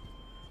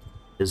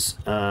his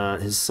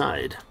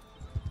side.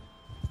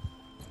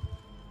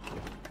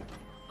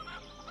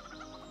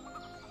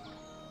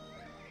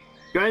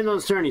 Grind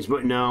those tourneys,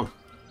 but no.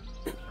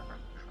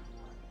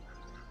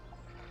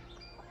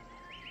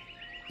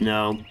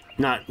 No,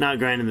 not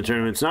grinding the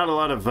tournaments. Not a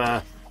lot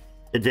of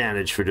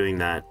advantage for doing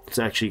that. It's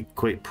actually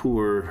quite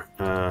poor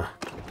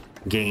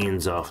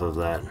gains off of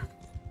that.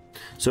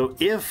 So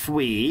if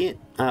we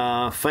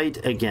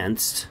fight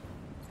against...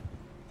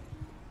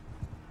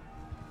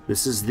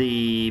 This is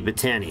the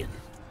battalion.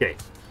 Okay,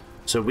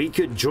 so we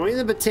could join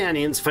the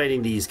battalions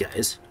fighting these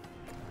guys.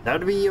 That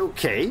would be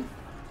okay.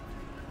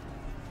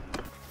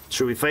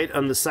 Should we fight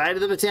on the side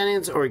of the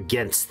battalions or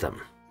against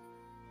them?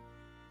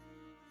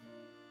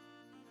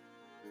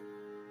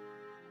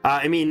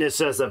 I mean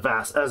this as a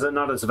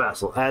not as a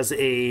vassal, as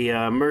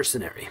a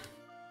mercenary.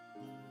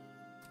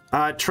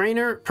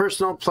 Trainer,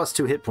 personal,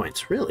 +2 hit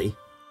points. Really?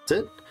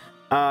 That's it?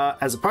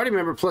 As a party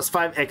member,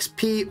 +5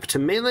 XP to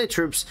melee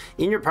troops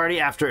in your party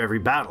after every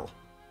battle.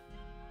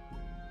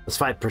 That's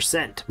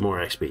 5% more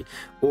XP.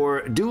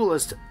 Or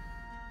duelist,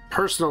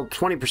 personal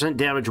 20%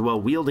 damage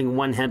while wielding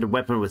one-handed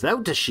weapon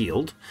without a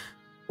shield.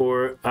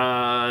 Or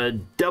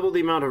double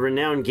the amount of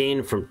renown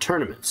gained from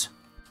tournaments.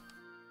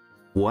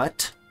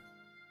 What?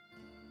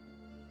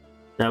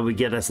 That would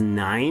get us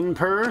 9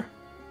 per?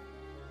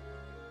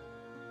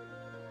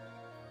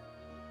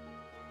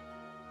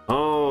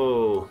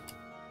 Oh,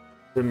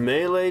 the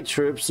melee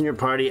troops in your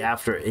party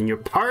after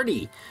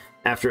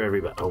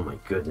every battle. Oh my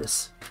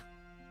goodness.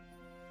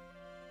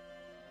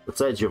 What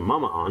side's your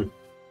mama on?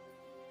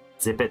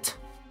 Zip it.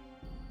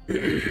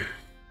 It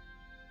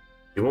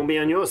won't be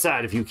on your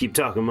side if you keep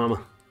talking,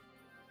 mama.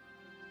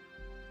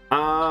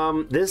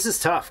 This is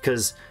tough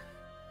because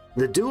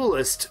the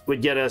duelist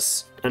would get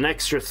us an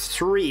extra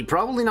 3,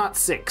 probably not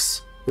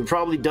 6. We'd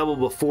probably double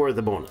before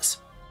the bonus.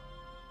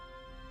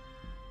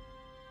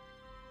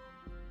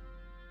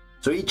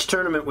 So each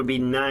tournament would be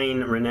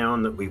 9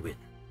 renown that we win.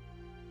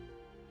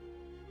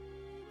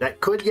 That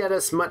could get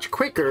us much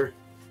quicker,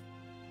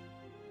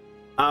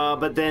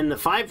 but then the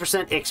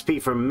 5%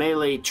 XP for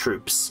melee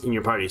troops in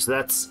your party. So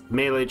that's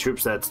melee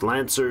troops, that's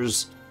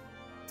lancers.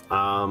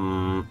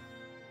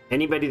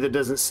 Anybody that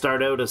doesn't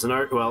start out as an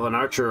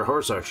archer or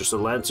horse archer, so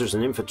lancers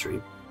and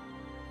infantry,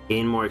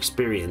 gain more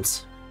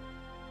experience.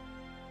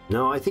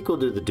 No, I think we'll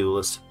do the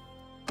duelist.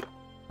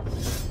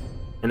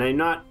 And I'm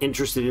not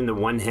interested in the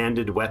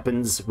one-handed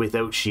weapons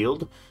without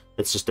shield.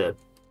 It's just a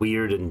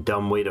weird and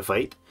dumb way to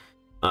fight.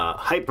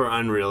 Hyper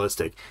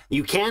unrealistic.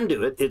 You can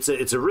do it. It's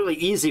a really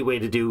easy way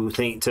to do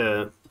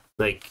there's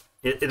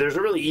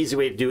a really easy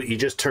way to do it. You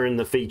just turn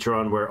the feature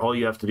on where all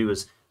you have to do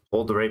is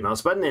hold the right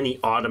mouse button and he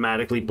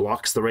automatically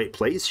blocks the right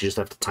place. You just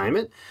have to time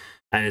it.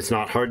 And it's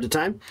not hard to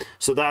time.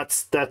 So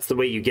that's the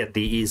way you get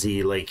the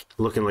easy, like,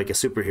 looking like a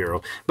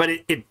superhero. But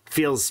it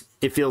feels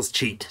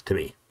cheat to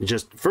me.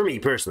 Just for me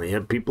personally.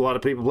 A lot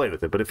of people play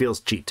with it, but it feels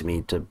cheat to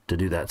me to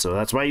do that. So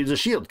that's why I use a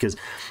shield, because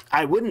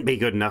I wouldn't be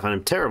good enough, and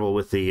I'm terrible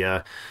with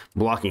the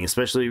blocking,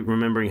 especially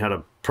remembering how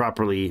to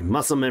properly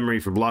muscle memory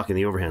for blocking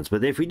the overhands.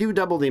 But if we do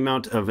double the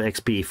amount of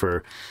XP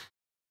for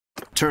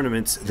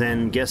tournaments,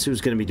 then guess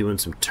who's going to be doing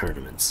some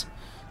tournaments?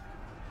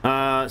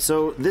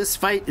 So this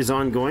fight is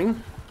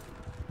ongoing.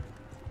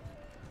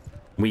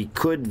 We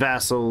could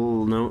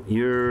vassal. No,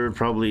 you're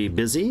probably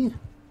busy.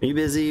 Are you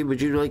busy?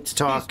 Would you like to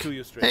talk?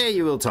 Hey,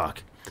 you will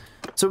talk.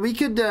 So we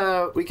could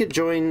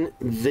join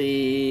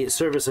the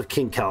service of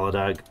King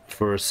Kaladag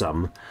for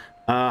some.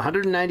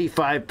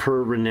 195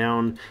 per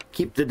renown.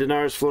 Keep the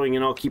dinars flowing,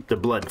 and I'll keep the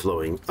blood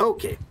flowing.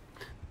 Okay.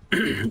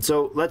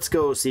 So let's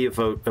go see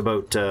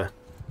about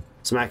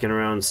smacking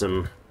around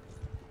some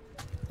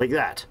like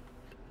that.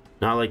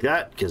 Not like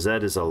that, because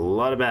that is a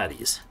lot of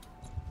baddies.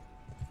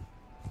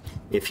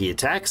 If he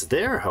attacks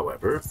there,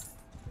 however,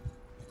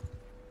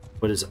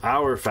 what does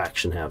our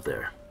faction have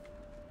there?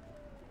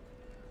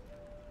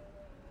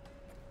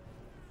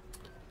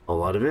 A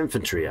lot of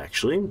infantry,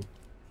 actually.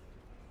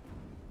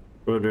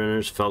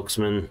 Roadrunners,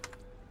 Felksmen.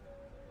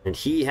 And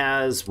he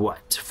has,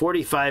 what,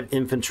 45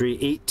 infantry,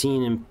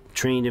 18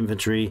 trained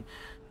infantry.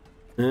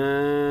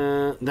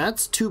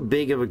 That's too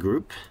big of a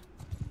group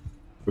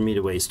for me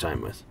to waste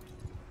time with.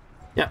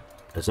 Yeah,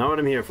 that's not what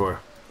I'm here for.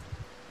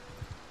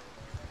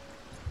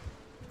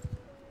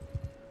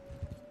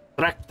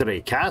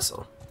 Tractory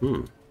Castle.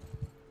 Hold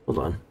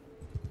on.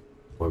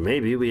 Or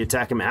maybe we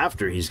attack him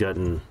after he's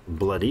gotten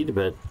bloodied,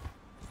 but...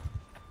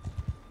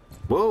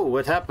 Whoa,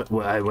 what happened?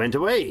 Well, I went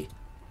away.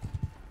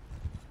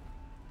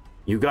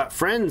 You got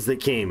friends that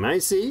came, I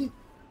see.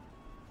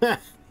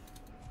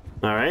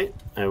 Alright,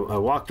 I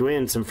walked away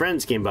and some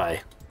friends came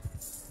by.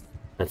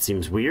 That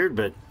seems weird,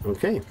 but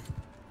okay.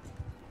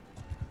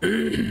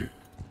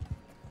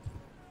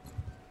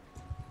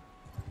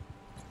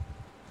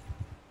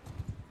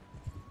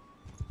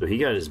 So he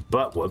got his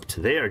butt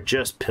whooped. They are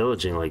just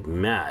pillaging like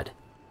mad.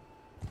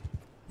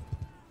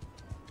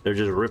 They're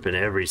just ripping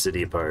every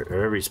city apart,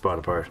 or every spot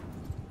apart.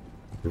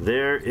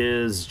 There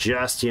is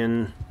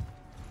Jastian.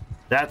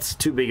 That's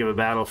too big of a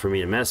battle for me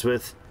to mess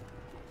with.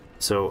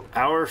 So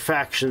our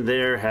faction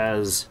there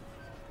has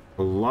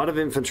a lot of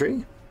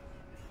infantry.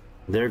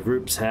 Their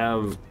groups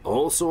have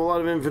also a lot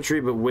of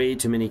infantry, but way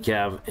too many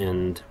cav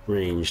and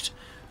ranged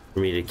for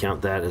me to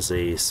count that as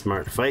a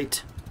smart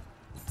fight.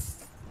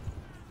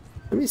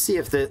 Let me see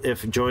if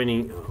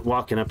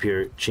walking up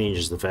here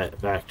changes the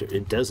factor.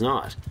 It does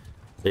not.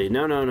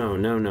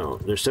 No.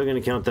 They're still going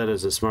to count that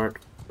as a smart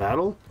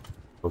battle?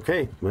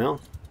 Okay,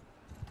 well.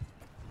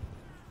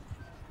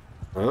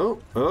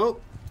 Oh,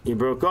 he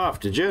broke off,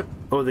 did you?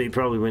 Oh, they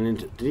probably went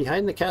into... Did he hide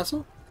in the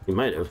castle? He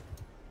might have.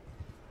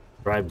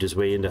 Bribed his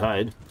way in to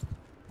hide.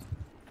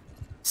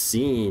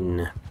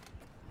 Scene.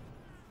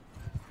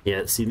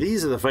 Yeah, see,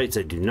 these are the fights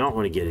I do not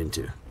want to get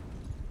into.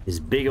 These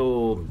big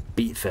old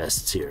beat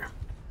fests here.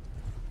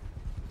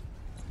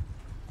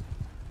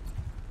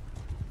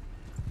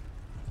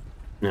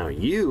 Now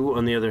you,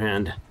 on the other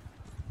hand,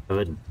 have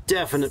a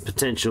definite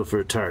potential for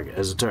a target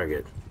as a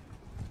target.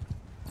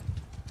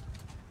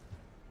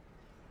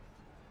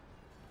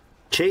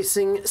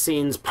 Chasing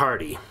Scene's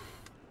party.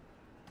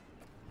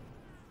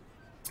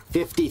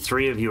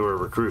 53 of you are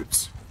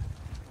recruits.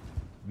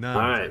 Now,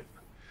 all right.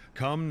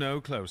 Come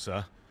no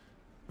closer.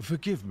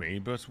 Forgive me,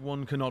 but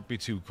one cannot be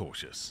too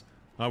cautious.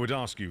 I would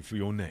ask you for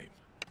your name.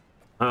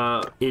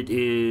 It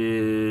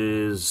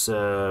is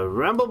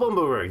Ramble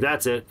Bumbleberg.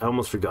 That's it. I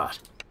almost forgot.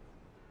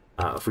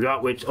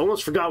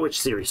 Almost forgot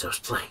which series I was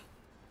playing.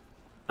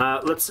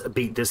 Let's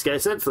beat this guy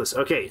senseless.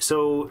 Okay,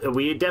 so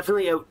we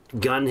definitely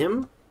outgun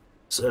him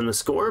in the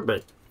score,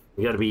 but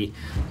we gotta be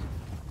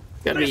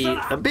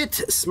a bit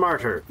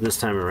smarter this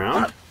time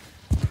around,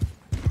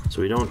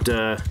 so we don't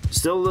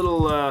still a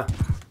little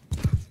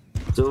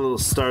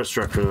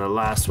starstruck from the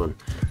last one.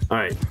 All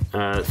right,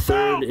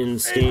 third in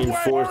skein,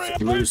 fourth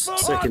loose,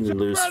 second in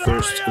loose,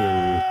 first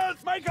in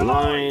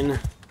line.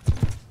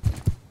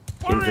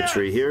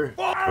 Infantry here,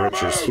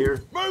 archers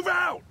here. Move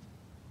out!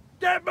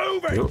 Get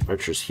moving! No,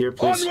 archers here,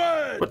 please.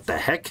 Onward! What the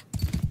heck?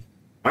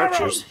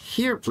 Archers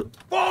here, please.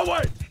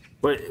 Forward!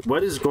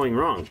 What is going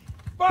wrong?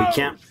 We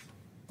can't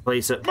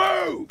place it.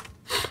 Move!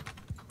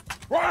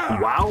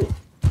 Wow,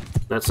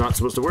 that's not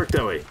supposed to work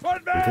that way.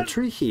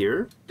 Infantry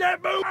here.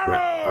 Get moving!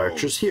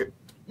 Archers here.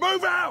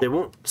 Move out! They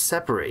won't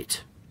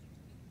separate.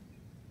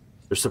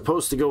 They're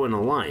supposed to go in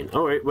a line.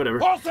 All right, whatever.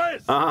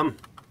 Horses!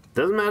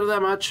 Doesn't matter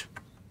that much.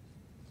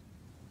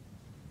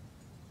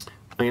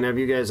 I'm gonna have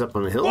you guys up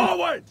on the hill.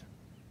 Forward!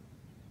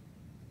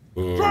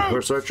 And Troops!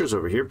 horse archers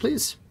over here,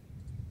 please.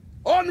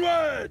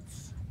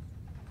 Onwards!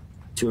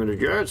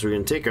 200 yards. We're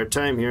gonna take our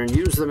time here and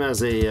use them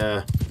as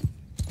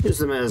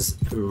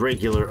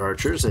regular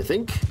archers, I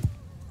think.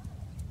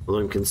 Although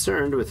I'm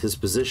concerned with his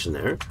position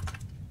there.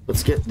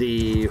 Let's get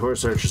the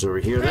horse archers over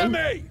here then.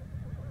 Hear me!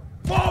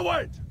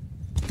 Forward!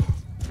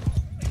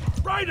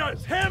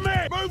 Raiders, hear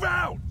me! Move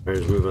out!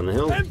 Raiders move on the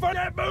hill. Get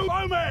move!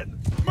 Bowmen!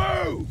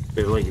 Move!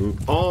 We have like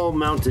all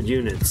mounted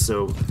units,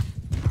 so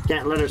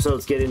can't let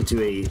ourselves get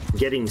into a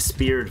getting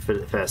speared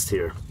fest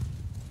here.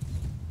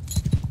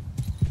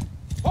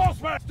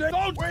 Horsemen, stay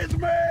with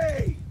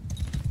me!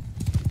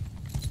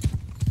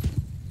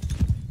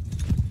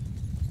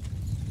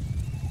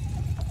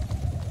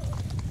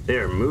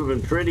 They're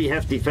moving pretty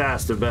hefty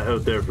fast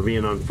out there for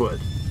being on foot.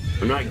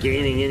 I'm not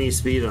gaining any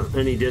speed on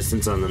any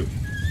distance on them.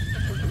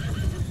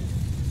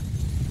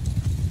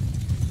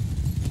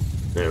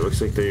 There, it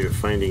looks like they're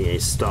finding a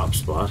stop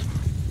spot.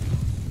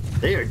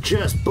 They are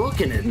just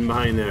booking it in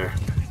behind there.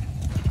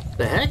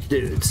 The heck,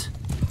 dudes?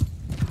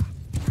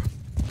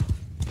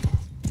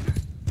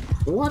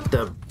 What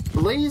the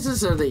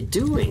blazes are they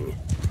doing?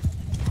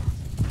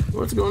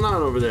 What's going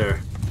on over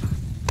there?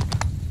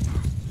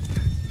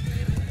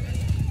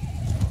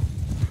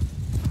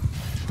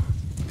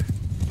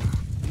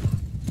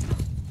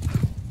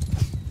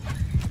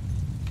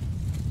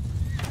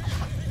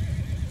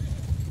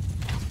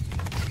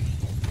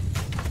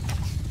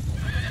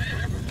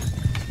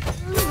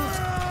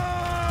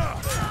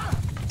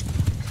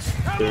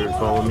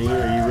 Follow me.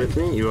 Are you with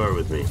me? You are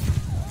with me.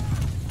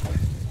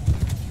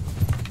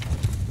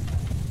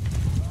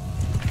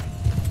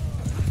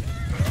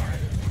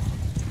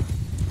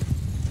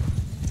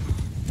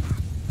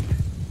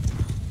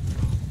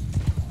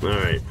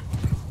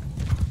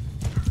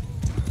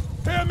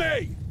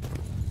 me!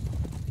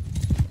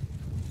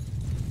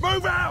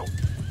 Move out!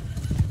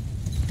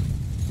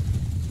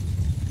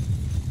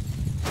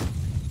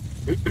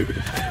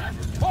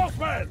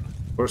 Horsemen!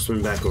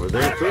 Horseman back over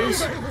there,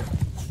 please.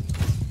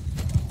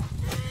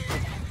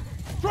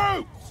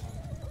 Troops!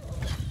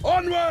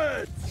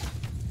 Onwards!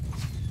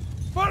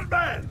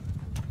 Footmen!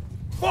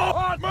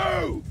 Forward!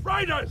 Move!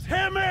 Riders,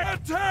 hear me!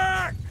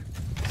 Attack!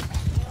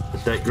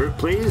 With that group,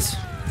 please.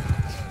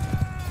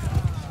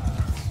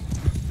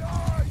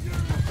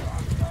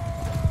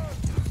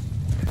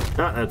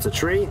 Ah, that's a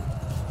tree.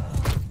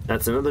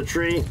 That's another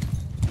tree.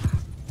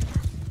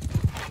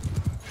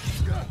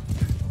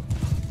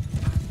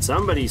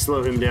 Somebody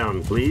slow him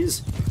down,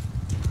 please.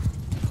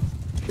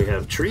 We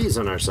have trees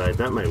on our side.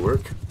 That might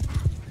work.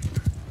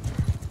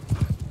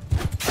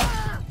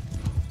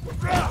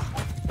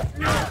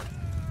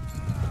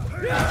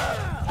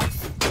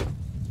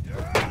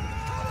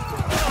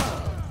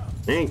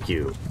 Thank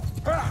you.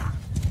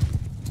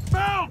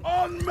 Mount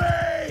on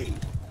me!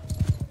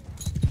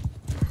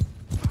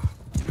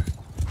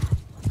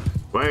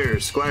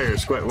 Squires,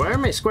 squires, squires. Why are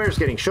my squires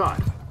getting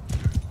shot?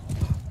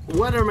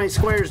 What are my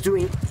squires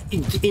doing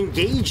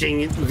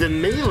engaging the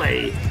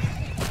melee?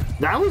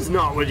 That was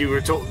not what you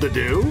were told to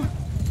do.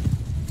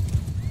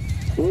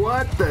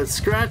 What the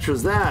scratch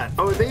was that?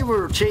 Oh, they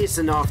were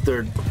chasing off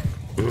their...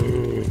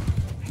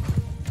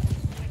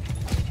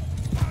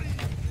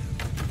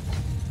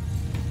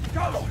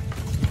 Come on!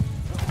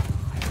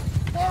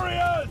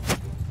 Warriors!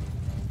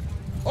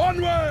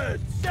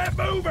 Onwards! Get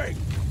moving!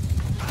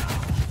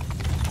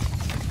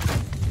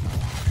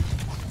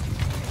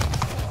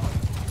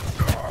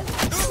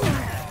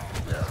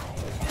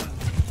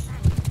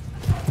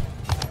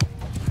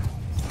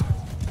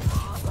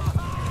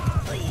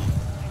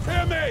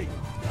 Hear me!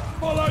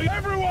 Follow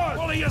everyone!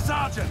 Follow your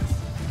sergeants!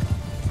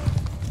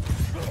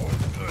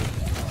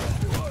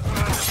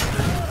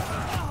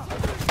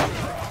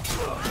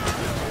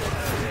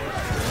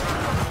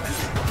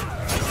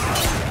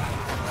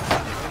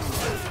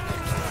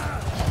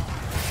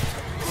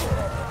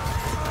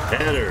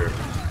 Better.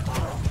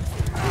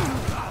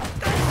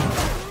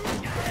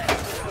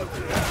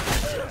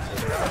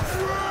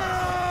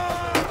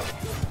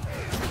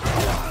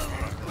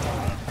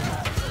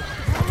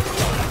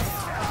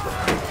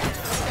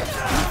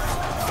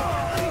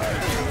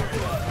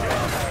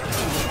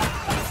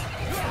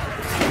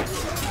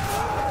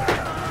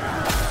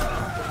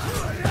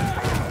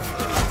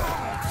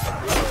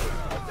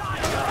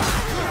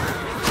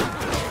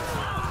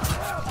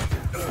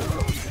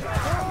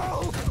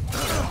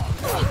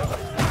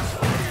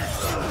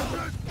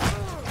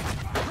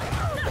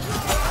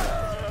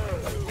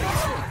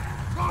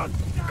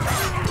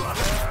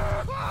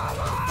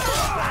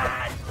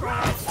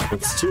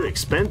 It's too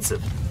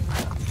expensive.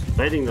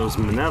 Fighting those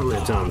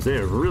Malevolentons, they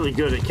are really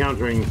good at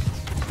countering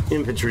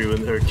infantry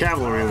when, or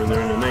cavalry when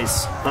they're in a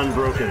nice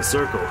unbroken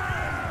circle.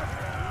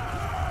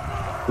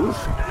 Oof.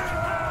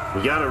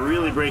 We gotta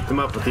really break them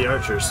up with the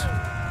archers.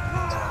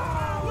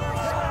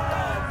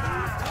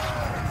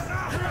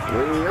 We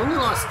only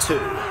lost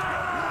two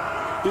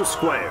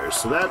squires,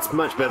 so that's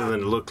much better than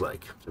it looked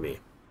like to me.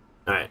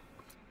 Alright.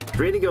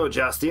 Free to go,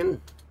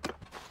 Justian.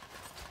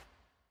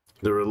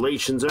 The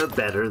relations are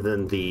better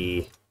than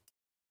the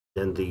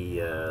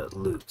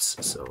loots,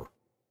 so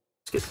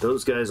let's get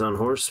those guys on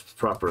horse,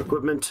 proper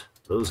equipment,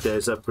 those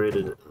guys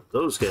upgraded,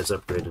 those guys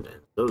upgraded,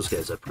 and those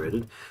guys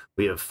upgraded.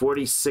 We have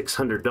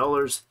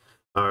 $4,600.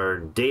 Our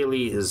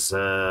daily is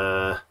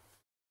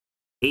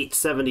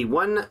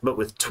 871, but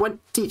with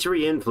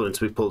 23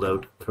 influence we pulled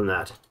out from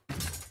that.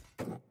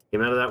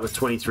 Came out of that with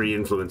 23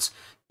 influence,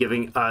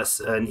 giving us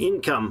an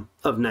income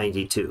of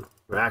 92.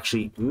 We're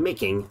actually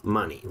making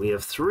money. We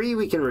have 3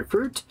 we can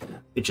recruit,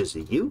 which is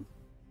a you,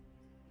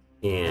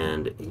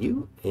 and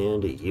you,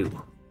 and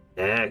you.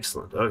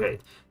 Excellent. Okay.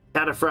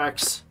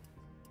 Cataphracts.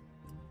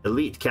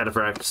 Elite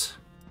cataphracts.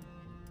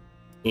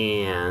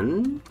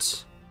 And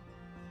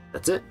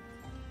that's it.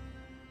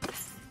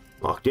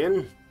 Locked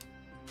in.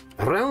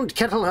 Round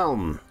kettle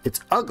helm.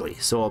 It's ugly,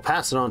 so I'll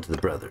pass it on to the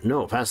brother.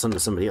 No, pass it on to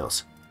somebody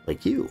else.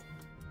 Like you.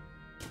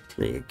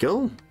 There you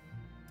go.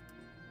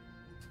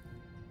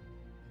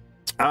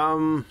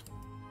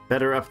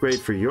 Better upgrade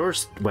for your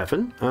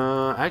weapon.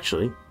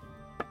 Actually,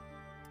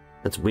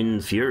 that's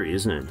Wind Fury,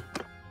 isn't it?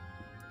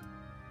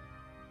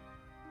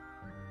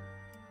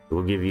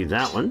 We'll give you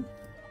that one.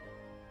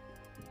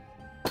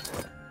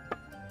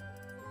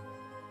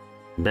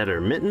 Better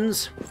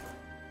mittens.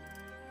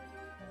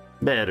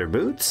 Better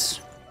boots.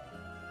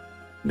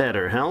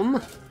 Better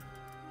helm.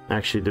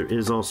 Actually, there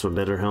is also a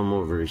better helm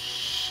over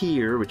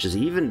here, which is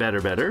even better.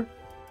 Better.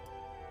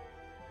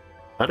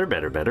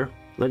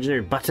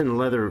 Legendary button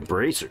leather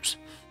bracers.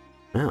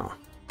 Wow.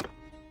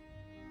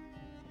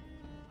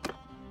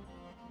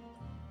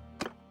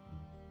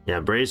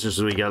 Yeah,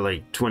 bracers, we got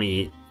like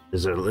 20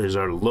 is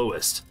our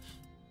lowest.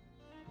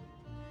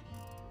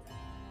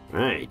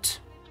 Right.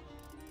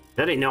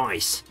 Very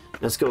nice.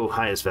 Let's go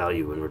highest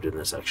value when we're doing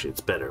this, actually.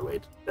 It's better.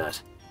 Wait,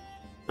 that.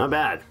 Not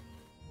bad.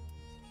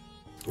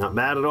 Not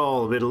bad at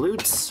all. A bit of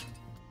loots.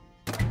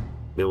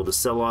 Be able to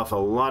sell off a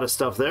lot of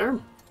stuff there.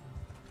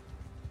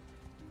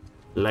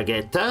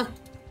 Lagetta.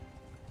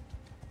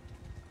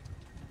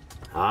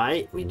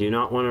 Hi, we do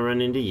not want to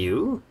run into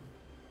you.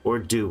 Or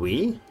do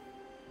we?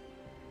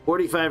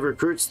 45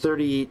 recruits,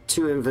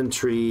 32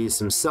 infantry,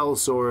 some cell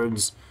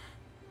swords,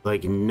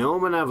 like no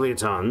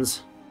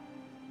Manavliatons.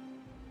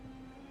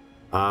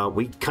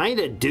 We kind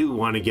of do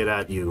want to get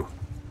at you.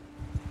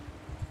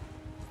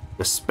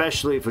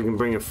 Especially if we can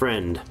bring a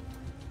friend.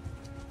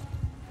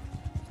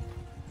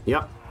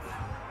 Yep.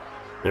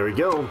 There we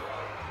go.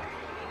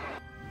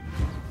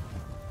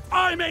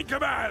 I'm in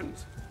command!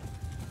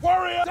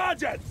 Warrior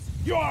sergeants,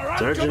 you are on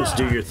Sergeants, do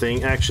command! your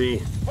thing.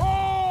 Actually,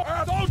 Oh,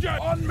 a soldier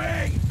on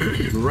me!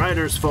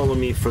 riders follow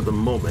me for the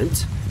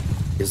moment,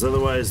 because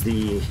otherwise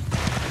the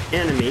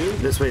enemy,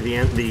 this way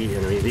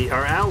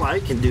our ally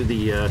can do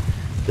the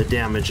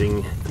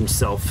damaging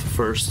himself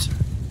first.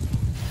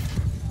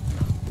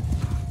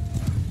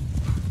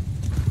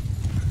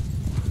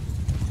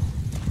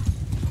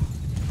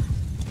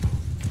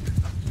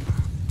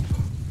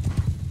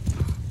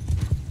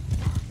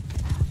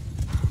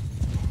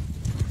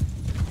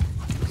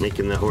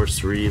 Making the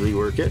horse really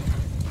work it.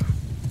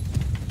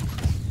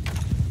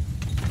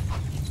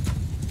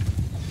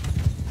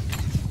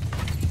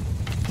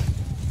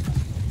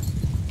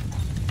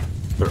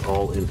 They're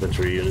all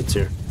infantry units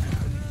here.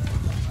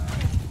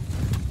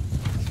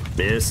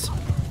 Missed.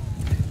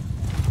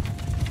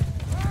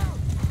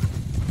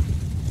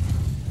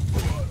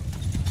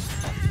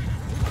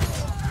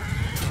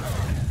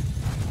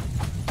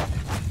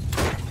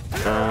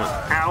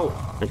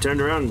 Ow! I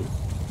turned around.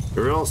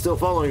 They're all still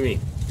following me.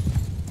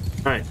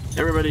 Alright,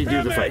 everybody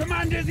do the fight.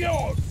 Command is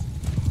yours!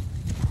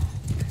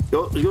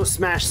 Go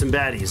smash some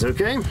baddies,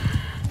 okay?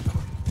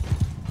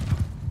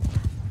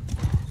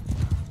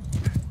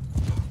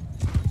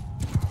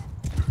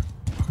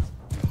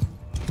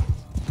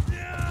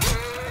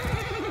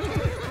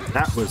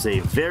 That was a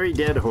very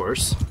dead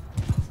horse.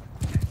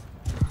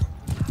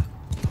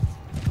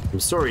 I'm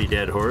sorry,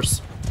 dead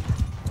horse.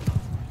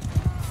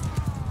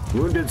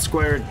 Wounded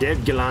square,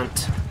 dead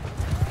gallant.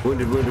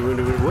 Wounded, wounded,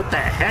 wounded, wounded. What the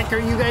heck are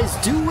you guys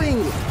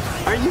doing?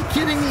 Are you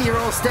kidding me? You're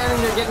all standing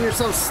there getting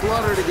yourselves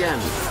slaughtered again.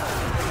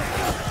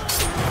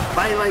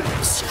 By, like,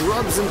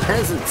 scrubs and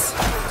peasants.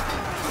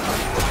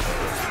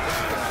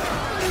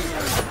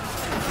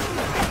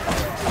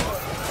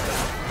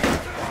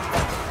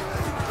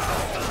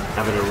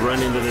 Having to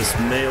run into this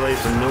melee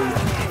for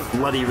no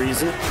bloody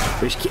reason.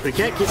 We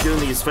can't keep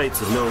doing these fights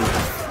with no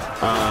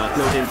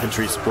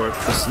infantry support.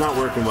 This is not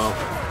working well.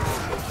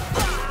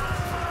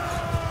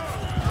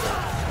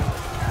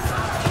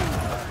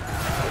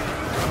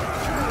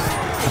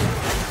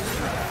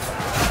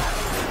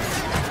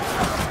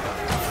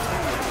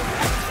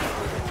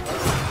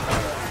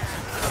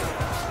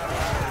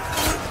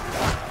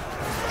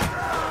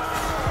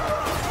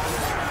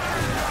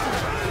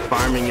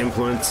 Farming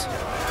influence.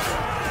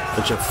 A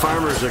bunch of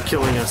farmers are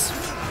killing us.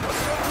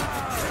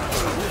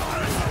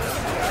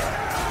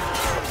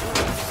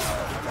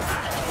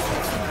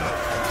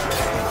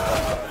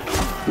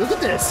 Look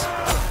at this.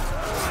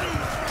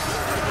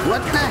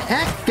 What the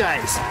heck,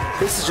 guys?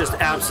 This is just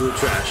absolute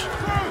trash.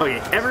 Okay,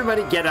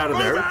 everybody get out of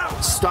there.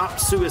 Stop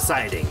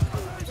suiciding.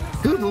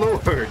 Good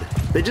lord.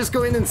 They just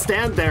go in and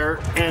stand there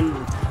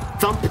and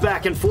thump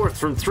back and forth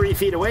from 3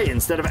 feet away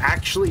instead of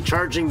actually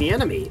charging the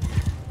enemy.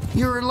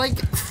 You're like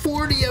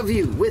 40 of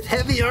you with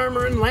heavy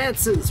armor and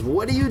lances.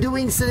 What are you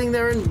doing sitting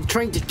there and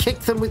trying to kick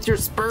them with your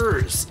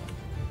spurs?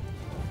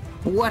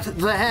 What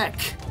the heck?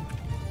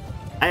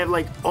 I have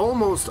like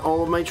almost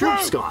all of my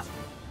troops gone.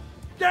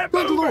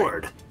 Good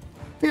lord.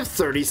 We have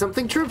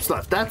 30-something troops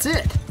left. That's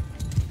it.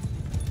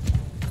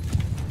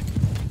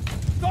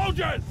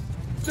 Soldiers,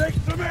 stick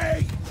to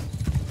me!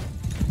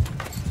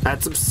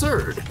 That's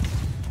absurd.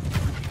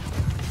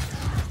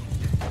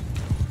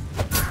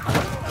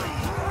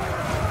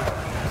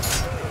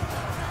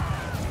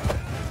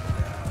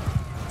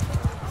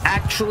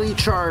 Actually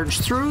charge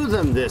through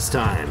them this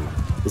time.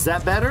 Is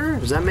that better?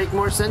 Does that make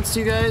more sense to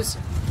you guys?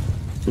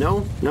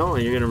 No? No?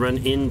 You're gonna run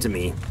into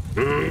me.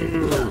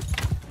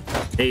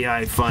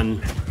 AI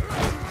fun.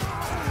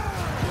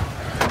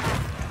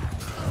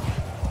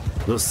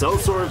 Those cell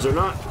swords are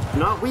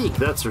not weak,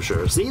 that's for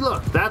sure. See,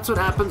 look, that's what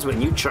happens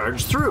when you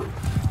charge through.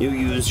 You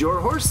use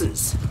your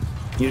horses.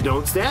 You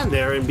don't stand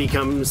there and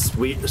become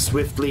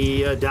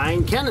swiftly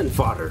dying cannon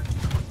fodder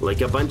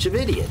like a bunch of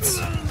idiots.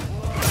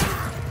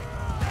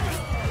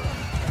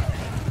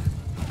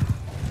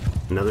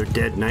 Another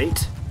dead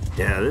knight.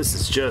 Yeah, this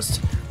is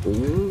just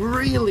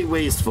really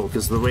wasteful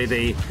because the way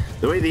the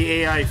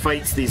AI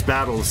fights these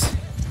battles,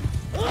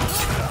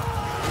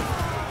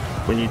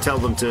 when you tell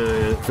them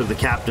for the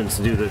captains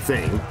to do their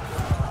thing,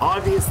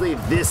 obviously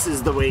this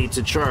is the way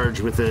to charge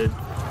with a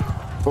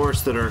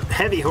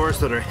heavy horse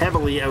that are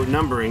heavily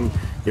outnumbering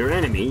your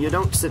enemy. You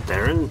don't sit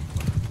there and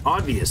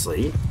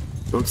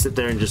don't sit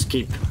there and just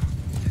keep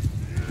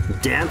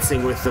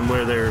dancing with them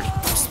where their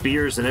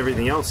spears and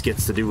everything else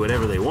gets to do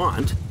whatever they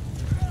want.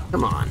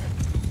 Come on.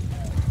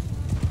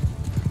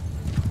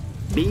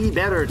 Be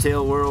better,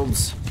 Tail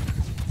Worlds.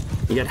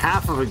 You got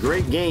half of a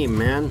great game,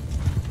 man.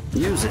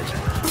 Use it.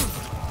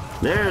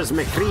 There's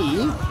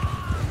McCree.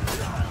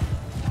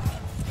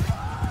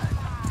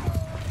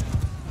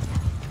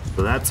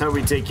 So that's how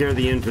we take care of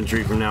the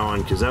infantry from now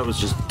on, because that was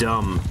just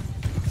dumb.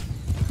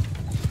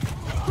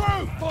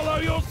 Crew,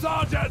 follow your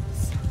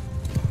sergeants!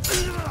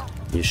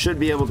 You should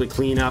be able to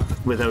clean up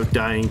without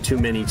dying too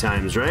many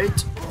times,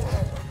 right?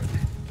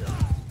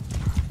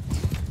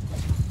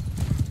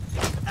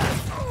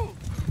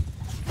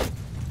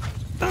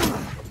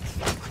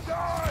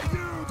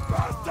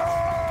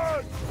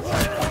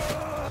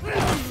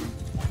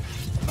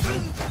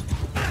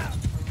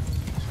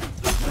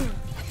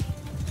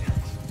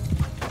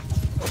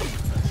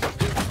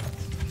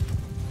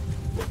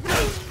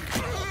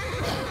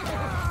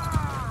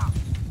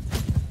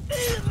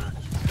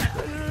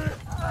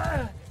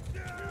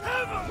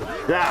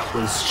 That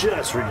was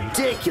just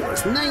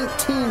ridiculous.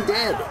 19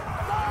 dead.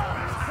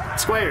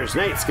 Squares,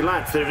 knights,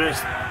 gallants, they're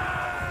just...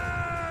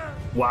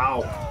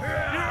 Wow.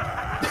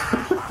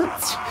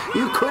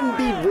 You couldn't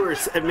be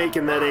worse at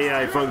making that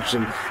AI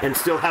function and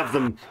still have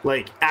them,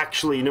 like,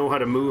 actually know how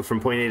to move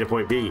from point A to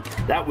point B.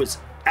 That was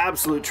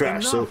absolute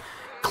trash. So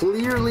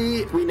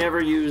clearly we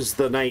never use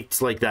the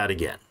knights like that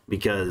again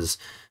because,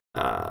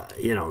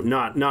 you know,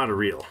 not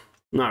real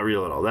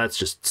at all. That's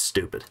just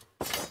stupid.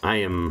 I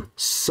am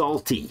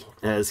salty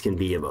as can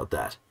be about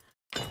that.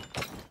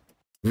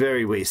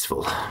 Very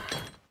wasteful.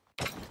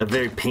 A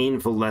very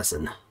painful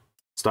lesson.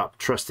 Stop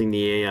trusting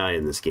the AI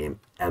in this game.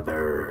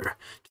 Ever.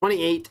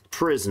 28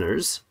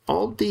 prisoners.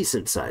 All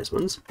decent sized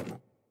ones.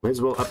 Might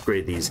as well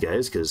upgrade these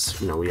guys because,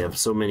 you know, we have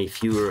so many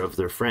fewer of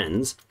their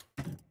friends.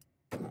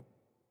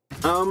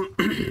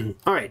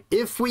 Alright.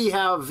 If we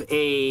have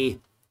a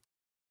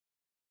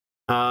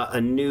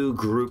new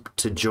group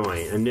to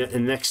join,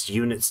 and next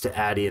units to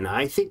add in,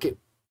 I think it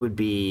would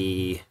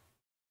be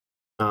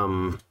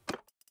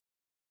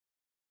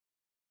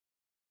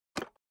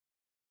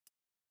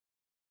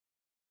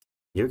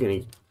you're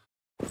gonna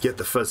get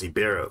the fuzzy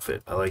bear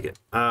outfit. I like it.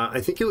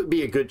 I think it would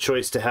be a good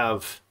choice to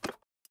have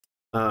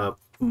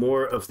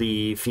more of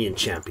the Fiend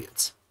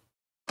champions,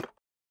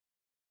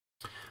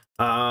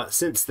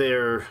 since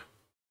they're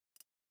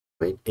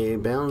a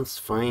balanced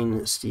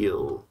fine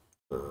steel.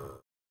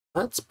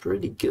 That's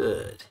pretty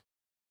good.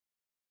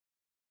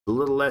 A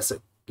little less,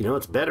 you know,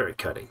 it's better at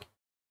cutting.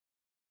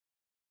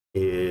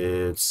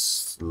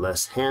 It's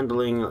less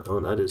handling.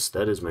 Oh, that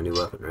is my new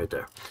weapon right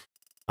there.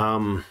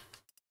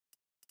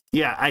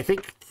 Yeah, I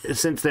think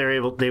since they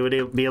would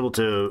be able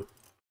to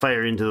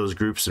fire into those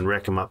groups and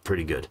wreck them up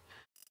pretty good.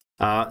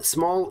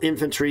 Small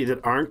infantry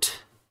that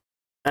aren't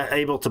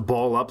able to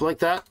ball up like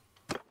that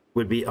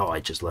would be... Oh,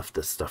 I just left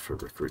this stuff for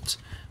recruits.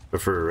 Or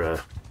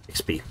for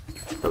XP.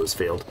 That was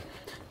failed.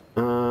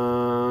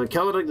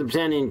 Caledonic the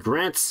Britannian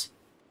grants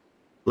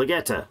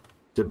Legetta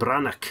to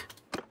Brannock.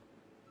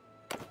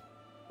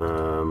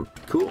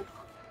 Cool.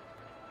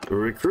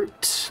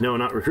 Recruit. No,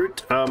 not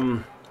recruit.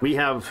 We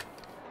have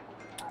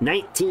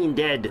 19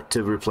 dead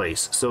to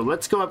replace. So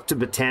let's go up to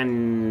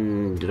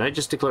Battanian. Did I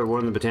just declare war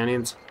on the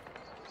Battanians?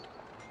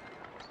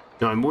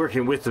 No, I'm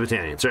working with the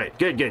Battanians. Right.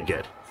 Good, good,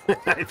 good.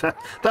 I thought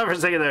for a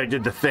second there I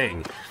did the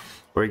thing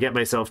where I get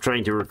myself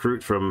trying to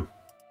recruit from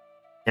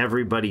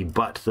everybody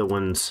but the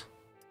ones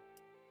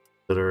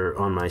that are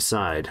on my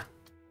side.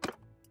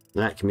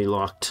 That can be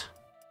locked.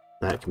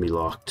 That can be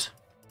locked.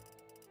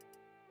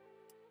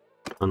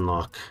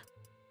 Unlock.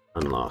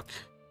 Unlock.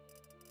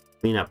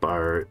 Clean up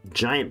our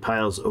giant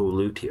piles of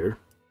loot here,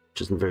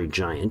 which isn't very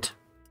giant.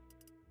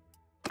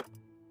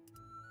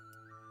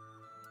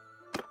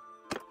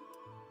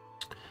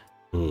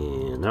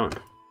 And that one.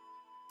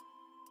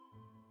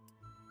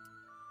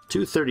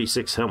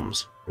 236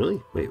 helms.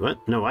 Really? Wait,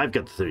 what? No, I've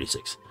got the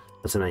 36.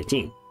 That's a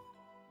 19.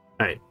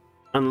 Alright.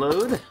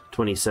 Unload.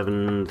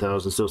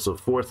 27,000 still, so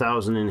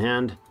 4,000 in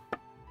hand.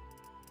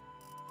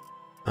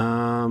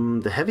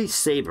 The heavy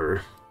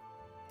saber.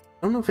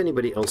 I don't know if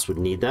anybody else would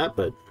need that,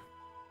 but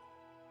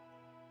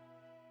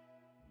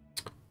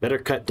better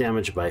cut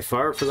damage by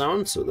far for that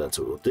one, so that's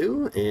what we'll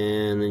do.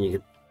 And then you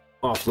can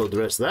offload the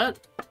rest of that.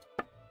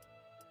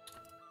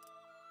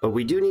 But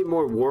we do need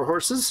more war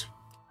horses.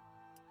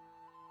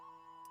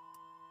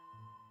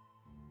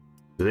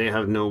 They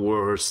have no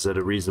war horses at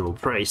a reasonable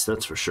price,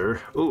 that's for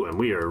sure. Oh, and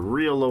we are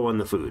real low on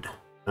the food.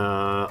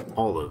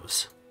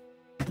 Olives.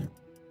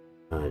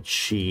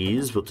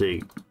 Cheese, we'll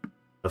take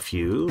a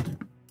few.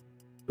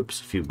 Oops,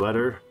 a few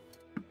butter.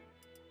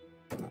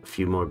 A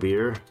few more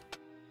beer.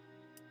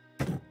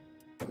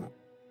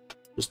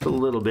 Just a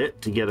little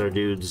bit to get our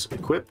dudes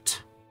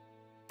equipped.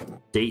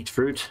 Date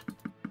fruit.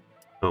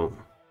 Oh.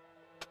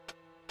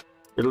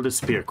 It'll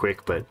disappear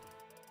quick, but...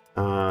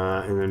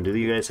 and then do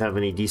you guys have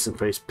any decent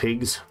priced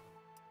pigs?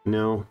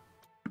 No.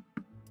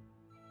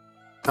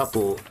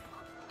 Couple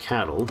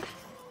cattle.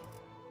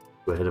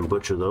 Go ahead and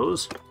butcher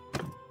those.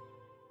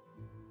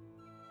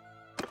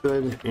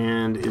 Good.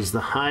 And is the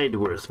hide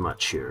worth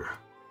much here?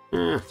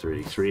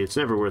 33. It's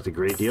never worth a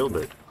great deal,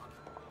 but...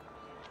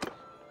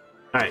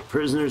 Alright,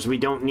 prisoners we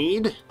don't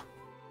need.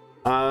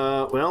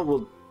 Well,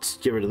 we'll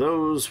get rid of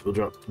those. We'll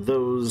drop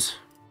those.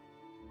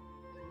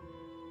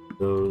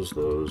 Those.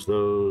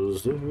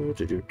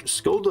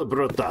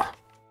 Skoldebrota.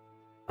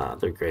 Ah,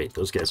 they're great.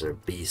 Those guys are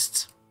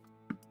beasts.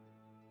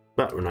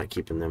 But we're not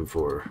keeping them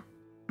for...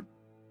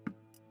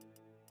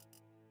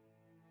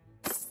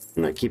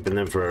 I'm not keeping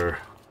them for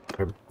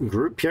our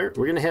group here.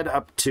 We're going to head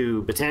up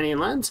to Battanian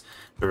lands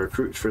and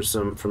recruit for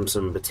from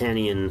some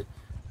Battanian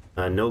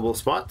noble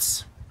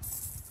spots.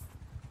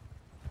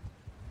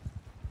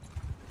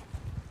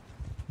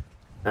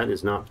 That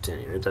is not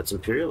Battanian, right? That's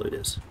Imperial, it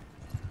is.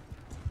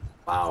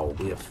 Wow,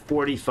 we have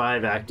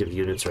 45 active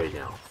units right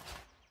now.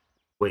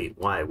 Wait,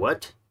 why?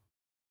 What?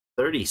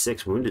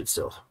 36 wounded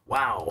still.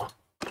 Wow.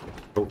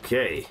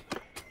 Okay.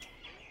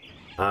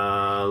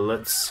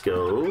 Let's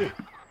go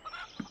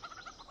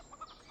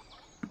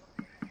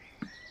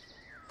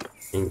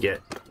and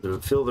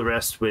fill the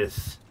rest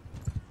with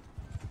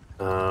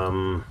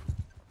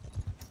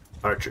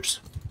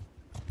archers.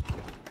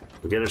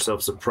 We'll get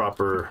ourselves a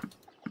proper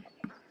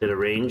bit of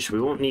range.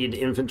 We won't need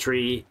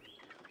infantry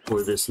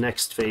for this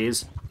next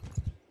phase,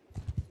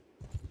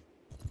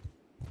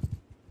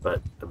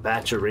 but a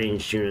batch of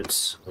ranged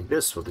units like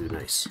this will do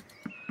nice.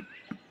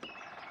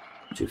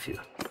 Too few.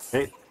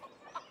 Okay.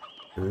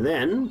 And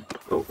then,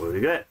 oh, what do we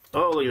got?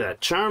 Oh, look at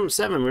that. Charm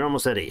 7. We're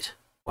almost at 8.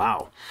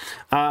 Wow.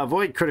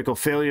 Avoid critical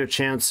failure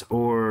chance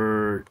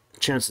or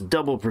chance to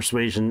double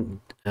persuasion.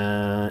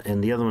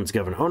 And the other one's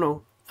govern. Oh,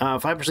 no.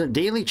 5%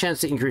 daily chance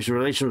to increase your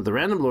relation with the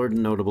random lord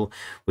notable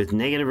with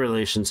negative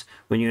relations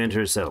when you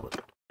enter a settlement.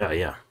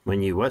 Yeah.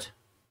 When you what?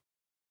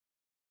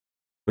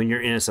 When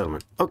you're in a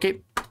settlement.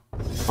 Okay.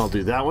 I'll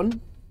do that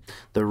one.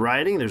 The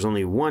riding, there's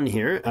only one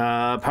here.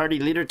 Party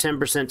leader,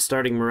 10%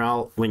 starting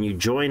morale when you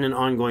join an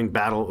ongoing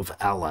battle of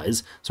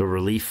allies. So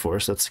relief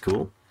force, that's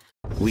cool.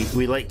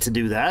 We like to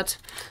do that.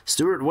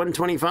 Steward,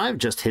 125,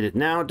 just hit it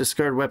now.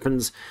 Discard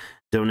weapons,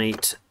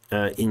 donate,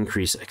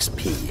 increase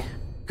XP.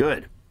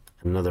 Good.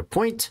 Another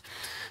point.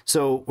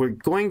 So we're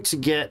going to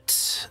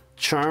get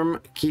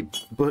charm, keep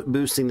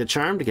boosting the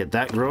charm to get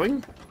that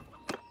growing.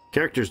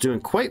 Character's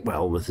doing quite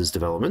well with his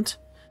development.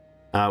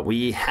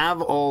 We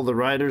have all the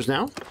riders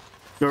now.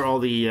 Or all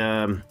the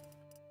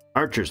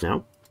archers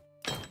now.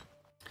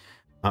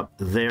 Up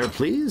there,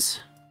 please.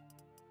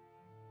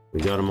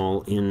 We got them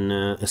all in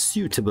a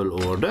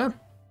suitable order.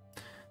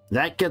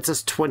 That gets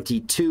us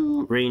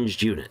 22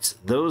 ranged units.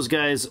 Those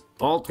guys,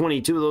 all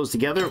 22 of those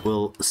together,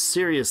 will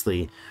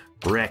seriously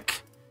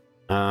wreck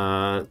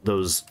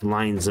those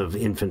lines of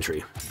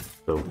infantry.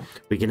 So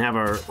we can have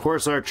our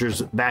horse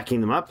archers backing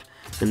them up,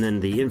 and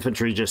then the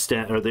infantry just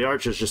the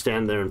archers just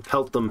stand there and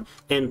pelt them,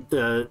 and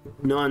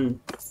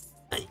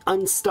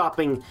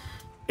unstopping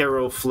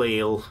arrow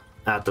flail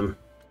at them.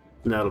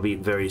 And that'll be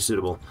very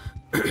suitable.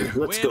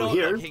 Let's go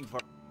here.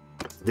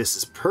 This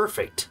is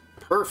perfect.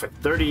 Perfect.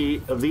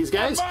 30 of these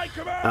guys.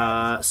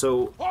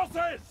 So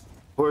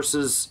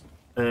horses.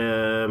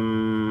 I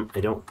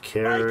don't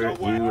care. I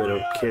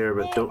don't care,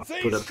 but don't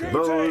put up the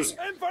bows.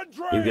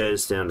 You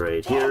guys stand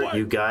right here.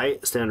 You guy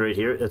stand right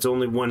here. That's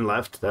only one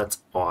left. That's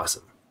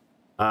awesome.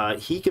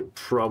 He could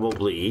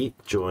probably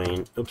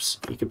join. Oops.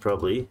 He could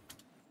probably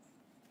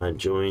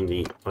join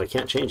the... Oh, I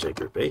can't change that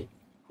group, eh?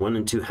 1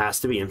 and 2 has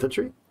to be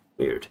infantry?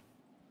 Weird.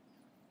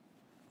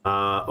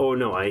 Oh,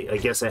 no, I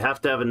guess I have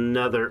to have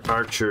another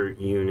archer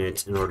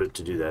unit in order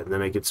to do that. And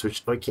then I could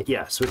switch...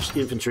 yeah, switch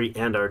infantry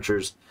and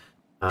archers.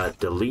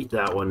 Delete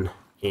that one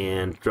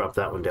and drop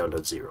that one down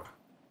to 0.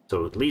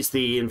 So at least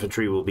the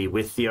infantry will be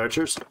with the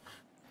archers.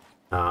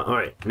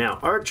 Alright, now,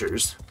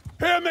 archers...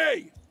 Hear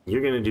me!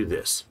 You're going to do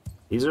this.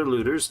 These are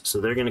looters, so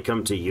they're going to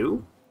come to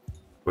you.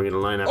 We're going to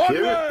line up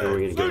here, and we're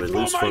going to go in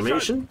loose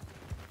formation.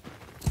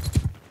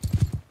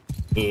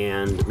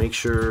 And make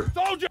sure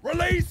Soldier,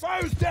 release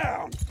foes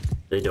down.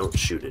 They don't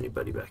shoot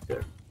anybody back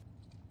there.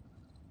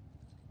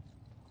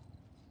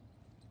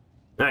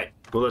 Alright,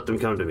 we'll let them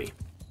come to me.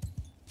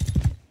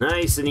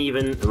 Nice and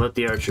even, and let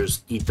the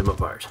archers eat them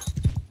apart.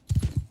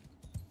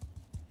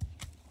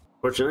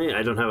 Fortunately,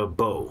 I don't have a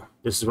bow.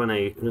 This is when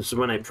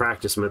I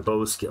practice my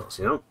bow skills,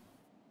 you know?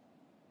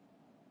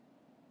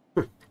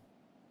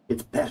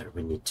 It's better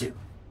when you do.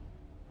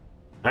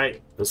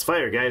 Alright, let's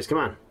fire, guys. Come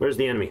on. Where's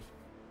the enemy?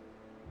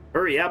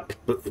 Hurry up,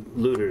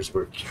 looters.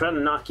 We're trying to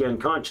knock you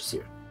unconscious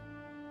here.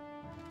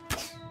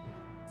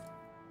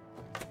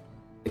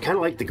 I kind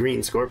of like the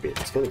green scorpion.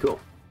 It's kind of cool.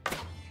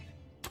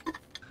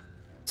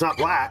 It's not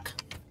black.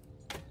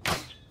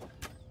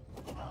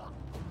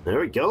 There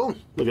we go.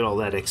 Look at all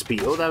that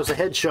XP. Oh, that was a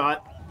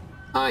headshot.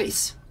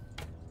 Nice.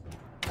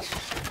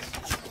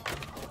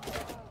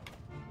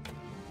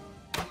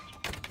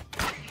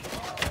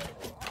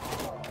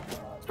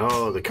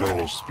 Oh, the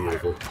carnage is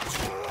beautiful.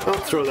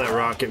 Don't throw that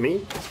rock at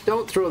me.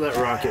 Don't throw that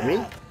rock at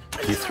me.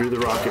 You threw the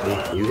rock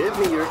at me. You hit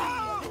me. You're...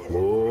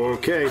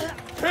 Okay.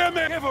 Hear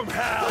me. Give 'em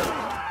hell.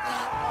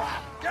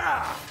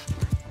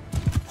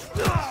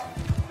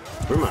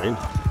 Never mind.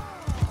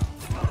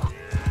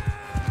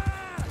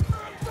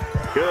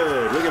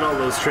 Good. Look at all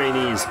those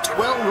trainees.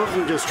 12 of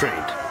them just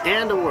trained.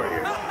 And a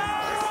warrior.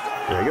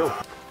 There you go.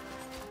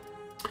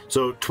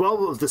 So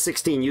 12 of the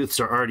 16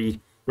 youths are already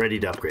ready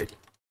to upgrade.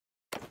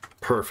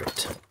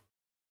 Perfect.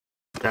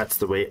 That's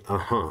the way.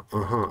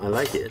 I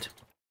like it.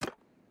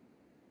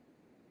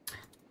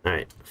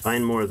 Alright,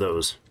 find more of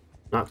those.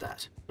 Not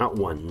that. Not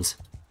ones.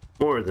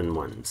 More than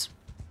ones.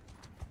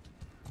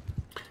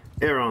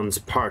 Aaron's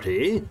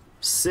party.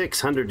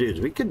 600 dudes.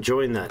 We could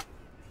join that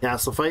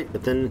castle fight,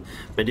 but then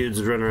my dudes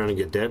would run around and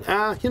get dead.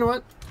 You know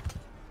what?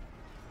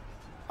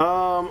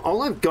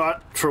 All I've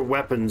got for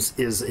weapons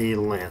is a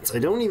lance. I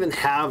don't even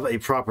have a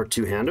proper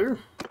two-hander,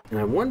 and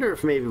I wonder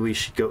if maybe we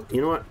should go.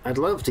 You know what? I'd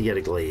love to get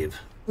a glaive.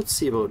 Let's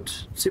see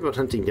about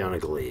hunting down a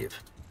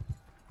glaive.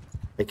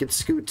 I could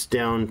scoot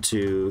down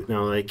to.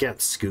 No, I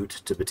can't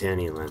scoot to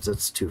Britannian lands.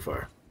 That's too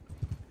far.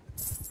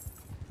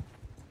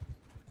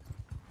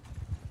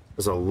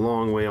 That's a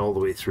long way all the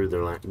way through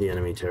the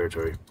enemy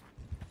territory.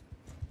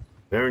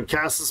 Baron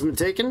Castle's been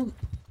taken?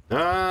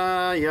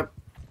 Yep.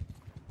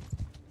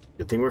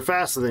 Good thing we're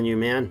faster than you,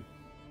 man.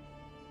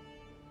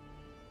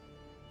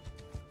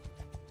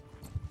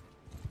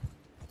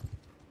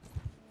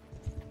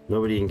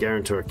 Nobody in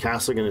Guarantor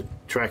Castle gonna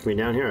track me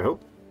down here, I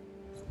hope.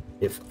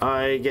 If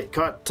I get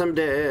caught, I'm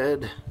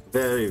dead.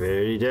 Very,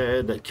 very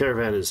dead. That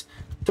caravan is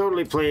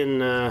totally playing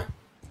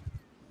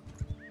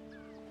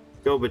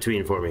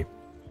go-between for me.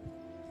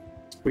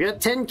 We got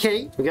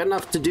 10k. We got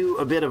enough to do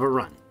a bit of a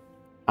run.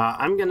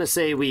 I'm gonna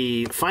say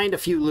we find a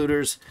few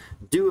looters,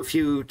 do a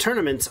few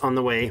tournaments on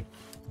the way,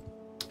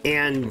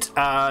 and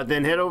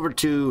then head over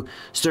to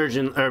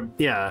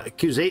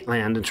Crusade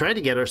Land and try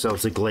to get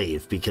ourselves a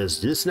glaive,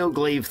 because this no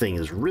glaive thing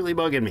is really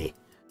bugging me.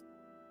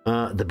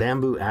 The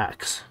bamboo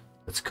axe.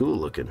 That's cool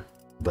looking,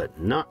 but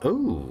not.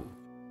 Oh.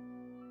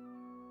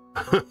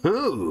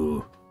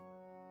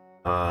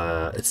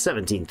 It's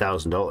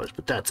 $17,000,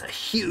 but that's a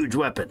huge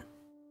weapon.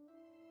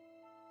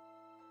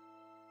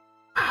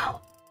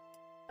 Wow.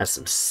 That's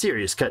some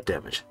serious cut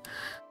damage.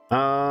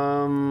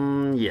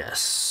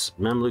 Yes.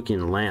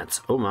 Mamlukian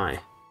lance. Oh my.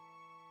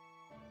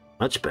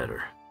 Much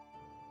better.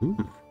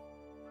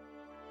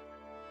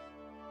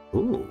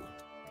 Ooh.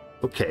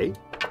 Okay.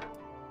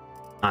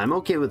 I'm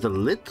okay with a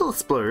little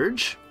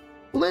splurge.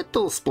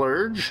 Little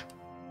splurge.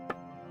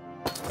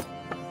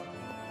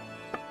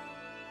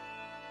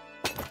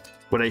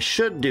 What I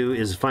should do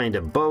is find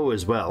a bow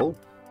as well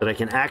that I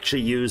can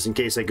actually use in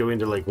case I go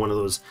into like one of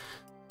those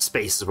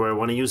spaces where I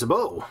want to use a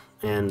bow.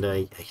 And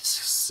I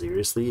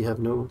seriously have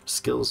no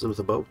skills with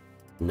a bow.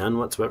 None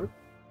whatsoever.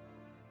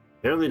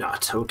 Apparently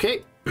not.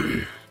 Okay.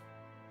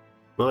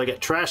 Well, I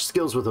got trash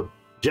skills with a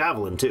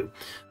javelin too.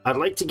 I'd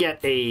like to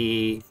get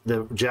the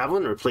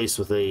javelin replaced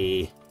with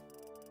a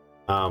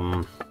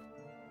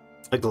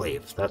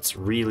glaive. That's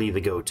really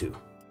the go-to.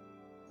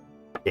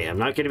 Okay, I'm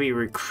not going to be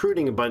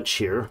recruiting a bunch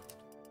here,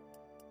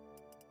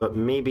 but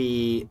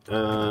maybe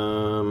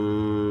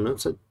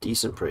that's a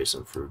decent price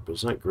on fruit, but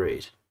it's not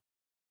great.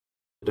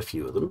 Get a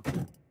few of them.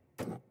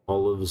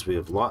 Olives, we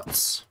have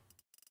lots.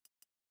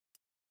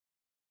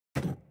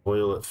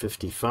 Oil at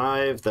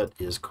 55. That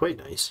is quite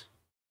nice.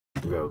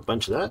 We'll grab a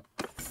bunch of that.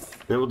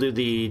 Then we'll do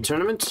the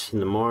tournament in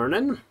the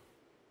morning.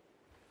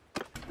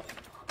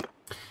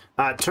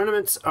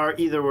 Tournaments are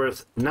either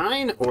worth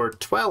 9 or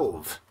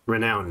 12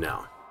 renown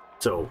now.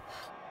 So,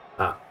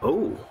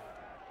 oh.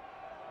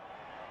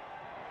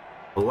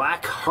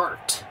 Black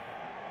Heart.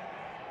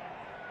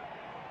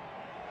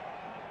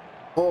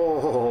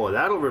 Oh,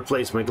 that'll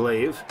replace my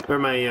glaive. Or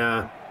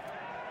my,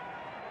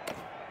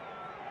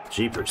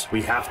 Jeepers.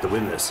 We have to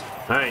win this.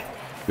 Alright,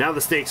 now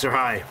the stakes are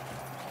high.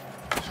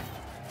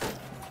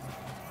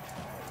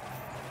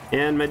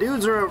 And my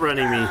dudes are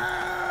outrunning me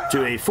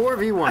to a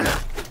 4v1.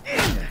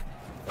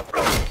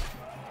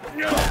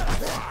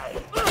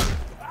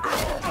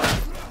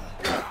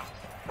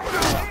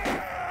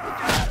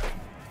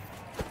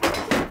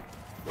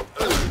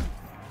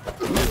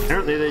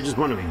 Apparently they just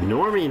want to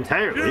ignore me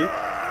entirely.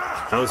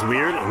 That was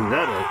weird,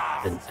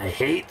 and I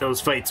hate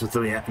those fights with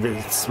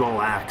the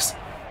small axe.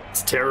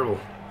 It's terrible.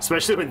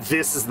 Especially when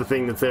this is the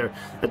thing that's there.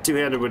 That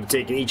two-hander would have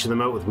taken each of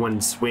them out with one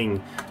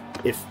swing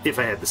if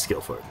I had the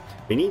skill for it.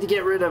 We need to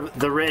get rid of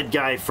the red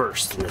guy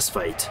first in this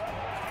fight.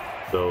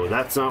 So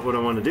that's not what I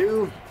want to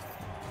do.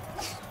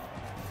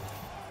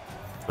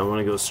 I want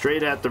to go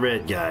straight at the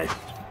red guy.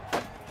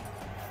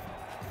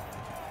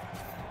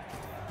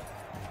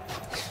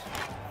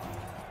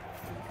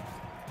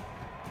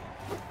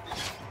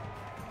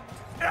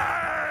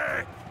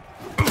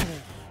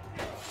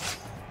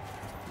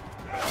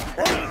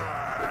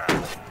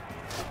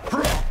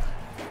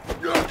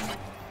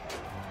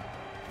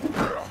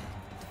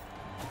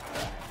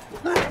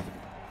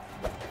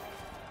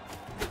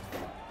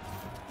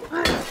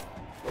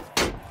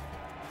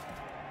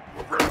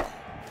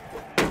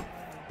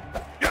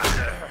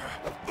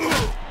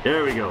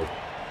 There we go.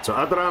 So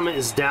Adrama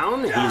is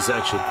down. He's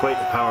actually quite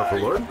a powerful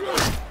lord.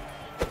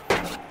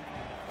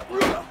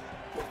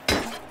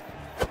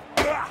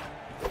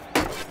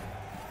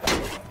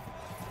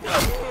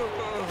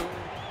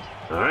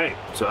 Alright,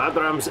 so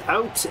Adram's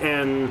out,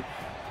 and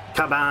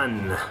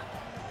Kaban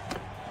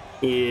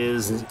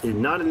is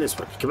not in this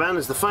one. Kaban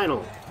is the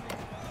final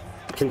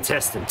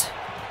contestant.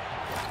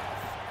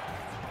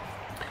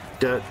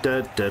 Da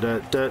da da da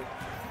da.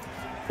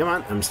 Come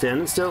on, I'm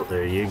standing still.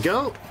 There you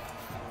go.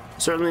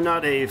 Certainly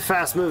not a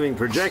fast-moving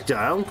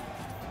projectile.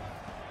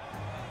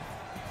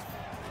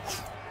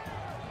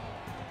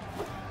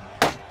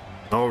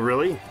 Oh,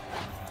 really?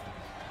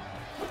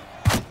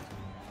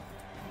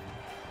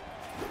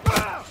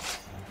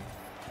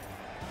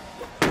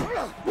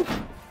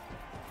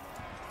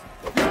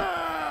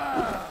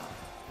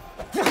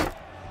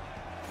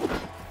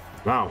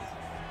 Wow.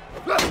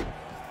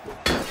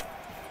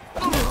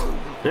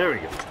 There we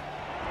go.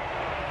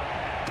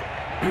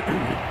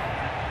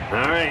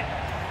 All right.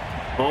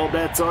 All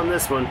bets on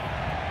this one.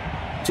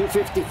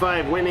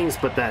 255 winnings,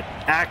 but that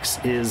axe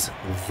is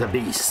the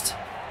beast.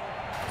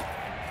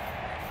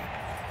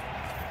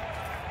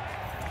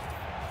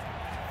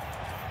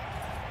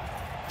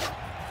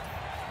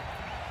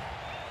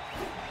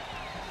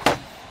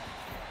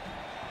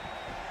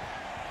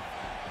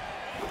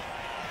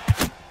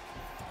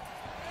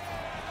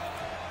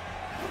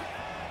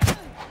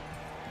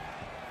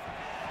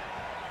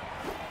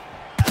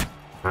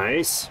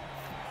 Nice.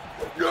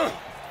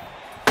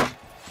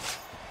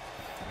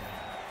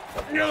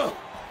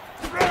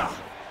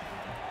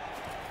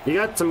 You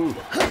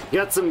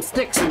got some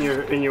sticks in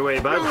your way,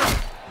 bud.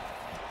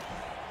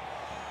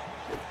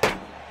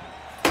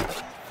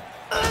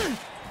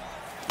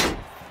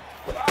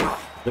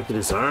 Look at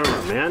his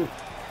armor, man.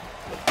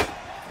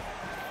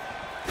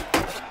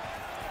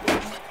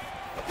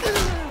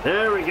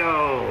 There we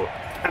go.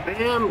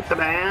 Kabam,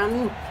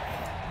 kaban.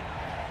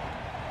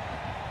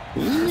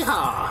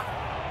 Yeehaw.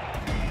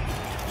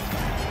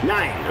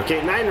 9.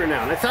 Okay, 9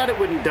 renown. I thought it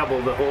wouldn't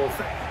double the whole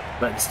thing,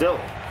 but still.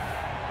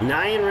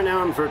 9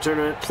 renown for a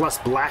tournament plus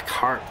Black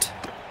Heart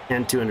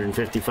and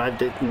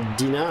 255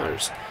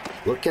 dinars.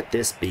 Look at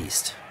this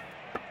beast.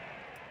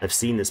 I've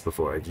seen this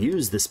before. I've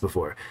used this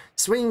before.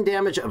 Swing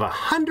damage of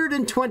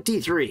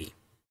 123.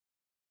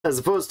 As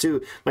opposed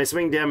to my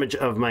swing damage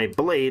of my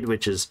blade,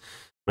 which is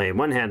my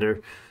one-hander,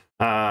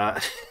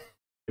 of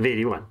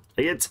 81.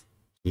 It's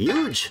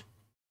huge.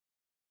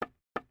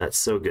 That's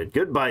so good.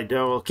 Goodbye.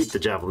 Oh, I'll keep the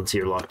javelins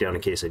here locked down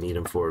in case I need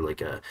them for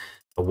like a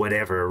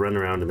whatever, a run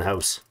around in the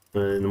house,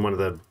 in one of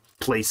the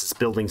places,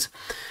 buildings.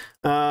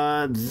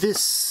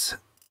 This,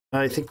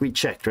 I think we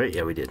checked, right?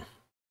 Yeah, we did.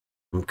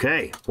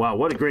 Okay. Wow,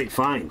 what a great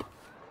find.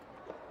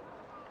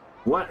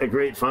 What a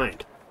great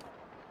find.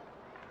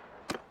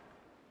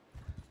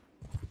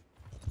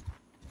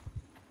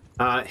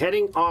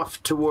 Heading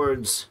off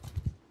towards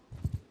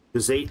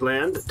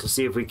Land to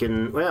see if we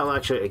can, well,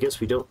 actually, I guess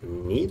we don't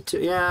need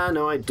to. Yeah,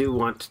 no, I do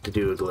want to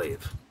do a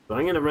glaive. So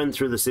I'm going to run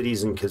through the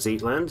cities in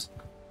Land.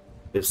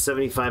 We have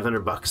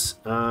 7,500 bucks.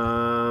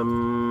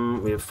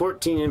 We have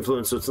 14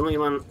 influence, so it's only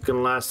going to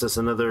last us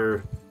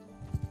another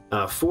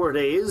 4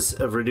 days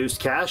of reduced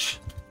cash.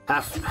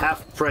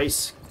 Half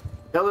price.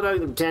 Peladog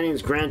the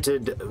Britannians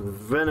granted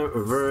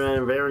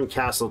Varen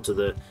Castle to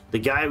the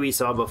guy we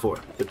saw before.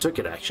 It took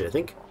it, actually, I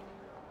think.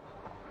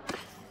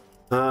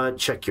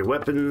 Check your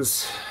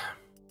weapons.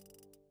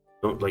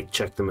 Don't, like,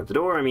 check them at the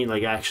door. I mean,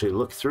 like, actually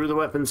look through the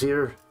weapons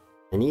here.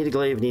 I need a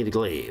glaive, need a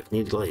glaive,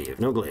 need a glaive.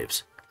 No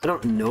glaives. I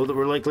don't know that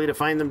we're likely to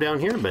find them down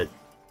here, but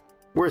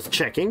worth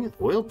checking.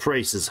 Oil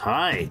price is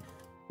high.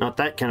 Not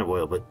that kind of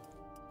oil, but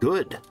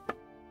good.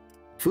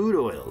 Food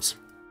oils.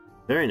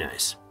 Very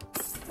nice.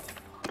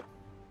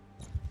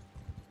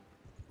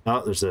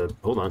 Oh, there's a,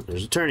 hold on,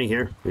 there's a tourney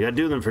here. We gotta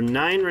do them for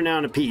 9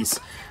 renown apiece.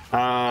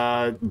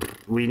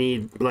 We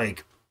need,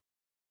 like,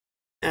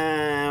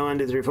 1,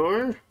 2, 3,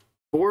 4.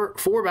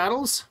 Four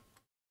battles?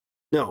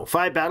 No,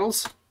 5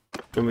 battles.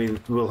 And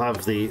we'll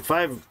have the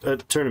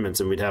 5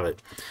 tournaments and we'd have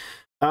it.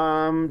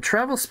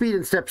 Travel speed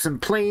in steppes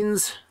and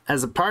plains.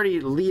 As a party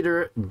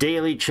leader,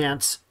 daily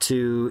chance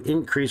to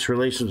increase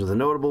relations with a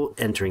notable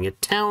entering a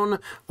town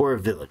or a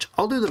village.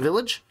 I'll do the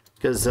village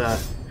because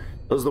those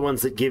are the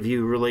ones that give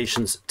you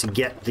relations to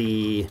get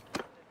the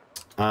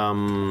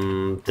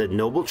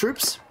noble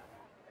troops.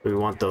 We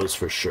want those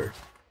for sure.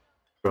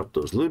 Drop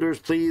those looters,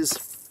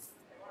 please.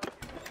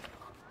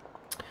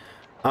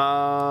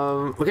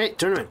 Okay,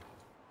 tournament.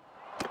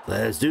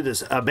 Let's do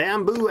this. A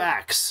bamboo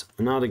axe.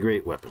 Not a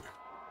great weapon.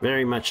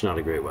 Very much not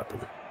a great weapon.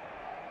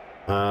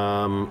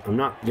 I'm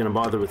not going to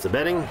bother with the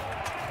betting.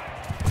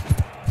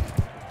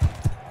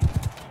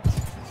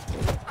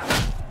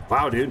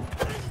 Wow, dude.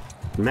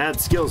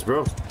 Mad skills,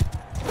 bro.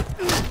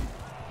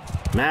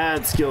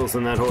 Mad skills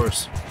on that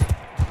horse.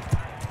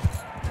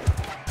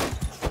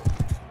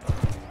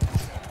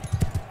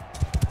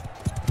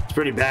 It's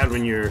pretty bad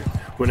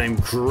when I'm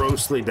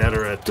grossly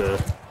better at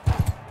a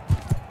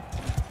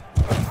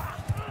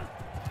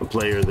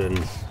player than.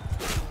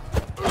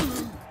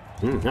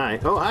 Hi.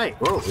 Oh, hi.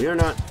 Whoa, you're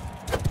not.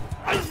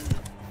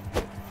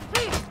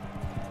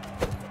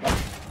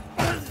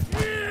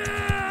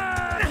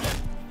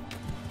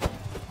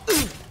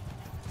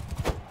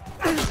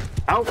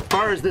 How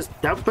far is this?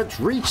 How much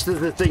reach does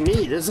this thing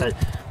need? This is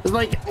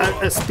like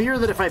a spear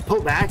that if I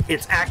pull back,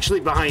 it's actually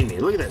behind me.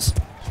 Look at this.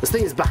 This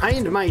thing is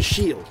behind my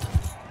shield.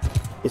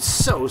 It's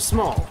so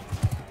small.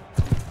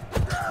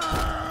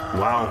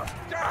 Wow.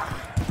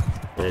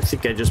 I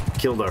think I just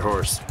killed our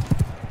horse.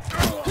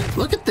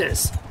 Look at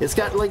this. It's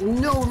got like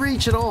no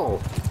reach at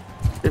all.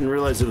 Didn't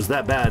realize it was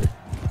that bad.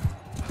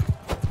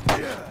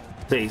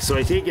 Okay, so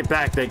I take it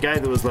back. That guy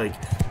that was like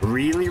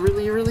really,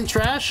 really, really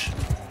trash,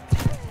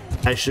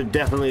 I should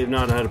definitely have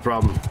not had a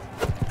problem.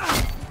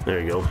 There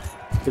you go.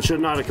 I should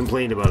not have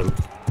complained about him.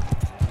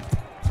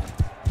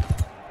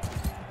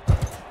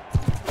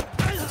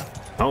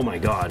 Oh my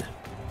god.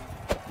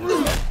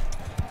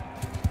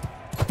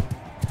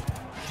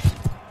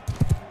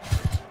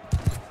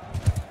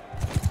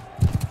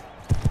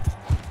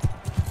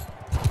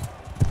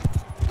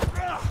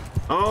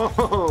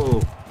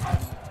 Oh!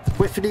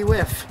 Whiffity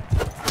whiff.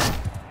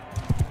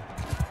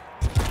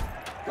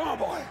 Come on,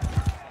 boy.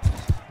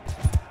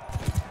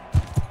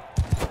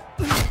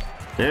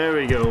 There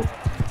we go.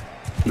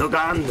 No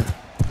gone.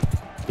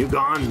 You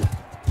gone.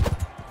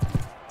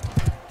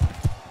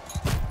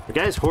 The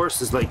guy's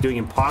horse is like doing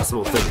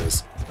impossible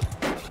things.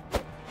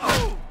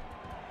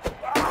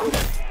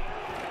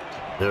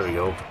 There we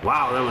go.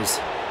 Wow, that was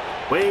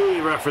way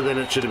rougher than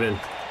it should have been.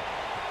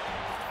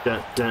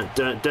 Dun, dun,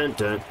 dun, dun,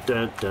 dun,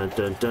 dun, dun,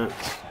 dun, dun.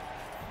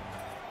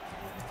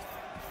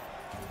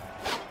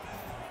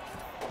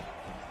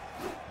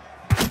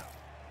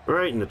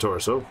 Right in the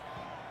torso.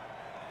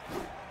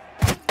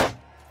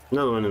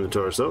 Another one in the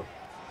torso.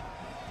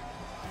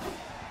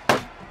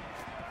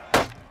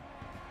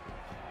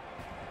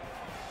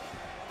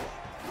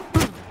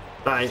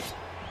 Bye.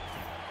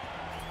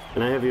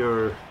 Can I have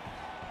your...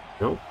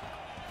 No?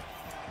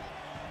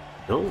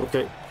 No?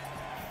 Okay.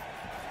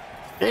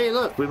 Hey,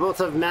 look, we both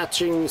have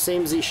matching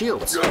samey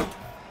shields.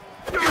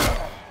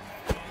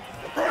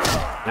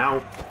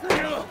 Ow.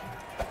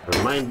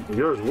 Mine,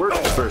 yours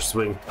worked the first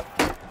swing.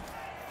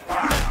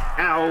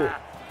 Ow.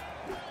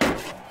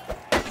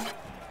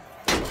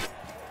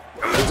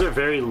 These are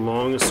very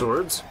long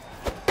swords.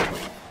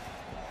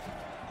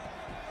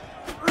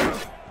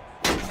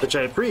 Which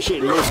I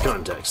appreciate in most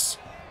contexts.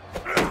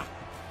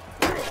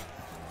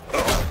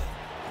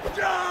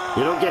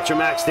 You don't get your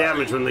max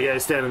damage when the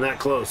guy's standing that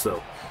close,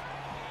 though.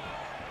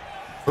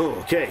 Oh,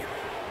 okay.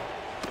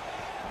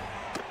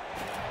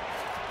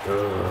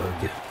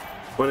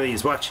 One of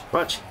these, watch,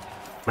 watch.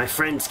 My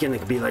friend's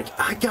gonna be like,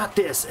 I got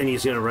this, and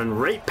he's gonna run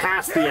right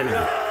past the enemy.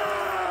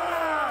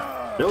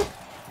 Nope,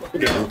 they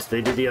didn't.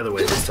 They did the other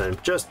way this time.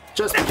 Just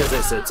because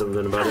I said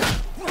something about it.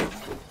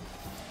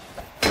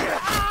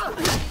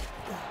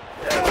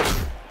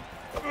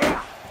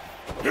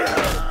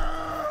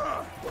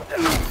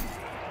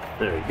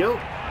 There we go.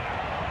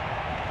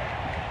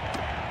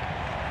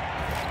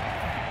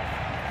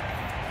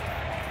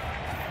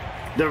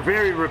 They're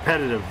very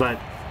repetitive, but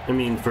I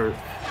mean, for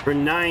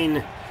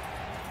 9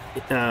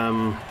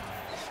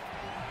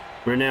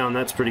 renown,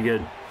 that's pretty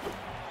good.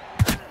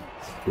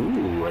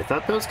 Ooh, I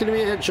thought that was going to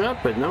be a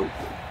headshot, but no.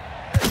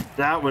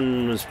 That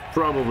one was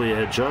probably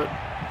a headshot.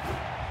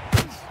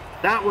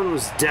 That one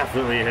was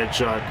definitely a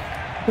headshot.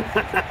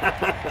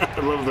 I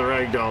love the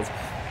ragdolls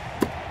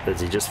as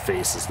he just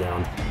faces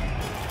down.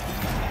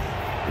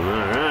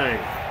 All right.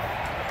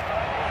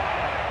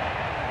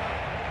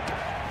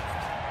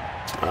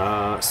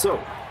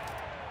 So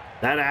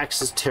that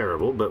axe is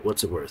terrible, but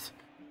what's it worth?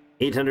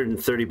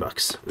 830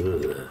 bucks.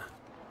 Ugh.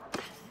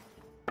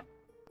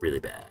 Really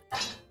bad.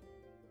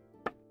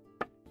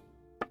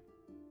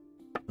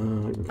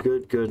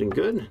 Good, good, and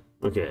good.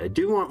 Okay, I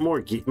do want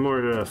more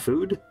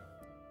food.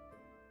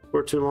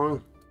 For too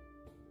long.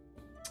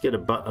 Let's get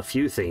a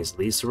few things at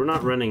least, so we're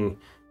not running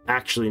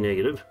actually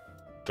negative,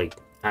 like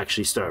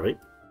actually starving.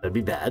 That'd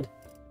be bad.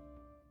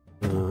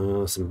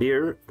 Some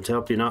beer to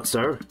help you not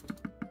starve.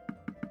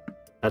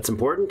 That's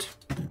important.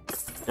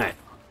 All right.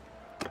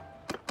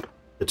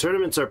 The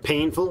tournaments are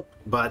painful,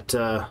 but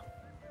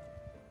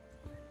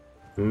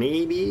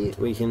maybe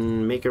we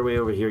can make our way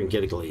over here and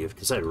get a glaive,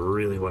 because I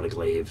really want a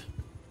glaive.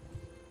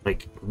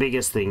 Like,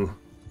 biggest thing.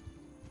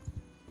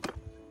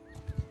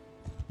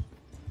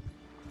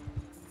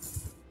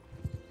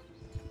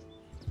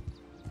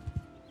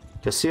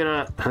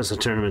 Cassira has a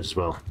tournament as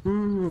well.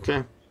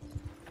 Okay.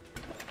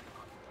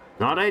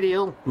 Not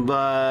ideal,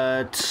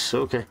 but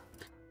okay.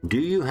 Do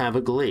you have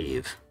a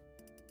glaive?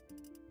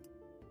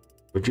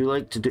 Would you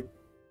like to do...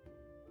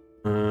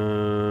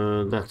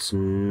 that's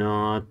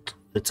not...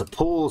 It's a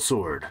pole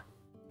sword.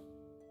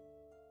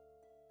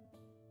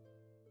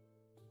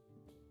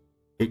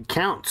 It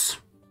counts.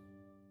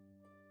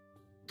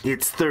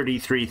 It's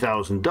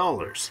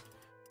 $33,000.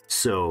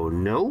 So,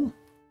 no?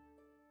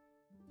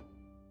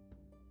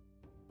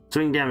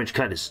 Swing damage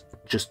cut is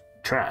just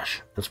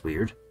trash. That's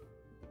weird.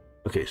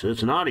 Okay, so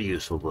it's not a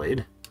useful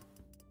blade.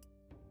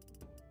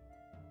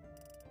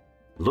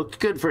 Looked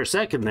good for a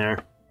second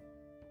there.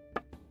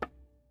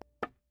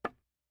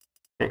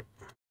 Okay.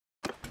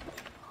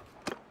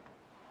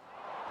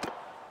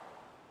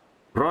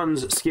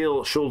 Bronze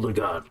skill shoulder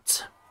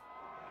guards.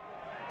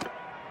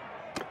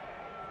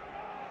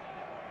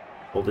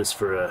 All this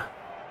for a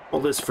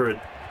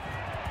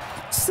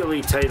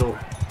silly title.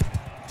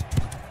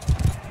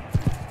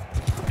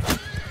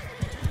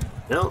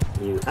 No,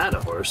 you had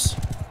a horse.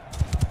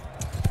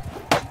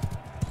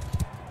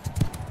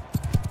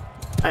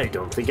 I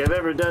don't think I've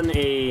ever done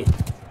a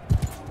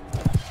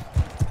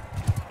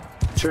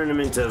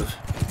tournament of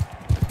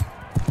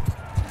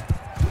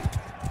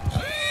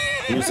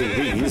using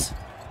these.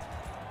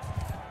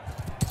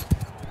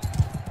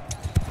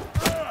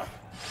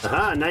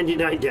 Aha,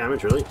 99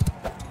 damage, really.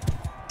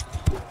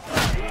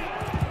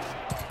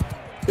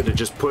 Could have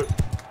just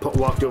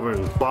walked over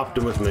and bopped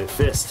him with my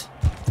fist.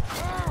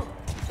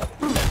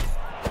 I'm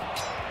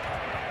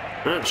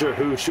not sure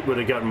who would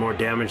have gotten more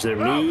damage there,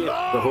 me,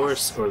 the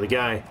horse, or the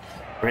guy.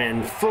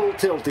 Ran full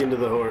tilt into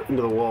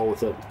the wall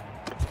with it.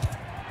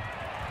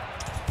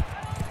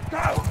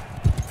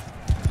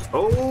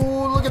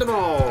 Oh, look at them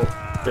all!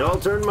 They all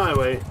turned my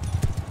way.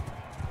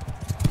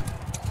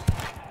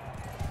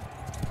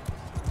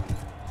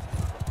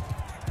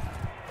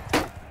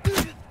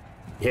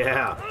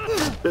 Yeah,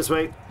 this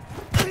way.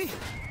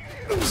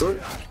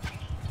 Excellent.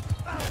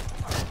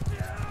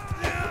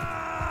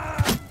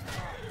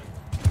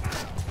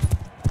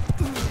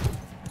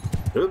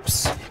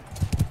 Oops.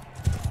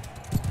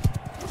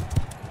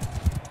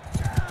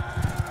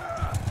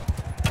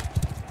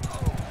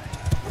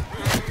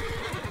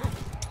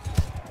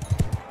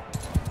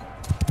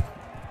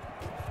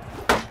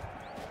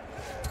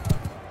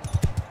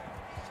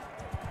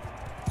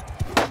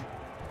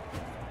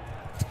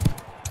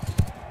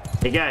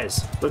 Hey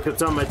guys, look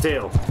what's on my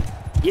tail.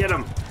 Get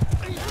him!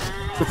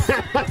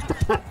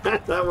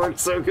 That worked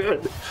so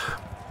good.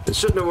 It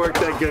shouldn't have worked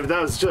that good.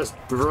 That was just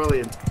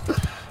brilliant.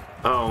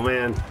 Oh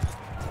man.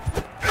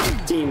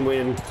 Team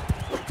win.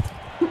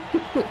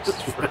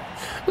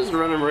 just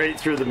run him right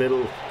through the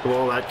middle of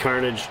all that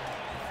carnage.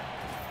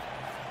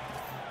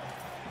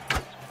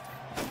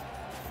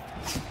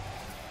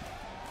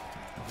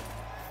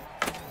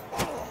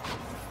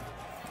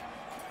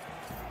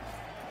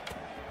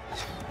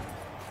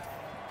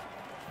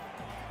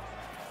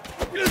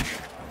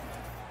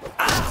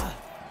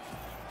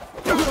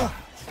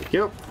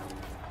 Yep.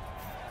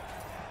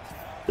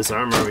 This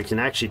armor, we can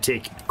actually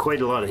take quite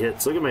a lot of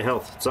hits. Look at my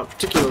health. It's not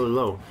particularly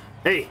low.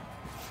 Hey!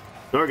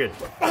 Norgan.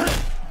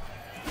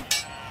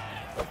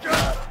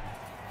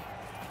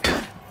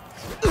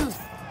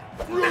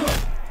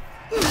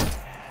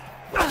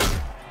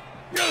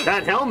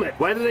 That helmet!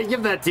 Why did I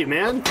give that to you,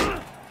 man?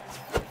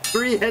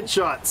 3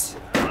 headshots.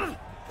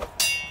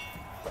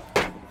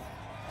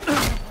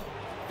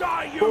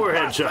 4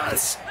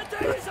 headshots.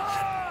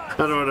 I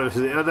don't know what to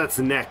say. Oh, that's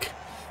the neck.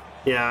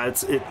 Yeah,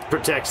 it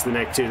protects the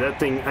neck too. That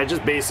thing, I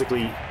just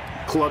basically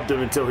clubbed him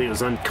until he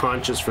was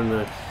unconscious from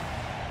the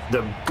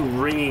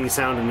ringing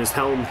sound in his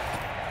helm.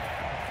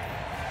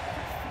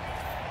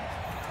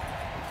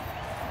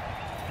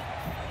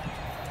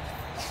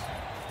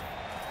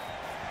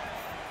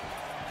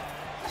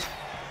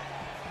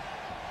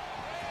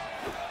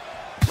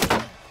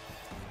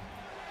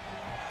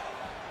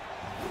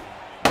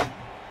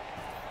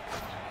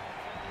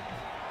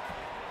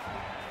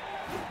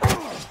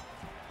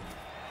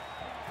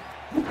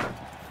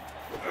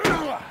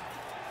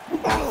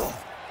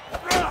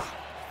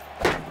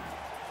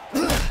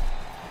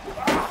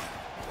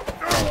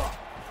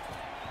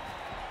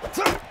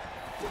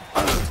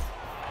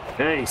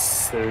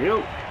 Nice, there we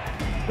go.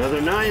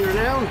 Another 9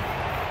 renown,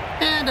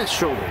 and a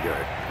shoulder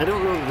guard. I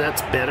don't know if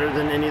that's better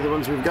than any of the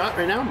ones we've got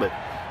right now, but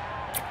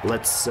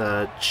let's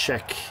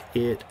check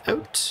it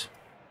out.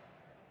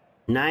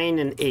 9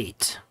 and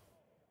 8.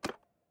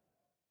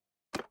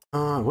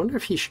 I wonder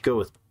if he should go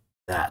with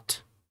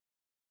that.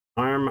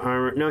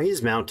 Armor, no,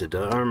 he's mounted.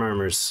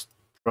 Armor's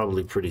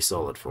probably pretty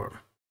solid for him.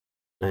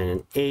 9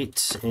 and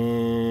 8,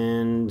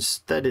 and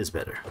that is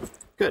better.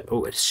 Good.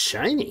 Oh, it's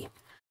shiny.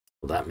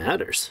 Well, that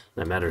matters.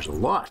 That matters a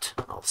lot,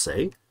 I'll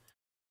say.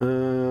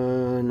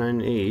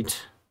 9,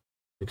 8,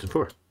 6, and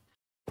 4.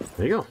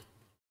 There you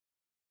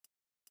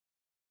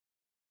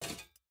go.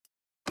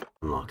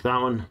 Unlock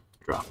that one.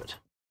 Drop it.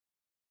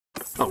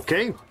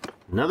 Okay.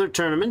 Another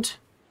tournament.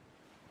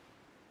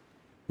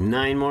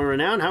 9 more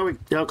renown.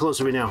 How close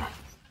are we now?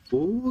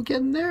 Ooh,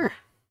 getting there.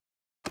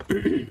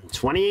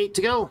 28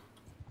 to go.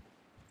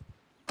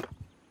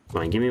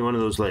 Come on, give me one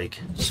of those, like,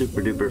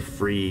 super duper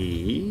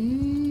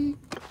free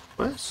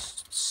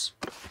quests.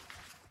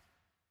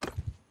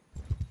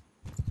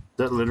 Is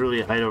that literally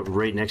a hideout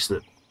right next to the...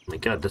 Oh my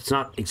god, that's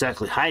not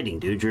exactly hiding,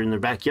 dude. You're in their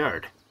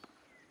backyard.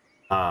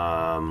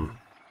 No.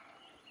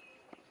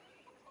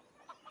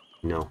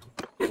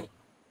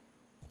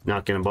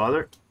 Not gonna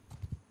bother.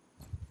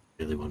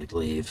 Really want to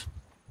leave.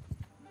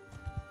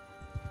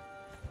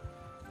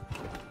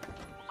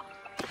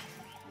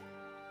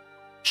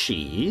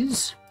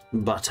 Cheese,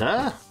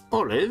 butter,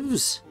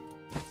 olives,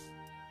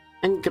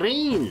 and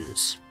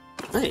greens.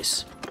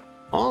 Nice.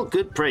 All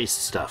good price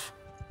stuff.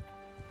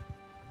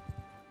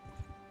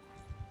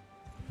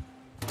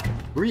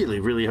 Really,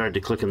 really hard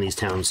to click on these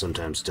towns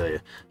sometimes, I tell you.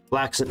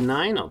 Flax at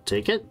 9, I'll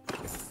take it.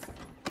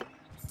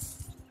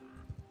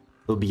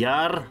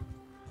 Ubiar.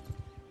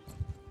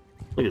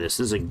 Look at this. This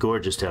is a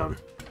gorgeous town.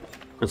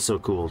 That's so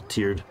cool.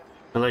 Tiered.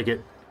 I like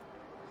it.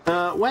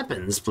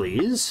 Weapons,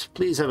 please.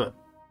 Please have a...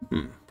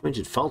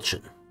 pointed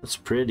falchion. That's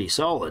pretty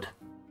solid.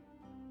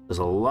 Does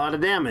a lot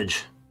of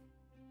damage.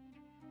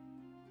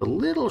 A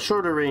little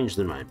shorter range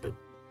than mine, but...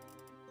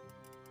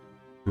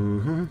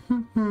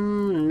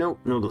 Nope,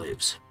 no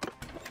glaives.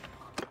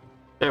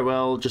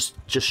 Farewell, just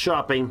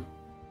shopping.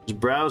 Just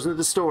browsing at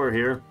the store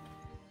here.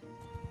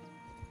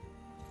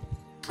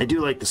 I do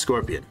like the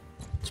scorpion.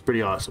 It's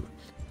pretty awesome.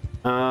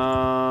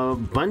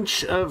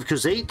 Bunch of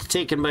crusade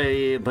taken by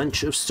a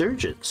bunch of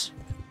sturgeons.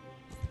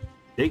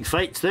 Big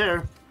fights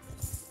there.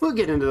 We'll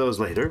get into those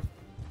later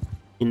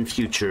in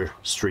future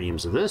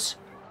streams of this.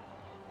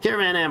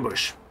 Caravan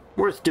ambush.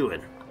 Worth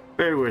doing.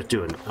 Very worth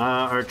doing.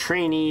 Our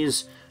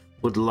trainees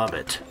would love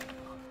it.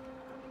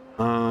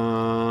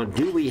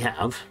 Do we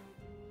have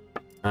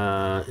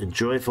a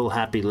joyful,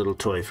 happy little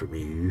toy for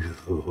me?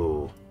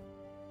 Oh.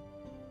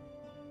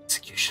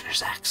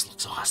 Executioner's Axe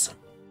looks awesome.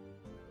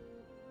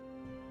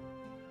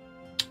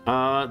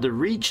 The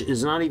reach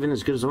is not even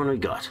as good as the one we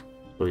got.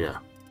 Oh yeah.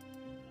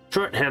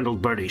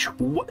 Short-handled bardiche.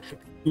 What?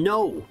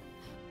 No!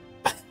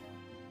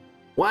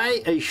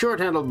 Why a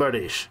short-handled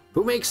bardiche?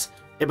 Who makes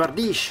a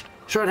bardiche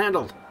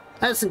short-handled?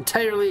 That's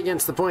entirely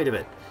against the point of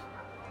it.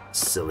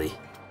 Silly.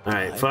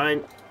 Alright,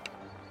 fine.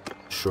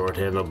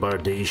 Short-handled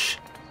bardiche.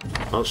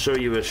 I'll show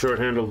you a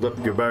short-handled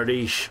up your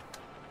bardiche.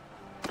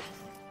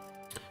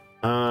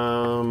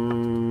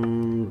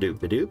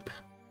 Doop-a-doop.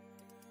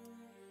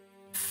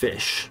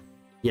 Fish.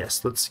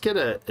 Yes, let's get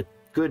a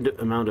good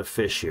amount of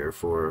fish here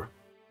for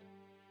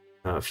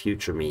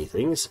future me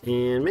things.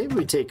 And maybe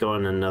we take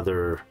on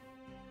a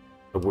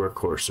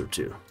workhorse or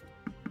two.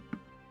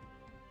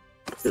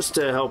 Just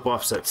to help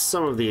offset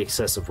some of the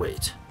excessive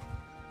weight.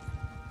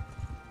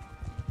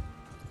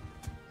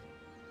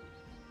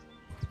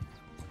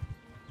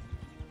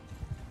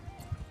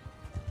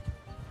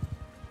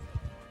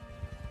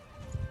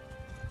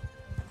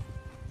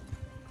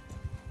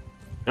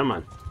 Come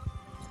on.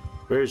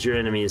 Where's your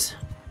enemies?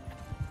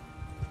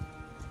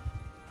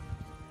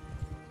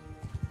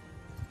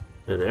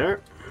 They're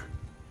there.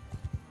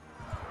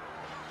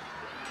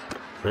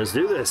 Let's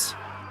do this.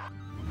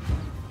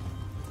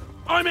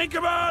 I'm in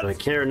command! I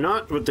care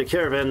not what the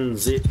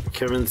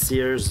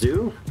caravanseers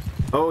do.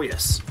 Oh,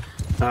 yes.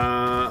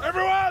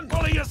 Everyone,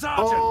 follow your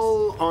sergeants!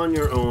 All on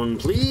your own,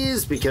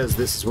 please, because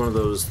this is one of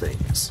those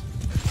things.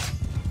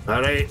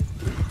 All right.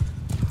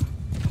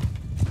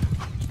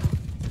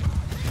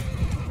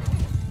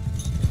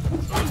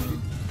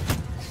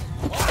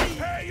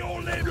 Prepare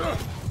your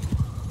limbs!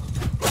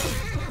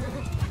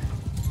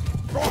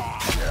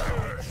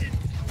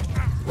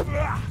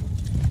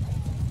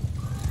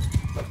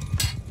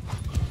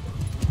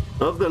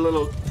 Love the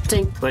little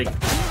tink, like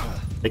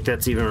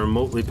that's even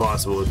remotely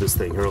possible with this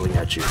thing hurling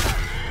at you.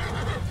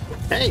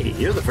 Hey,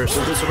 you're the first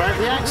one to survive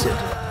the accident.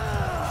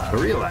 A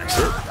real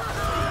accident.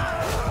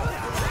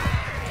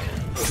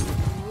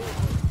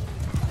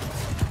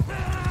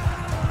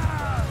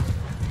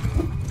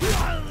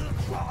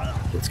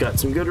 It's got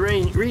some good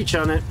reach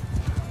on it.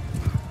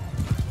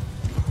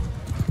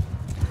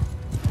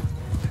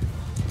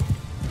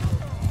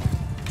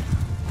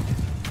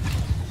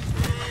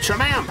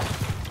 Shabam!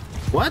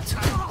 What?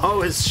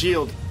 Oh, his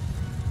shield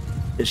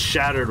is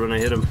shattered when I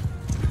hit him.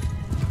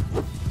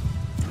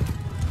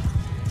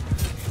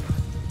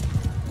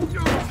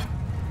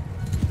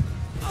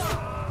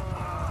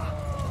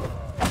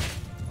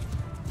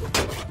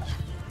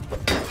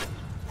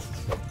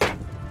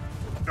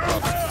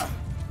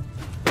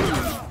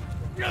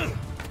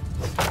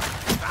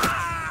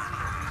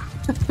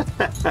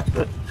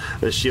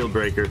 The shield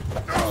breaker.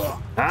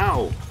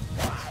 Ow!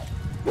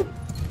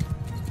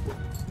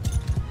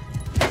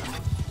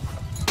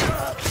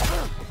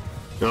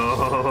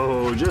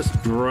 Oh,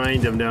 just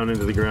grind him down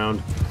into the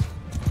ground.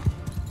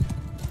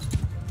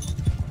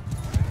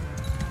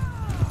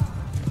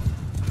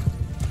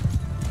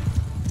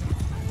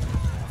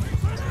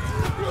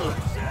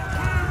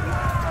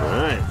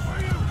 Alright.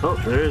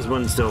 Oh, there is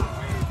one still.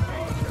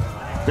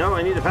 No,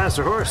 I need a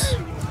faster horse.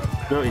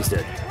 No, he's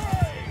dead.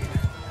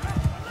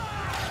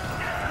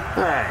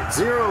 Alright,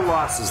 0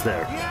 losses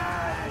there.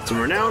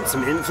 Some renown,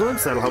 some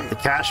influence, that'll help the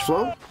cash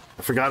flow.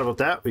 I forgot about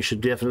that. We should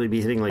definitely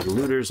be hitting like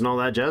looters and all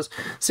that jazz.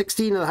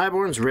 16 of the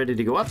highborns ready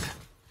to go up.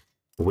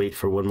 Wait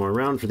for one more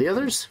round for the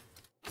others.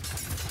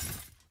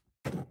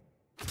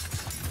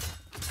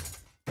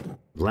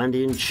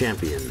 Blandian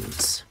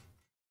champions.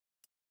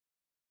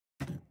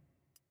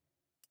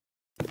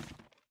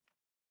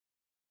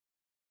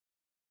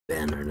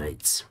 Banner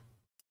Knights.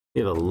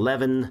 We have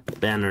 11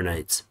 Banner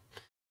Knights.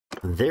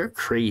 They're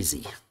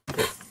crazy.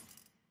 They're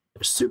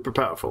super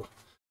powerful.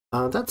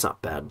 That's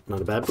not bad. Not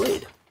a bad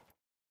blade.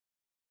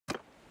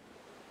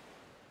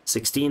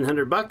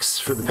 1,600 bucks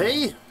for the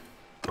pay.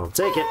 I'll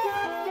take it.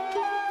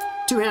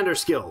 Two-hander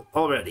skill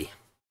already.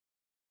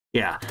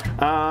 Yeah.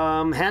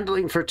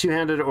 Handling for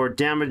two-handed or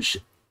damage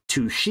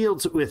to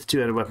shields with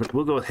two-handed weapon.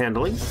 We'll go with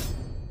handling.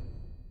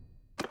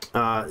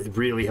 It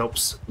really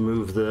helps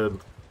move the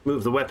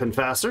weapon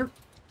faster.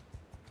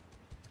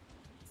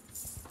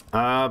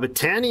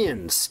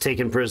 Battanians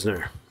taken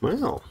prisoner.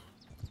 Well,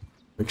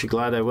 aren't you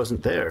glad I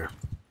wasn't there?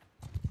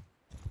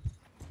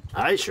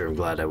 I sure am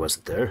glad I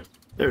wasn't there.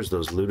 There's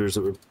those looters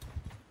that were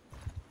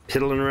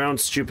piddling around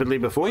stupidly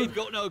before. We've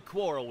got no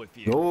quarrel with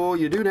you. Oh,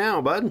 you do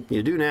now, bud.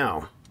 You do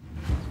now.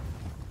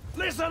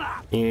 Listen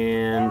up!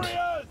 And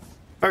Warriors!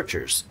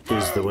 archers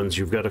is the ones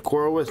you've got a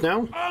quarrel with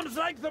now. Arms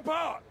length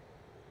apart!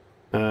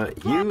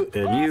 You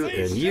and you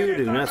and you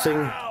do nothing.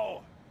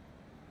 Now!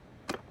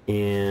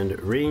 And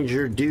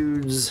ranger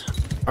dudes,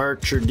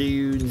 archer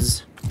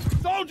dudes,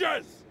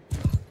 Soldiers!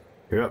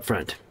 you're up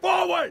front.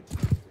 Forward!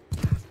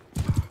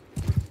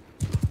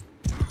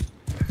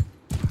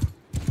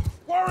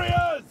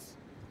 Warriors!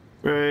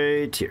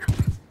 Right here.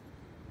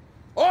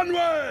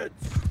 Onwards!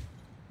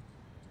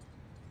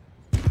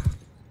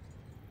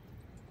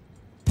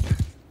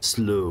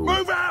 Slow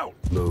Move out!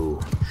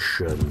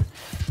 motion.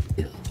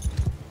 Hill.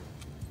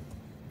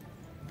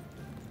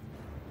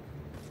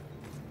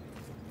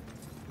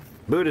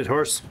 Boot it,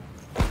 horse.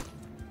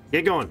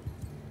 Get going.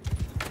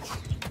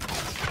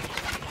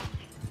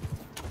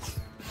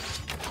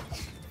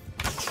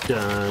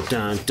 Dun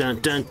dun dun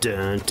dun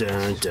dun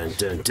dun dun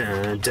dun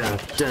dun dun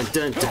dun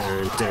dun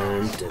dun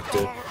dun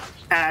dun.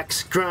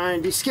 Axe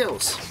grindy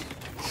skills.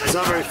 It's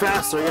not very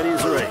fast, so I gotta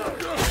use the right.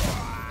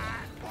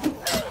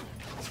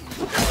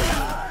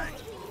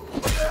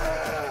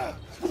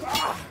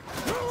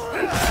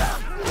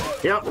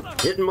 Yep,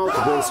 hitting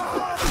multiples.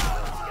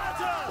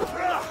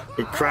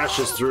 It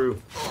crashes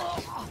through.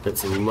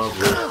 That's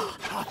lovely.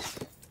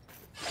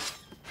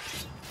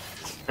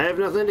 I have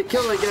nothing to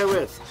kill that guy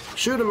with.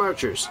 Shoot him,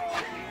 archers.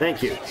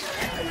 Thank you.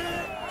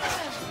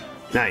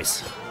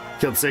 Nice.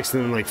 Killed 6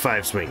 in like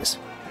 5 swings.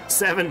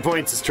 7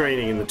 points is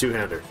training in the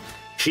two-hander.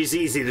 She's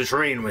easy to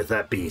train with,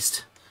 that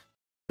beast.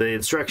 The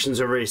instructions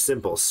are very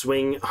simple.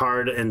 Swing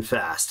hard and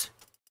fast.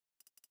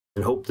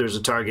 And hope there's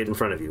a target in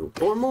front of you.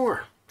 Or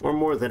more. Or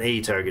more than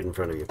a target in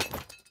front of you.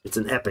 It's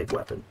an epic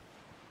weapon.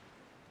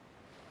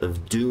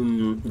 Of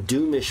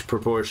doomish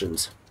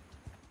proportions.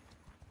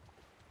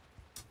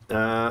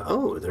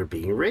 Oh, they're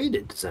being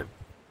raided. So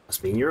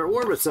must mean you're at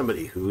war with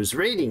somebody who's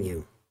raiding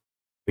you.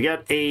 We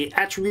got a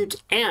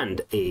attribute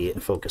and a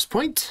focus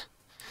point.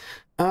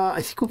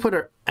 I think we'll put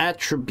our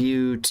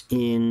attribute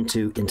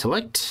into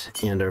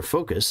intellect and our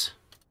focus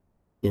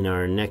in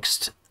our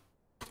next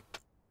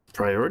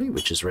priority,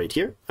 which is right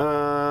here.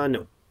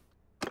 No.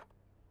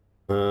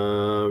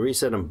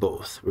 Reset them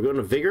both. We're going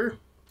to vigor,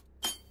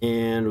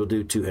 and we'll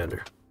do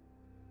two-hander.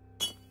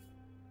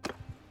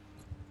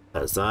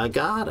 As I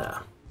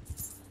gotta.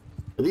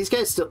 Are these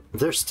guys still?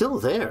 They're still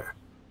there.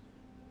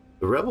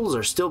 The rebels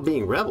are still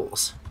being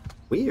rebels.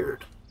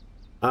 Weird.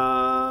 Where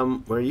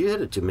are you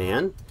headed to,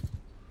 man?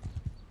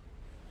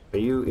 Are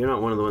you? You're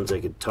not one of the ones I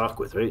could talk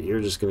with, right?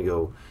 You're just gonna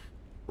go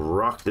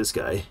rock this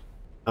guy.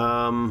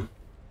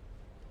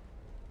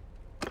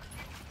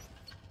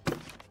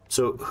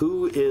 So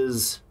who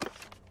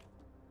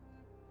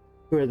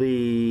are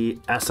the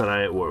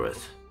Asarai at war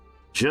with?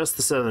 Just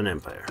the Southern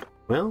Empire.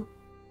 Well,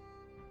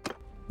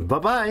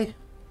 bye-bye.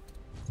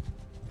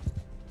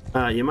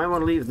 You might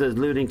want to leave the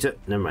looting to...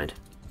 Never mind.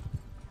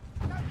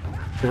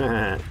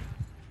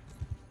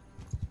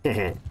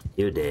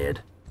 You're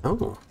dead.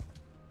 Oh.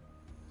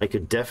 I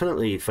could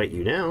definitely fight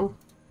you now.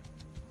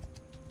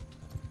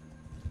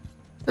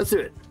 Let's do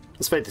it.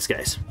 Let's fight these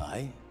guys.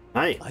 Aye.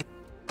 Hi.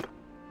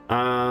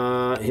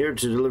 Here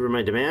to deliver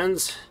my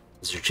demands.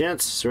 This is your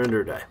chance. Surrender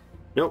or die.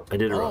 Nope, I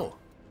did it wrong.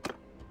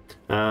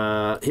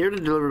 Here to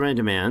deliver my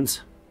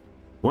demands.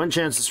 One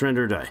chance to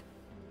surrender or die.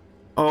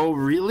 Oh,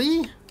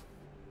 really?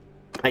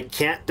 I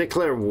can't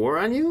declare war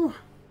on you?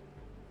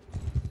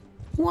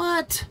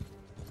 What?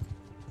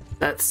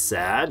 That's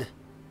sad.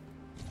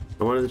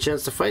 I wanted the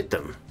chance to fight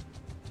them.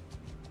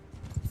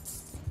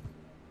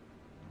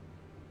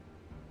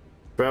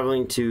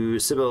 Traveling to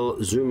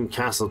Sybil Zoom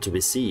Castle to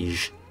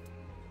besiege.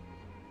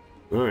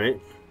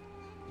 Alright.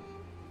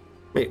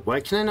 Wait,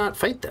 why can I not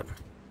fight them?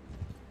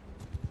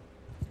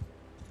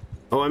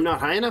 Oh, I'm not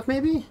high enough,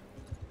 maybe?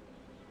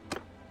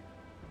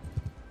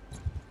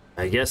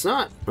 I guess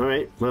not.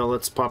 Alright, well,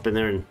 let's pop in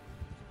there and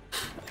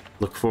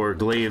look for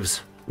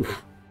glaives.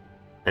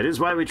 That is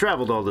why we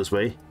traveled all this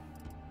way.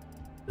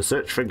 To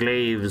search for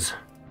glaives.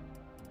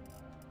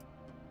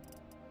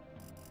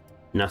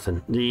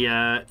 Nothing.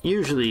 The,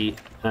 usually,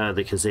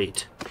 the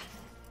Khazate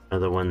are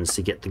the ones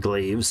to get the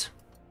glaives.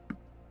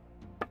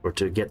 Or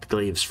to get the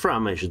glaives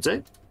from, I should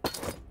say.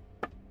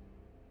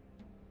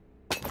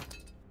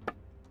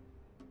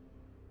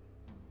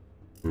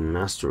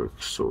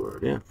 Masterwork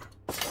sword, yeah.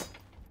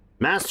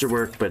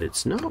 Masterwork, but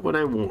it's not what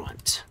I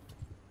want.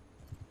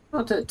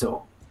 Not at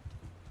all.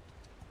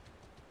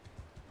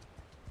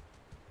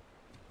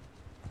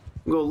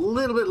 Go a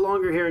little bit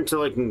longer here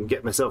until I can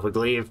get myself a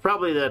glaive.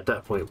 Probably at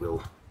that point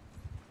we'll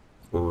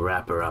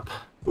wrap her up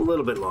a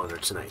little bit longer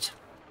tonight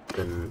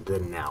than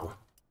now.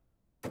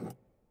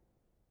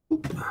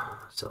 Oop.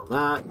 Sell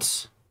that.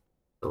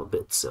 Sell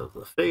bits of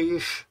the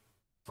fish.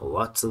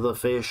 Lots of the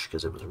fish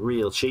because it was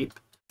real cheap.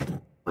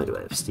 Why do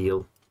I have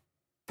steel?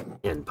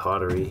 And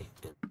pottery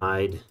and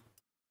hide.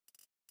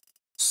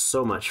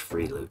 So much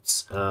free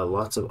loots.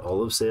 Lots of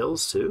olive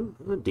sales too.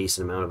 A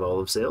decent amount of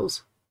olive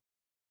sales.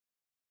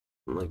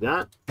 Something like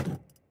that.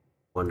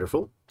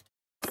 Wonderful.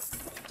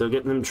 Still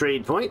getting them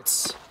trade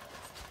points.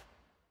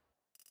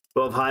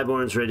 12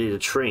 highborns ready to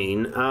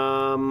train.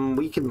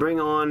 We can bring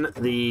on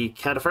the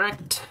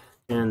cataphract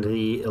and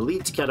the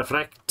elite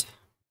cataphract.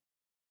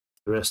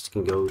 The rest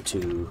can go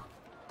to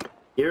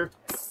here.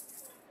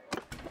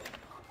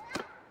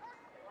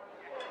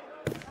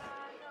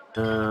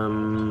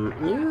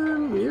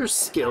 You're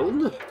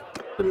skilled,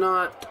 but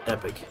not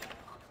epic.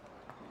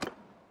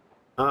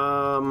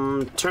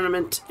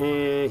 Tournament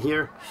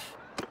here.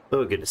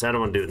 Oh goodness, I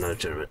don't want to do another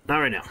tournament. Not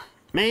right now.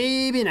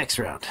 Maybe next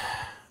round.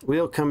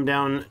 We'll come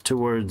down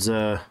towards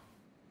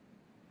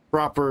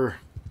proper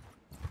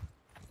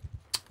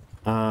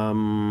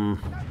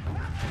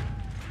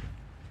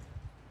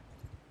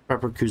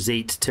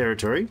Crusade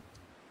territory.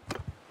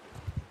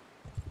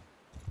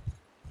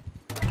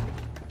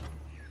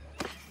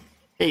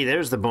 Hey,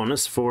 there's the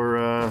bonus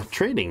for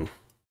trading,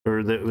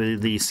 or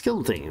the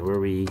skill thing, where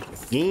we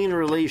gain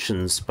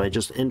relations by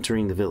just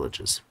entering the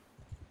villages.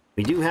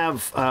 We do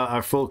have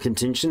our full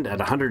contingent at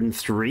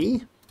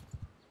 103.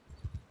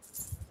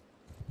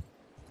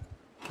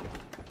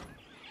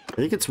 I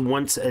think it's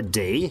once a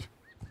day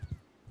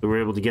that we're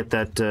able to get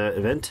that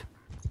event.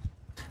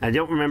 I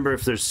don't remember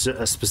if there's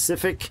a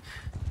specific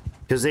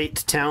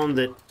Khazate town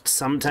that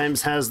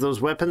sometimes has those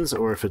weapons,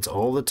 or if it's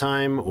all the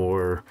time,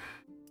 or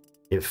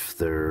if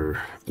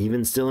they're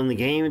even still in the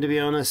game, to be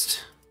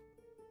honest.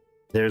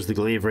 There's the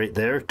glaive right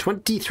there.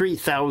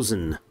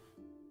 23,000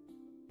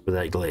 for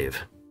that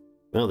glaive.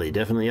 Well, they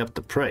definitely upped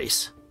the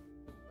price.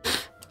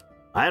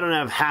 I don't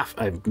have half.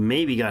 I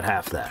maybe got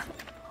half that.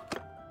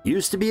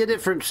 Used to be a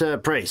different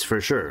price, for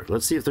sure.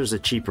 Let's see if there's a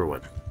cheaper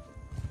one.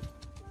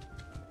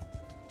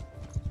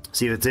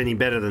 See if it's any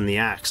better than the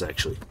axe,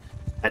 actually.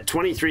 At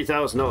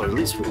 $23,000, at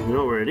least we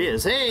know where it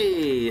is.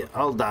 Hey,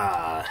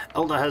 Alda.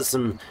 Alda has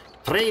some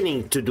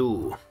training to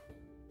do.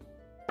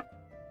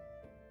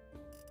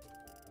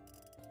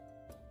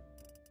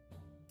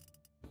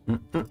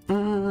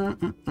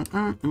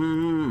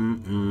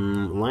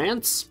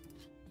 Lance?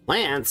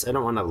 Lance? I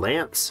don't want a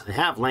lance. I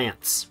have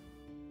Lance.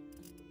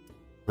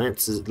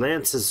 Lance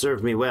has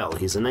served me well.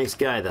 He's a nice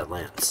guy, that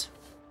Lance.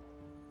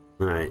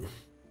 Alright.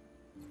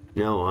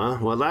 No, huh?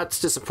 Well,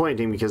 that's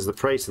disappointing because the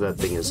price of that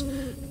thing is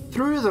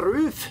through the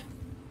roof.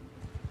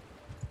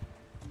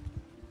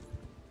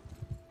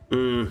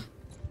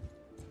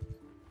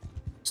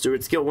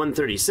 Steward skill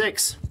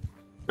 136.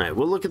 Alright,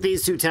 we'll look at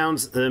these two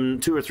towns, 2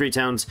 or 3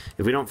 towns.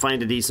 If we don't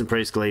find a decent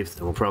price glaive,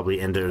 then we'll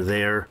probably end it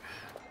there.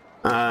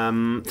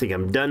 I think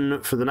I'm done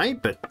for the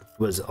night, but it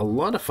was a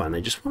lot of fun. I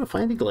just want to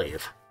find a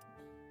glaive.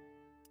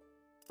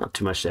 Not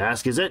too much to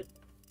ask, is it?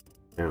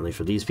 Apparently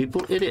for these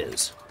people, it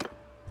is.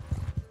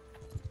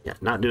 Yeah,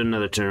 not doing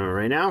another tournament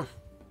right now.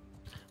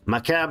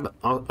 Macab,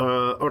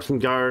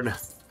 Ortengard.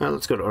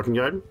 Let's go to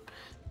Ortengard.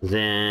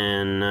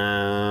 Then,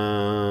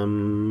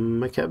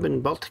 Macab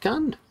and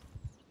Baltican?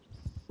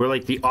 We're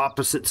like the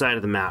opposite side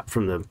of the map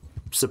from the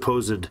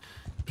supposed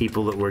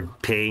people that we're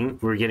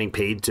getting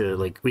paid to,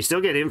 like, we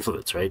still get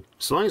influence, right?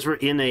 As long as we're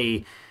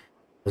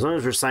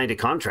signed a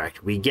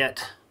contract, we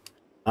get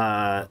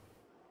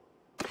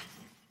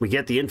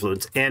the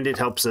influence, and it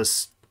helps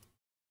us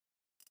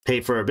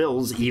pay for our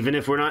bills, even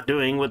if we're not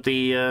doing what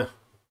the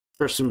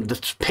person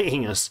that's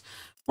paying us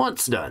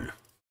wants done.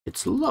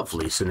 It's a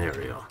lovely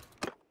scenario.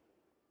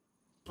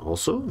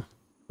 Also,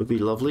 would be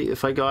lovely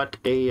if I got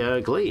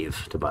a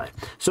glaive to buy.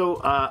 So,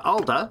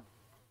 Alda,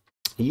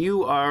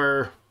 you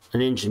are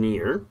an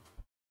engineer.